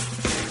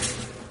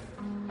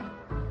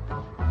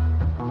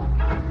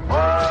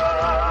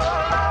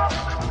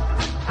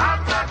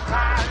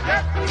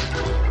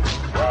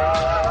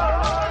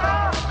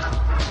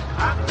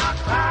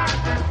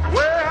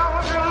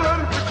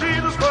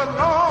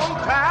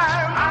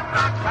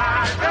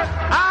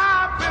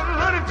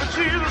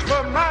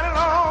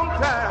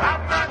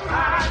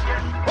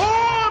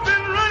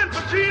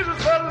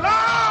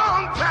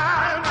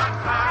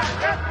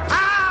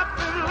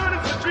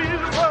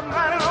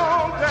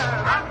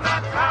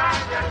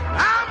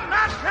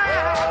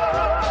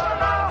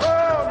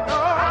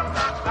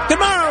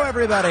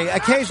 Everybody,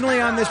 occasionally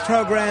on this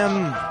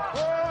program,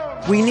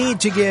 we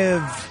need to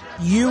give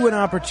you an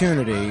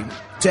opportunity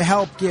to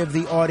help give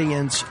the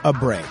audience a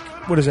break.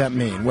 What does that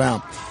mean?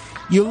 Well,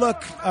 you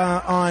look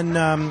on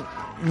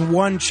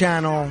one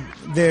channel,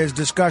 there's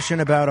discussion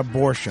about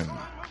abortion.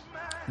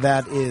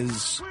 That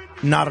is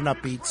not an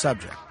upbeat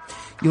subject.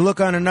 You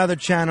look on another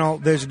channel,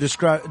 there's a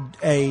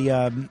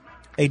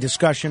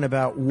discussion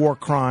about war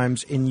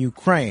crimes in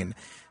Ukraine.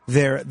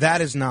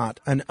 That is not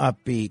an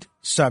upbeat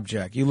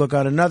subject. You look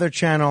on another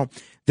channel,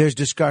 there's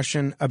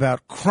discussion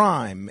about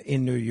crime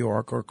in New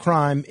York or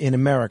crime in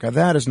America.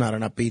 That is not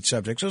an upbeat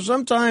subject. So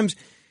sometimes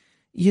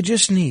you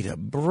just need a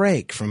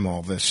break from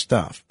all this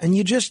stuff, and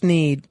you just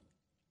need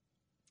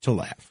to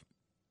laugh.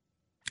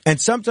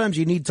 And sometimes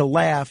you need to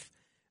laugh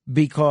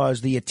because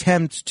the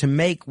attempts to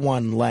make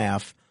one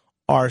laugh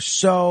are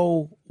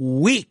so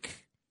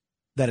weak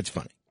that it's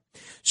funny.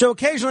 So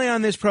occasionally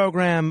on this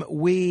program,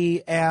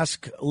 we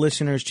ask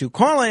listeners to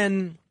call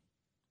in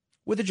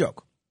with a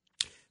joke.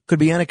 Could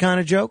be any kind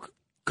of joke.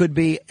 Could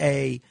be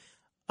a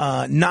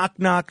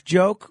knock-knock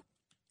joke.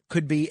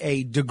 Could be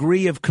a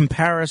degree of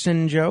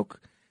comparison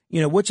joke. I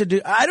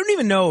don't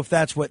even know if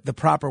that's what the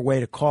proper way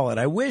to call it.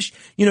 I wish,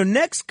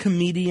 next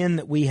comedian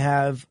that we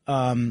have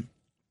come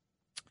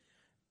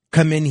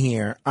in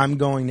here, I'm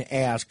going to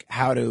ask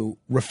how to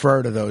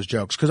refer to those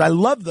jokes because I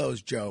love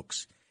those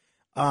jokes.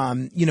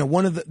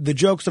 One of the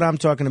jokes that I'm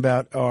talking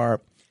about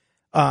are,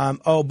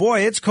 oh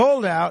boy, it's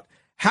cold out.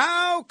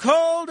 How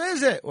cold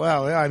is it?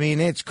 Well, I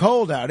mean, it's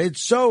cold out.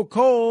 It's so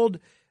cold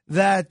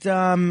that,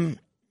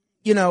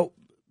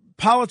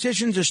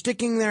 politicians are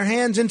sticking their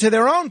hands into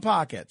their own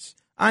pockets.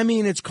 I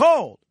mean, it's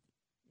cold.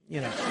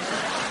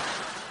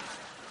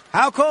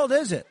 How cold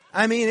is it?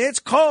 I mean, it's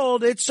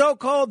cold. It's so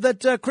cold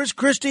that Chris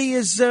Christie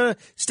is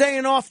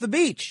staying off the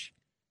beach.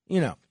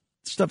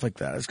 Stuff like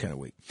that. It's kind of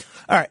weak.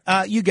 All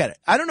right, you get it.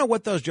 I don't know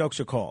what those jokes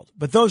are called,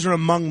 but those are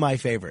among my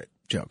favorite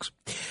jokes.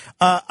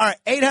 All right,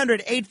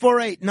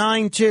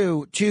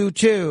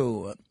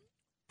 800-848-9222.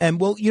 And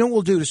what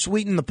we'll do to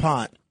sweeten the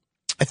pot,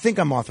 I think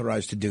I'm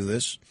authorized to do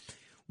this.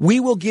 We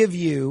will give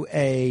you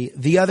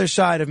The Other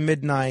Side of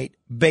Midnight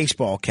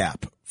baseball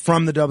cap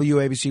from the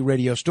WABC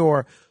radio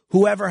store.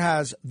 Whoever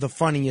has the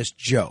funniest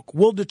joke.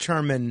 We'll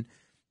determine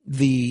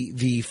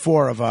the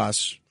four of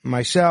us,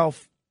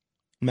 myself,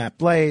 Matt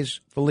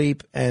Blaze,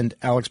 Philippe, and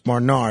Alex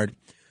Barnard,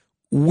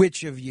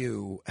 which of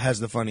you has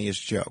the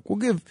funniest joke.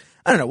 We'll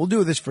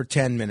do this for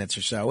 10 minutes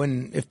or so,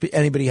 and if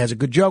anybody has a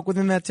good joke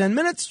within that 10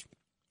 minutes,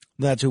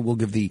 that's who we'll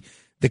give the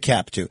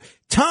cap to.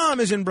 Tom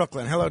is in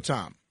Brooklyn. Hello,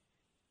 Tom.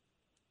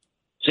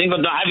 Cinco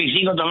de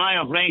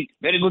Mine-O, Frank.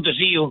 Very good to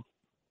see you.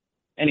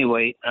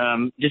 Anyway,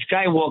 this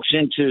guy walks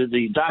into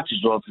the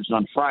doctor's office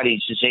on Friday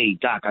and says, "Hey,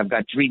 Doc, I've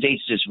got 3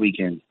 dates this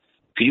weekend.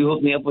 Could you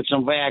hook me up with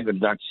some Viagra?" The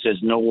doctor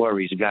says, "No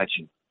worries, I got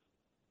you."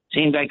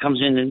 Same guy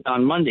comes in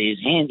on Monday.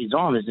 His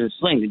arm is in a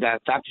sling. The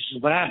doctor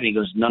says, "What happened?" He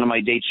goes, "None of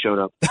my dates showed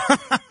up."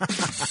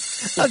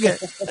 Okay,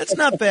 that's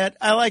not bad.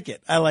 I like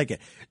it.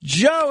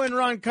 Joe in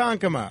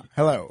Ronkonkoma.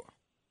 Hello.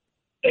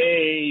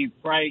 Hey,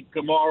 Frank,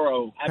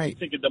 tomorrow. Happy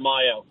Cinco de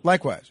Mayo.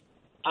 Likewise.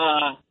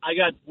 I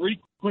got 3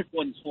 quick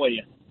ones for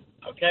you.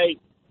 Okay?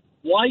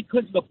 Why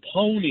couldn't the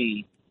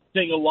pony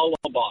sing a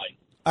lullaby?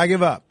 I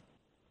give up.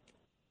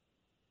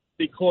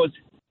 Because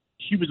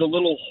she was a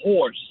little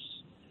hoarse.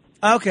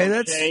 Okay,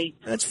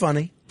 that's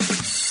funny.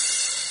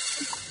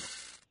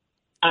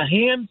 A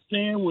ham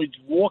sandwich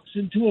walks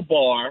into a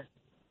bar,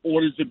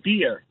 orders a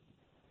beer.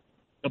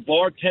 The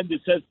bartender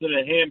says to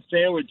the ham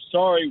sandwich,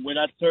 "Sorry, we're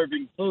not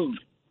serving food."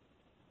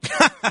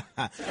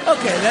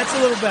 Okay, that's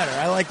a little better.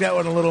 I like that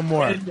one a little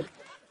more.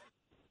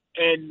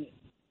 And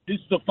this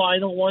is the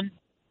final one.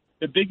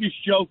 The biggest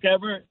joke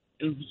ever.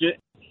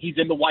 He's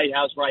in the White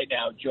House right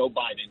now, Joe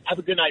Biden. Have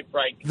a good night,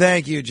 Frank.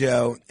 Thank you,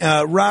 Joe.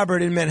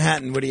 Robert in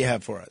Manhattan, what do you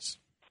have for us?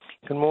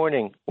 Good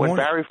morning. When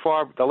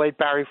the late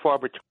Barry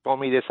Farber told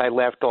me this, I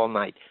laughed all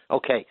night.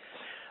 Okay.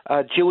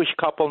 A Jewish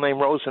couple named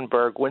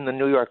Rosenberg win the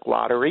New York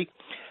lottery,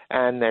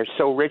 and they're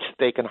so rich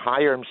they can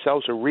hire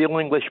themselves a real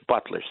English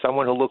butler,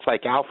 someone who looks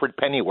like Alfred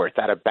Pennyworth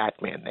out of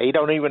Batman. They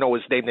don't even know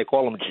his name. They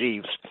call him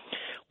Jeeves.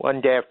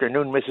 One day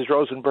afternoon, Mrs.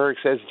 Rosenberg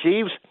says,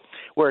 "Jeeves,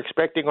 we're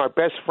expecting our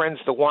best friends,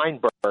 the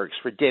Weinbergs,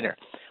 for dinner.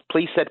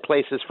 Please set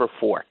places for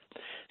 4.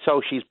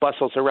 So she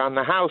bustles around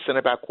the house, and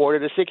about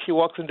 5:45, she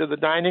walks into the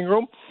dining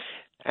room,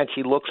 and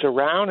she looks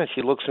around,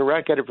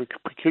 get a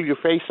peculiar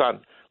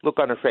look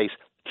on her face.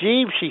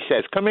 "Jeeves," she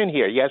says, "come in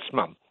here." "Yes,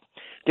 Mom."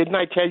 "Didn't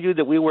I tell you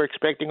that we were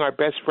expecting our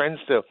best friends,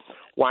 the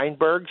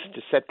Weinbergs,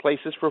 to set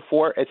places for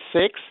 4 at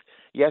 6?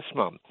 "Yes,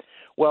 Mom."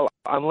 "Well,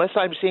 unless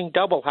I'm seeing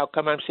double, how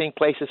come I'm seeing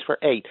places for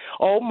 8?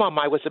 "Oh, Mom,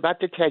 I was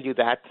about to tell you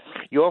that.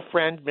 Your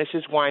friend,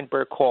 Mrs.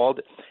 Weinberg, called,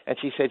 and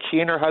she said she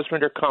and her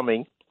husband are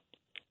coming,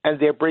 and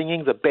they're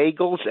bringing the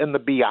bagels and the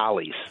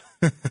Bialys."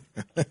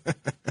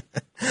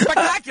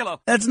 Spectacular.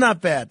 That's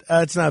not bad.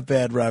 That's not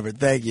bad, Robert.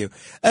 Thank you.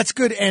 That's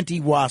good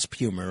anti-wasp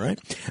humor, right?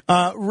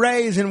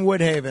 Ray is in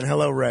Woodhaven.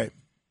 Hello, Ray.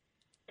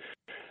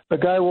 A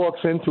guy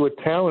walks into a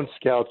talent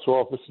scout's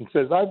office and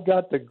says, "I've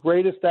got the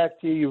greatest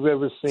actor you've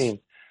ever seen."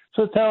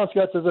 So the talent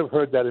scout says, "I've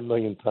heard that a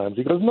million times."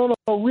 He goes, no,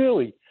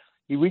 really.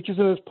 He reaches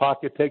in his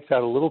pocket, takes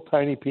out a little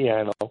tiny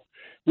piano,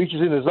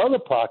 reaches in his other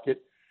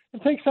pocket,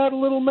 and takes out a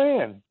little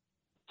man.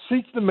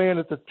 Seats the man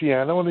at the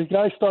piano, and the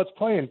guy starts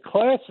playing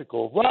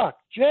classical, rock,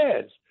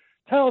 jazz.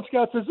 Talent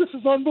scout says, "This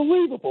is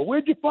unbelievable.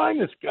 Where'd you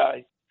find this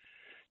guy?"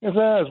 He says,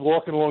 "I was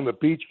walking along the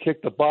beach,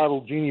 kicked the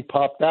bottle, genie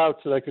popped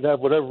out so I could have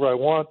whatever I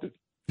wanted."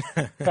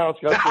 Talent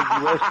scout says,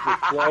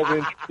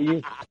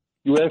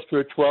 "You asked for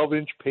a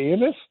 12-inch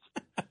pianist?"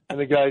 And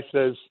the guy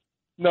says,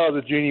 "No,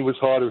 the genie was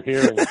hard of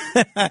hearing."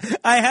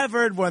 I have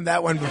heard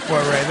that one before,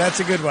 Ray. That's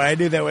a good one. I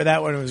knew where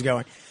that one was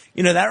going.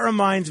 That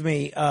reminds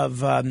me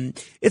of,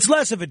 it's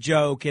less of a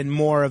joke and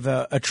more of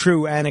a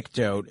true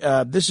anecdote.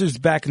 This is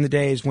back in the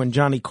days when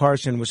Johnny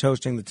Carson was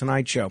hosting The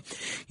Tonight Show.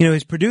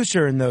 His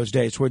producer in those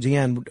days, towards the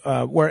end,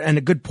 and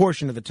a good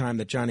portion of the time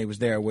that Johnny was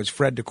there, was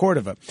Fred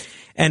DeCordova.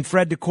 And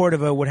Fred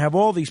DeCordova would have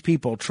all these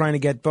people trying to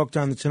get booked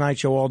on The Tonight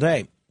Show all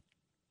day.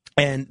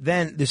 And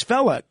then this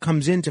fella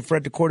comes into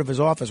Fred DeCordova's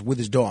office with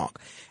his dog.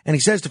 And he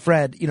says to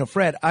Fred,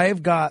 Fred,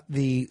 I've got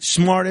the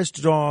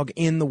smartest dog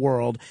in the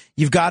world.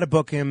 You've got to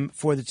book him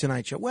for the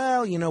Tonight Show.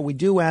 Well, we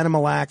do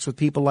animal acts with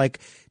people like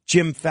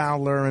Jim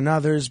Fowler and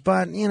others,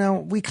 but,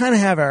 we kind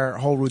of have our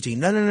whole routine.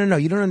 No.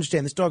 You don't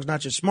understand. This dog's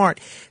not just smart.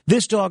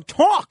 This dog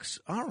talks.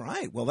 All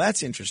right. Well,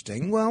 that's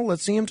interesting. Well,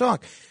 let's see him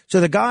talk. So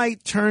the guy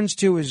turns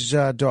to his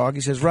dog.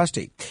 He says,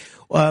 Rusty,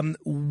 how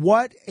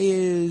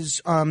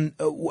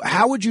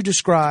would you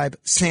describe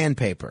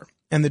sandpaper?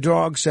 And the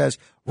dog says,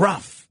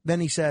 rough. Then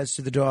he says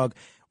to the dog,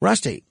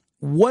 Rusty,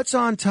 what's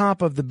on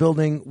top of the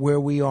building where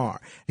we are?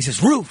 He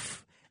says,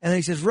 roof. And then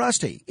he says,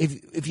 Rusty,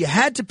 if you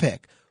had to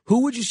pick,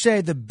 who would you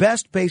say the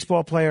best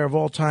baseball player of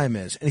all time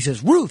is? And he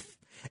says, Ruth.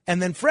 And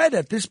then Fred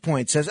at this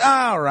point says,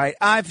 all right,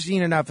 I've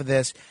seen enough of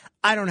this.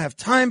 I don't have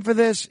time for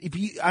this.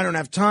 I don't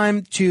have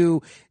time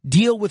to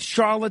deal with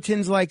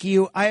charlatans like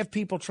you. I have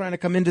people trying to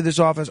come into this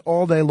office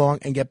all day long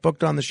and get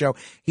booked on the show.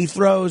 He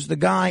throws the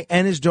guy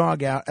and his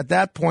dog out. At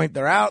that point,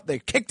 they're out. They're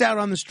kicked out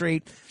on the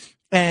street.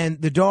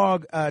 And the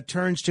dog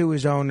turns to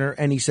his owner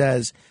and he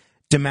says,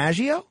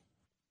 DiMaggio?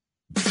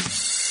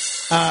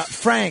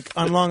 Frank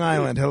on Long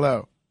Island,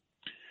 hello.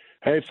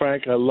 Hey,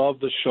 Frank, I love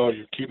the show.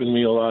 You're keeping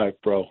me alive,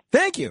 bro.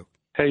 Thank you.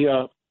 Hey,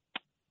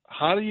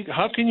 how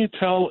can you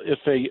tell if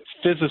a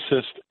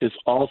physicist is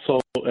also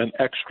an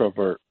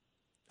extrovert?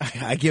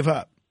 I give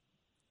up.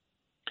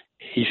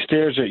 He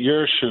stares at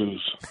your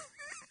shoes.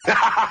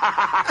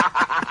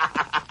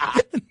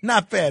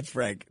 Not bad,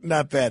 Frank.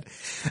 Not bad.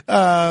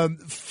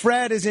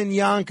 Fred is in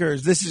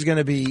Yonkers. This is going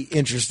to be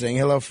interesting.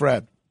 Hello,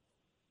 Fred.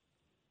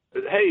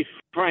 Hey,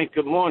 Frank,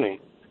 good morning.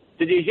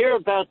 Did you hear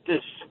about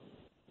this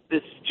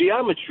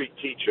geometry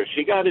teacher?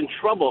 She got in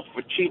trouble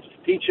for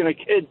teaching her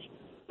kids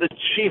the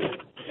Chief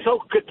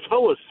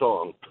Sokotoa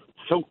song.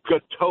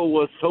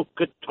 Sokotoa,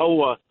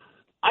 Sokotoa.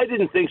 I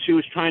didn't think she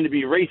was trying to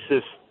be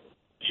racist.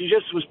 She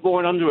just was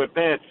born under a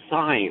bad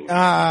sign.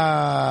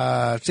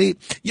 See,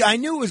 yeah, I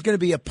knew it was going to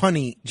be a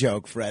punny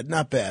joke, Fred.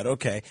 Not bad.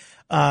 Okay.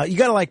 You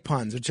got to like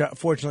puns, which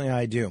fortunately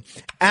I do.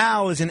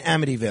 Al is in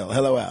Amityville.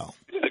 Hello, Al.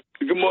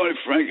 Good morning,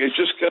 Frank. I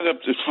just got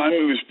up. The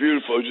timing was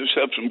beautiful. I just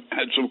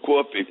had some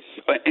coffee.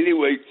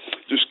 Anyway,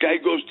 this guy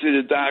goes to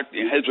the doctor.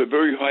 He has a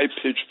very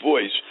high-pitched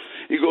voice.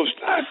 He goes,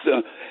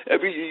 Doctor,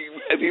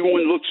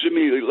 everyone looks at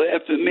me. They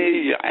laugh at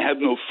me. I have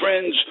no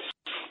friends.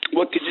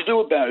 What could you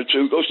do about it?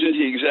 So he goes into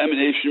the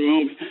examination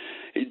room.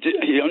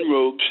 He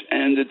unrobes,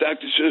 and the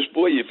doctor says,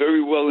 boy, you're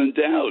very well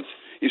endowed.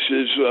 He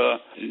says,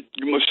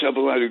 you must have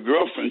a lot of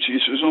girlfriends. He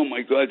says, oh,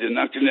 my God, they're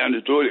knocking down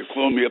the door. They're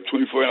calling me up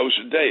 24 hours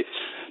a day.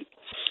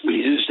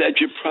 He says, that's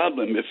your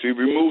problem. If you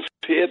remove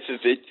half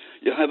of it,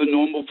 you'll have a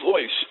normal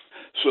voice.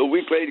 So a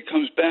week later, he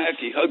comes back.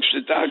 He hugs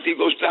the doctor. He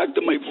goes, Doctor,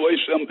 my voice,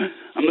 I'm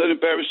not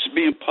embarrassed to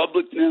be in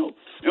public now.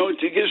 The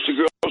only thing is, the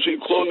girls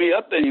ain't calling me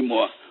up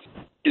anymore.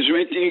 Is there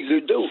anything you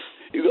could do?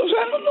 He goes,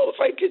 I don't know if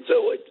I could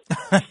do it.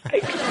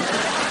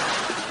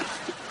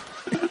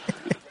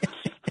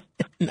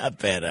 Not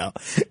bad, Al.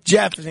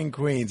 Jeff is in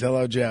Queens.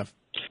 Hello, Jeff.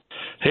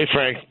 Hey,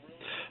 Frank.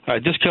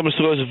 This comes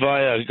to us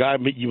via a guy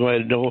you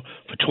might know.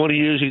 For 20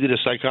 years, he did a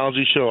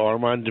psychology show,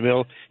 Armand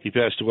DeMille. He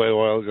passed away a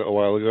while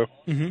ago.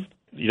 Mm-hmm.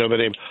 You know the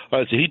name? All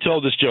right, so he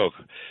told this joke.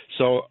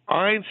 So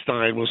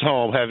Einstein was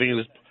home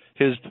having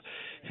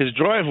his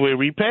driveway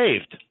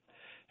repaved.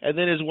 And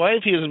then his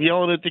wife hears him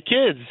yelling at the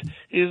kids.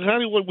 He says,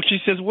 honey, she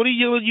says, what are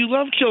you yelling? You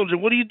love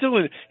children. What are you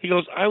doing? He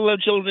goes, I love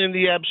children in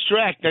the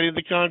abstract, not in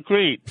the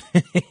concrete.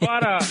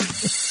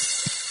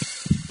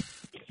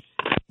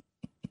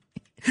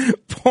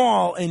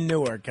 Paul in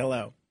Newark,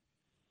 hello.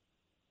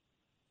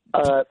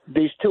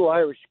 These two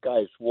Irish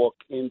guys walk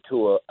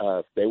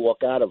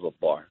out of a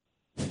bar.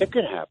 It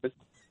could happen.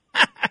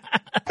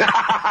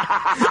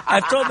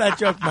 I've told that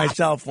joke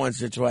myself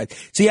once or twice.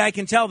 See, I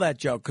can tell that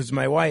joke because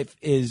my wife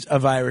is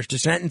of Irish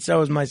descent, and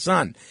so is my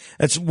son.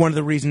 That's one of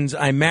the reasons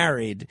I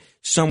married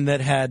someone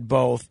that had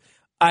both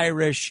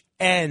Irish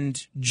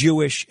and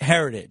Jewish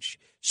heritage,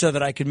 so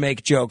that I could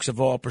make jokes of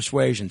all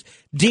persuasions.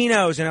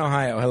 Dino's in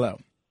Ohio. Hello.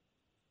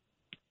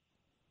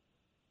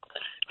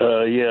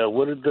 Yeah,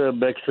 what did the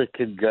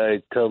Mexican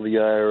guy tell the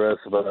IRS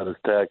about his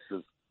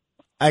taxes?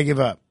 I give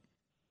up.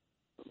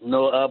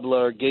 No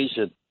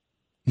obligation.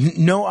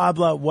 No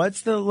obla.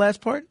 What's the last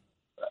part?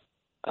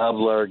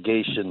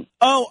 Obligation.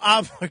 Oh,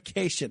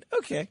 obligation.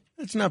 Okay,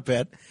 that's not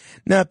bad.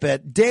 Not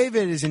bad.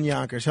 David is in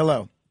Yonkers.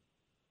 Hello.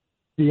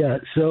 Yeah,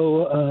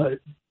 so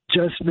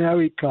just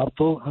married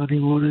couple,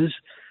 honeymooners,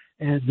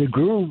 and the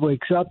groom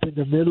wakes up in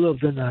the middle of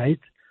the night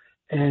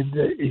and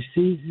he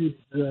sees his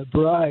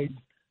bride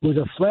with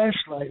a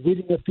flashlight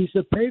reading a piece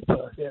of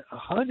paper.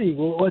 Honey,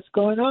 what's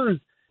going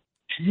on?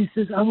 She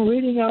says, I'm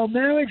reading our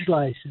marriage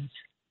license.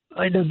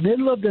 In the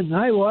middle of the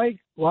night, why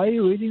are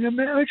you reading a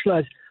marriage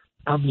license?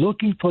 I'm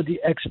looking for the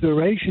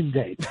expiration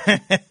date.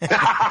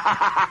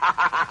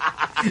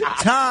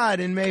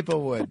 Todd in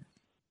Maplewood.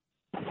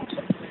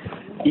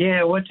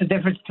 Yeah, what's the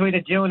difference between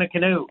a Jew and a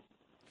canoe?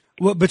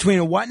 What, between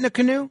a what and a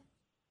canoe?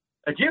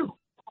 A Jew.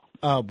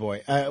 Oh,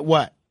 boy.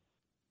 What?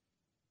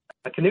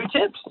 A canoe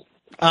tips.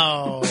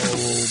 Oh,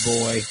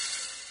 boy.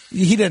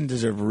 He doesn't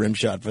deserve a rim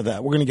shot for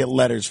that. We're going to get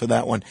letters for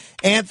that one.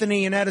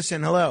 Anthony in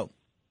Edison, hello.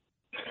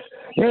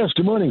 Yes,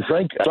 good morning,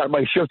 Frank. I start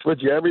my shift with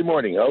you every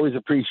morning. I always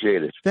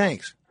appreciate it.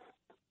 Thanks.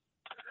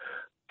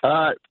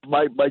 My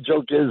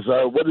joke is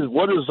what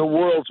is the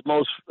world's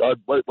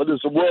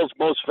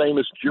most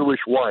famous Jewish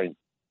wine?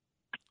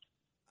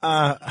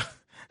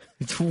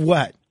 It's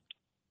what?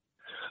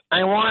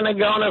 I want to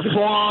go to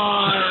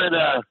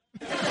Florida.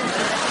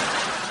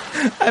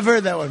 I've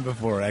heard that one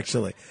before,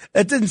 actually.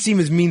 That doesn't seem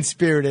as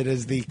mean-spirited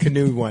as the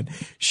canoe one.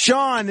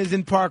 Sean is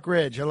in Park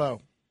Ridge. Hello.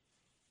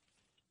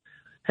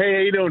 Hey, how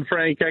you doing,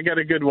 Frank? I got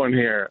a good one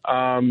here.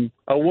 A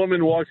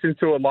woman walks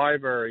into a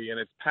library, and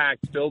it's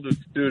packed, filled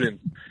with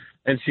students,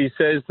 and she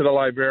says to the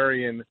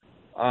librarian,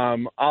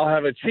 I'll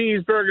have a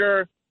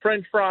cheeseburger,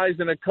 French fries,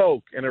 and a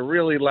Coke, in a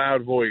really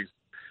loud voice.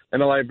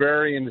 And the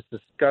librarian is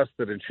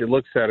disgusted, and she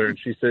looks at her, and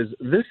she says,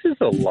 this is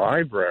a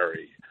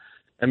library.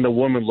 And the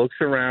woman looks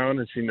around,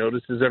 and she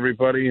notices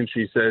everybody, and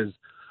she says,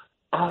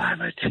 I'll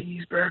have a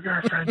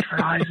cheeseburger, French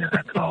fries, and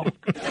a Coke.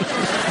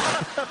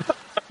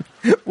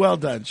 Well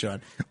done,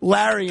 Sean.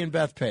 Larry and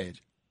Bethpage.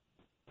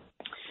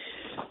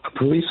 A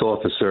police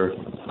officer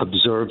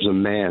observes a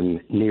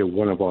man near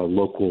one of our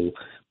local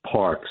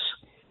parks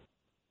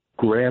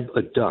grab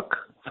a duck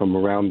from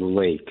around the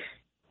lake.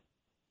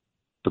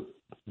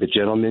 The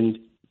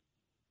gentleman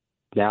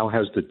now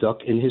has the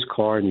duck in his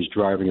car and he's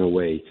driving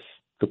away.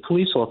 The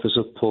police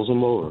officer pulls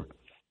him over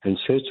and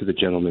says to the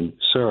gentleman,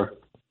 "Sir,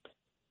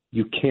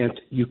 you can't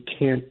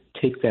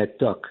take that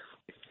duck.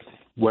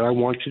 What I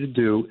want you to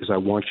do is I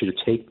want you to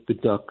take the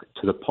duck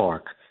to the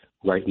park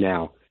right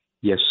now."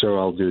 "Yes, sir,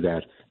 I'll do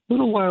that." A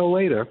little while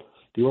later,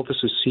 the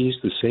officer sees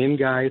the same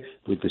guy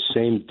with the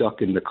same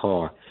duck in the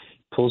car.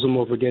 Pulls him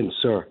over again.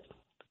 "Sir,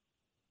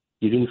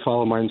 you didn't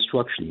follow my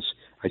instructions.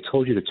 I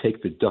told you to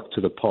take the duck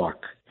to the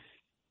park."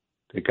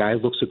 The guy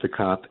looks at the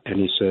cop and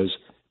he says,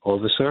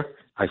 "Officer,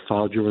 I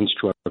followed your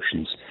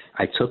instructions.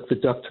 I took the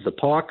duck to the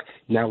park.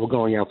 Now we're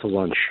going out for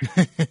lunch."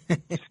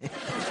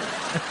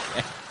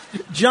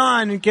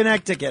 John in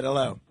Connecticut,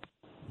 hello.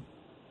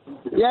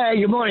 Yeah,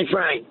 good morning,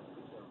 Frank.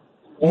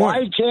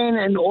 Why can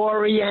an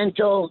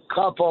Oriental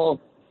couple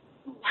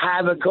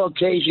have a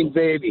Caucasian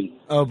baby?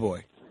 Oh,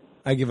 boy.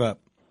 I give up.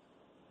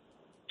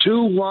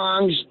 Two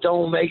wrongs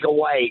don't make a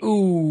right.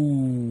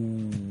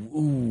 Ooh.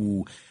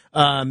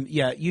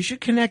 Yeah, you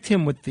should connect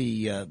him with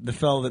the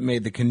fellow that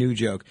made the canoe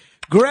joke.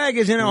 Greg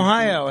is in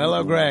Ohio.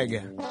 Hello, Greg.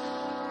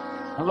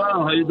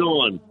 Hello, how you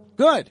doing?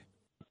 Good.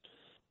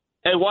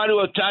 Hey, why do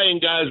Italian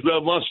guys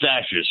grow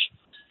mustaches?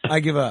 I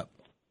give up.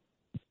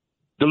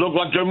 They look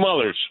like their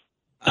mothers.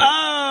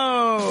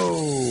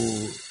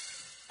 Oh!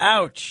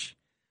 Ouch.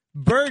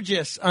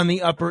 Burgess on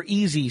the Upper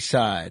Easy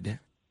Side.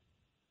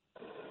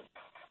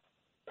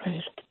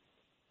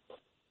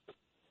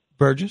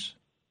 Burgess?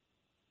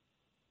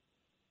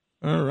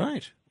 All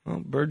right.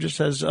 Well, Burgess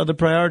has other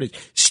priorities.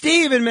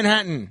 Steve in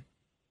Manhattan.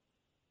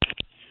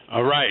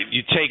 All right.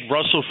 You take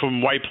Russell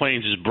from White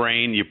Plains'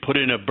 brain, you put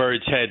it in a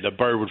bird's head, the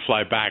bird would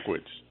fly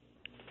backwards.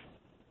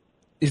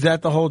 Is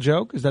that the whole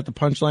joke? Is that the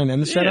punchline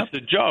and the setup?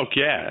 That's the joke,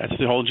 yeah. That's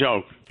the whole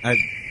joke.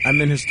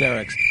 I'm in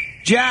hysterics.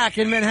 Jack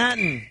in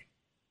Manhattan.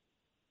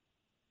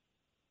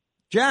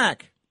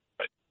 Jack.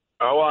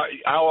 How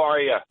are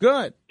you?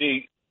 Good.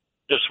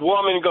 This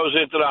woman goes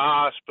into the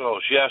hospital.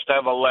 She has to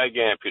have a leg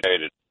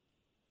amputated.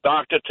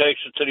 Doctor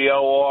takes her to the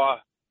OR.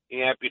 He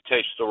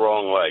amputates the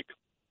wrong leg.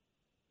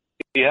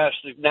 He has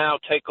to now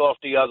take off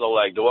the other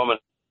leg. The woman,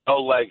 no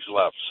legs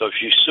left. So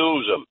she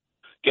sues him.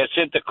 Gets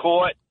into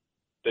court.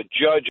 The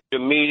judge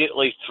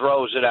immediately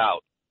throws it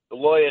out. The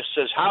lawyer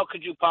says, "How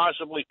could you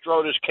possibly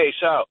throw this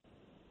case out?"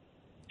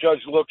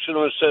 Judge looks at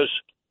him and says,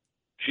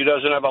 "She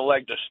doesn't have a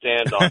leg to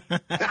stand on."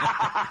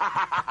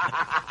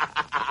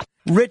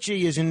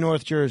 Richie is in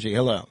North Jersey.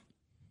 Hello.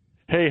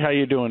 Hey, how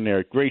you doing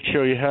there? Great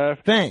show you have.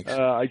 Thanks.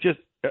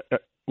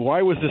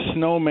 Why was the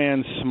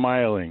snowman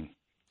smiling?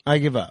 I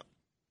give up.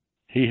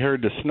 He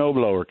heard the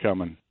snowblower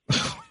coming.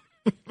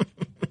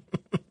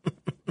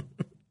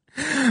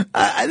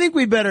 I think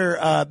we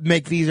better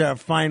make these our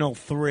final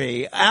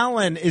three.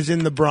 Alan is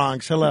in the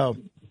Bronx. Hello.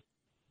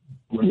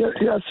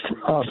 Yes,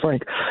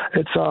 Frank.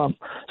 It's so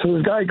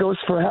this guy goes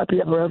for a happy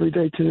hour every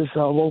day to this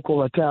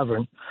local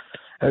tavern.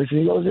 And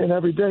he goes in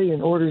every day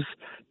and orders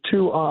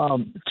two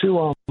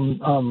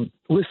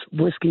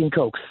whiskey and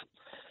cokes.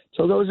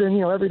 So goes in,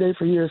 every day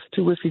for years,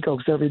 2 whiskey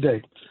cokes every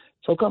day.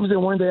 So comes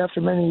in one day after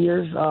many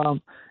years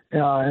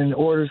and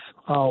orders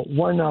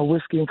 1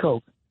 whiskey and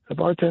coke. The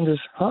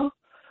bartender's, huh?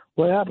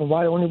 What happened?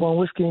 Why only 1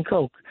 whiskey and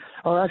coke?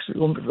 Or actually,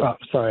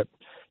 sorry.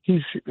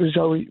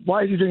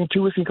 Why is he drinking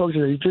 2 whiskey and cokes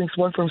today? He drinks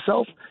one for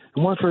himself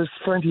and one for his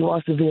friend he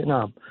lost in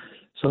Vietnam.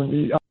 So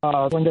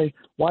one day,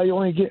 why you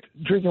only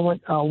drinking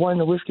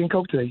one whiskey and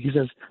coke today? He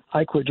says,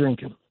 "I quit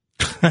drinking."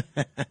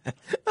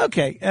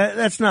 Okay,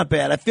 that's not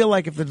bad. I feel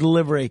like if the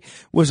delivery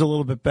was a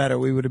little bit better,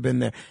 we would have been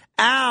there.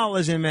 Al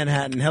is in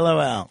Manhattan. Hello,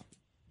 Al.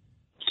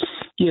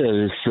 Yeah,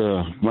 it's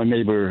my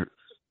neighbor's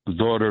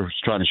daughter is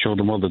trying to show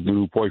the mother the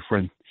new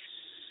boyfriend.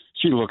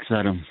 She looks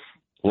at him,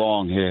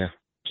 long hair.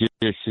 She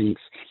piercings,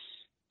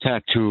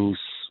 tattoos,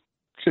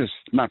 just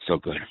not so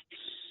good.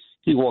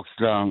 He walks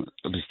down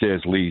the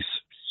stairs, leaves.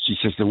 She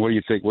says to him, what do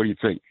you think? What do you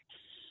think?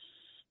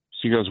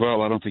 She goes,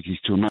 well, I don't think he's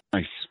too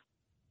nice.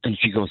 And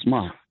she goes,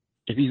 Ma,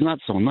 if he's not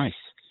so nice,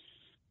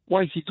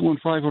 why is he doing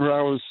 500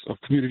 hours of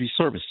community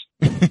service?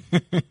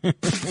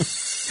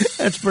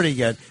 That's pretty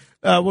good.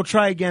 We'll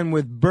try again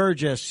with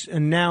Burgess,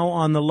 and now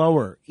on the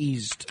Lower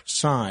East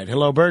Side.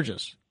 Hello,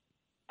 Burgess.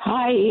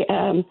 Hi,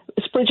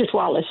 it's Bridget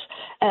Wallace.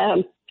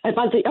 I'm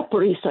on the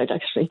Upper East Side,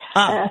 actually.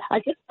 I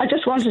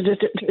just wanted to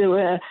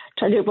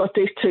tell you about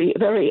these three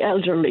very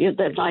elderly in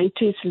their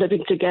 90s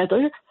living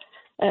together.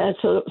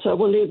 So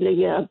one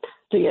evening,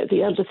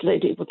 the eldest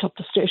lady went up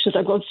the stairs and said,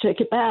 I'm going to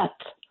take a bath.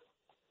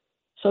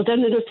 So then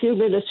in a few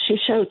minutes, she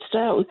shouts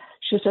down.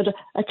 She said,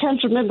 I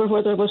can't remember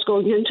whether I was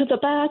going into the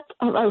bath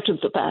or out of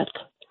the bath.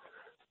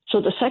 So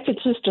the second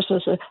sister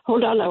says,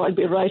 hold on now, I'll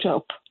be right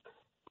up.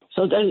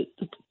 So then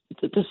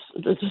the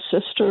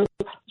sister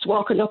was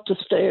walking up the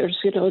stairs,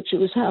 you know, she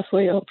was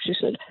halfway up. She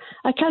said,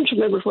 I can't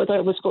remember whether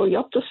I was going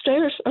up the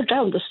stairs or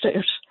down the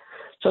stairs.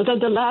 So then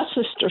the last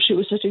sister, she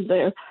was sitting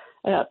there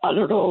on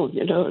her own,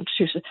 you know, and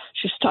she's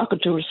talking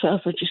to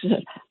herself, and she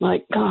said,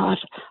 my God,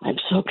 I'm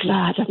so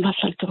glad I'm not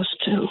like those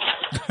two.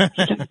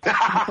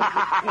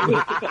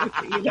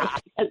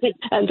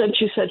 And then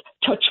she said,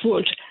 touch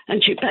wood,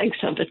 and she bangs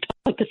on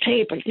the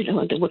table, you know,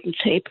 on the wooden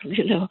table,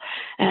 you know,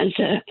 and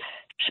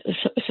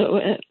so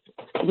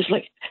it was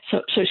like,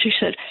 so she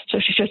said,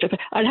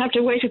 I'll have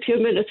to wait a few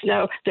minutes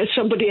now. There's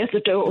somebody at the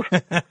door.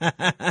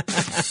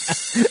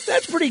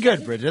 That's pretty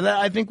good, Bridget.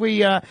 I think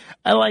I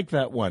like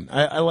that one.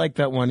 I like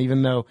that one,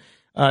 even though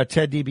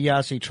Ted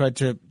DiBiase tried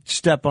to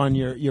step on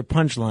your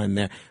punchline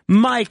there.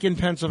 Mike in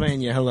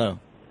Pennsylvania, hello.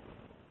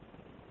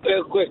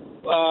 Real quick,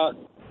 what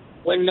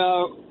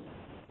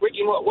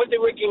did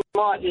Ricky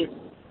Martin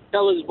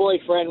tell his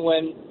boyfriend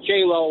when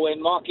J-Lo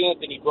and Mark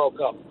Anthony broke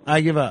up?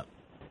 I give up.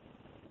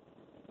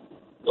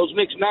 Those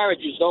mixed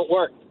marriages don't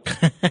work.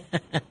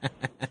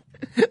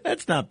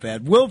 That's not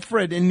bad.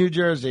 Wilfred in New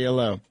Jersey,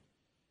 hello.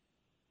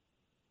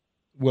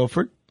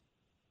 Wilfred?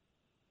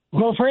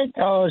 Wilfred?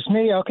 Oh, it's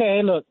me? Okay,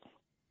 hey, look.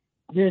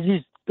 There's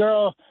this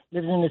girl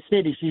lives in the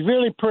city. She's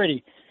really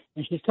pretty.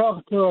 And she's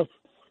talking to her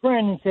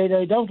friend and said,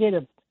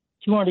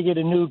 she wanted to get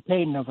a nude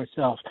painting of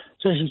herself.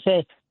 So she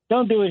said,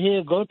 don't do it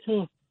here. Go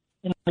to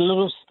a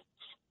little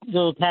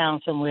town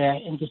somewhere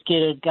and just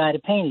get a guy to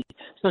paint it.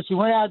 So she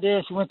went out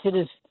there. She went to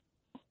this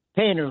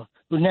painter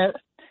who never,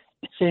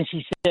 since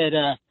she said,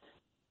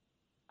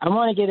 I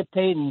want to get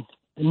a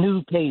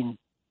nude painting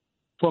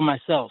for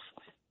myself.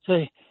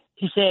 So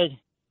he said,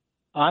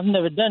 I've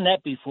never done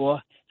that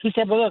before. He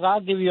said, but look, I'll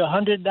give you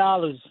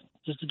 $100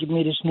 just to give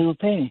me this nude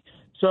painting.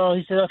 So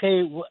he said,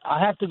 okay, I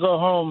have to go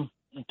home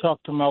and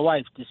talk to my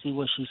wife to see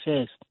what she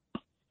says.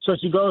 So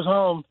she goes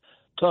home,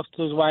 talks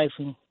to his wife,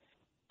 and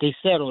they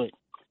settle it.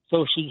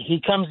 So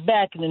he comes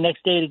back, and the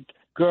next day the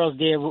girl's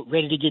there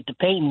ready to get the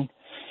painting.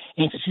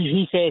 And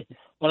he said,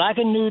 well, I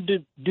can do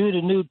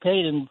the nude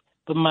painting,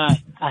 but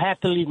I have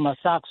to leave my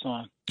socks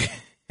on.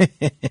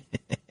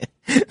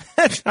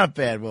 That's not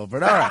bad,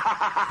 Wilfred. All right.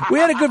 We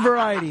had a good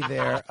variety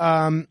there.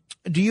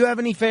 Do you have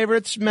any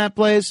favorites, Matt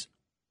Blaze?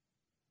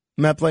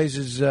 Matt Blaze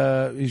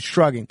is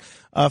shrugging.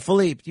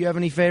 Philippe, do you have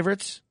any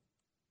favorites?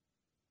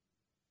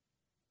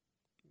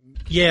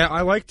 Yeah,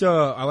 I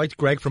liked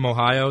Greg from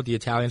Ohio, the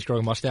Italians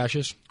growing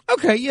mustaches.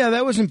 Okay, yeah,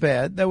 that wasn't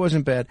bad.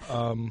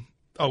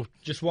 Oh,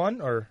 just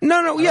one? Or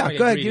No, yeah,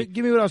 go ahead.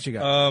 Give me what else you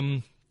got.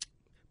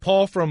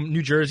 Paul from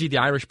New Jersey, the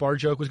Irish bar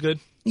joke was good.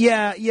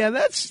 Yeah,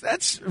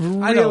 that's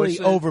really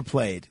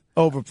overplayed.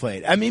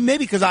 I mean,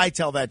 maybe because I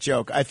tell that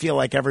joke, I feel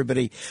like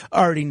everybody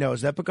already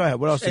knows that. But go ahead.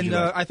 What else did you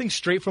like? I think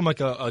straight from like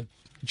a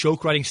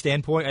joke writing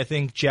standpoint, I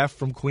think Jeff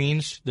from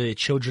Queens, the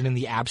Children in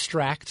the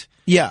Abstract.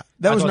 Yeah,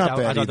 that was not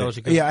bad. I thought that was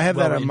a good. Yeah, I have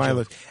that on my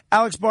list.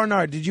 Alex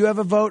Barnard, did you have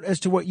a vote as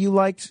to what you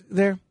liked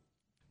there?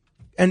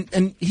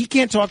 And he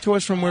can't talk to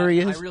us from where he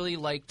is. I really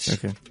liked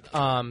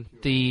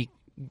the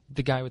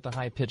guy with the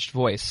high pitched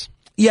voice.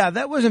 Yeah,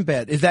 that wasn't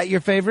bad. Is that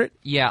your favorite?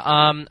 Yeah,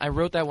 I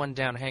wrote that one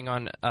down. Hang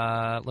on,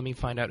 let me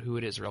find out who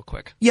it is real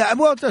quick. Yeah,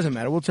 well, it doesn't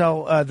matter. We'll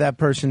tell that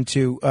person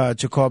to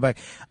call back.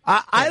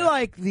 I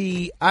like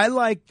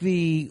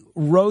the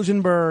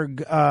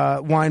Rosenberg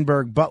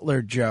Weinberg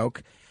Butler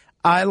joke.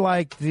 I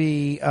like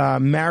the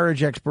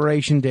marriage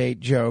expiration date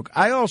joke.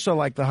 I also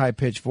like the high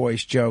pitched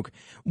voice joke.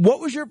 What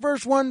was your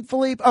first one,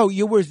 Philippe? Oh,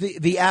 you was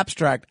the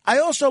abstract. I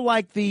also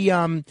like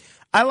the.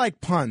 I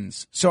like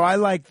puns, so I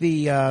like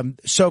the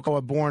Soko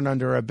born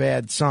under a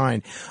bad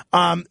sign.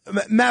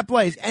 Matt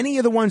Blaze, any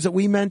of the ones that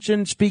we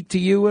mentioned speak to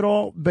you at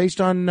all, based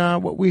on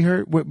what we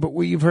heard,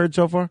 what you've heard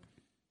so far?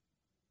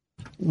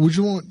 Would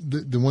you want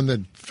the one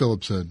that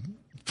Philip said,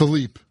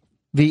 Philippe?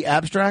 The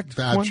abstract,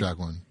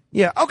 one.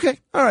 Yeah. Okay.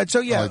 All right.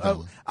 So yeah, like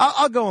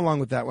I'll go along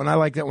with that one. I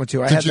like that one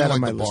too. I had that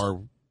on my list. Bar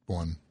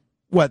one.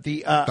 What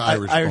the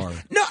Irish bar?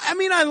 No, I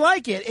mean I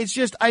like it. It's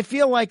just I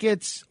feel like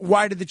it's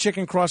why did the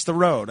chicken cross the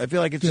road? I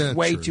feel like it's just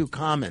way too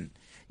common.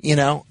 You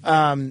know,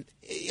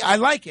 I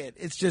like it.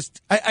 It's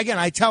just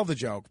I tell the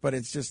joke, but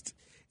it's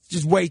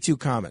just way too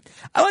common.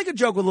 I like a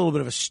joke with a little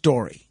bit of a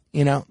story.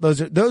 You know,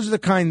 those are the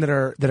kind that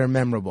are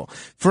memorable.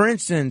 For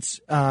instance,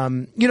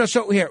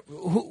 so here,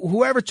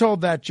 whoever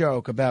told that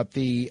joke about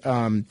the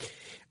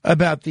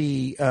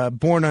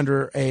born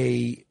under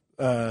a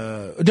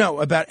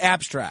about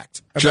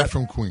abstract. Jeff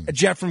from Queens.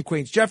 Jeff from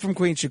Queens. Jeff from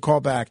Queens should call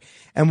back,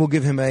 and we'll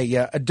give him a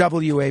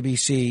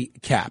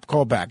WABC cap.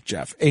 Call back,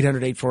 Jeff.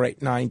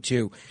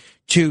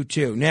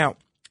 800-848-9222. Now,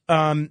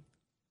 one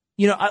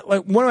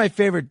of my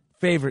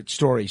favorite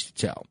stories to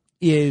tell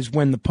is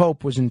when the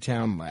Pope was in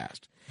town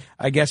last.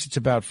 I guess it's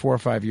about 4 or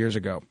 5 years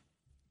ago.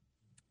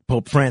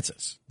 Pope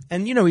Francis.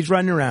 And, he's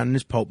running around in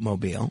his Pope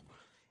mobile.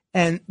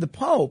 And the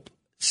Pope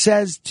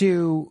says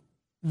to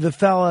the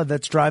fella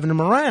that's driving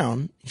him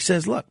around, he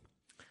says, look,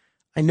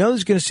 I know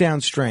this is going to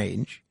sound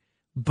strange,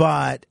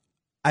 but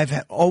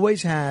I've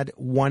always had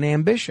one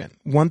ambition,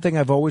 one thing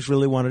I've always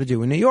really wanted to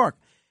do in New York.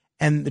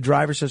 And the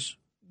driver says,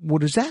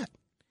 what is that?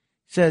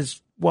 He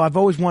says, well, I've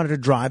always wanted to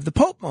drive the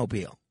Pope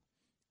mobile.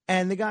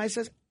 And the guy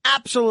says,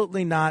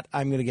 absolutely not.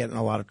 I'm going to get in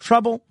a lot of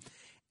trouble.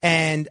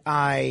 And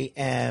I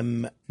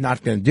am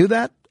not going to do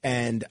that.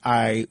 And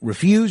I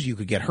refuse. You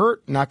could get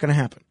hurt. Not going to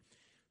happen.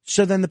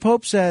 So then the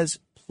Pope says,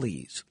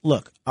 please,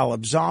 look, I'll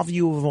absolve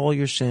you of all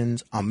your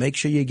sins. I'll make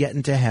sure you get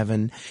into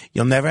heaven.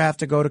 You'll never have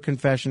to go to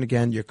confession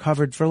again. You're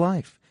covered for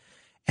life.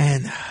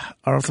 And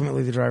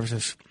ultimately the driver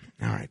says,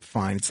 all right,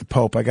 fine. It's the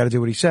Pope. I got to do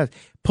what he says.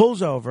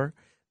 Pulls over.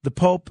 The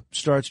Pope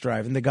starts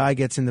driving. The guy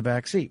gets in the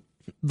back seat.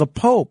 The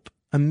Pope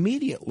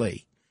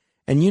immediately,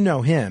 and you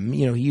know him,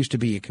 he used to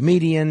be a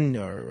comedian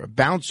or a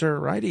bouncer,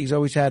 right? He's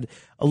always had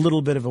a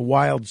little bit of a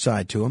wild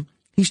side to him.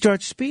 He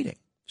starts speeding.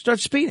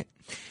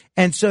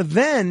 And so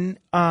then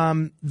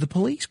the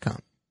police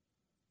come.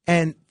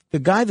 And the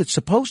guy that's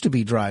supposed to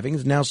be driving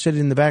is now sitting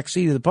in the back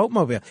seat of the Pope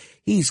mobile.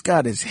 He's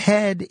got his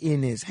head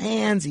in his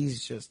hands.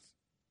 He's just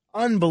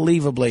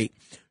unbelievably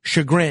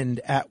chagrined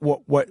at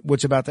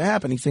what's about to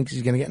happen. He thinks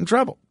he's going to get in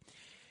trouble.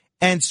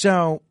 And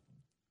so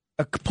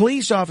a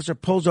police officer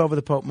pulls over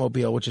the Pope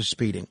mobile, which is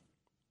speeding,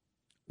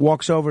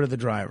 walks over to the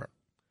driver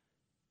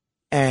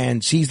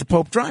and sees the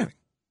Pope driving,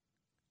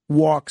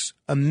 walks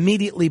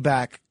immediately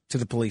back to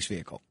the police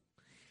vehicle.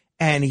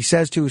 And he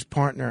says to his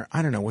partner,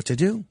 I don't know what to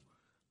do.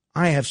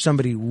 I have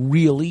somebody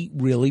really,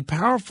 really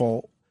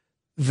powerful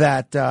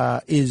that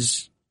I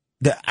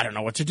don't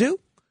know what to do.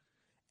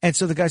 And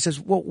so the guy says,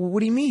 well, what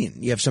do you mean?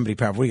 You have somebody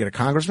powerful? What, you got a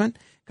congressman?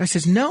 The guy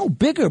says, no,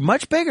 bigger,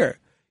 much bigger.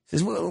 He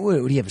says, what,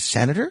 do you have a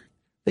senator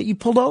that you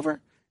pulled over?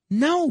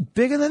 No,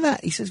 bigger than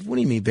that. He says, what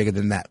do you mean bigger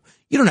than that?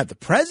 You don't have the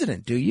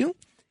president, do you?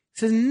 He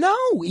says, no,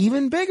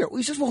 even bigger.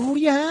 He says, well, who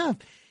do you have?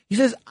 He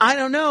says, I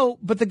don't know,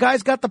 but the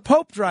guy's got the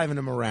Pope driving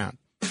him around.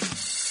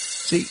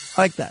 See,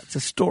 I like that. It's a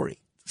story.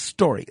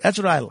 That's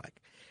what I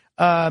like.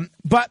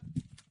 But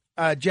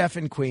Jeff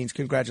in Queens,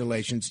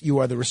 congratulations. You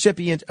are the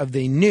recipient of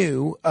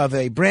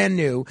a brand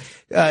new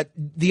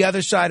The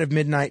Other Side of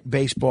Midnight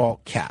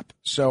baseball cap.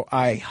 So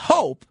I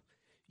hope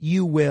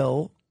you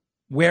will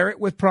wear it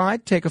with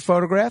pride, take a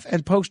photograph,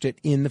 and post it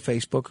in the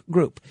Facebook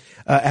group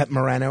at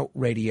Morano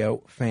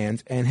Radio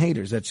Fans and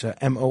Haters. That's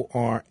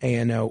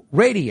MORANO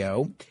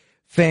Radio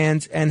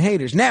Fans and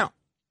Haters. Now,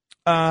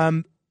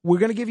 we're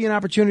going to give you an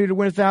opportunity to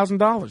win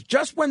 $1,000.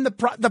 Just when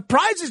the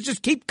prizes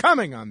just keep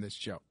coming on this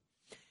show.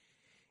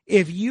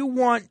 If you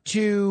want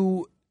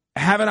to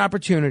have an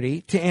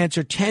opportunity to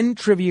answer 10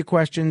 trivia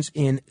questions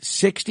in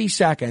 60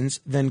 seconds,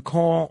 then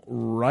call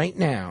right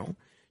now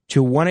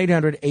to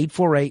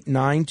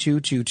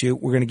 1-800-848-9222.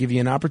 We're going to give you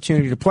an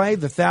opportunity to play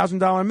the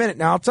 $1,000 Minute.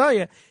 Now, I'll tell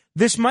you,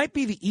 this might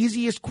be the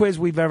easiest quiz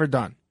we've ever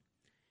done.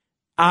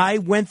 I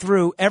went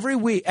through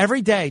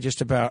every day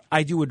just about.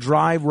 I do a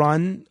dry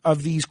run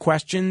of these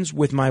questions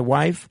with my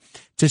wife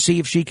to see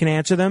if she can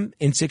answer them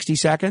in 60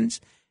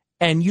 seconds.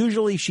 And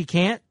usually she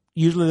can't.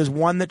 Usually there's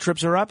one that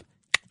trips her up.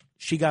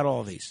 She got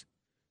all of these.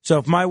 So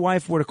if my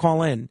wife were to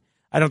call in,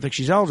 I don't think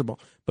she's eligible,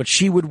 but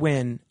she would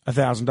win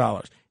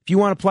 $1,000. If you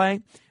want to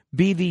play,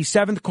 be the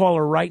 7th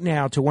caller right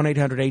now to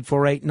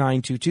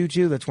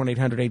 1-800-848-9222. That's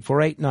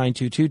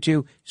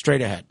 1-800-848-9222.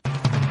 Straight ahead.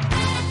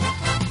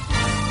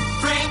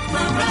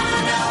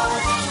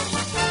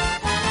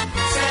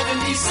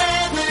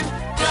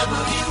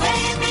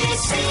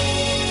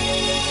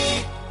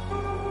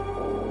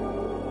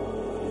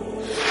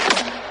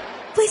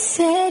 We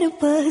said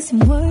it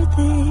wasn't worth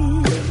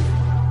it.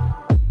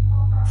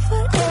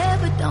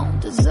 Forever don't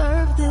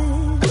deserve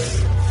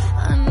this.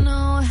 I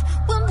know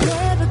we'll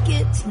never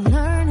get to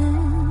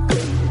learning,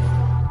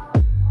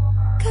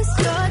 'cause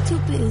you're too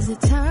busy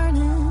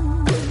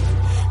turning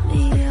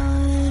me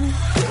on.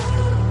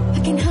 I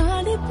can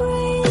hardly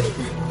breathe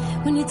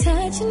when you're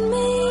touching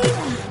me.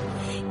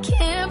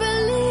 Can't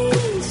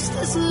release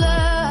this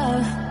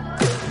love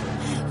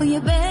when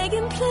you're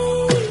begging,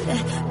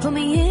 please put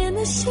me in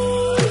the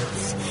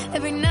sheets.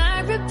 Every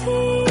night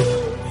repeat.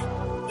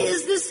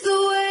 Is this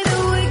the way that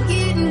we're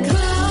getting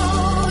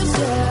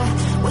closer?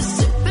 We're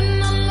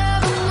sipping on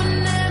love and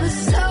we're never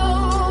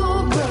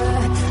sober.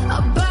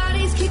 Our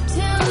bodies keep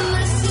telling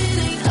us it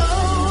ain't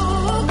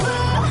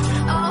over,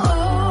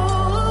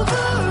 all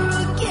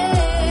over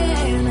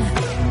again.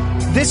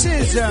 This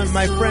is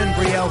my friend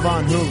Brielle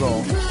Von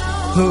Hugel,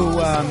 who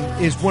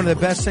is one of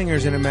the best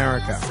singers in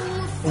America.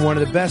 One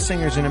of the best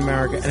singers in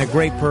America and a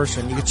great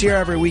person. You can see her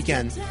every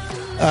weekend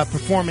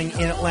performing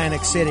in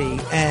Atlantic City,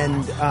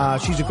 and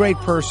she's a great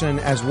person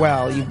as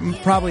well. You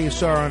probably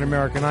saw her on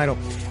American Idol.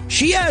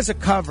 She has a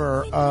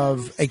cover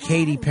of a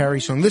Katy Perry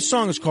song. This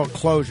song is called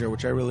Closure,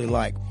 which I really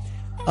like.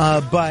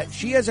 But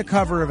she has a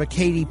cover of a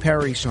Katy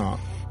Perry song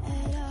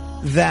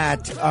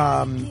that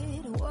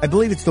I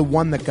believe it's The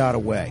One That Got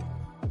Away.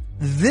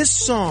 This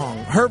song,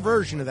 her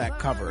version of that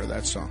cover of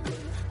that song,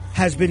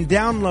 has been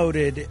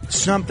downloaded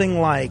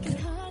something like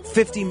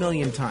 50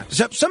 million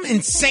times. Some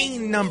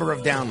insane number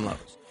of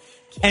downloads.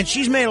 And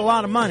she's made a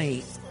lot of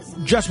money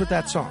just with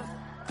that song.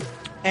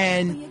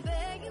 And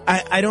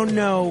I don't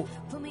know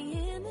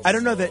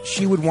that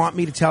she would want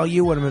me to tell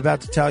you what I'm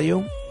about to tell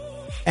you.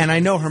 And I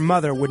know her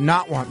mother would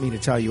not want me to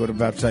tell you what I'm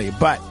about to tell you.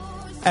 But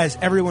as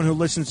everyone who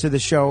listens to the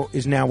show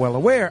is now well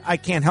aware, I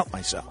can't help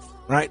myself.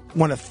 Right?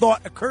 When a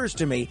thought occurs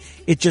to me,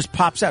 it just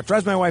pops out.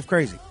 Drives my wife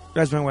crazy.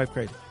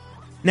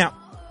 Now,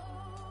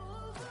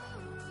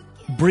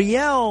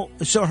 Brielle,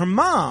 so her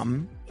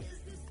mom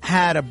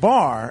had a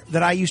bar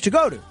that I used to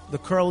go to, the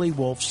Curly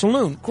Wolf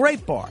Saloon.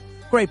 Great bar.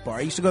 I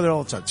used to go there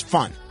all the time. It's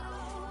fun.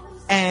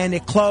 And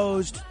it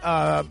closed,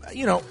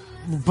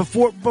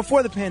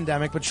 before the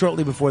pandemic, but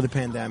shortly before the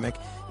pandemic.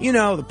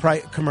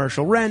 The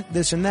commercial rent,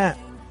 this and that.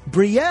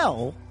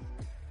 Brielle,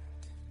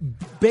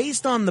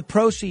 based on the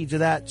proceeds of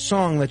that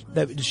song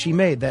that she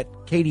made, that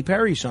Katy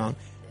Perry song,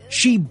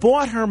 she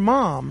bought her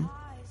mom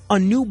a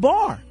new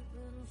bar.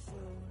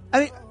 I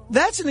mean,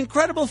 that's an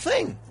incredible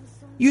thing.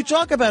 You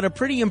talk about a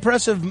pretty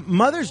impressive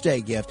Mother's Day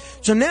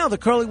gift. So now the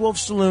Curly Wolf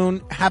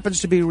Saloon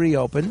happens to be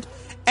reopened,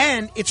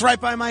 and it's right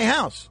by my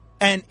house.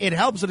 And it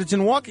helps that it's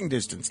in walking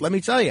distance. Let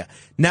me tell you,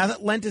 now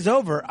that Lent is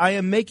over, I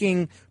am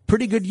making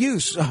pretty good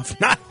use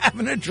of not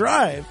having to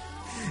drive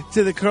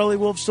to the Curly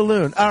Wolf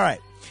Saloon. All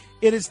right.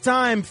 It is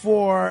time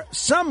for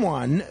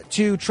someone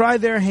to try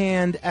their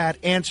hand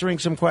at answering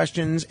some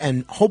questions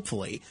and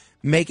hopefully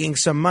making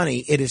some money.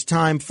 It is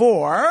time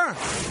for...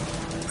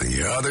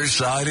 The Other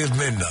Side of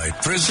Midnight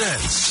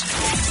presents...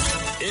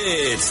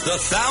 It's the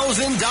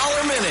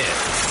 $1,000 Minute.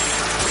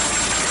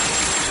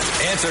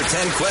 Answer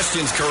 10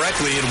 questions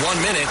correctly in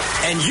 1 minute,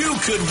 and you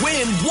could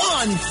win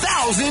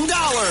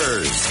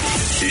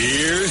 $1,000.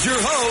 Here's your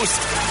host,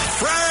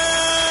 Frank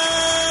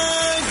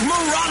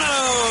Morano.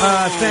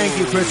 Thank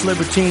you, Chris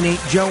Libertini.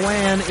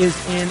 Joanne is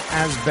in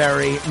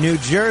Asbury, New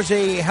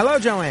Jersey. Hello,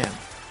 Joanne.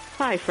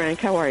 Hi, Frank.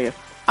 How are you?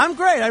 I'm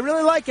great. I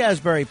really like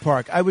Asbury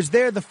Park. I was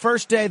there the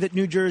first day that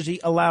New Jersey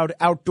allowed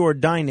outdoor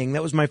dining.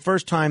 That was my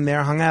first time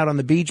there. Hung out on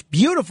the beach.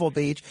 Beautiful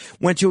beach.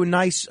 Went to a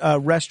nice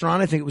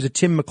restaurant. I think it was a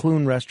Tim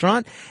McClune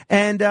restaurant.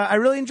 And I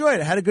really enjoyed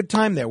it. I had a good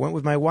time there. Went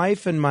with my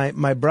wife and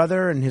my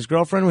brother and his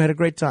girlfriend. We had a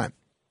great time.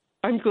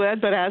 I'm glad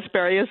that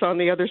Asbury is on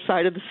the other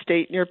side of the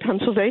state near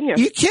Pennsylvania. Are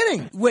you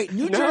kidding? Wait,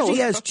 New Jersey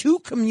has two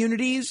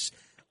communities?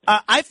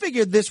 I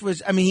figured this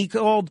was, I mean, he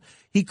called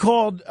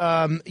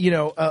a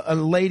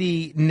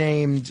lady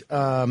named,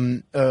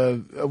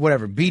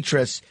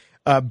 Beatrice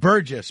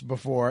Burgess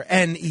before,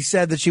 and he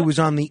said that she was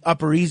on the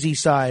Upper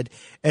East Side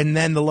and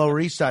then the Lower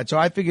East Side. So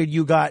I figured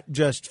you got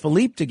just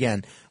Philipped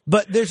again.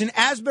 But there's an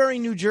Asbury,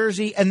 New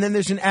Jersey, and then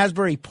there's an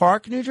Asbury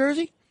Park, New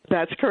Jersey?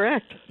 That's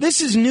correct.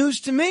 This is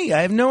news to me.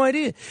 I have no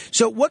idea.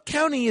 So what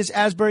county is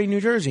Asbury, New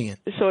Jersey in?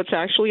 So it's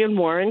actually in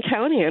Warren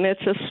County, and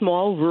it's a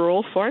small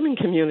rural farming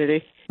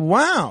community.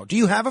 Wow. Do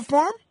you have a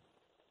farm?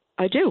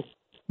 I do.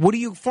 What do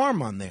you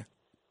farm on there?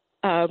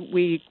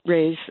 We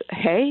raise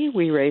hay,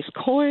 we raise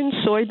corn,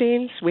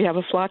 soybeans, we have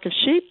a flock of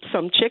sheep,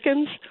 some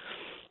chickens.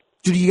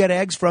 Do you get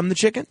eggs from the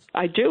chickens?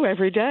 I do,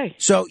 every day.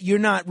 So you're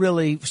not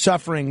really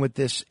suffering with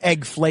this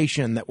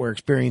eggflation that we're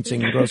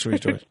experiencing in grocery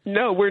stores?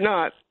 No, we're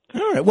not.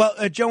 All right. Well,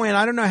 Joanne,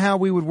 I don't know how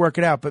we would work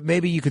it out, but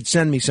maybe you could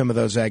send me some of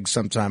those eggs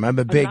sometime. I'm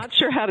not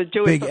sure how to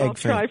do it, but I'll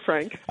try,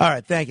 Frank. All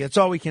right. Thank you. That's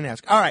all we can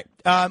ask. All right.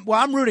 Well,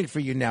 I'm rooting for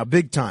you now,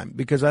 big time,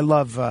 because I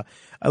love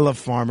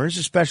farmers,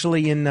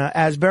 especially in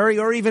Asbury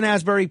or even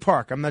Asbury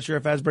Park. I'm not sure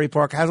if Asbury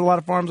Park has a lot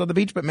of farms on the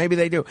beach, but maybe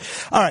they do.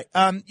 All right.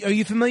 Are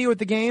you familiar with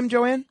the game,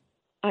 Joanne?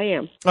 I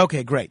am.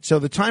 Okay, great. So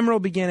the timer will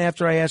begin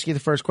after I ask you the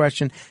first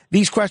question.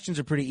 These questions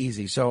are pretty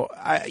easy, so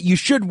you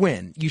should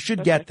win. You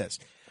should get this.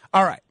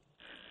 All right.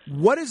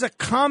 What is a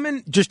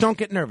common... Just don't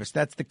get nervous.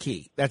 That's the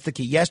key.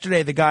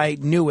 Yesterday, the guy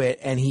knew it,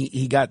 and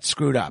he got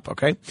screwed up,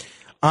 okay?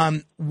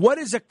 What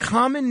is a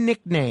common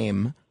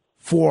nickname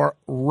for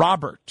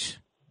Robert?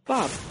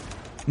 Bob.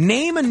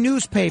 Name a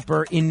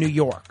newspaper in New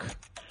York.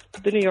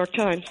 The New York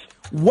Times.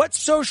 What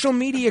social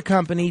media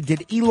company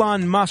did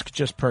Elon Musk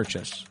just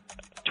purchase?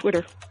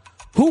 Twitter.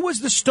 Who was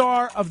the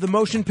star of the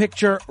motion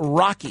picture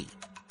Rocky?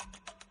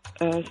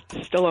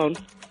 Stallone.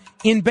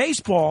 In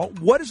baseball,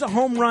 what is a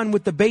home run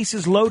with the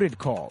bases loaded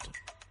called?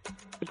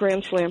 The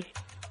Grand Slam.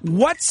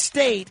 What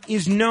state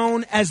is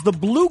known as the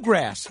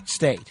Bluegrass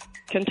State?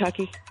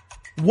 Kentucky.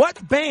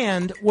 What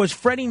band was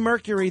Freddie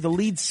Mercury the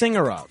lead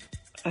singer of?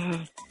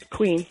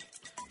 Queen.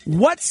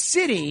 What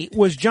city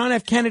was John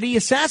F. Kennedy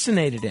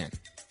assassinated in?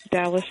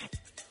 Dallas.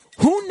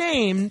 Who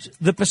named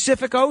the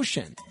Pacific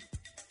Ocean?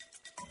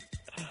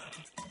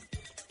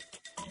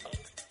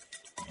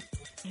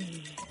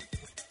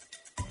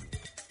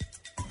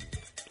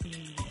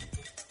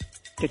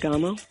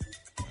 Degamo?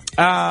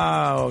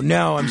 Oh,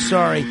 no, I'm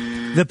sorry.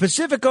 The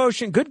Pacific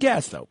Ocean, good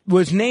guess, though,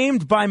 was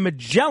named by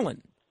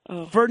Magellan,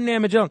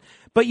 Ferdinand Magellan.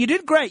 But you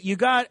did great. You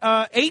got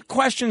 8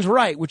 questions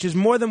right, which is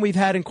more than we've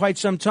had in quite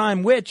some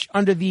time, which,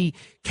 under the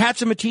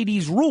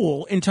Katsamatides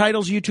rule,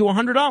 entitles you to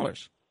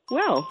 $100.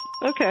 Well,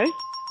 okay.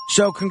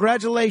 So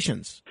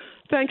congratulations.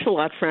 Thanks a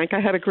lot, Frank. I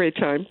had a great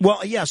time.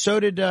 Well, yeah, so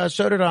did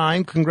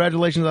I.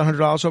 Congratulations on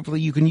 $100. Hopefully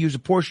you can use a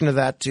portion of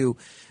that to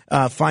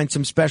find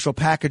some special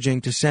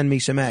packaging to send me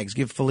some eggs.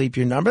 Give Philippe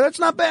your number. That's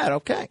not bad.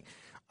 Okay.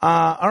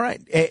 All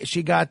right.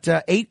 She got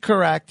 8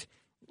 correct,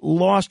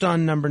 lost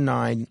on number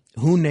 9.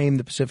 Who named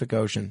the Pacific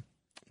Ocean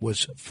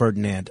was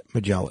Ferdinand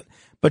Magellan.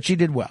 But she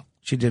did well.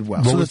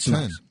 What was 10?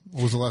 Nice.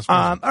 What was the last one?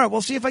 All right,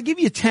 well, see, if I give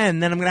you 10,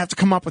 then I'm going to have to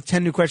come up with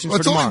 10 new questions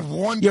for tomorrow. It's only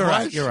one You're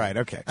question. right, you're right,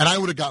 okay. And I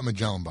would have got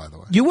Magellan, by the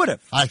way. You would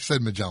have. I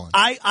said Magellan.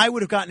 I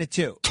would have gotten it,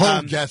 too.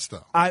 Total guess,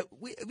 though.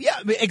 Yeah,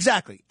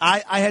 exactly.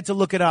 I had to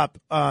look it up,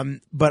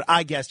 but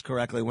I guessed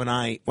correctly when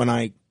I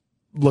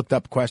looked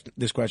up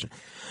this question.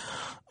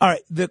 All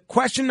right, the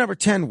question number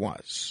 10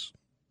 was,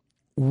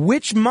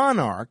 which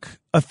monarch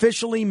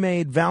officially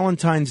made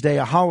Valentine's Day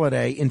a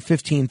holiday in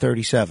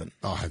 1537?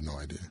 Oh, I have no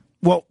idea.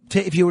 Well,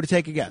 if you were to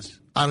take a guess.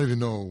 I don't even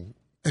know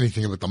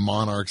anything about the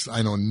monarchs.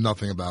 I know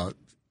nothing about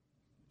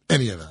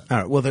any of that. All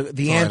right. Well,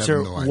 the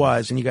answer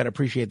was, and you got to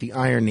appreciate the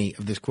irony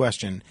of this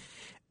question,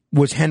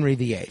 was Henry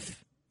VIII.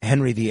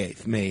 Henry VIII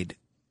made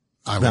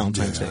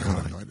Valentine's Day. I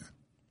have no idea.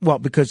 Well,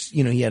 because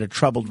he had a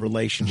troubled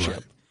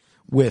relationship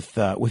with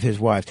his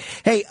wives.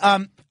 Hey,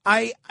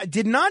 I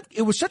did not.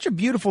 It was such a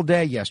beautiful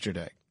day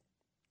yesterday,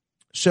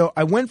 so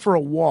I went for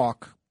a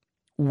walk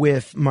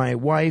with my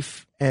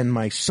wife and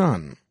my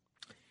son,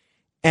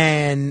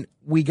 and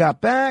we got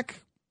back.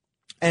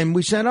 And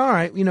we said, all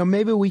right,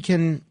 maybe we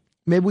can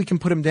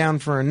put him down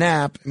for a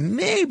nap.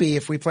 Maybe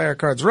if we play our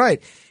cards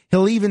right,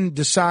 he'll even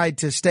decide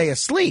to stay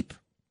asleep.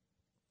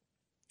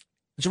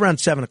 It's around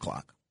 7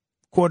 o'clock,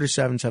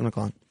 6:45, 7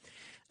 o'clock.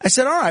 I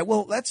said, all right,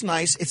 well, that's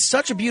nice. It's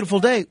such a beautiful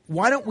day.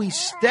 Why don't we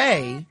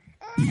stay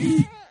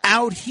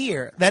out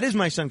here? That is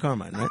my son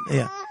Carmine, right?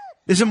 Yeah.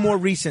 This is a more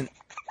recent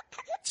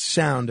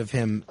sound of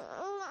him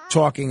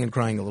talking and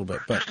crying a little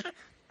bit, but,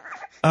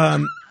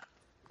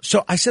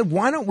 so I said,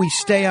 why don't we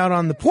stay out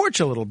on the porch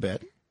a little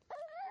bit?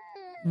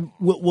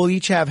 We'll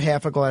each have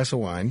half a glass of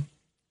wine,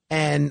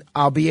 and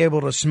I'll be able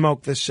to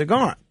smoke this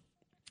cigar.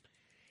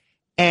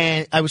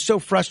 And I was so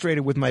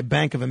frustrated with my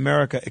Bank of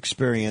America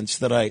experience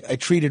that I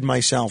treated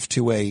myself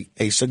to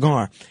a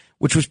cigar,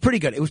 which was pretty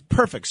good. It was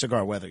perfect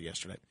cigar weather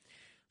yesterday.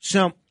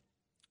 So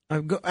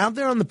I go out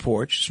there on the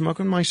porch,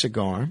 smoking my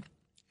cigar.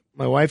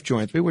 My wife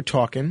joins me. We're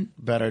talking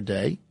about our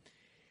day.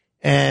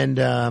 And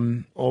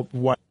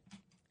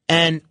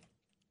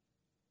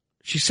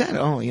she said,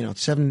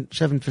 it's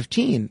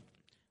 7:15.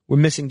 We're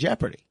missing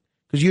Jeopardy.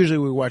 Because usually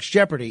we watch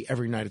Jeopardy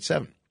every night at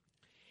 7.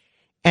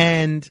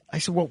 And I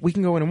said, well, we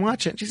can go in and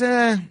watch it. And she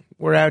said,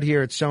 we're out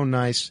here. It's so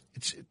nice.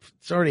 It's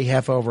already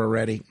half over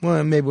already.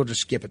 Well, maybe we'll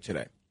just skip it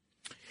today.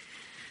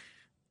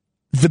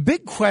 The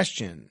big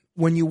question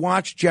when you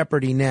watch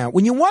Jeopardy now,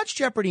 I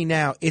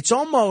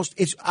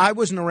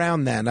wasn't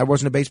around then. I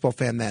wasn't a baseball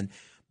fan then.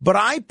 But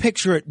I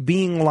picture it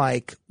being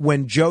like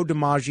when Joe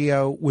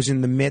DiMaggio was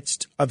in the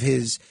midst of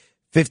his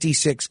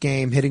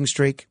 56-game hitting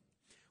streak,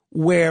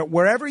 where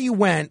wherever you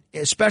went,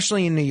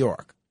 especially in New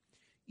York,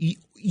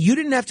 you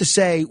didn't have to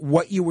say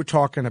what you were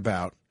talking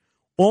about.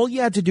 All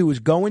you had to do was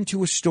go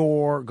into a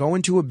store, go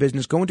into a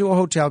business, go into a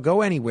hotel,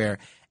 go anywhere,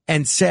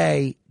 and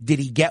say, did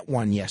he get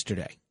one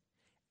yesterday?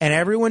 And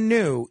everyone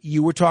knew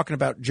you were talking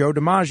about Joe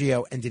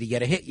DiMaggio and did he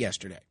get a hit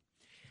yesterday?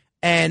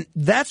 And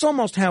that's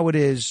almost how it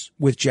is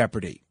with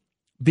Jeopardy,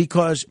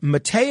 because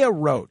Matea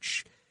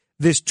Roach,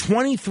 this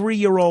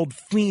 23-year-old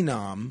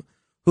phenom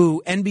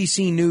who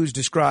NBC News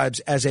describes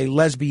as a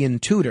lesbian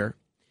tutor,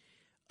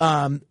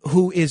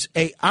 who is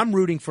I'm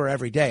rooting for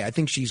every day. I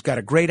think she's got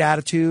a great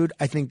attitude.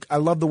 I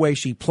love the way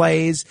she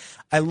plays.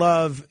 I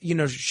love,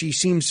 she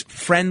seems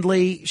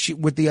friendly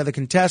with the other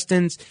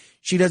contestants.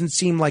 She doesn't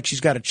seem like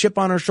she's got a chip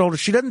on her shoulder.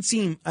 She doesn't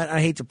seem, I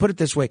hate to put it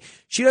this way,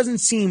 she doesn't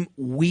seem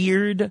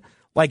weird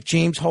like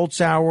James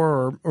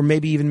Holzhauer or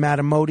maybe even Matt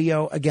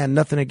Amodio. Again,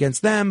 nothing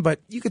against them, but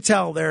you could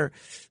tell they're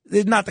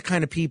not the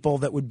kind of people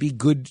that would be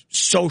good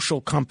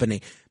social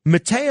company.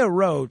 Matea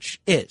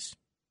Roach is.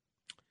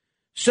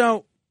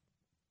 So,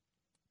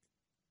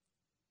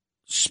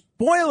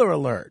 spoiler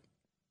alert,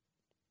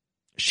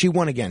 she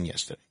won again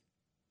yesterday.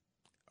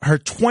 Her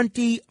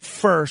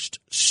 21st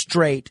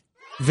straight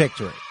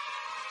victory.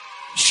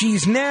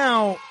 She's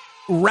now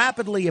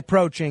rapidly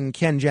approaching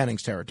Ken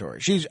Jennings territory.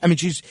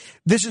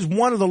 This is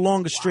one of the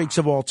longest streaks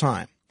of all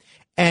time.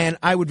 And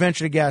I would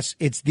venture to guess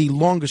it's the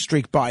longest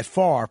streak by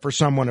far for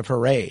someone of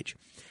her age.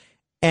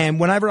 And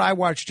whenever I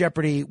watch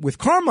Jeopardy with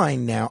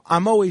Carmine now,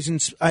 I'm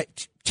always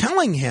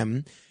telling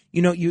him,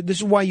 This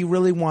is why you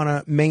really want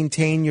to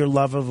maintain your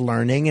love of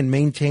learning and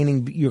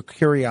maintaining your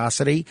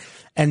curiosity.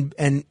 And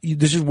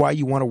this is why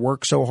you want to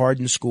work so hard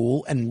in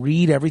school and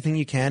read everything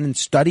you can and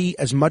study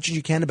as much as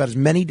you can about as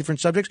many different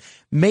subjects.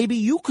 Maybe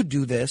you could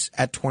do this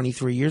at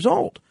 23 years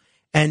old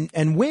and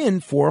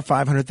win $400,000 or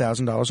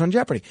 $500,000 on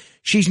Jeopardy.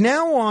 She's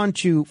now on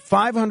to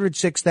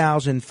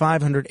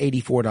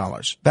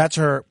 $506,584. That's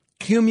her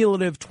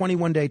cumulative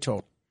 21-day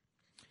total.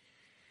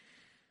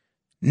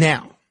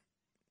 Now,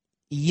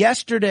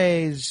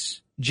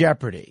 yesterday's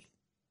Jeopardy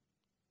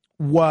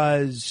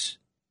was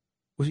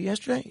it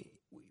yesterday?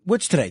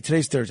 What's today?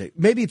 Today's Thursday.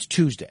 Maybe it's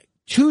Tuesday.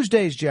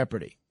 Tuesday's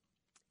Jeopardy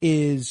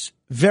is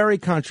very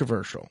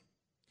controversial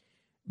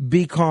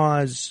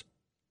because,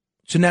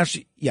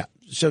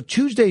 so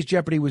Tuesday's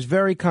Jeopardy was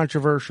very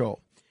controversial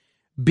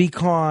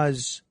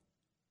because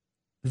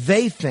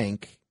they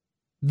think,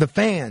 the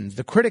fans,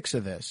 the critics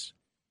of this,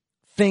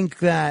 think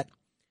that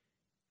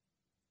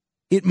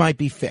it might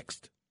be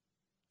fixed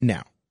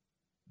now.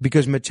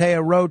 Because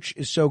Matea Roach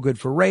is so good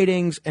for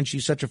ratings and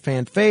she's such a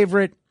fan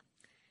favorite,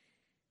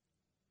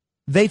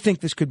 they think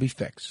this could be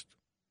fixed.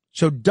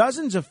 So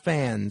dozens of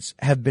fans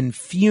have been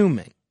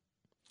fuming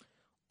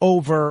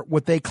over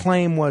what they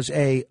claim was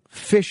a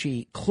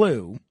fishy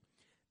clue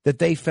that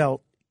they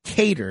felt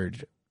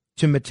catered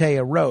to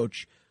Matea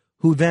Roach,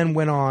 who then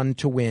went on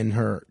to win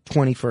her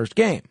 21st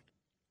game.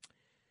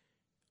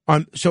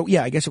 I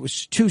guess it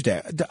was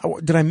Tuesday.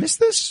 Did I miss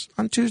this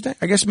on Tuesday?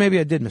 I guess maybe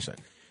I did miss it.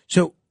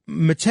 So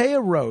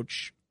Matea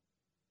Roach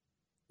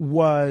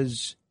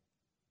was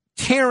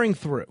tearing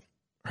through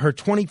her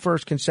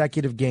 21st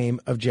consecutive game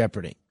of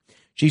Jeopardy.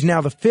 She's now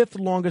the 5th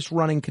longest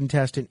running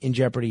contestant in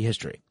Jeopardy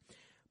history.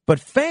 But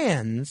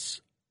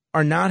fans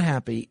are not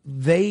happy.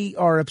 They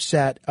are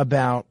upset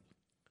about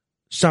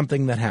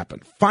something that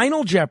happened.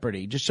 Final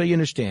Jeopardy, just so you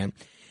understand,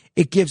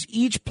 it gives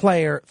each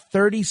player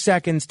 30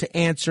 seconds to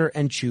answer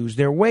and choose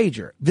their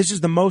wager. This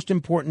is the most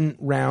important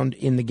round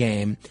in the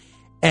game,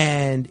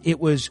 and it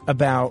was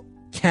about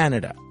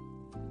Canada.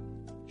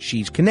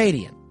 She's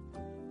Canadian.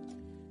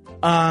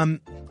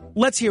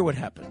 Let's hear what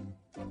happened.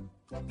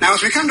 Now,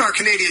 as we come to our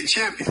Canadian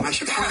champion, I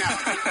should point out,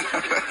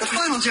 the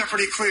Final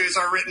Jeopardy clues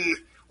are written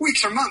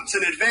weeks or months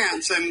in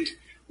advance, and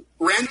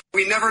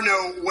we never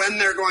know when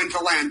they're going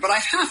to land. But I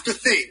have to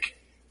think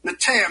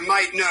Matea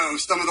might know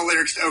some of the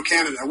lyrics to "Oh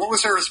Canada." What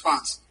was her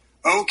response?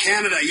 "Oh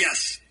Canada,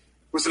 yes."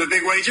 Was it a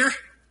big wager?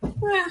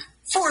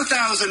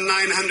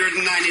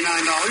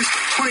 $4,999,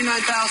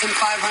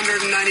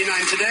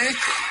 $29,599 today,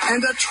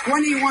 and a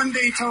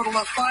 21-day total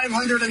of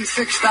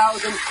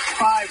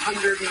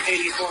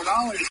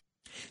 $506,584.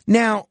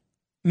 Now,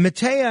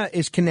 Matea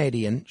is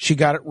Canadian. She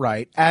got it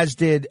right, as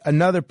did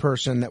another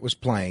person that was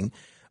playing.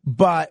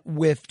 But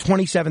with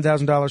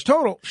 $27,000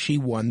 total, she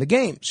won the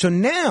game. So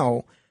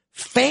now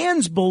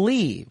fans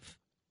believe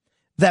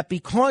that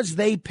because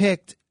they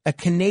picked a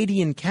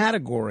Canadian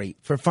category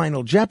for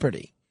Final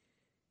Jeopardy,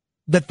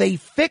 that they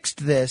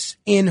fixed this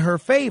in her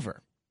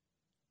favor.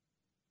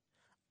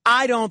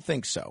 I don't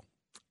think so.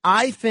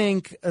 I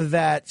think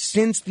that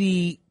since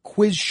the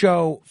quiz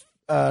show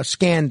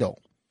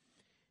scandal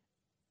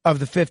of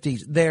the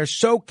 50s, they're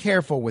so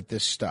careful with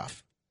this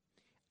stuff.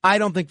 I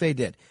don't think they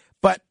did.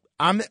 But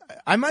I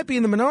might be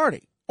in the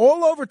minority.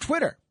 All over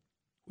Twitter,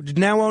 which is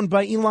now owned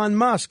by Elon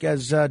Musk,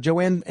 as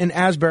Joanne in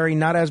Asbury,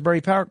 not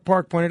Asbury Park,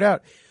 pointed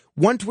out.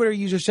 One Twitter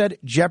user said,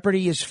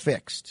 Jeopardy is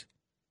fixed.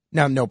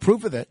 Now, no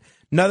proof of it.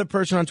 Another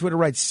person on Twitter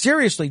writes,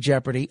 seriously,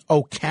 Jeopardy,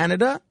 oh,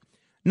 Canada?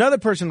 Another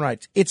person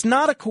writes, it's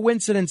not a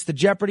coincidence the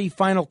Jeopardy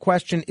final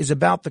question is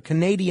about the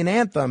Canadian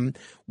anthem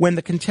when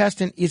the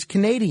contestant is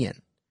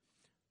Canadian.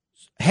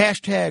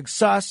 Hashtag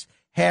sus,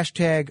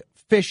 hashtag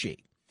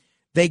fishy.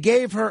 They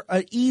gave her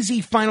an easy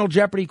Final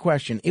Jeopardy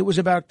question. It was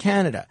about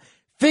Canada.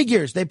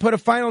 Figures, they put a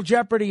Final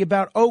Jeopardy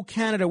about Oh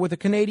Canada with a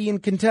Canadian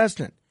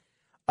contestant.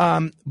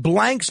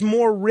 Blanks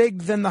more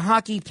rigged than the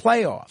hockey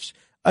playoffs.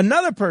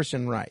 Another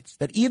person writes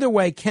that either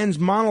way, Ken's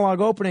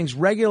monologue openings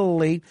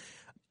regularly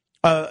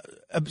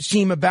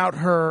seem about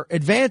her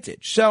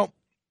advantage. So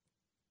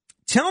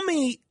tell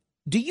me,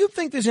 do you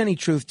think there's any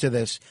truth to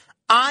this?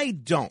 I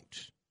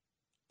don't.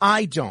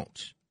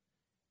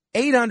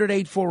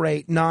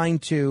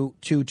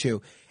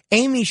 800-848-9222.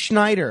 Amy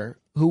Schneider,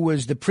 who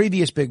was the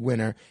previous big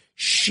winner,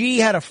 she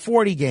had a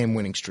 40-game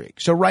winning streak.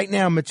 So right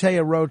now,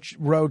 Matea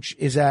Roach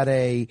is at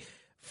a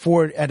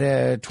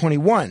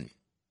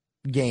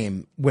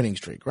 21-game winning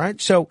streak,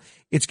 right? So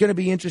it's going to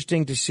be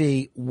interesting to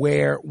see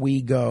where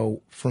we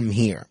go from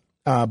here.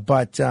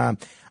 But I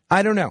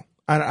don't know.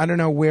 I don't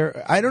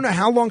know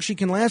how long she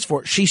can last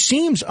for. She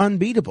seems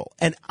unbeatable,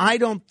 and I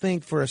don't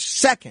think for a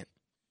second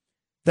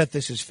that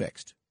this is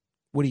fixed.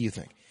 What do you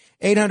think?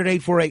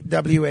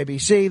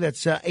 800-848-WABC.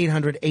 That's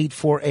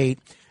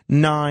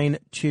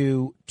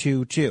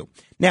 800-848-9222.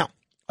 Now,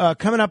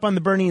 coming up on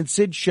the Bernie and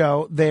Sid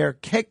show, they're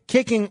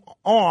kicking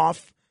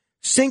off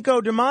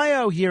Cinco de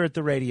Mayo here at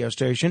the radio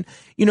station.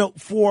 You know,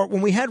 for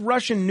when we had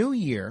Russian New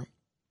Year,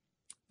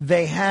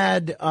 they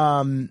had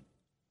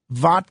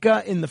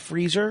vodka in the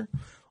freezer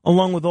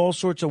along with all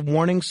sorts of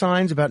warning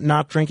signs about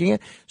not drinking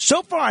it.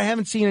 So far, I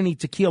haven't seen any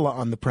tequila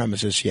on the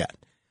premises yet.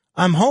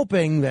 I'm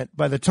hoping that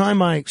by the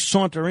time I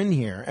saunter in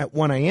here at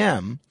 1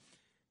 a.m.,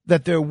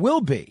 that there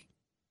will be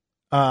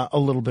a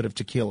little bit of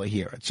tequila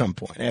here at some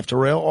point.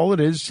 After all it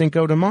is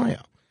Cinco de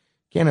Mayo.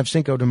 Can't have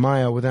Cinco de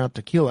Mayo without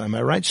tequila, am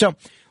I right? So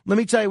let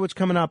me tell you what's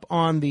coming up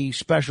on the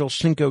special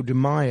Cinco de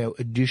Mayo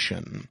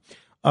edition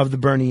of the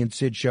Bernie and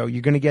Sid Show.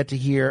 You're going to get to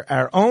hear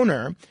our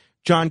owner,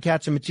 John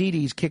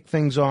Katzimatidis, kick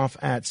things off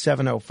at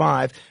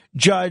 7:05.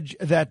 Judge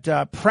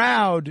that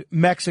proud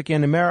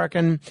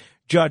Mexican-American,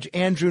 Judge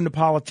Andrew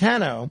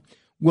Napolitano,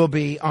 will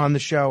be on the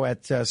show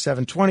at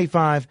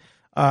 7:25.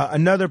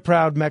 Another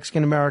proud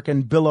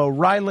Mexican-American, Bill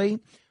O'Reilly,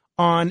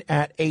 on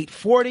at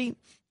 8:40.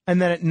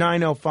 And then at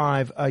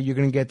 9:05, you're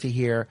going to get to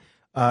hear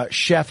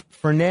Chef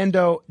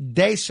Fernando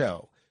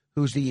Deso,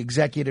 who's the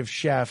executive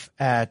chef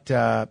at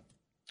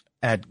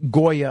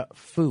Goya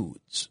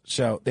Foods.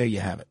 So there you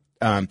have it.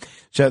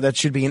 So that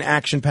should be an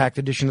action-packed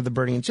edition of the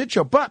Bernie and Sid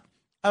Show. But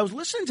I was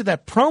listening to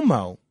that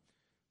promo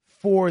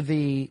for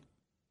the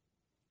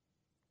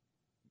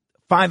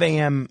 5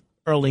 a.m.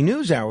 early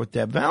news hour with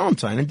Deb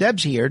Valentine. And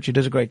Deb's here. She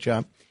does a great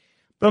job.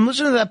 But I'm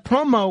listening to that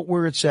promo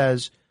where it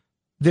says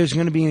there's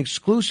going to be an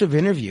exclusive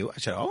interview. I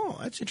said, oh,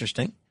 that's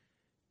interesting.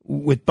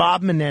 With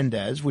Bob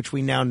Menendez, which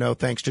we now know,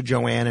 thanks to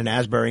Joanne and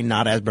Asbury,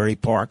 not Asbury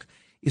Park,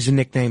 is a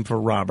nickname for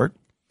Robert.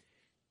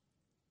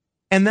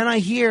 And then I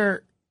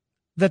hear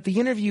that the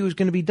interview is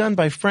going to be done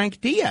by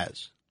Frank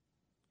Diaz.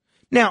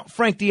 Now,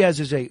 Frank Diaz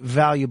is a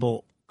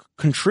valuable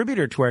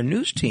contributor to our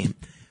news team,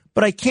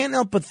 but I can't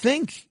help but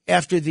think,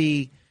 after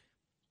the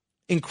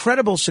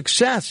incredible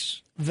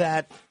success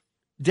that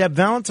Deb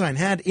Valentine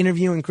had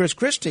interviewing Chris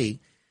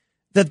Christie,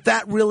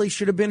 that really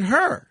should have been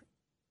her.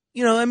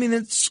 You know, I mean,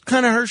 it's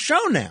kind of her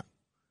show now.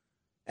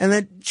 And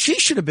that she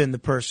should have been the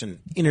person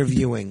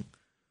interviewing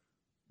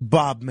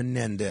Bob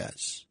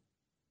Menendez.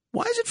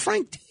 Why is it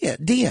Frank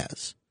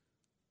Diaz?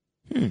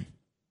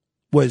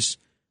 Was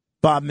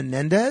Bob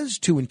Menendez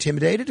too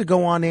intimidated to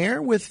go on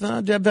air with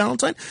Deb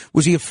Valentine?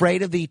 Was he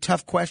afraid of the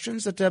tough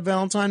questions that Deb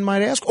Valentine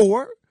might ask?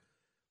 Or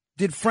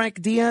did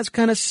Frank Diaz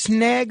kind of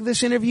snag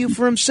this interview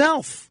for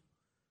himself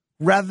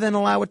rather than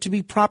allow it to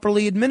be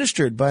properly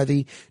administered by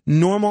the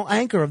normal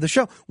anchor of the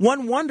show?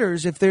 One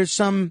wonders if there's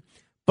some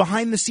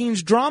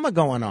behind-the-scenes drama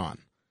going on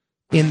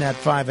in that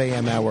 5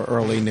 a.m. hour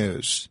early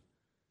news.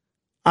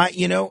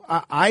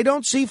 I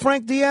don't see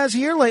Frank Diaz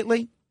here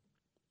lately.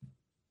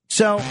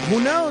 So,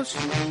 who knows?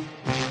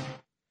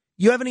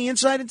 You have any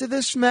insight into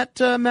this, Matt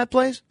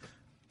Plays?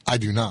 I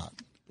do not.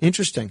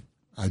 Interesting.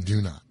 I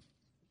do not.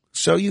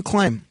 So you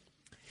claim.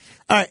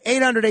 All right,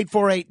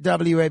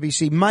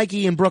 800-848-WABC.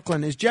 Mikey in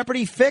Brooklyn, is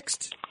Jeopardy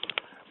fixed?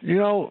 You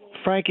know,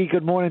 Frankie,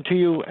 good morning to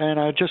you. And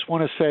I just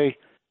want to say,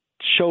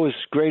 show is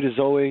great as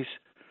always.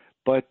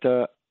 But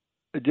the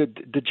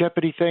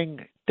Jeopardy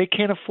thing, they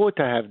can't afford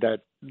to have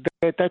that.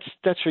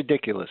 That's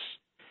ridiculous.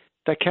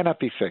 That cannot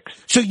be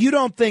fixed. So you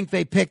don't think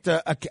they picked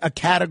a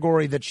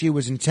category that she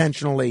was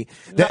intentionally?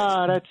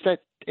 No,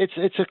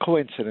 it's a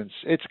coincidence.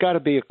 It's got to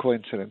be a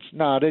coincidence.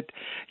 No,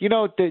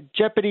 the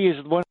Jeopardy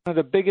is one of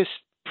the biggest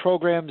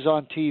programs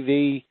on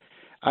TV.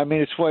 I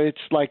mean, it's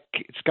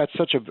got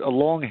such a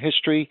long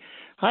history.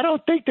 I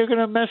don't think they're going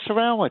to mess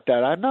around with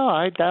that. I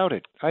doubt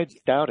it.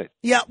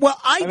 Yeah, well,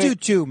 I do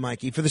too,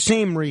 Mikey, for the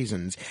same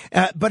reasons.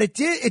 But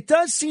it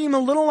does seem a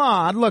little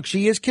odd. Look,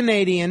 she is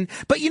Canadian,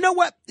 but you know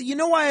what? You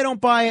know why I don't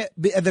buy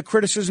the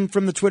criticism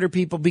from the Twitter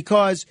people?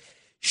 Because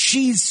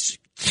she's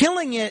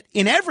killing it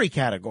in every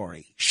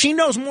category. She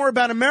knows more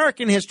about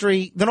American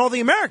history than all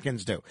the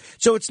Americans do.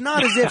 So it's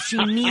not as if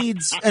she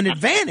needs an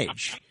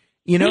advantage.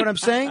 You know what I'm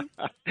saying?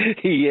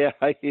 Yeah,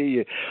 I hear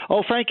you.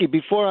 Oh, Frankie,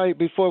 before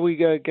we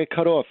get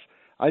cut off,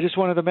 I just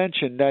wanted to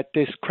mention that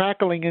there's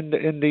crackling in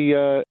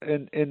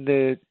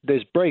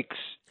there's breaks,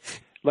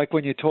 like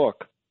when you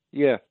talk.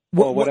 Yeah.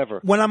 Or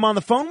whatever. When I'm on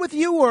the phone with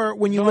you, or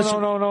when you listen?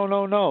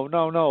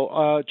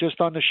 No. Just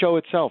on the show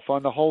itself,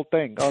 on the whole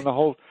thing, on the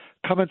whole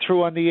coming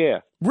through on the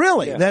air.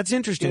 Really? Yeah. That's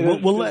interesting. Yeah,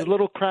 there's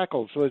little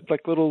crackles, so it's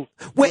like little.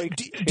 Wait,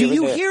 do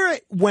you hear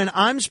it when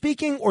I'm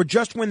speaking, or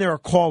just when there are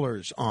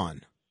callers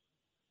on?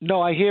 No,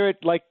 I hear it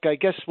like, I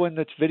guess when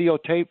it's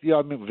videotape. Yeah,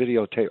 I mean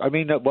videotape. I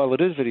mean, well,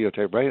 it is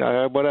videotape,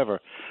 right? Whatever.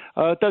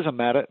 It doesn't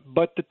matter.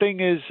 But the thing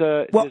is,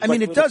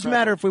 it does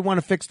matter if we want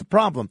to fix the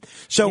problem.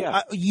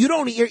 So you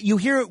don't hear, you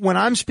hear it when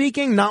I'm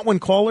speaking, not when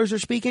callers are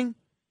speaking?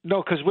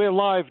 No, because we're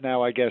live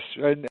now, I guess.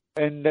 And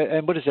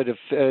what is it?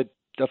 A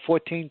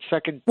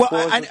 14-second. Well,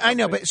 I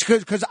know, but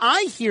because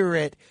I hear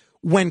it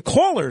when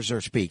callers are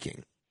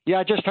speaking. Yeah,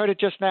 I just heard it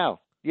just now.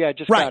 Yeah,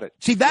 just right. got it.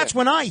 See, that's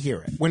when I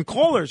hear it, when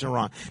callers are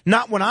on,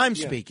 not when I'm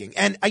speaking.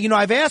 And,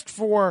 I've asked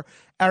for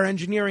our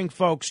engineering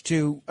folks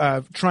to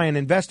try and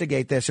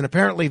investigate this, and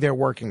apparently they're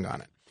working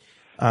on it.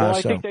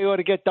 I think they ought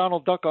to get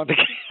Donald Duck on the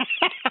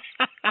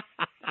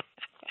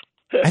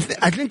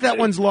I think that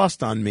one's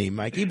lost on me,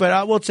 Mikey,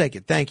 but we'll take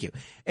it. Thank you.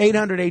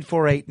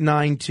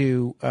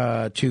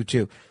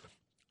 800-848-9222.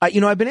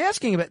 I've been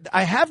asking about,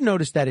 I have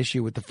noticed that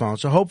issue with the phone,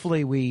 so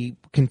hopefully we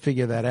can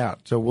figure that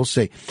out. So we'll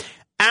see.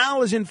 Al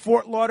Al is in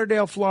Fort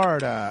Lauderdale,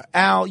 Florida.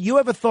 Al, you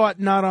have a thought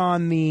not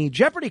on the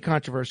Jeopardy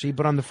controversy,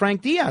 but on the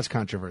Frank Diaz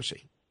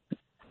controversy.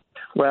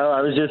 Well,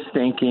 I was just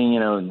thinking,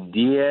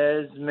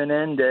 Diaz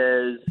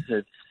Menendez,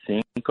 it's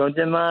Cinco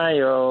de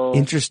Mayo.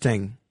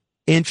 Interesting.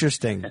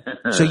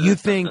 So you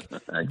think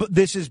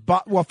this is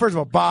well? First of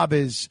all, Bob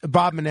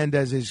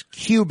Menendez is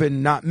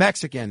Cuban, not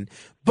Mexican.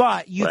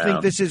 But you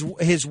think this is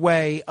his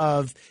way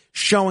of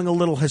showing a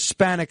little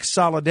Hispanic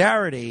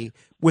solidarity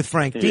with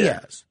Frank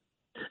Diaz?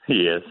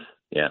 Yes.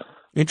 Yeah.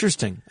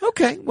 Interesting.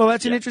 Okay. Well,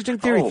 that's an interesting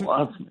theory.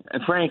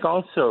 Frank,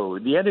 also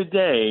the other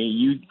day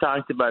you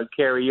talked about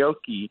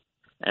karaoke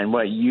and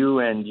what you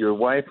and your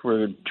wife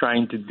were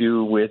trying to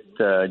do with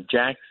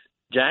Jackson.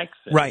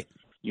 Right.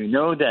 You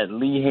know that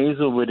Lee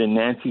Hazelwood and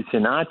Nancy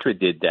Sinatra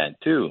did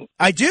that, too.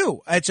 I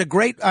do. It's a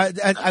great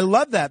I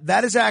love that.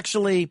 That is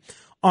actually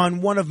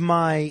on one of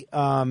my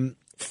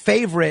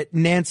favorite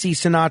Nancy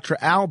Sinatra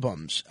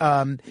albums.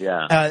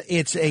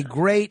 It's a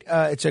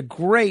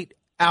great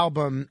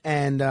album,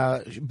 and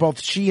both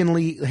she and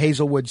Lee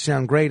Hazelwood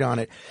sound great on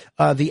it.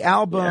 The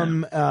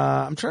album,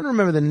 I'm trying to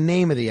remember the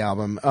name of the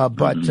album,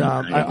 but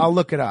I'll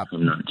look it up.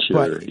 I'm not sure.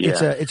 But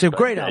it's a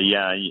great album.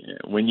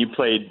 When you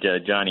played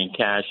Johnny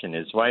Cash and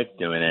his wife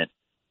doing it,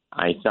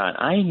 I thought,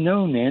 I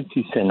know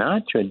Nancy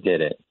Sinatra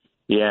did it.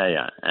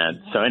 Yeah. And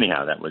so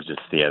anyhow, that was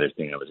just the other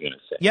thing I was going to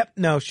say. Yep.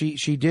 No, she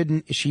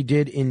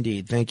did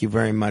indeed. Thank you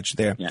very much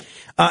there. Yeah.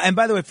 And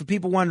by the way, for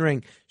people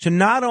wondering, so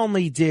not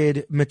only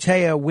did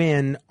Matea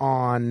win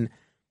on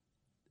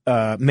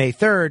May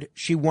 3rd,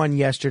 she won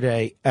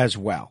yesterday as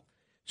well.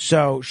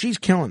 So she's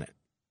killing it.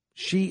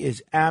 She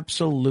is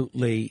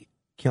absolutely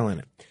killing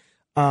it.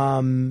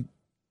 The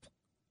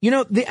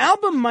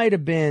album might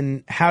have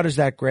been How Does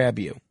That Grab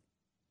You?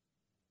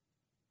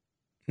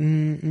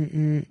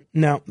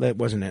 No, that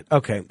wasn't it.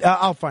 Okay,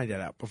 I'll find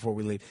that out before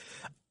we leave.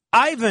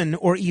 Ivan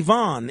or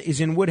Yvonne is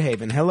in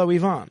Woodhaven. Hello,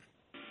 Yvonne.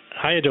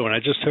 How you doing? I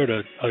just heard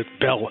a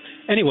bell.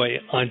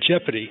 Anyway, on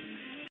Jeopardy,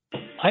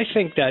 I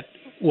think that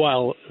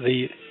while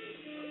the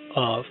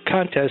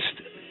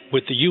contest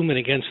with the human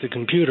against the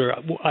computer,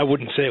 I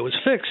wouldn't say it was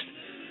fixed.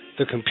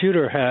 The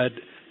computer had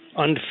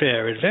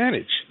unfair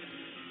advantage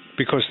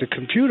because the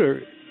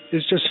computer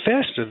is just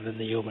faster than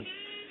the human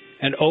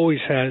and always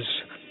has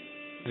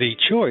the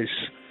choice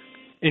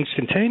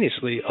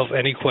instantaneously of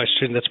any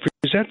question that's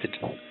presented.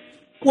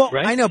 Well,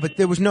 right? I know, but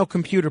there was no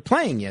computer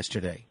playing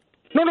yesterday.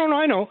 No,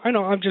 I know.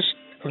 I'm just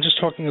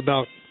talking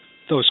about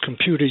those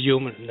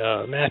computer-human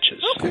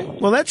matches. Okay,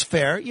 well, that's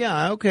fair.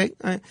 Yeah, okay.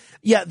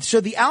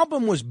 So the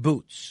album was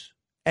Boots,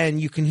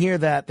 and you can hear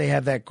that they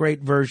have that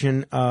great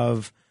version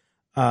of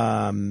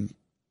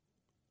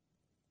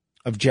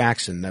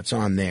Jackson that's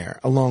on there,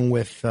 along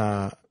with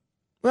well,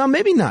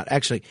 maybe not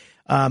actually.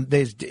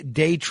 There's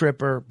Day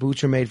Tripper,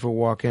 Boots Are Made for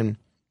Walking.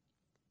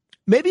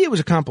 Maybe it was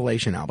a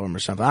compilation album or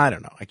something. I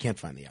don't know. I can't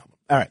find the album.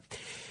 All right.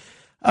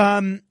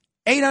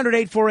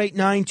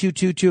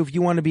 800-848-9222 if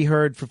you want to be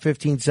heard for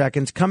 15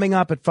 seconds. Coming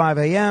up at 5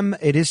 a.m.,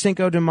 it is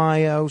Cinco de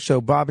Mayo,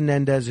 so Bob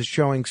Menendez is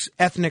showing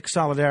ethnic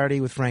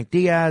solidarity with Frank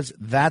Diaz.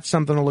 That's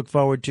something to look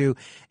forward to.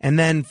 And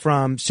then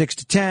from 6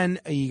 to 10,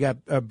 you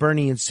got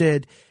Bernie and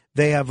Sid.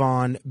 They have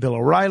on Bill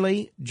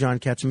O'Reilly, John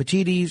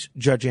Katsimatidis,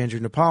 Judge Andrew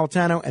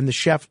Napolitano, and the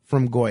chef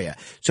from Goya.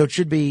 So it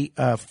should be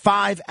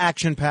 5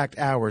 action-packed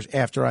hours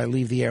after I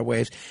leave the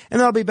airwaves. And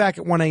then I'll be back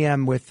at 1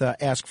 a.m. with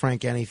Ask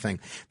Frank Anything.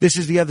 This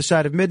is The Other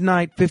Side of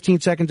Midnight, 15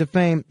 seconds of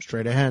fame,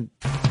 straight ahead.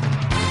 Frank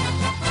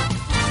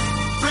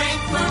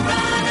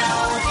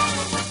Morano,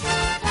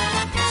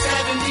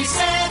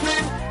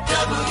 77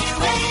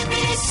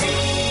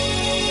 WABC.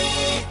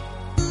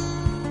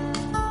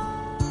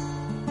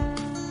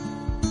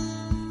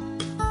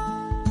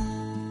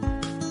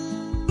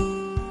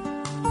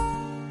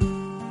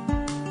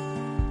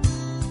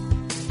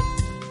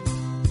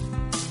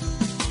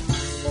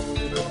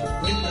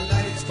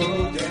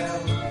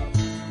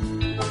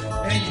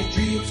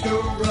 Go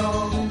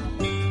wrong.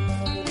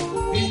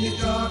 In the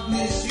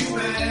darkness you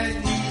might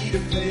need a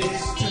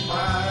place to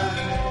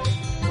hide.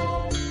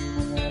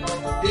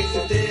 If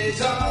the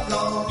days are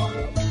long,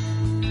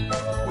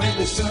 when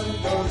the sun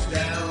goes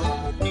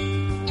down,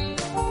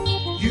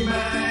 you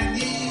might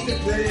need a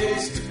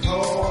place to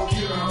call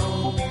your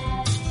own.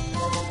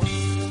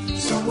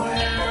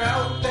 Somewhere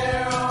out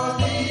there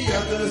on the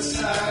other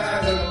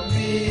side of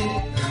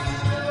midnight,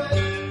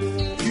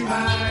 you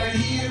might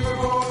hear a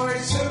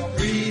voice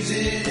of reason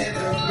in the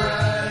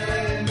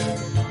grind.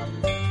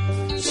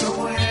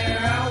 Somewhere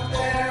out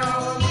there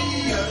on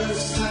the other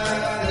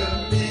side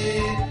of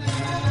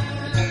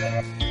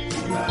midnight,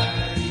 you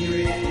might hear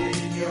it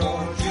in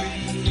your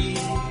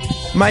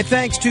dreams. My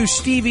thanks to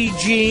Stevie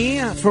G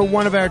for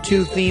one of our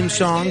 2 theme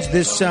songs.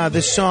 This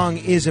song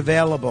is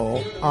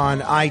available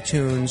on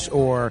iTunes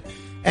or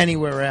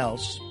anywhere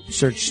else.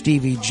 Search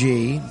Stevie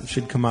G. It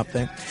should come up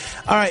there.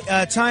 All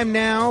right, time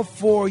now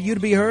for you to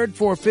be heard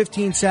for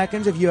 15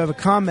 seconds. If you have a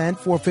comment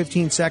for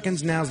 15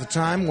 seconds, now's the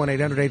time.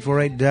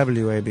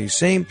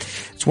 1-800-848-WABC.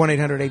 It's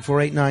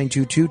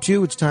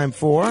 1-800-848-9222. It's time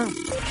for...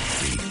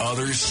 The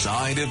Other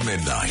Side of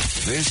Midnight.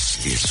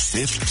 This is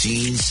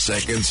 15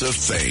 Seconds of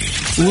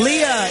Fame.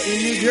 Leah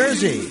in New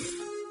Jersey.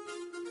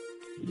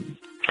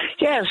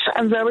 Yes,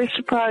 I'm very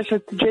surprised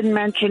that you didn't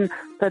mention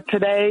that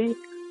today,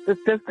 the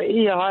 5th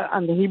Iyar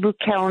on the Hebrew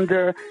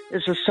calendar,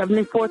 is the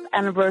 74th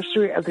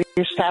anniversary of the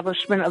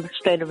establishment of the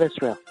State of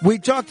Israel. We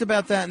talked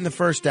about that in the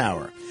first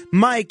hour.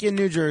 Mike in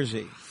New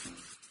Jersey.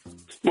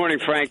 Morning,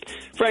 Frank.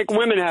 Frank,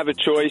 women have a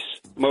choice.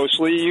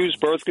 Mostly use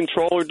birth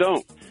control or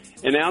don't.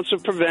 An ounce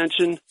of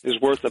prevention is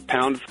worth a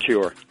pound of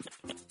cure.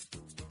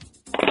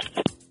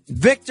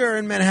 Victor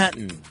in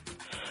Manhattan.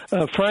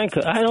 Frank,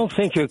 I don't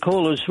think your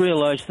callers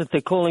realize that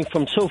they're calling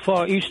from so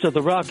far east of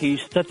the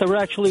Rockies that they're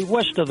actually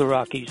west of the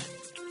Rockies.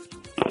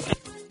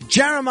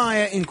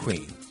 Jeremiah in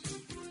Queens.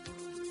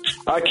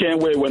 I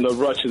can't wait when the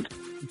Russians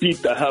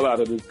beat the hell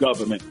out of this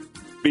government,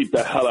 beat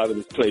the hell out of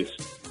this place.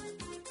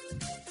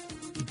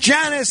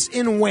 Janice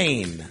in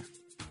Wayne.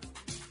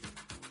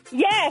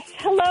 Yes.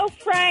 Hello,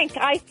 Frank.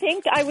 I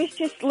think I was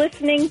just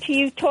listening to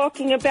you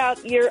talking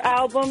about your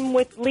album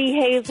with Lee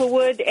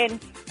Hazelwood and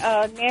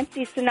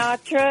Nancy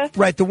Sinatra.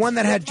 Right, the one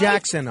that had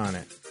Jackson on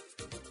it.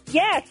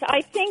 Yes,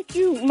 I think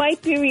you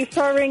might be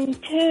referring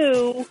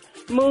to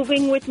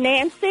Moving with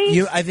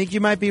Nancy. I think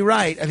you might be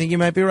right.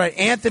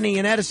 Anthony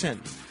in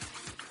Edison.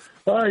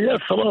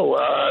 Yes, hello.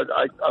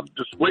 I'm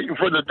just waiting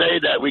for the day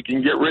that we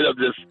can get rid of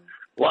this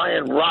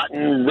lying,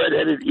 rotten,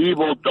 red-headed,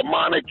 evil,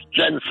 demonic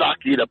Jen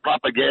Psaki, the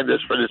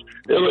propagandist for this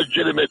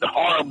illegitimate,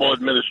 horrible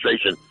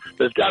administration.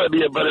 There's got to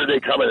be a better day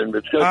coming.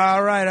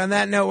 All right, on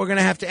that note, we're going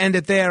to have to end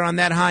it there on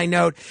that high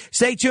note.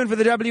 Stay tuned for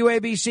the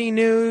WABC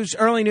News,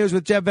 Early News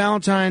with Jeff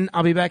Valentine.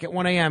 I'll be back at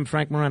 1 a.m.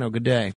 Frank Moreno, good day.